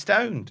because he's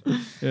stoned.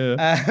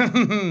 Yeah.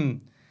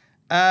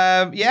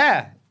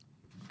 Yeah.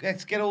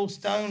 Let's get all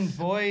stoned,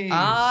 boys.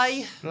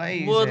 I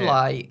Blaze would it.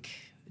 like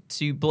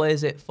to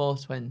blaze it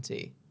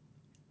 420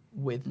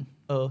 with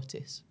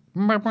Otis.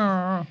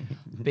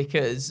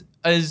 Because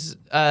as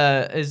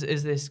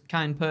this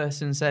kind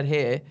person said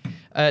here,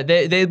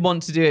 they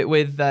want to do it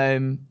with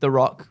The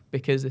Rock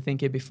because they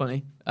think it'd be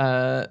funny,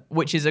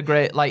 which is a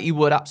great, like, he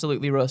would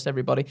absolutely roast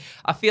everybody.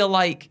 I feel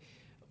like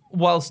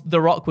whilst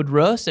The Rock would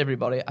roast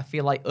everybody, I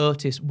feel like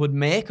Otis would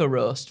make a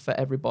roast for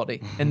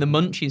everybody in the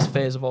munchies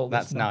phase of all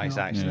this. That's stuff, nice, you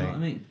know? actually. You know what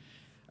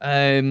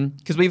I mean?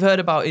 Because we've heard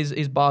about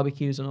his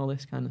barbecues and all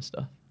this kind of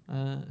stuff.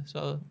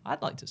 So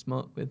I'd like to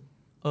smoke with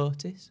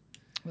Otis.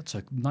 That's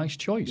a nice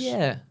choice.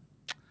 Yeah.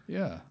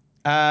 Yeah.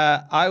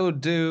 I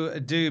would do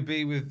a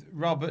doobie with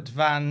Robert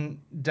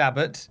Van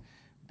Dabbert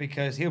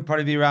because he'll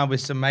probably be around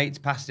with some mates,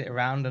 pass it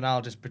around, and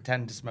I'll just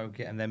pretend to smoke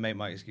it and then make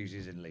my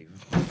excuses and leave.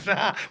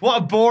 What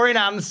a boring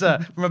answer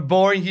from a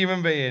boring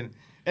human being.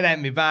 It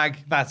ain't me bag.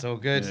 That's all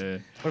good. Yeah.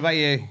 What about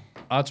you?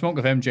 I'd smoke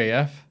with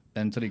MJF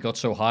until he got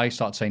so high,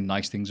 started saying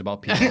nice things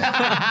about people.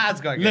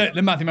 That's quite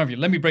good. Matthew,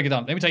 let me break it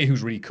down. Let me tell you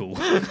who's really cool.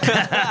 Let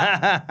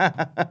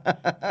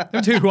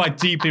me tell you who I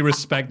deeply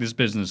respect this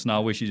business and I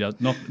wish he has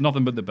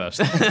nothing but the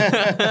best.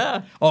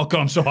 Oh,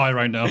 God, I'm so high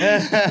right now.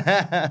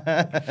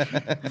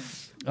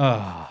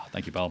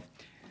 Thank you, pal.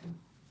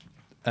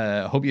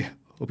 Hope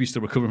you're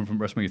still recovering from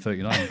WrestleMania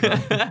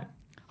 39.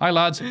 Hi,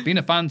 lads. Been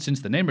a fan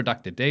since the Name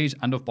Redacted days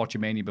and of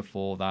Botchamania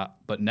before that,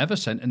 but never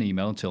sent an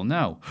email until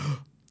now.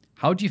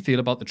 How do you feel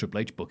about the Triple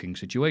H booking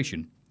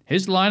situation?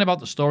 His line about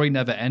the story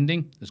never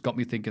ending has got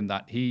me thinking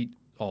that he,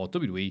 or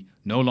WWE,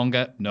 no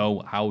longer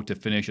know how to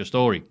finish a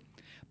story.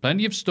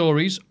 Plenty of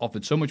stories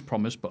offered so much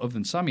promise, but other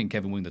than Sami and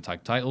Kevin winning the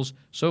tag titles,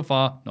 so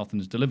far,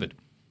 nothing's delivered.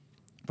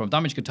 From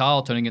Damage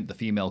Guitar turning into the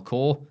female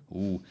core,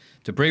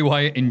 to Bray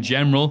Wyatt in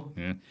general,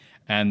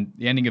 and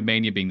the ending of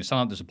Mania being the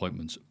silent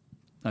disappointments.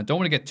 I don't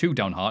want to get too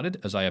downhearted,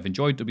 as I have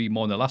enjoyed WWE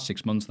more in the last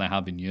 6 months than I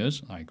have in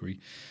years, I agree.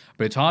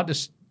 But it's hard to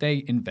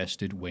stay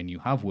invested when you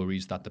have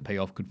worries that the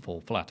payoff could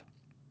fall flat.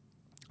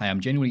 I am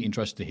genuinely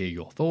interested to hear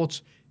your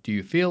thoughts. Do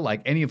you feel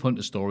like any of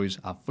Hunter's stories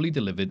have fully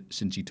delivered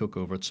since he took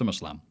over at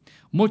SummerSlam?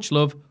 Much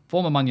love,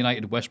 former Man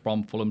United, West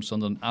Brom, Fulham,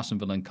 Sunderland, Aston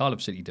Villa and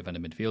Cardiff City defender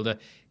midfielder,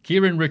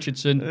 Kieran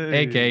Richardson,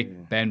 a.k.a.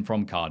 Ben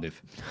from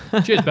Cardiff.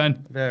 Cheers,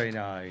 Ben. Very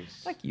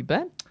nice. Thank you,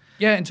 Ben.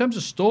 Yeah, in terms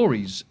of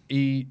stories,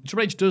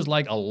 Triple H does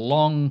like a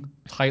long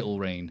title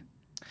reign.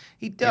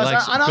 He does, He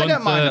likes and I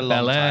don't mind a Gunther, long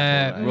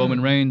Belair, title reign.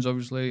 Roman Reigns,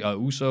 obviously,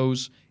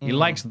 Usos. He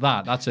likes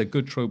that. That's a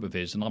good trope of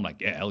his, and I'm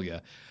like, yeah, hell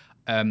yeah.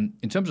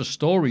 In terms of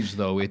stories,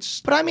 though,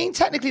 it's... But I mean,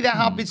 technically, there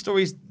have been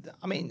stories.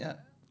 I mean,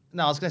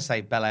 no, I was going to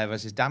say Belair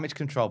versus Damage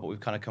Control, but we've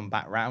kind of come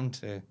back round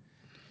to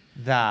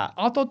that.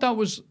 I thought that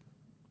was,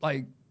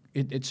 like,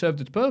 it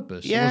served its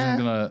purpose. Yeah. It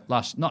wasn't going to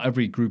last... Not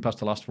every group has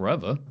to last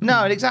forever.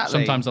 No, exactly.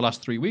 Sometimes they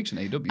last 3 weeks in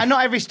AEW. And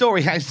not every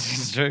story has,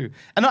 this is true.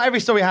 And not every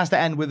story has to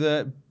end with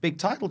a big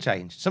title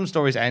change. Some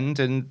stories end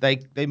and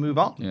they move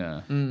on.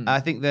 Yeah. I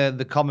think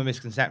the common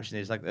misconception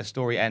is like the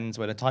story ends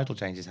when a title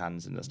changes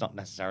hands, and that's not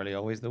necessarily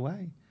always the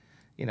way.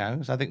 You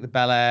know, so I think the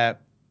Belair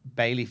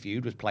Bailey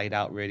feud was played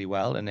out really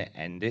well, and it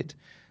ended.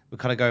 We're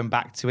kind of going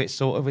back to it,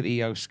 sort of with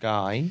Io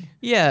Sky.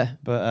 Yeah,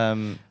 but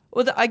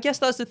well, I guess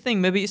that's the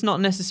thing. Maybe it's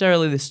not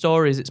necessarily the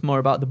stories; it's more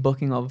about the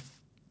booking of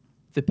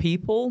the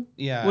people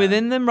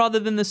within them, rather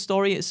than the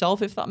story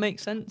itself. If that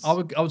makes sense. I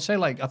would say,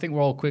 like, I think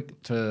we're all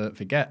quick to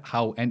forget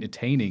how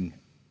entertaining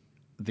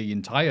the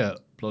entire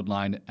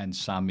Bloodline and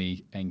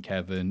Sami and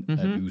Kevin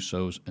and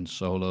Usos and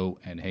Solo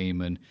and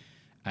Heyman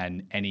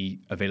and any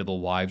available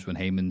wives when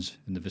Heyman's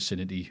in the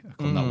vicinity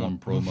from that one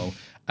promo.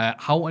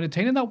 How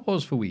entertaining that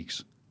was for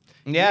weeks.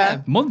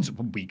 Yeah. Months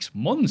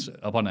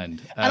upon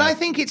end. And I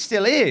think it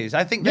still is.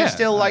 I think there's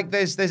still like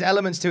there's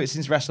elements to it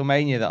since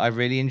WrestleMania that I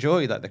really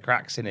enjoy, like the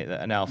cracks in it that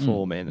are now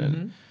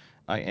forming,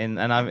 and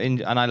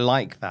I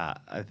like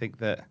that. I think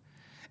that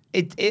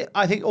it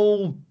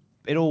all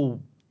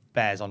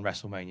bears on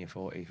WrestleMania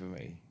 40 for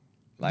me.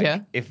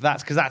 Like, if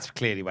that's because that's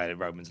clearly where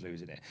Roman's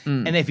losing it,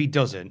 and if he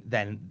doesn't,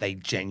 then they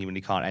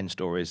genuinely can't end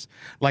stories.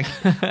 Like,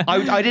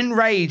 I didn't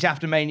rage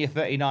after Mania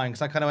 39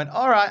 because I kind of went,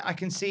 all right, I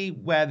can see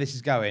where this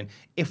is going.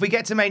 If we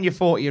get to Mania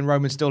 40 and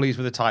Roman still leaves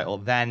with a title,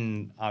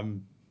 then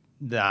I'm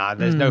Nah,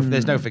 there's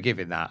no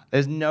forgiving that.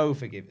 There's no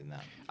forgiving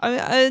that.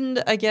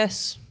 And I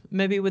guess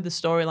maybe with the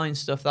storyline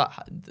stuff,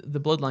 that the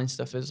bloodline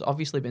stuff has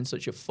obviously been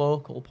such a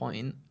focal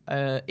point.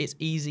 It's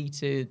easy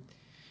to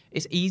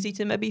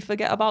maybe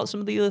forget about some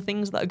of the other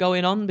things that are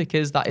going on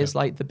because that is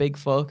like the big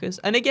focus.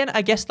 And again,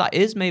 I guess that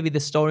is maybe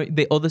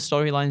the other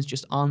storylines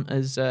just aren't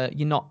as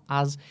you're not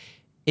as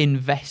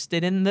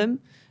invested in them.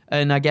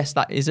 And I guess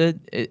that is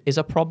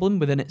a problem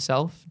within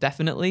itself,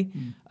 definitely.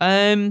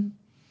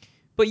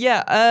 But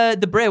yeah,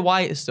 the Bray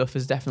Wyatt stuff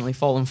has definitely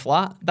fallen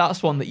flat.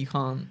 That's one that you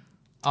can't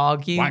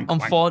argue,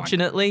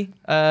 unfortunately.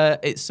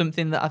 It's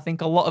something that I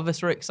think a lot of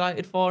us are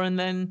excited for, and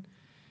then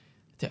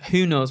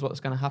who knows what's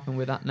going to happen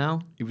with that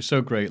now. It was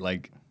so great,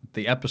 like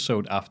the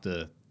episode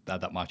after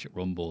that match at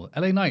Rumble.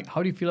 LA Knight,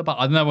 how do you feel about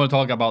I don't want to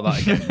talk about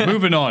that again.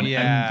 Moving on,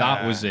 and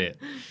that was it.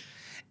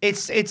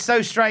 It's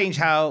so strange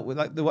how,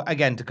 like,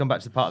 again, to come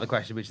back to the part of the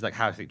question, which is like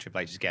how I think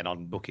Triple H is getting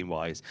on booking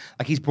wise.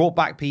 Like, he's brought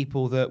back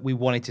people that we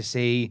wanted to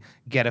see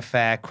get a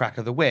fair crack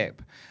of the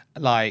whip,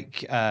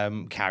 like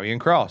Karrion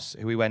Kross,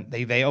 who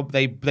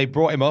they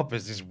brought him up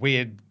as this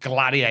weird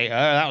gladiator.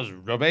 That was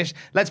rubbish.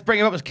 Let's bring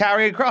him up as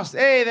Karrion Kross.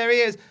 Hey, there he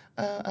is.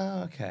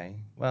 Okay.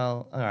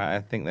 Well, all right.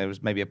 I think there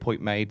was maybe a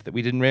point made that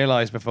we didn't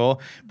realize before.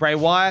 Bray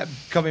Wyatt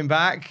coming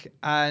back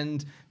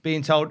and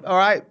being told, all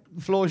right,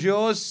 the floor's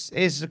yours.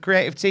 Here's a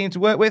creative team to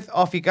work with.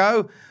 Off you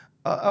go.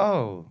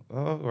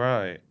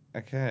 Right.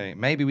 Okay.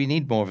 Maybe we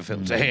need more of a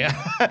filter here.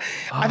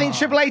 I think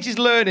Triple H is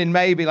learning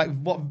maybe like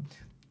what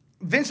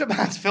Vince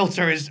McMahon's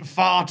filter is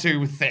far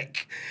too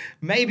thick.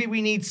 Maybe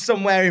we need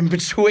somewhere in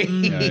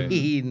between.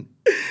 Yeah.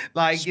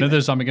 Like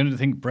Smithers, I'm beginning to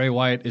think Bray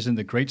Wyatt isn't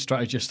the great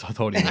strategist I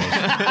thought he was.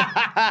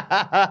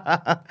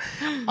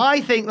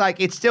 I think like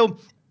it's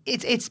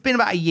been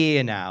about a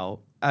year now,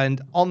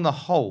 and on the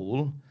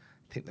whole,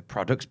 I think the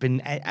product's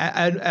been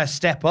a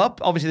step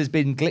up. Obviously, there's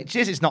been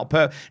glitches. It's not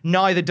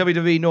neither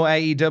WWE nor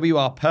AEW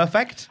are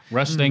perfect.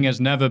 Wrestling has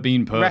never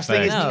been perfect.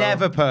 Wrestling is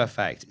never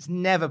perfect. It's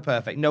never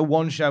perfect. No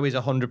one show is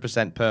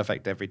 100%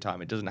 perfect every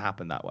time. It doesn't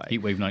happen that way.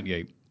 Heatwave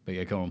 98. But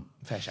yeah, come on.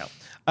 Fair shout.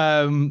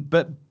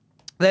 But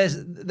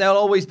there'll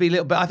always be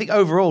little. But I think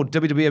overall,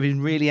 WWE have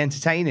been really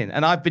entertaining,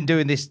 and I've been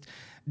doing this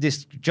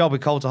job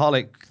with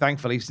Cultaholic,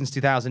 thankfully, since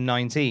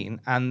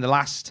 2019, and the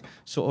last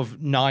sort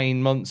of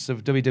 9 months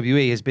of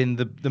WWE has been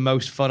the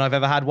most fun I've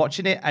ever had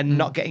watching it and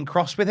not getting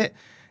cross with it.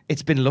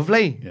 It's been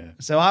lovely. Yeah.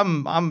 So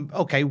I'm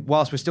okay.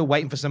 Whilst we're still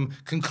waiting for some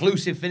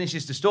conclusive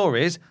finishes to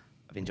stories,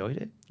 I've enjoyed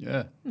it.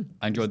 Yeah,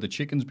 I enjoyed the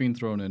chickens being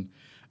thrown in.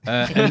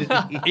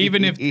 And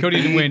even if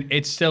Cody didn't win,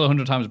 it's still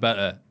 100 times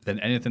better than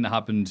anything that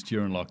happened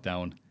during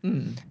lockdown.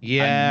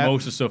 Yeah. And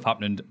most of the stuff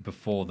happened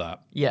before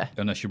that. Yeah.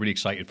 Unless you're really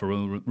excited for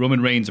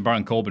Roman Reigns and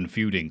Baron Corbin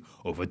feuding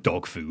over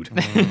dog food.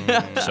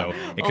 So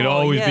it could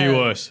always be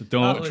worse.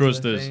 Don't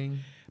trust us.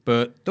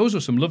 But those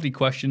are some lovely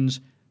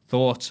questions,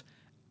 thoughts,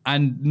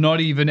 and not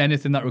even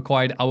anything that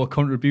required our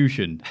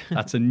contribution.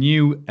 That's a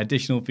new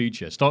additional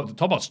feature. Talk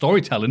about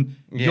storytelling.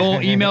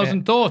 Your emails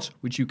and thoughts,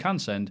 which you can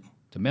send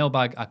to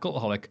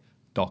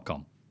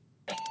mailbag@cultaholic.com.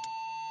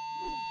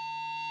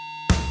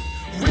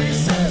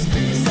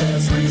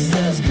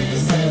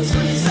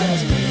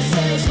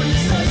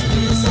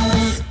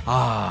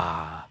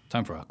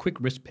 Time for a quick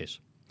wrist piss.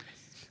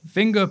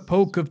 Finger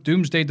poke of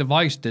doomsday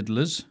device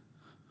diddlers.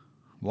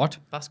 What?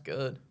 That's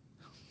good.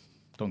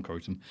 Don't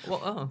encourage them.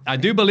 Well, I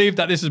do believe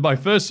that this is my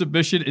first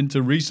submission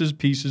into Reese's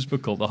Pieces for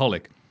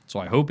Cultaholic, so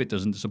I hope it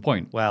doesn't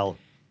disappoint. Well.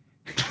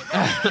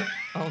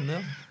 Oh,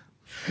 no.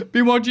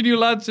 Been watching you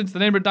lads since the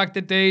Name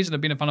Redacted days, and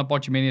I've been a fan of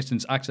Botchamania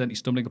since accidentally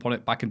stumbling upon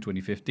it back in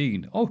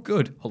 2015. Oh,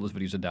 good. All those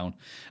videos are down.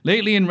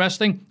 Lately in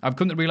wrestling, I've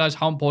come to realise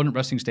how important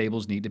wrestling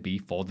stables need to be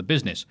for the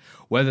business.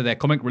 Whether they're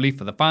comic relief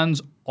for the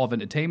fans of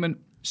entertainment,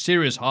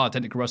 serious, hard,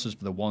 technical wrestlers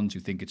for the ones who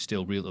think it's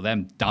still real to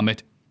them. Damn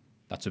it.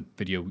 That's a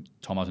video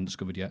Tom hasn't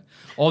discovered yet.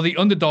 Or the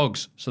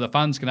underdogs, so the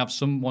fans can have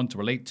someone to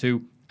relate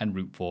to and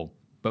root for.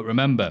 But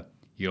remember,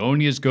 you're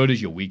only as good as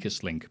your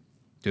weakest link.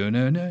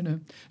 No.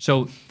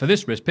 So for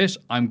this wrist piss,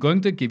 I'm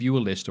going to give you a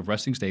list of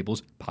wrestling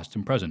stables, past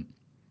and present,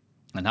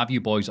 and have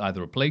you boys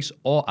either replace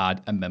or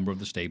add a member of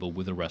the stable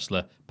with a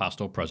wrestler, past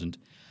or present,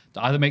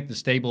 to either make the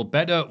stable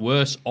better,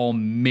 worse, or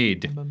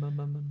mid.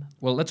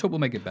 Well, let's hope we'll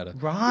make it better.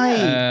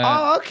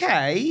 Right.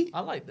 Okay. I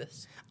like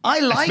this. I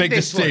like let's make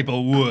this the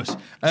stable worse.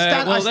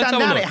 I stand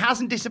down. It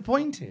hasn't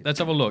disappointed. Let's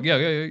have a look.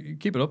 Yeah,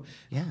 keep it up.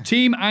 Yeah.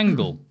 Team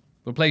Angle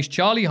replace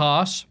Charlie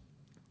Haas,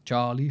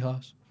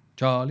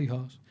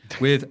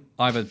 with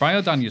either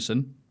Brian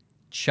Danielson,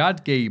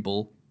 Chad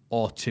Gable,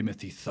 or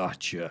Timothy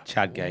Thatcher.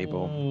 Chad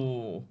Gable.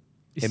 Ooh.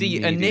 You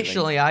see,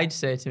 initially I'd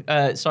say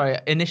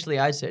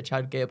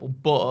Chad Gable,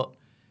 but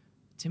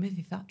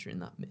Timothy Thatcher in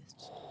that mix.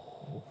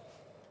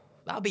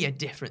 That'd be a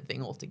different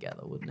thing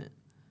altogether, wouldn't it?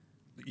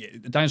 Yeah,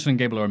 Danielson and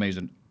Gable are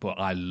amazing, but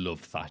I love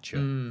Thatcher.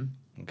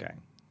 Okay.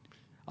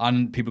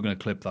 And people are going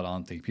to clip that,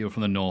 aren't they? People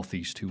from the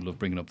Northeast who love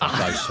bringing up that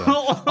guy. So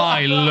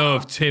I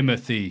love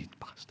Timothy.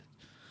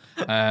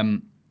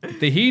 Bastard.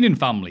 The Heenan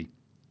family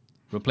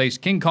replace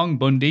King Kong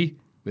Bundy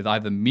with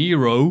either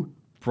Miro,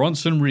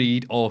 Bronson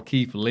Reed, or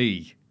Keith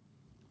Lee.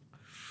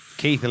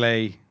 Keith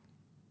Lee.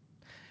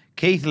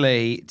 Keith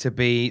Lee to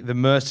be the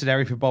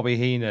mercenary for Bobby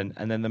Heenan,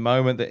 and then the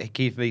moment that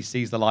Keith Lee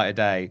sees the light of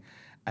day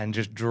and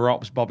just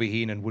drops Bobby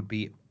Heenan would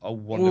be a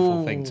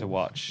wonderful thing to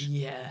watch.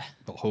 Yeah.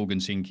 But Hogan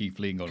seeing Keith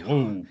Lee and going,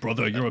 "Oh,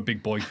 brother, you're a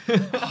big boy."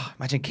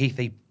 Imagine Keith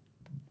Lee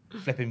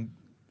flipping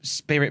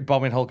spirit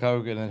bombing Hulk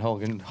Hogan and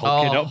Hogan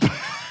hulking up.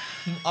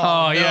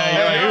 Oh,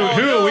 yeah.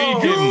 Who are we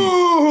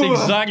kidding?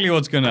 It's exactly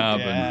what's going to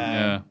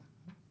happen.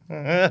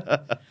 Yeah.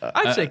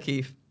 I'd say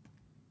Keith.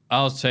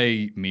 I'll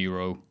say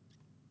Miro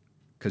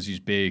because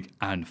he's big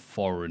and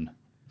foreign.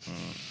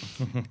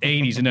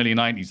 80s and early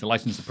 90s, the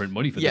license to print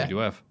money for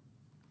WWF.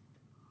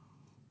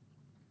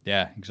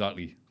 Yeah,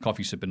 exactly.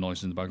 Coffee sipping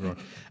noise in the background.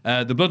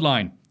 The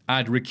Bloodline,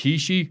 add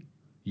Rikishi,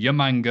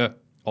 Yamanga,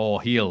 or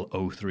heel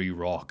 03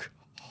 Rock.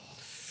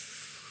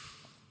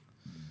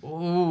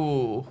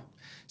 Ooh.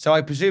 So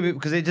I presume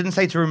because it didn't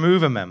say to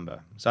remove a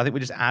member, so I think we're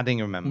just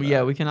adding a member.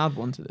 Yeah, we can add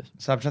one to this.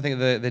 So I'm trying to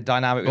think of the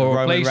dynamic with Or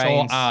Roman replace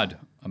Reigns. or add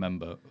a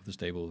member of the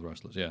stable of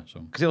wrestlers. Yeah, so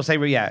Because it'll say,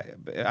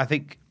 I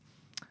think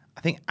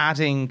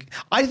adding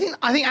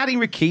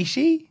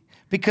Rikishi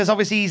because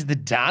obviously he's the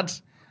dad,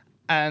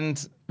 and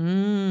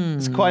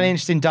it's quite an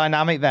interesting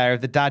dynamic there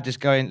of the dad just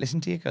going, "Listen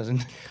to your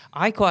cousin."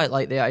 I quite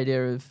like the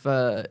idea of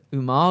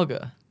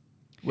Umaga.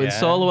 With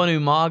Solo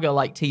and Umaga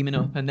like teaming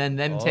up and then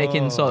them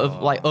taking sort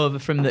of like over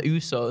from the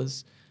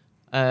Usos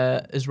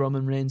as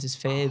Roman Reigns'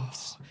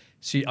 faves.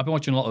 See, I've been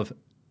watching a lot of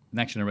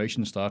Next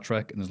Generation Star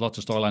Trek, and there's lots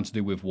of storylines to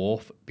do with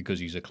Worf because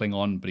he's a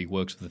Klingon, but he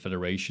works for the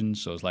Federation.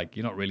 So it's like,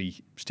 you're not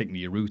really sticking to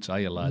your roots,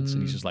 are you, lads?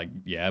 And he's just like,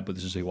 yeah, but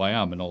this is who I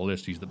am and all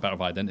this. He's the better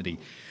of identity.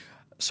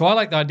 So I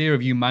like the idea of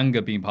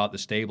Umanga being part of the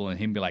stable and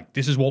him be like,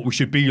 this is what we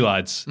should be,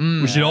 lads.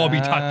 We should all be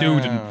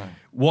tattooed and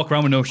walk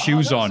around with no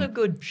shoes that's on. a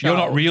good You're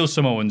not shout. real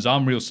Samoans,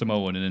 I'm real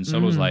Samoan. And then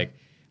Solo's like,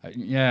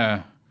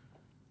 yeah,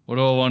 what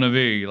do I want to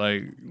be?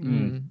 Like,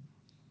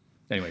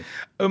 Anyway.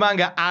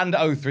 Umanga and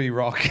 03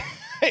 Rock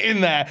in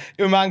there.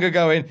 Umanga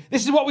going,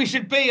 "This is what we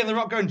should be," and the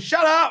Rock going,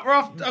 "Shut up,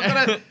 Rock!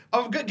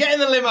 I'm gonna get in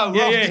the limo."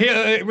 Yeah, Rock. yeah,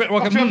 here,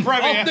 Rock, Off to a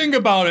premiere.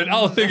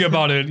 I'll think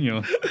about it. You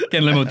know,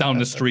 getting limo down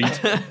the street.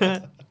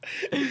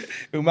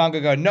 Umanga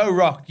going, "No,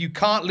 Rock, you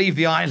can't leave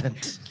the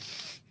island."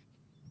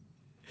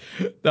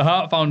 The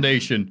Hart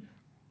Foundation.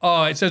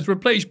 Oh, it says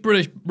replace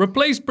British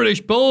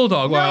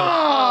Bulldog.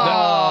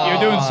 Well, you're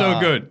doing so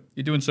good.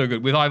 You're doing so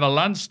good with either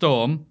Lance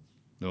Storm,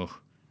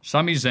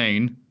 Sami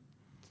Zayn,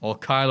 or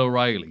Kyle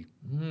O'Reilly.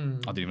 I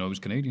didn't even know he was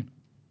Canadian.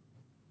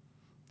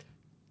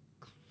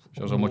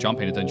 Shows how much I'm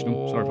paying attention to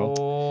him. Sorry,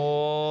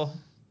 Paul.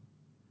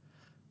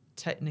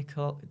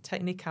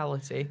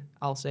 Technicality,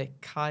 I'll say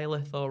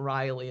Kyle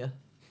O'Reilly.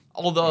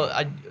 Although,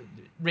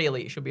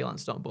 really, it should be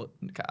Lance Storm, but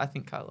I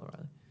think Kyle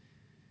O'Reilly.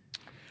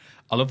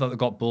 I love that they've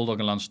got Bulldog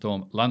and Lance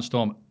Storm. Lance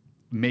Storm,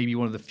 maybe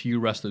one of the few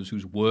wrestlers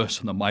who's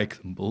worse on the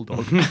mic than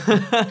Bulldog.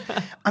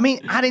 I mean,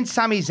 adding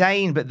Sami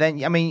Zayn, but then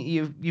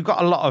you've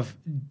got a lot of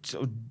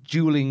sort of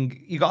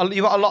dueling. You got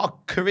a lot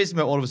of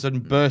charisma all of a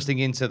sudden bursting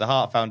into the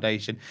Hart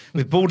Foundation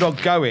with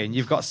Bulldog going.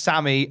 You've got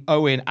Sammy,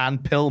 Owen,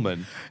 and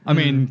Pillman. I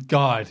mean,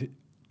 God.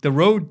 The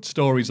road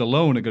stories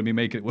alone are going to be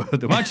making it worth.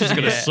 The match is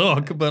going to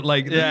suck, but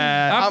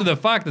after the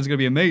fact, it's going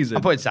to be amazing.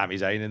 I'm putting Sami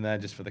Zayn in there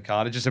just for the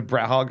card. It's just so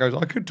Bret Hart goes,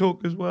 "I could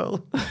talk as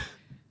well."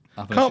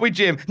 Can't we,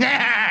 Jim?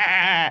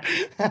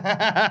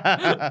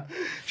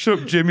 Shut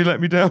up, Jim. You let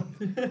me down.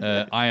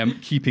 I am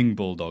keeping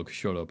Bulldog.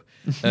 Shut up.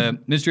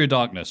 Mystery of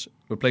Darkness.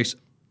 Replace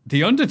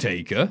The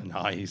Undertaker.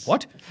 Nice.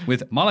 What?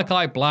 With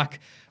Malachi Black,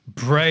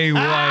 Bray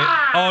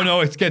Wyatt. Oh,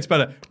 no, it gets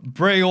better.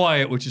 Bray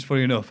Wyatt, which is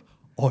funny enough.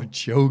 Or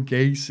Joe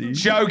Gacy.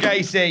 Joe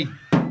Gacy.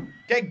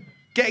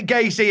 Get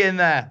Gacy in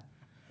there.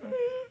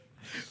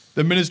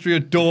 The Ministry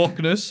of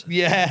Darkness.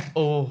 Yeah.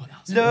 Oh,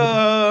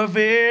 love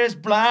is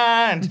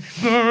blind.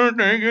 I'll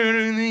never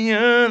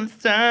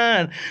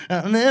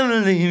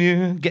leave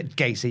you. Get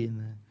Gacy in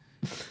there.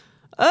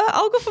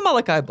 I'll go for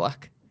Malachi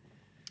Black.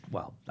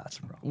 Well,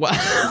 that's wrong.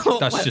 Well,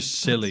 That's just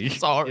silly.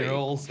 Sorry. You're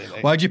all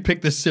silly. Why'd you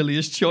pick the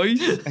silliest choice?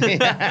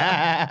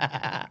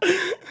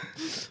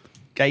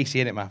 Gacy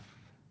in it, man.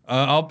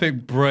 I'll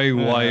pick Bray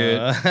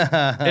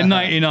Wyatt. In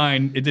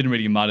 99, it didn't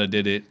really matter,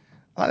 did it?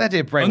 I like that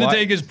idea, Bray Wyatt.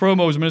 Undertaker's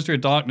promos, Ministry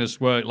of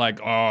Darkness, were like,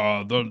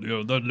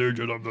 the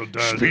Legion of the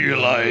Dead.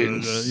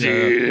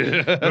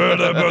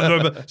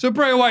 So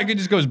Bray Wyatt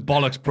just goes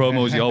bollocks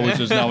promos he always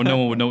does now, and no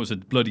one would notice a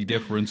bloody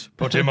difference.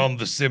 Put him on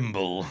the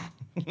symbol.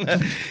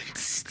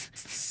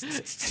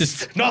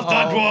 Just Not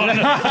that one.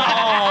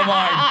 Oh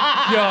my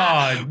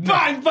God.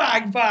 Bang,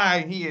 bang,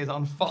 bang. He is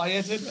on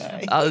fire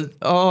today.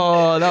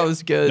 That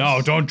was good.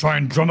 No, don't try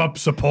and drum up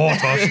support,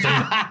 Austin.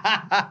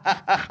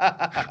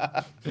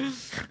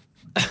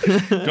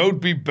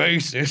 Don't be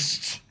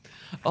bassist.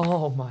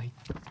 Oh my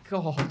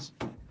God.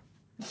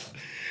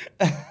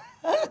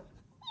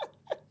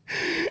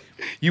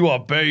 You are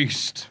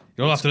based.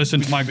 You'll have to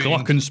listen to my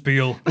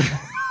glockenspiel.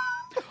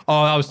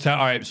 Oh, that was all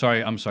right.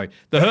 Sorry, I'm sorry.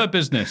 The Hurt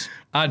Business.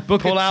 I'd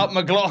book Pull it. out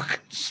my Glock.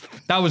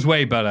 That was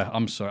way better.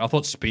 I'm sorry. I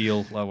thought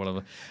Spiel or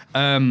whatever.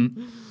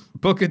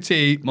 Booker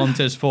T,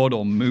 Montez Ford,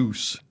 or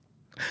Moose.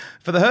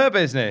 For the Hurt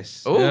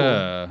Business. Ooh.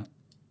 Yeah.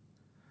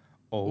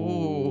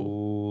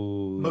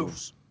 Oh.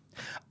 Moose.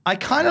 I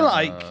kind of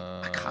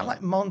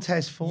like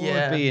Montez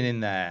Ford being in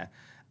there.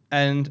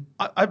 And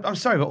I'm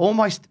sorry,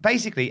 but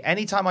basically,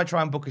 anytime I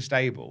try and book a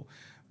stable,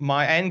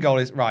 my end goal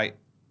is, right,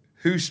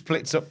 who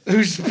splits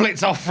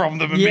off from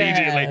them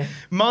immediately?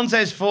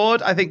 Montez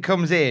Ford, I think,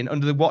 comes in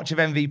under the watch of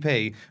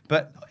MVP,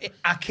 but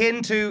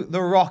akin to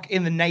The Rock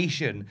in The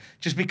Nation,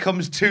 just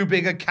becomes too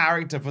big a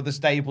character for the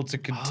stable to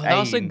contain.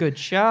 That's a good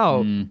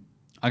shout.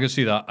 I can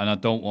see that, and I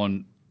don't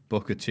want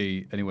Booker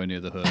T anywhere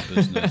near the Hurt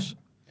Business.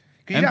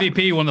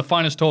 MVP, one of the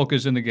finest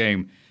talkers in the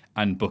game,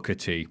 and Booker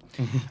T.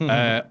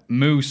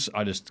 Moose,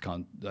 I just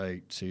can't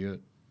see it.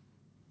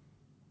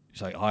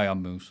 He's like, hi,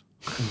 I'm Moose.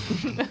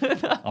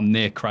 I'm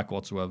near crack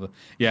whatsoever.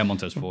 Yeah,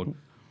 Montez Ford,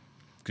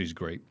 because he's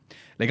great.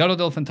 Legado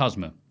del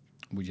Fantasma.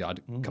 Would you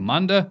add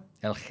Commander,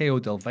 El Geo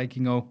del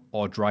Vikingo,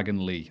 or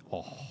Dragon Lee?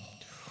 Oh,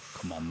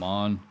 come on,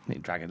 man.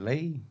 Dragon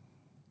Lee.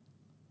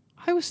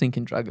 I was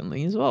thinking Dragon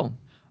Lee as well.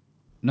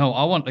 No,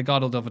 I want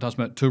Legado del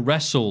Fantasma to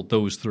wrestle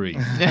those three.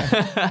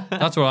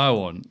 That's what I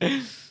want.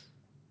 I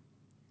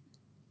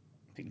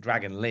think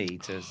Dragon Lee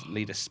to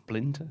lead a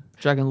splinter.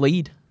 Dragon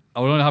Lead.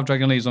 I would only have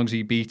Dragon Lee as long as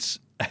he beats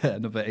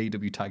another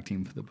AEW tag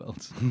team for the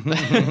belts.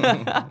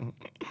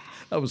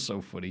 That was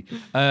so funny.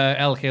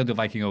 El Geo del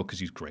Vikingo, because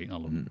he's great. I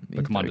love him.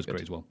 The Commander's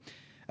great as well.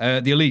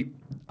 The Elite.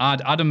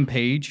 Add Adam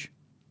Page.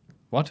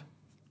 What?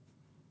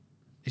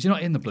 Is he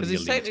not in the bloody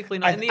Because Elite? he's technically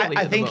not in the Elite.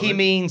 I think he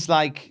means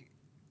like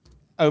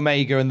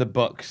Omega and the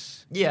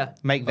Bucks. Yeah.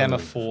 Make them a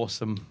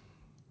foursome.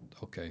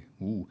 Okay.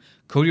 Ooh.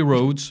 Cody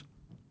Rhodes.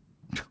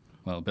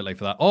 Well, a bit late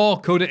for that. Oh,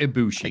 Kota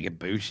Ibushi. Like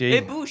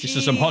Ibushi. This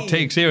is some hot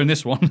takes here in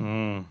this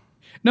one.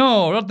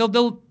 No,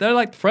 they're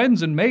like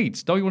friends and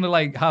mates. Don't you want to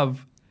like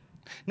have...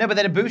 No, but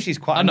then Ibushi's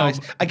quite I know. nice.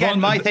 Again,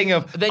 my thing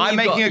of I'm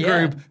making a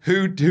group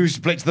who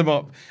splits them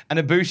up, and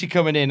Ibushi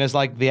coming in as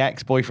like the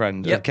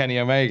ex-boyfriend of Kenny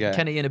Omega.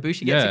 Kenny and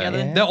Ibushi get together.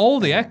 Yeah. They're all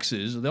the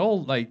exes. They're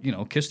all like,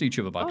 kissed each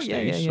other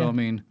backstage. So, I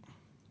mean...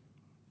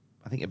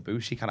 I think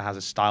Ibushi kind of has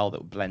a style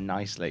that would blend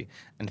nicely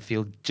and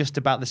feel just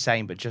about the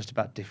same, but just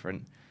about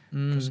different.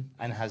 And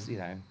has,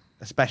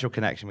 a special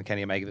connection with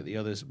Kenny Omega that the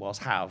others, don't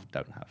have.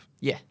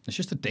 Yeah. It's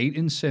just a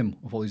dating sim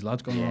of all these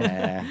lads going on.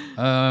 Yeah.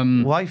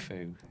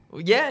 Waifu.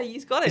 Yeah,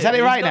 he's got it. Is that it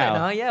He's right got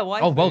now? Yeah, waifu.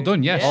 Oh, well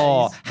done, yes.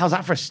 Yeah, How's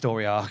that for a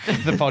story arc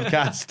of the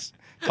podcast?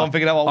 Can't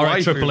figure out what All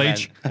right, waifu Triple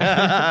H.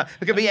 meant.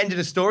 Look at me ending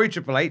a story,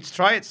 Triple H.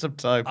 Try it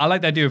sometime. I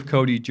like the idea of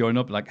Cody joining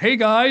up like, hey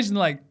guys, and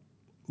like,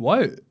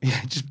 what?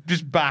 Yeah,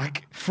 just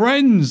back.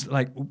 Friends.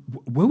 Like,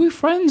 were we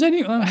friends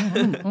anyway?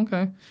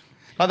 Okay.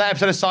 Like that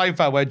episode of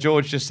Seinfeld where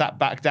George just sat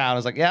back down. I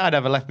was like, yeah, I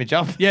never left my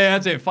job. Yeah,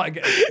 that's it.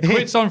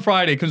 Quits on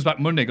Friday, comes back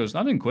Monday, goes,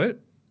 I didn't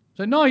quit. It's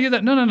like, no, you're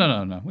that. No. What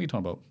are you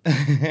talking about?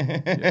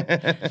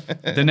 Yeah.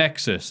 The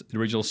Nexus, the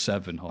original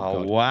 7. Oh,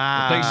 God.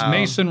 Wow. Replace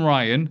Mason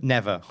Ryan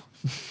Never.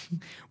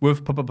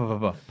 with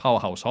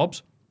Powerhouse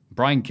Hobbs,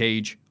 Brian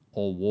Cage,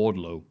 or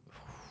Wardlow.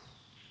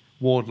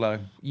 Wardlow.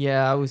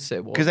 Yeah, I would say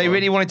Wardlow. Because they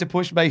really wanted to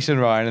push Mason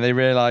Ryan and they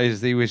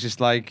realised he was just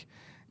like,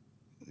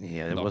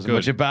 there Not wasn't good.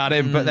 much about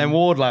him. But then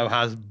Wardlow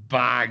has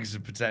bags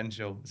of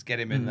potential. Let's get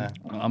him in there.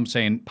 I'm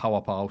saying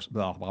Powerhouse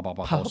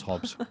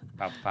Hobbs.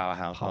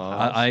 Powerhouse.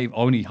 I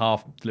only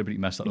half deliberately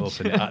messed that up,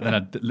 and then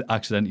I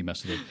accidentally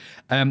messed it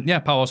up. Yeah,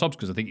 Powerhouse Hobbs,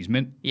 because I think he's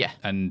mint. Yeah.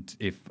 And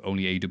if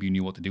only AEW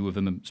knew what to do with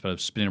him instead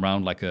of spinning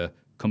around like a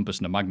compass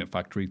in a magnet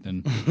factory,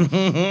 then.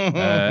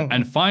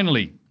 And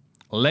finally,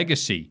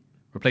 Legacy.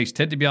 Replace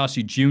Ted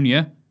DiBiase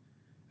Jr.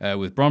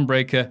 With Bron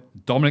Breakker,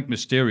 Dominic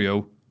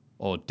Mysterio,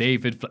 or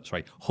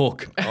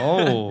Hook.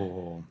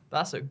 Oh.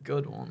 That's a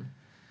good one.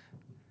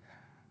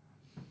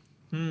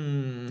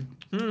 I'm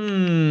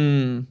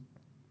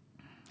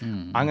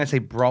going to say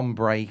Bron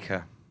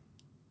Breakker.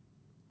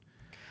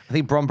 I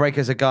think Bron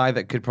Breakker's a guy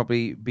that could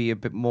probably be a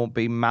bit more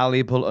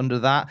malleable under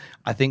that.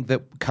 I think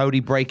that Cody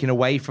breaking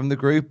away from the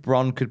group,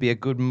 Bron could be a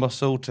good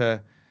muscle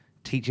to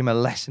teach him a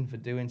lesson for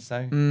doing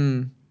so.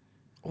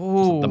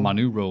 Oh, The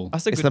Manu role.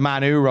 It's the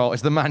Manu roll.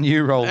 It's the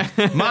Manu roll.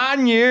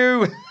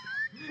 Manu!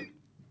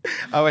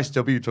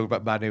 OSW talk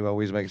about Manu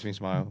always makes me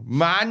smile.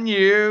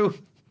 Manu!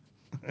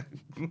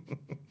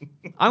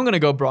 I'm gonna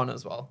go Braun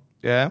as well.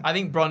 Yeah? I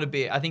think Braun would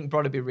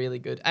be really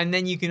good. And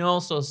then you can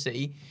also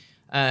see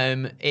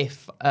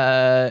if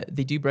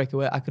they do break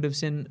away, I could have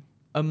seen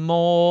a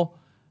more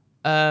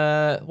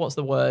what's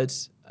the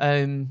words?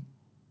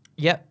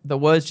 Yep, the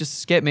words just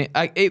escaped me.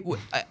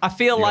 I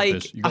feel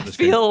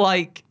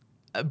like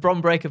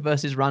Bron Breakker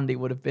versus Randy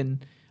would have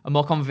been a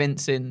more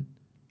convincing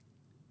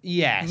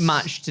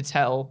match to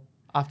tell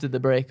after the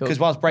breakup. Because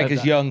whilst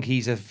Breaker's young,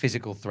 he's a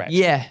physical threat.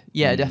 Yeah,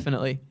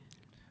 definitely.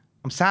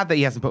 I'm sad that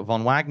he hasn't put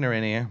Von Wagner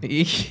in here.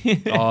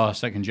 Oh,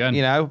 second gen.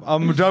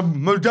 My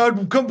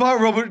dad, come back,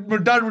 Robert. My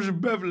dad was in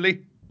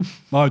Beverly.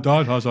 My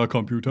dad has a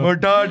computer. My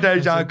dad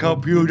has a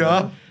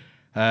computer.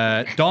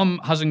 Dom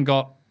hasn't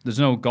got... There's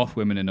no goth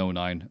women in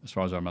 09, as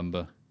far as I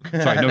remember.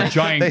 Sorry, no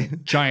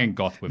giant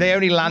goth women. They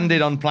only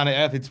landed on planet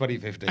Earth in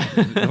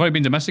 2015. They've only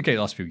been domesticated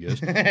the last few years.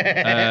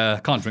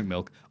 Can't drink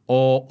milk.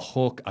 Or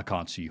Hook. I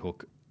can't see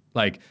Hook.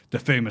 Like the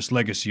famous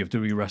legacy of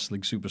WWE wrestling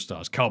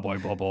superstars, Cowboy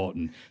Bob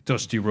Orton,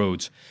 Dusty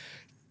Rhodes.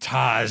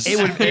 Taz. It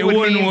would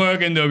wouldn't mean-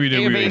 work in WWE. It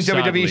would mean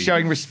sadly. WWE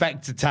showing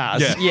respect to Taz.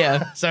 Yeah.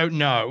 Yeah. So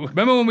no.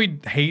 Remember when we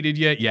hated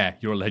you? Yeah,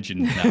 you're a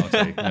legend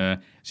now.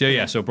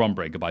 So Bron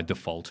Breakker by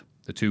default.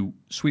 The two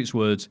sweetest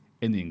words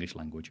in the English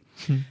language.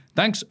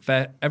 Thanks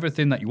for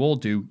everything that you all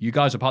do. You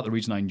guys are part of the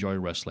reason I enjoy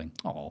wrestling.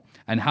 Oh,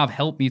 and have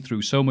helped me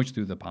through so much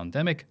through the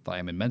pandemic that I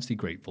am immensely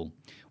grateful.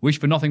 Wish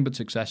for nothing but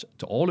success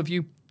to all of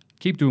you.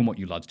 Keep doing what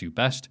you lads do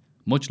best.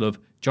 Much love.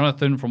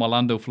 Jonathan from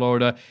Orlando,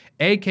 Florida,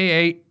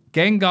 a.k.a.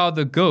 Gengar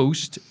the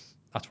Ghost.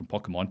 That's from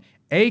Pokemon.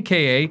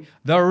 A.k.a.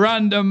 the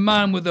random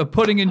man with the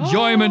pudding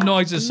enjoyment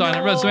noises sign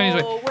at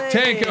WrestleMania. way.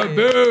 Take a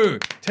boo.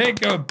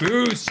 Take a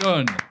boo,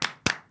 son.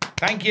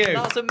 Thank you.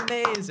 That's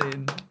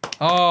amazing.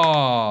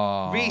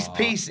 Oh. Reese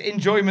Peace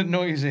enjoyment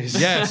noises.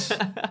 Yes.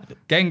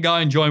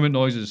 Gengar enjoyment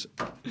noises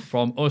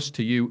from us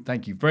to you.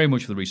 Thank you very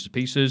much for the Reese's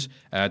Pieces.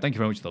 Thank you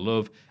very much for the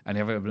love. And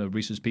if you have any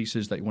Reese's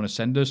Pieces that you want to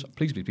send us,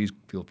 please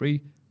feel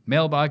free.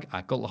 Mailbag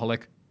at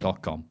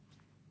cultaholic.com.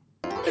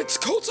 It's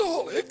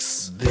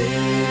Cultaholics.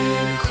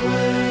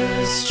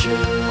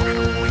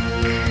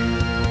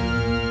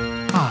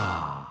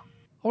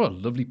 What a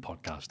lovely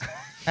podcast.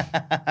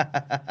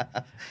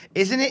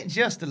 Isn't it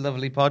just a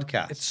lovely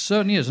podcast? It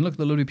certainly is. And look at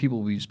the lovely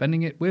people we're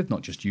spending it with.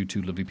 Not just you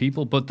two lovely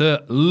people, but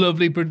the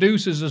lovely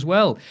producers as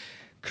well.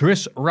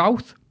 Chris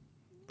Routh.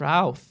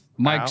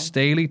 Mike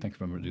Staley. Thank you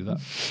for remembering to do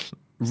that.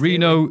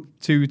 Reno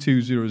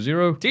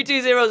 2200.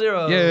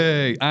 2200.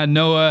 Yay. And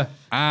Noah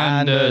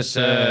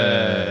Anderson.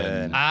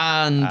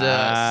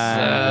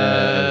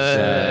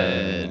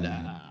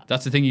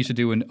 That's the thing you used to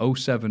do in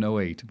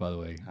 0708, by the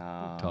way,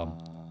 Tom.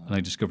 And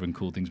I'm discovering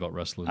cool things about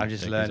wrestling. I'm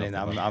just learning.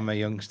 I'm a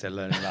youngster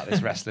learning about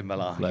this wrestling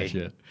malarkey. Bless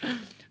you.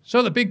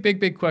 So the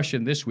big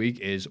question this week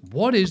is,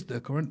 what is the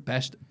current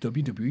best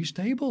WWE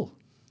stable?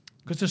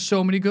 Because there's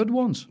so many good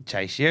ones.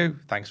 Chase you.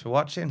 Thanks for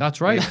watching.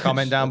 That's right. Leave a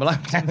comment down below.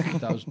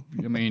 That was,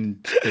 I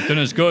mean, they've done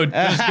as good.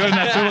 Done as good in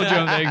that Triple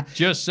Jump thing.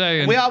 Just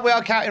saying. We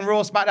are counting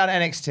Raw, SmackDown,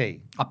 NXT.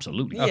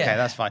 Absolutely. Okay,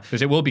 that's fine.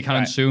 Because it will be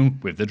canon soon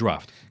with the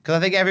draft. Because I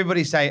think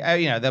everybody say, oh,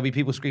 there'll be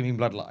people screaming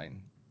Bloodline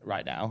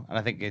right now, and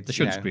I think it's They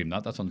shouldn't scream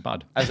that. That sounds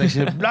bad. as they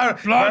should.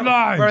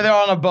 Bloodline! Where they're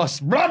on a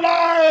bus.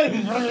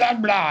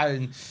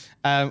 Bloodline!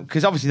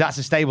 Because obviously that's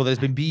a stable that's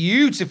been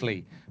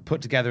beautifully put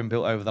together and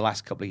built over the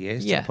last couple of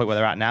years to the point where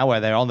they're at now,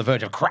 where they're on the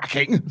verge of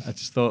cracking. I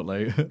just thought,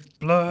 like,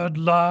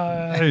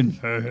 Bloodline.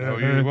 Oh,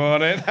 you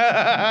want it?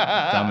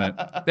 Damn it.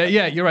 But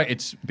yeah, you're right.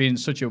 It's been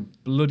such a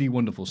bloody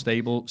wonderful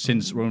stable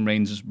since Roman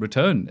Reigns'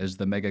 return as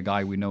the mega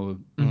guy we know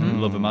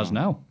and love him as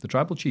now, the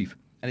tribal chief.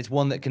 And it's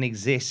one that can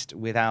exist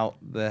without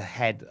the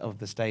head of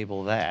the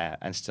stable there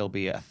and still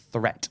be a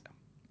threat.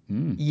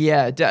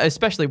 Yeah,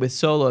 especially with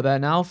Solo there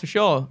now, for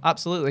sure.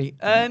 Absolutely.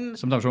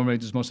 Sometimes Roman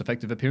Reigns' most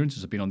effective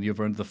appearances have been on the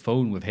other end of the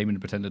phone with Heyman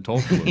pretending to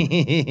talk to him.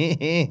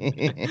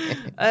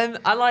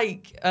 I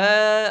like.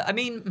 I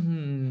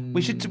mean,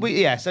 we should. So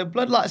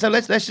Bloodline. So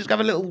let's just have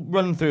a little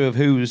run through of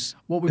who's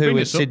Well, we who bring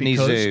at this up Sydney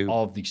because Zoo.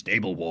 of the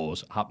stable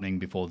wars happening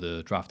before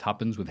the draft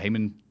happens with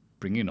Heyman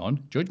bringing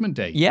on Judgment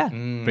Day. Yeah.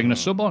 Bringing a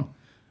sub on.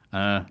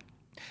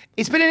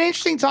 It's been an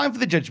interesting time for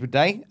the Judgment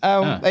Day.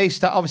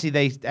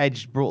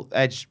 Edge brought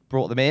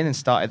them in and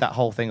started that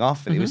whole thing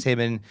off. And it was him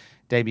and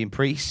Damian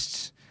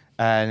Priest,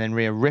 and then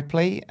Rhea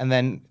Ripley, and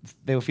then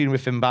they were feuding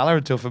with Finn Balor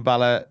until Finn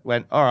Balor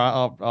went, "All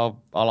right,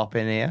 I'll hop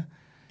in here."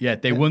 Yeah,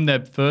 they won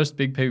their first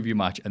big pay-per-view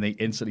match and they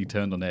instantly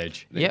turned on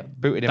Edge. Yep.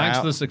 Booted him Thanks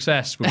out. for the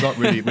success. We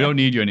don't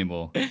need you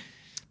anymore.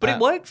 But it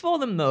worked for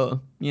them,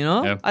 though.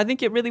 Yeah. I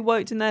think it really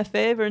worked in their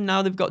favor, and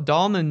now they've got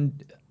Dom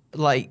and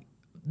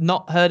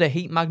not heard a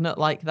heat magnet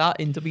like that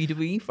in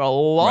WWE for a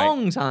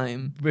long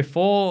time.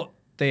 Before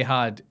they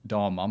had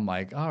Dom, I'm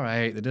like, all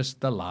right, they're just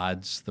the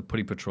lads, the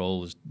Putty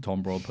Patrol, as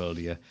Tom brought up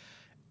earlier.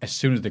 As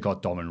soon as they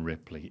got Dom and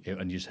Ripley,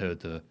 and you just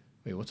heard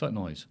wait, what's that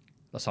noise?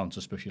 That sounds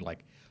suspiciously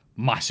like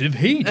massive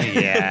heat.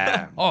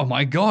 Yeah. Oh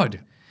my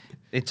God.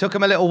 It took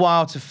them a little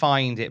while to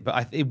find it,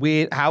 but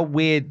how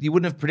weird. You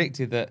wouldn't have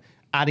predicted that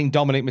adding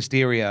Dominic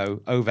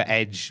Mysterio over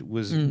Edge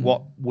was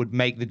what would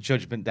make the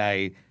Judgment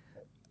Day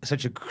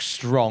such a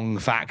strong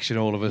faction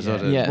all of a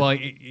sudden. Yeah. Well,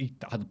 he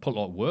had to put a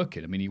lot of work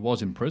in. I mean, he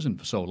was in prison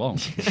for so long.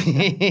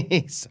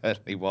 He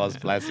certainly was,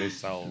 bless his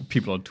soul.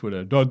 People on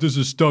Twitter, "Oh, this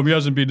is dumb. He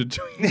hasn't been to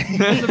prison.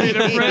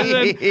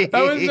 That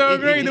was so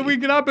great that we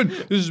could happen.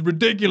 This is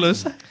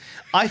ridiculous."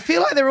 I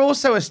feel like they're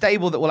also a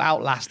stable that will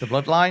outlast the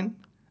Bloodline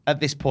at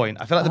this point.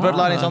 I feel like the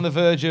Bloodline is on the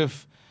verge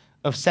of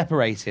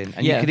separating,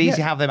 and you could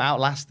easily have them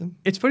outlast them.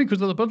 It's funny because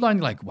the Bloodline,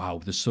 you're like, wow,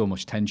 there's so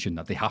much tension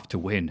that they have to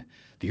win.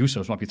 The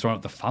Usos might be throwing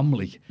out the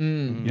family.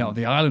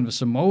 The island of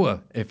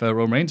Samoa, if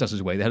Roman Reigns has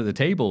his way, the head of the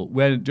table.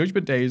 When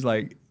Judgment Day is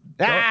like,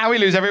 we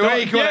lose every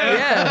week. We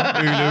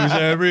lose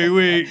every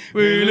week.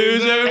 We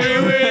lose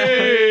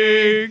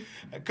every week.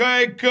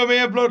 Okay, come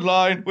here,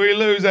 Bloodline. We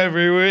lose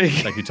every week.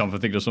 Thank you, Tom, for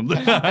thinking of something.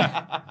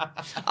 I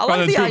Rather like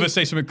than the two of us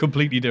say something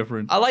completely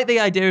different. I like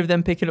the idea of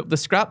them picking up the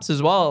scraps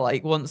as well.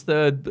 Like once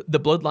the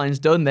Bloodline's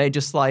done, they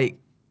just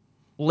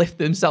lift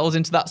themselves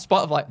into that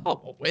spot of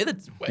we're the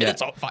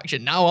top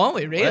faction now, aren't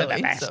we? Really? We're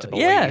the best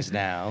boys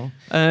now.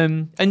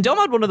 And Dom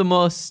had one of the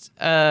most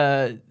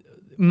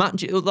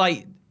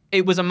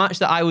it was a match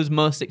that I was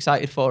most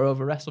excited for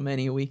over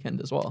WrestleMania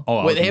weekend as well.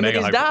 Oh, with I was him and mega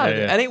his hyped. dad.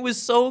 Yeah, yeah. And it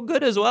was so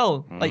good as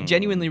well. Like,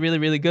 genuinely really,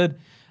 really good.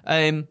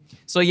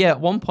 So, yeah, at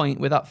one point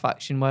with that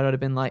faction where I'd have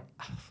been like,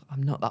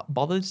 I'm not that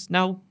bothered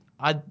now.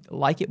 I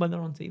like it when they're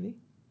on TV.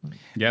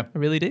 Yeah. I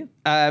really do.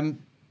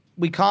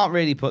 We can't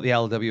really put the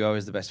LWO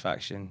as the best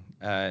faction,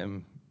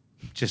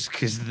 just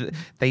because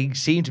they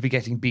seem to be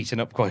getting beaten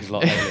up quite a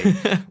lot lately.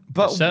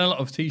 But Sell a lot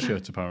of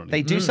T-shirts, apparently.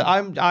 they do. So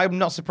I'm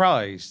not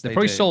surprised. They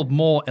probably do. sold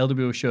more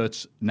LWO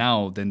shirts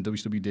now than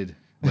WWE did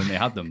when they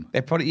had them.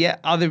 They're probably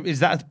is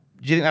that?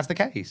 Do you think that's the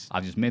case?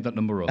 I've just made that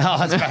number up. Oh,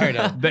 that's fair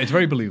enough. But it's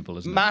very believable,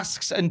 isn't it?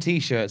 Masks and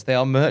T-shirts, they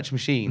are merch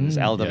machines,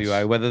 LWO,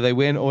 Yes. whether they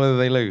win or whether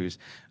they lose.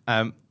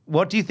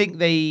 What do you think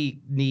they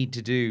need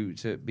to do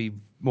to be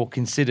more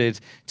considered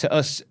to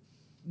us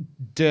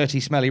dirty,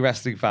 smelly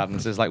wrestling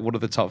fans as like one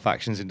of the top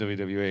factions in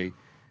WWE?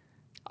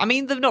 I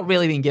mean, they've not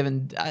really been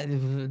given...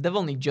 they've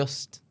only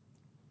just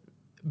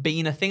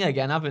been a thing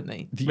again, haven't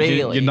they?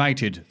 Really?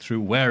 United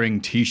through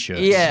wearing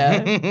T-shirts.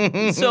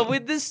 Yeah. So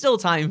there's still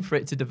time for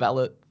it to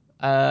develop.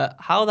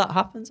 How that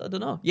happens, I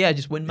don't know. Yeah,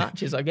 just win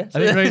matches, I guess. I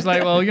think Ray's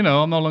like, well,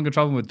 I'm no longer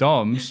traveling with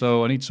Dom,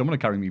 so I need someone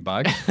to carry me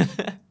back.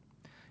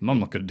 I'm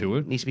not going to do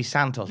it. Needs to be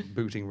Santos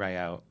booting Ray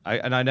out.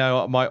 I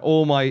know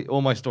all my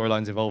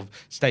storylines involve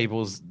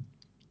stables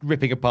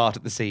ripping apart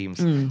at the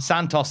seams.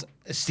 Santos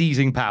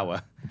seizing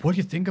power. What do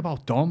you think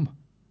about Dom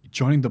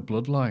joining the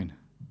Bloodline?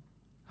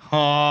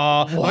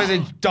 Oh, why is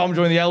it Dom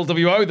joining the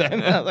LWO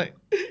then? Like,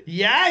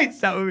 yes!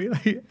 That would be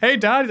like, hey,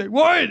 Dad. He's like,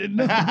 what?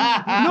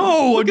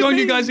 No, I joined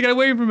you guys to get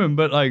away from him.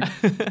 But like,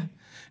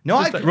 No,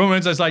 like, Roman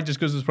Reigns is like, just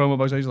because it's promo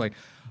box, he's like,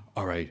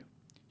 all right,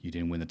 you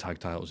didn't win the tag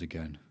titles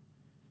again.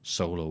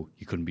 Solo,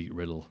 you couldn't beat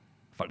Riddle.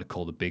 In fact, they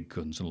call the big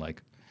guns and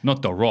like,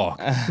 not The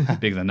Rock,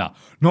 bigger than that.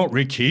 Not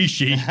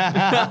Rikishi.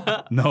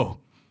 No,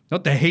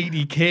 not the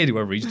Haiti kid,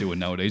 whoever he's doing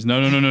nowadays.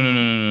 No.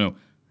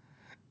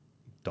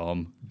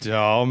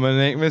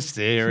 Dominic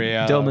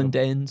Mysterio. Dom and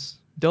Danes.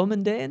 Dom.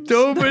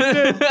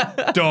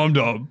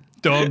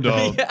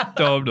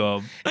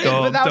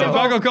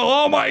 Michael Cole,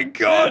 oh my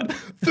God,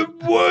 the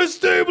worst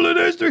stable in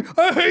history.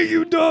 I hate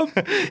you, Dom.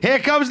 Here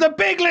comes the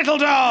big little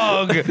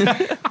dog.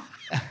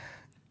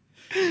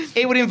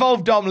 It would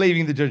involve Dom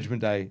leaving the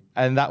Judgment Day,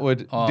 and that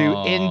would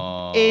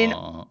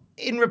do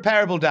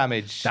irreparable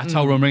damage. That's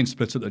how Roman Reigns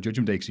splits up the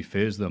Judgment Day because he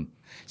fears them.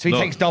 So he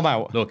takes Dom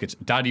out. Look, it's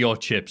daddy or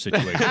chip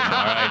situation. All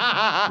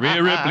right,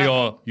 Rhea Ripley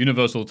or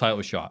Universal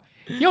title shot.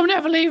 You'll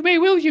never leave me,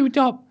 will you,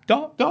 Dom?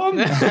 Dom.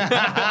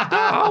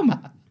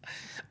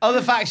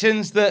 Other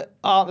factions that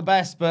aren't the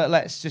best, but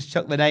let's just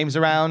chuck the names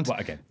around. Well,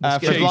 okay.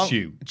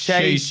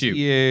 Chase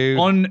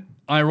you.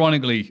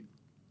 Ironically,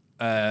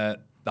 the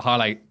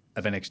highlight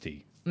of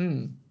NXT.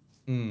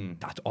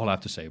 That's all I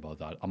have to say about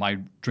that. Am I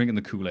drinking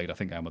the Kool-Aid? I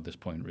think I am at this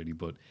point, really.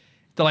 But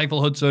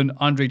Delightful Hudson,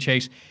 Andre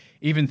Chase,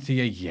 even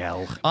Thea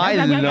Yell. I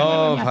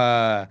love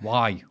her.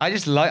 Why? I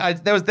just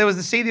like. There was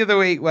the scene the other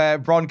week where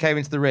Bron came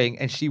into the ring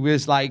and she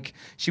was like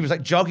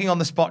jogging on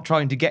the spot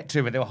trying to get to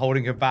him and they were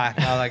holding her back.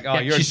 And I was like, oh,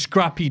 you're she's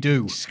scrappy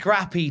do.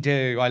 Scrappy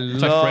do. I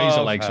love like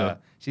Fraser likes her.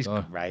 She's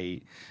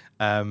great.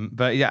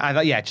 But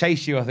yeah,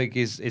 Chase U I think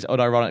is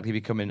unironically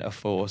becoming a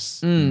force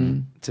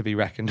to be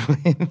reckoned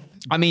with.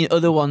 I mean,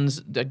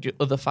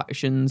 other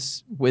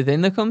factions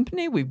within the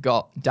company, we've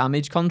got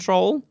Damage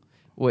Control,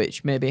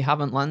 which maybe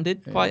haven't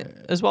landed quite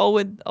as well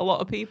with a lot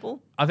of people.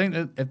 I think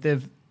that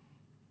if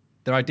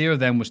their idea of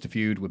them was to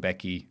feud with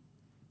Becky,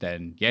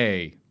 then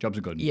yay, jobs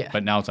are good. Yeah.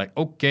 But now it's like,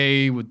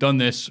 okay, we've done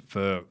this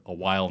for a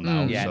while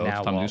now, so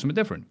it's time to do something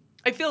different.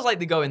 It feels like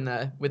they go in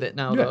there with it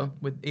now, though,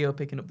 with EO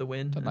picking up the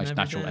win. A nice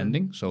natural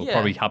ending, so it'll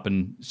probably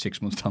happen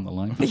 6 months down the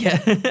line.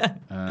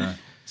 Yeah.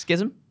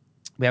 Schism?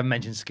 We haven't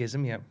mentioned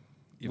Schism yet.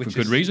 For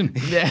good reason.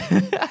 Yeah.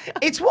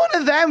 It's one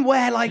of them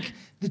where, like,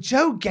 the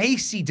Joe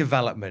Gacy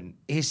development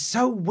is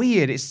so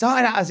weird. It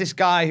started out as this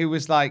guy who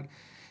was like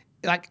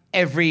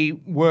every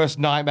worst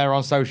nightmare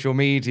on social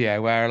media,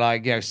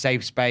 where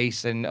safe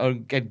space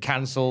and get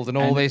cancelled and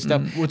all this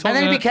stuff. And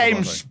then he became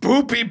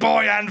Spoopy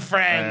Boy and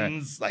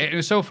Friends. It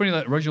was so funny,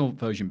 that original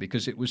version,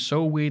 because it was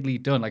so weirdly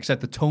done. Like I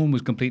said, the tone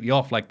was completely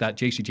off. Like that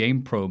JC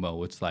Jane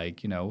promo. It's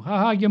like,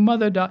 haha, your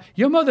mother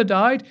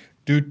died.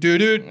 Doot.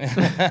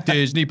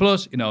 Disney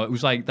Plus. It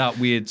was like that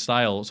weird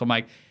style. So I'm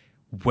like,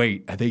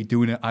 wait, are they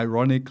doing it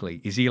ironically?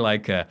 Is he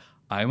like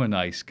I'm a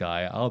nice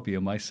guy, I'll be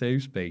in my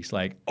safe space.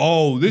 Like,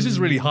 oh, this is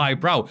really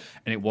highbrow.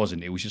 And it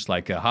wasn't. It was just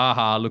like,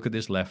 ha, look at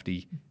this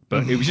lefty.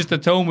 But it was just, the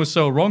tone was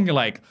so wrong. You're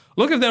like,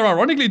 look, if they're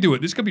ironically do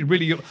it, this could be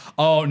really...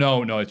 Oh,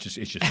 no, it's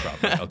just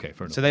crap. Okay,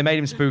 fair enough. So they made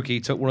him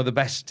spooky, took one of the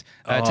best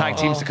tag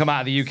teams to come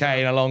out of the UK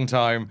in a long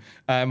time,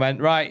 and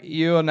went, right,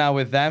 you're now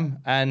with them,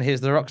 and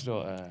here's the Rock's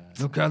daughter.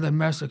 Look how they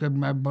massacred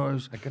my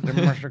boys. I thought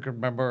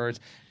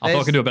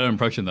I could do a better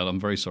impression than that. I'm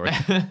very sorry.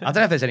 I don't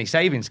know if there's any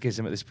saving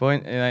Schism at this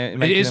point.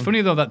 It is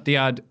funny, though, that they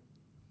had...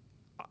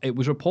 It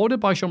was reported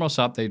by Sean Ross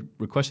Sapp they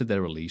requested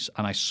their release,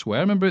 and I swear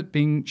I remember it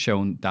being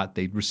shown that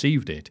they'd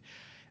received it.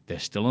 They're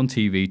still on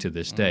TV to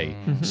this day,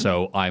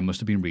 so I must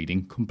have been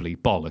reading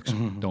complete bollocks.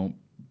 Don't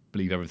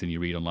believe everything you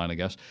read online, I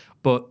guess.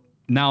 But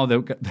now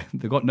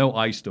they've got no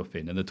eye stuff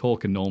in and they're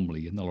talking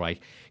normally and they're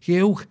like,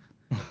 you,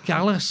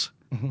 Gallus,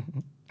 we're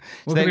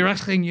going to be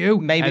wrestling you.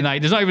 Maybe and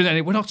there's not even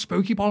any, we're not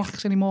spooky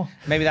bollocks anymore.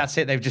 Maybe that's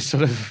it. They've just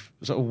sort of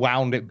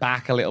wound it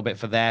back a little bit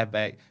for their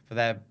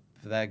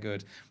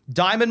good.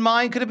 Diamond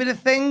Mine could have been a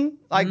thing,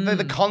 like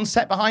the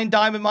concept behind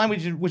Diamond Mine,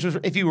 which was,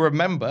 if you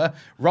remember,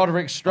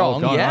 Roderick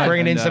Strong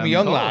bringing in some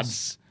young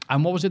lads.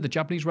 And what was it? The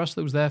Japanese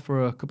wrestler was there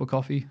for a cup of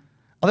coffee.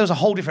 Oh, there was a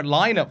whole different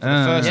lineup for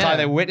the first time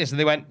they were witnessed, and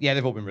they went, "Yeah,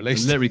 they've all been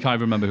released." Literally can't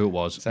even remember who it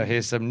was. So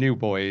here's some new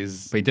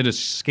boys. But he did a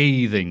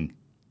scathing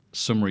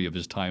summary of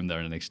his time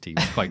there in NXT. It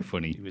was quite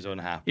funny. He was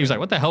unhappy. He was like,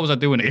 "What the hell was I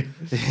doing here?"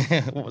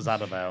 What was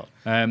that about?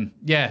 I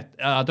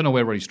don't know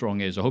where Roddy Strong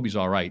is. I hope he's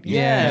all right. He's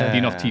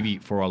been off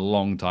TV for a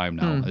long time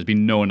now. There's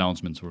been no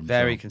announcements from him.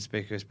 Very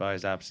conspicuous by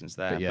his absence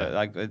there. But yeah. But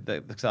like,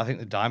 because I think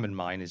the Diamond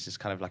Mine is just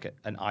kind of like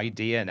an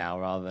idea now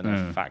rather than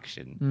a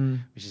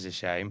faction, which is a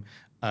shame.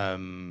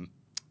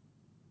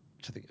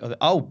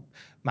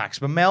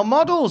 Maximum Male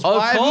Models.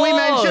 Why haven't we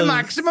mentioned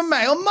Maximum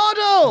Male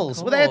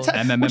Models? Would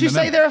you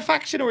say they're a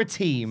faction or a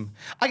team?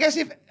 I guess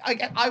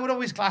I would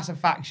always class a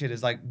faction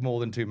as like more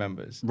than two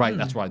members. Right,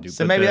 that's what I do.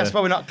 So maybe that's why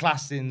we're not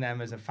classing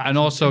them as a faction. And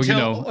also,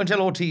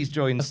 until Ortiz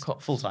joins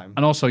full time.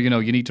 And also, you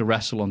need to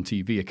wrestle on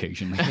TV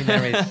occasionally. I mean,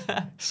 there is.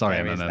 Sorry,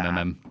 there is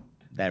MMM.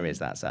 There is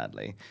that,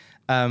 sadly.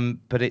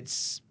 But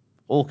it's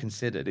all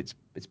considered. It's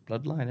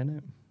bloodline, isn't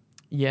it?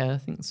 Yeah, I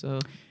think so.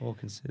 All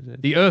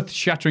considered. The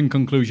earth-shattering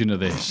conclusion of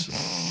this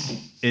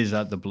is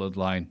that the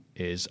bloodline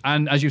is,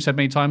 and as you said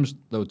many times,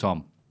 though,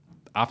 Tom,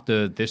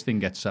 after this thing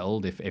gets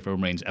settled, if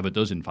Roman Reigns ever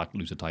does in fact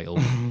lose a title,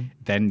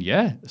 then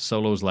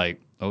Solo's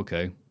like,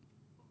 okay,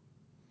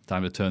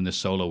 time to turn this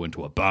Solo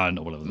into a band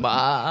or whatever.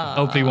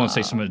 Hopefully he won't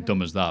say something as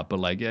dumb as that,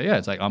 but like,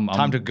 it's like I'm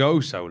time to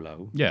go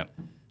solo. Yeah.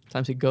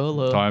 Time to go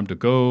low. Time to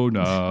go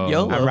now.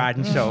 I'm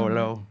riding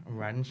solo.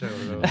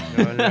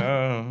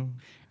 No.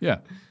 Yeah.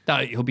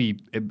 He'll be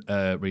in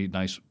a really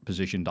nice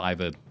position to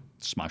either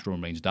smash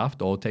Roman Reigns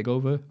daft or take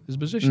over his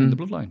position in the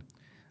bloodline.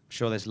 I'm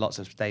sure there's lots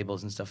of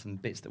stables and stuff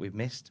and bits that we've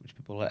missed, which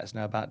people will let us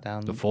know about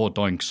down. The Four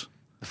Doinks.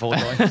 The Four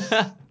Doinks.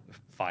 The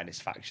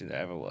finest faction there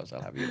ever was,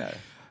 I'll have you know.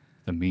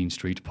 The Mean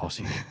Street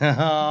Posse. And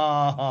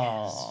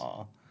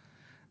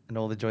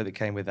all the joy that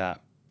came with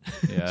that.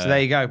 Yeah. So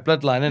there you go,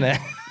 bloodline, isn't it?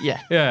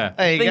 Yeah. Yeah.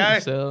 There you go.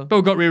 So.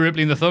 Both got Rhea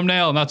Ripley in the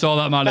thumbnail, and that's all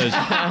that matters.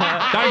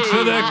 Thanks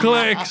for the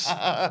clicks.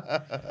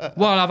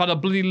 Well, I've had a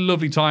bloody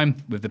lovely time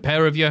with the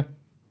pair of you.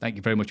 Thank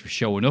you very much for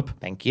showing up.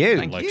 Thank you.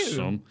 Thank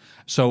you.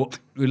 So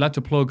we'd like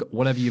to plug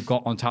whatever you've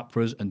got on tap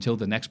for us until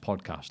the next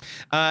podcast.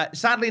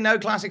 Sadly, no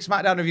classic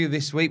SmackDown review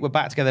this week. We're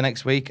back together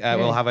next week.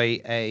 We'll have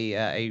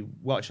a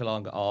watch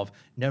along of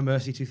No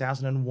Mercy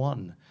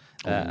 2001.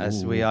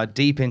 As we are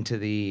deep into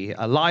the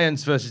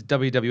Alliance versus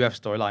WWF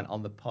storyline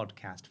on the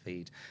podcast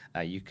feed.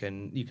 You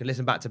can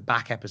listen back to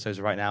back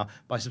episodes right now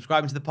by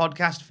subscribing to the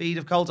podcast feed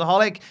of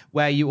Cultaholic,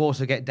 where you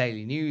also get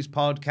daily news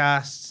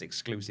podcasts,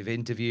 exclusive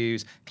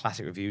interviews,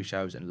 classic review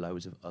shows, and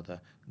loads of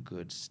other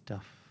good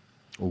stuff.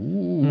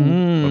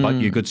 What about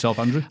your good self,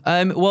 Andrew?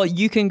 Well,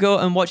 you can go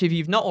and watch, if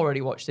you've not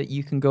already watched it,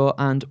 you can go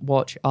and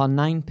watch our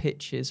 9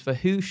 pitches for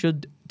who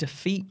should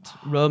defeat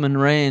Roman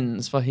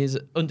Reigns for his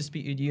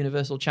undisputed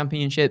Universal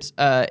Championships.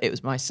 It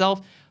was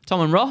myself,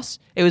 Tom and Ross.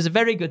 It was a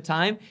very good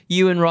time.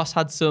 You and Ross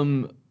had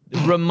some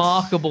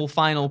remarkable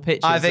final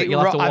pitches that you'll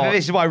have to watch. I think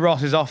this is why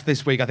Ross is off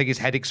this week. I think his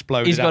head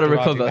exploded. He's got to after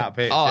writing recover. That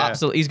pitch,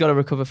 Absolutely. He's got to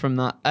recover from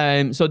that.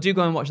 So do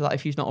go and watch that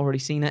if you've not already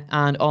seen it.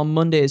 And on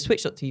Mondays,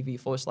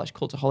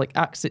 twitch.tv/Cultaholic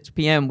at 6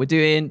 p.m. We're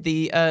doing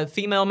the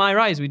female My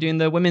Rise. We're doing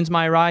the women's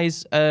My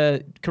Rise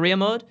career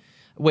mode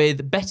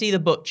with Betty the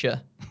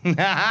Butcher. Wait,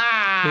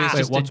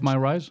 what's My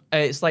Rise?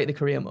 It's like the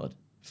career mode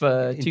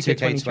for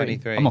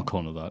 2K23. I'm not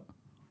calling it that.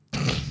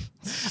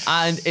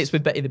 And it's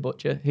with Betty the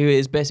Butcher, who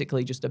is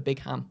basically just a big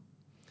ham.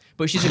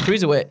 But she's a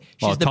cruiserweight.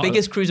 She's the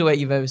biggest cruiserweight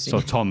you've ever seen. So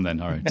Tom then,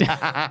 all right.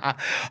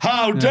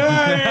 How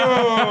dare you!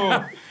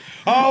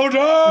 How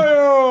dare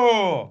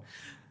you!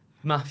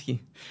 Matthew.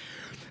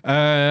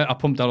 I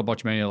pumped out a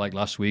Botchamania like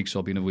last week, so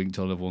I'll be in a week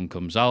until another one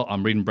comes out.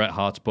 I'm reading Bret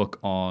Hart's book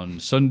on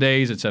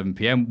Sundays at 7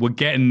 p.m. We're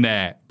getting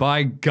there.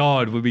 By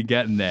God, we'll be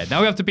getting there. Now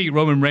we have to beat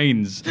Roman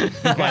Reigns before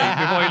he loses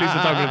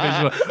the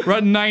title. We're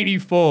at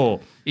 94.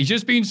 He's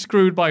just been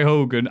screwed by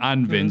Hogan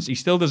and Vince. He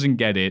still doesn't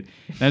get it.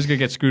 Now he's going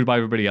to get screwed by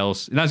everybody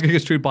else. And that's going to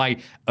get screwed by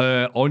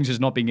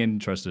audiences not being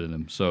interested in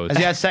him. So Has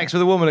he had sex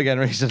with a woman again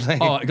recently?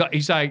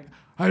 He's like,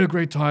 I had a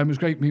great time. It was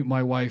great meeting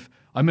my wife.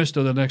 I missed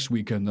her the next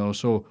weekend, though,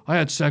 so I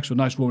had sex with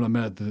a nice woman I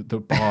met at the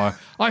bar.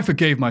 I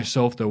forgave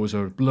myself. There was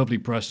a lovely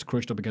breast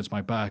crushed up against my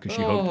back as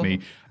she hugged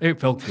me. It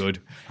felt good.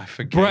 I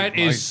forgave Bret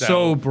myself. is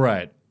so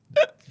Bret.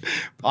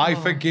 I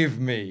forgive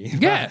me.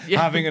 Yeah.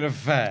 Having an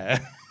affair.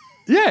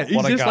 Yeah, he's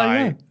What a just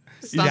guy. like that.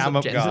 Damn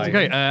up guy.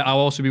 Okay, I'll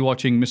also be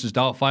watching Mrs.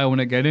 Doubtfire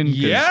when I get in.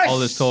 Yes! All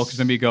this talk is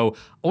going to be I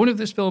wonder if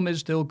this film is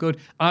still good.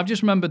 And I've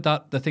just remembered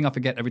that the thing I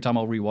forget every time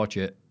I'll rewatch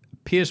it.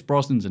 Pierce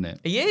Brosnan's in it.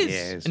 He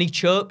is. And he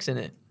chokes in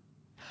it.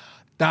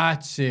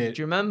 That's it.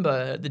 Do you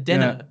remember the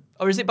dinner? Yeah.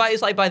 Or is it by the No,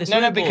 swimming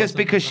pool or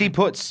because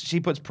something? she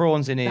puts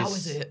prawns in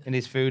was his it. in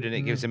his food and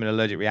it gives him an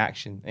allergic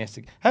reaction. He has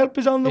to, help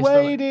is on the It's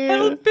way, dear.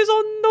 Help is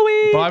on the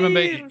way. But I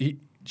remember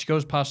she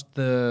goes past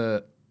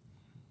the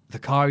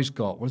car he's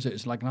got. What is it?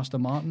 It's like an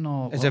Aston Martin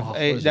or It's what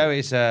is no, it?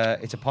 it's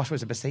a posh.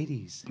 It's a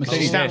Mercedes.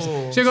 Mercedes. She snaps-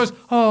 So he goes,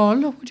 oh,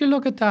 look, would you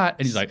look at that?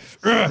 And he's like,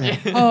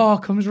 oh,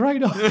 comes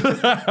right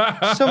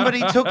off.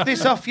 Somebody took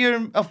this off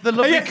the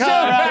lovely Yes,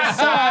 car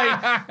sir.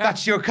 outside.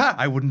 That's your car.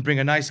 I wouldn't bring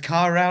a nice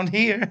car around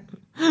here.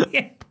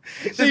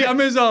 See, I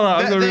miss all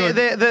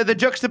that. The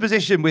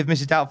juxtaposition with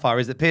Mrs. Doubtfire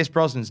is that Pierce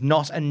Brosnan's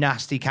not a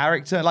nasty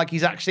character. Like,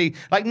 he's actually,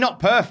 like, not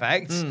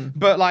perfect,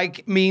 but,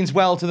 like, means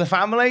well to the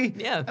family.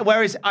 Yeah.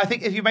 Whereas, I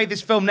think if you made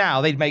this film now,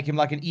 they'd make him,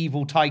 like, an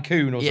evil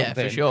tycoon or Yeah,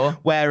 something. for sure.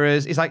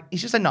 Whereas, it's like,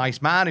 he's just a nice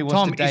man who wants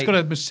Tom, to date... he's got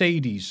a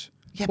Mercedes.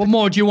 What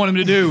more do you want him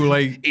to do?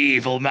 Like,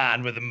 evil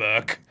man with a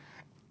Merc.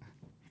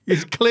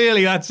 it's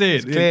clearly that's it.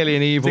 It's clearly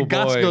an evil It's a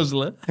gas boy.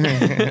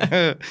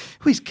 guzzler.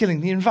 Who's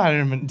killing the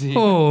environment, dear?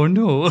 Oh,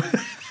 no.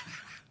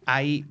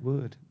 I eat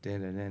wood.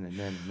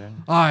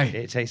 Aye.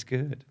 It tastes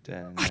good.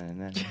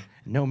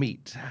 No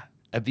meat.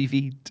 A beef.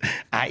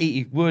 I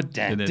eat wood.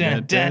 I'm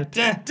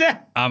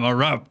a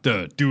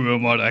raptor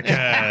doing what I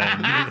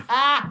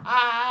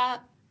can.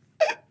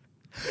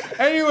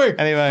 Anyway,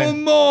 for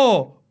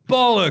more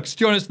bollocks,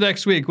 join us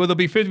next week where there'll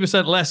be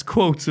 50% less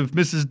quotes of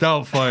Mrs.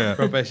 Doubtfire.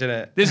 Rubbish,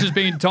 innit? This has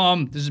been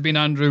Tom. This has been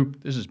Andrew.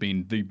 This has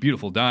been the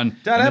beautiful Dan.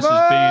 Dan, and this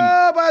has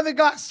been... by the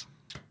glass.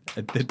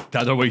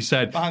 That's not what he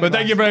said. Behind But the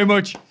thank you glass. very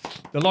much.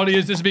 The lot of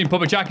you, this has been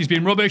Puppet Jack. He's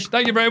been rubbish.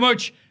 Thank you very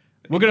much.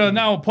 We're going to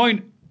now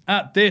point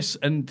at this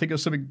and think of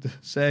something to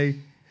say.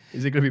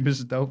 Is it going to be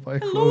Mrs. Doubtfire?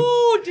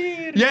 Hello,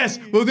 dear. Yes,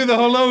 we'll do the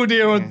hello,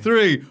 dear, on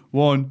 3.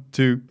 1,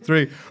 2,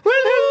 3. Well,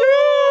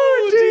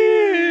 hello,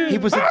 dear.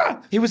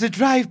 He was a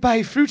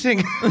drive-by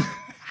fruiting.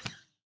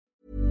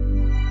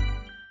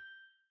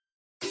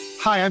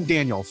 Hi, I'm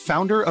Daniel,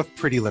 founder of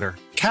Pretty Litter.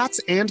 Cats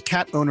and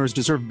cat owners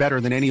deserve better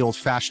than any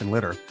old-fashioned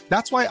litter.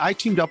 That's why I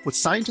teamed up with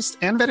scientists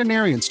and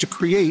veterinarians to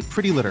create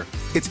Pretty Litter.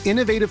 Its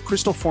innovative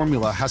crystal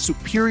formula has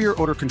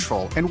superior odor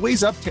control and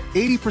weighs up to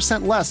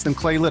 80% less than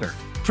clay litter.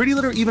 Pretty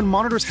Litter even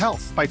monitors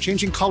health by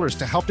changing colors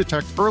to help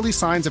detect early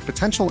signs of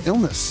potential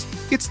illness.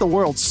 It's the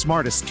world's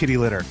smartest kitty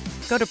litter.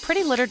 Go to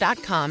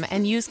prettylitter.com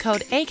and use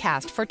code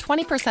ACAST for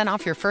 20%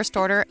 off your first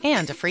order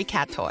and a free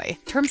cat toy.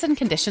 Terms and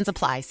conditions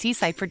apply. See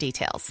site for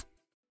details.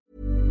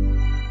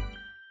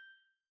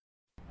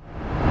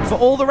 For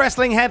all the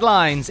wrestling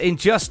headlines in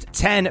just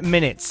 10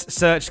 minutes,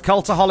 search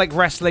Cultaholic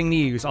Wrestling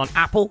News on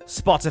Apple,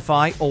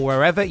 Spotify, or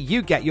wherever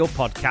you get your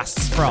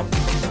podcasts from.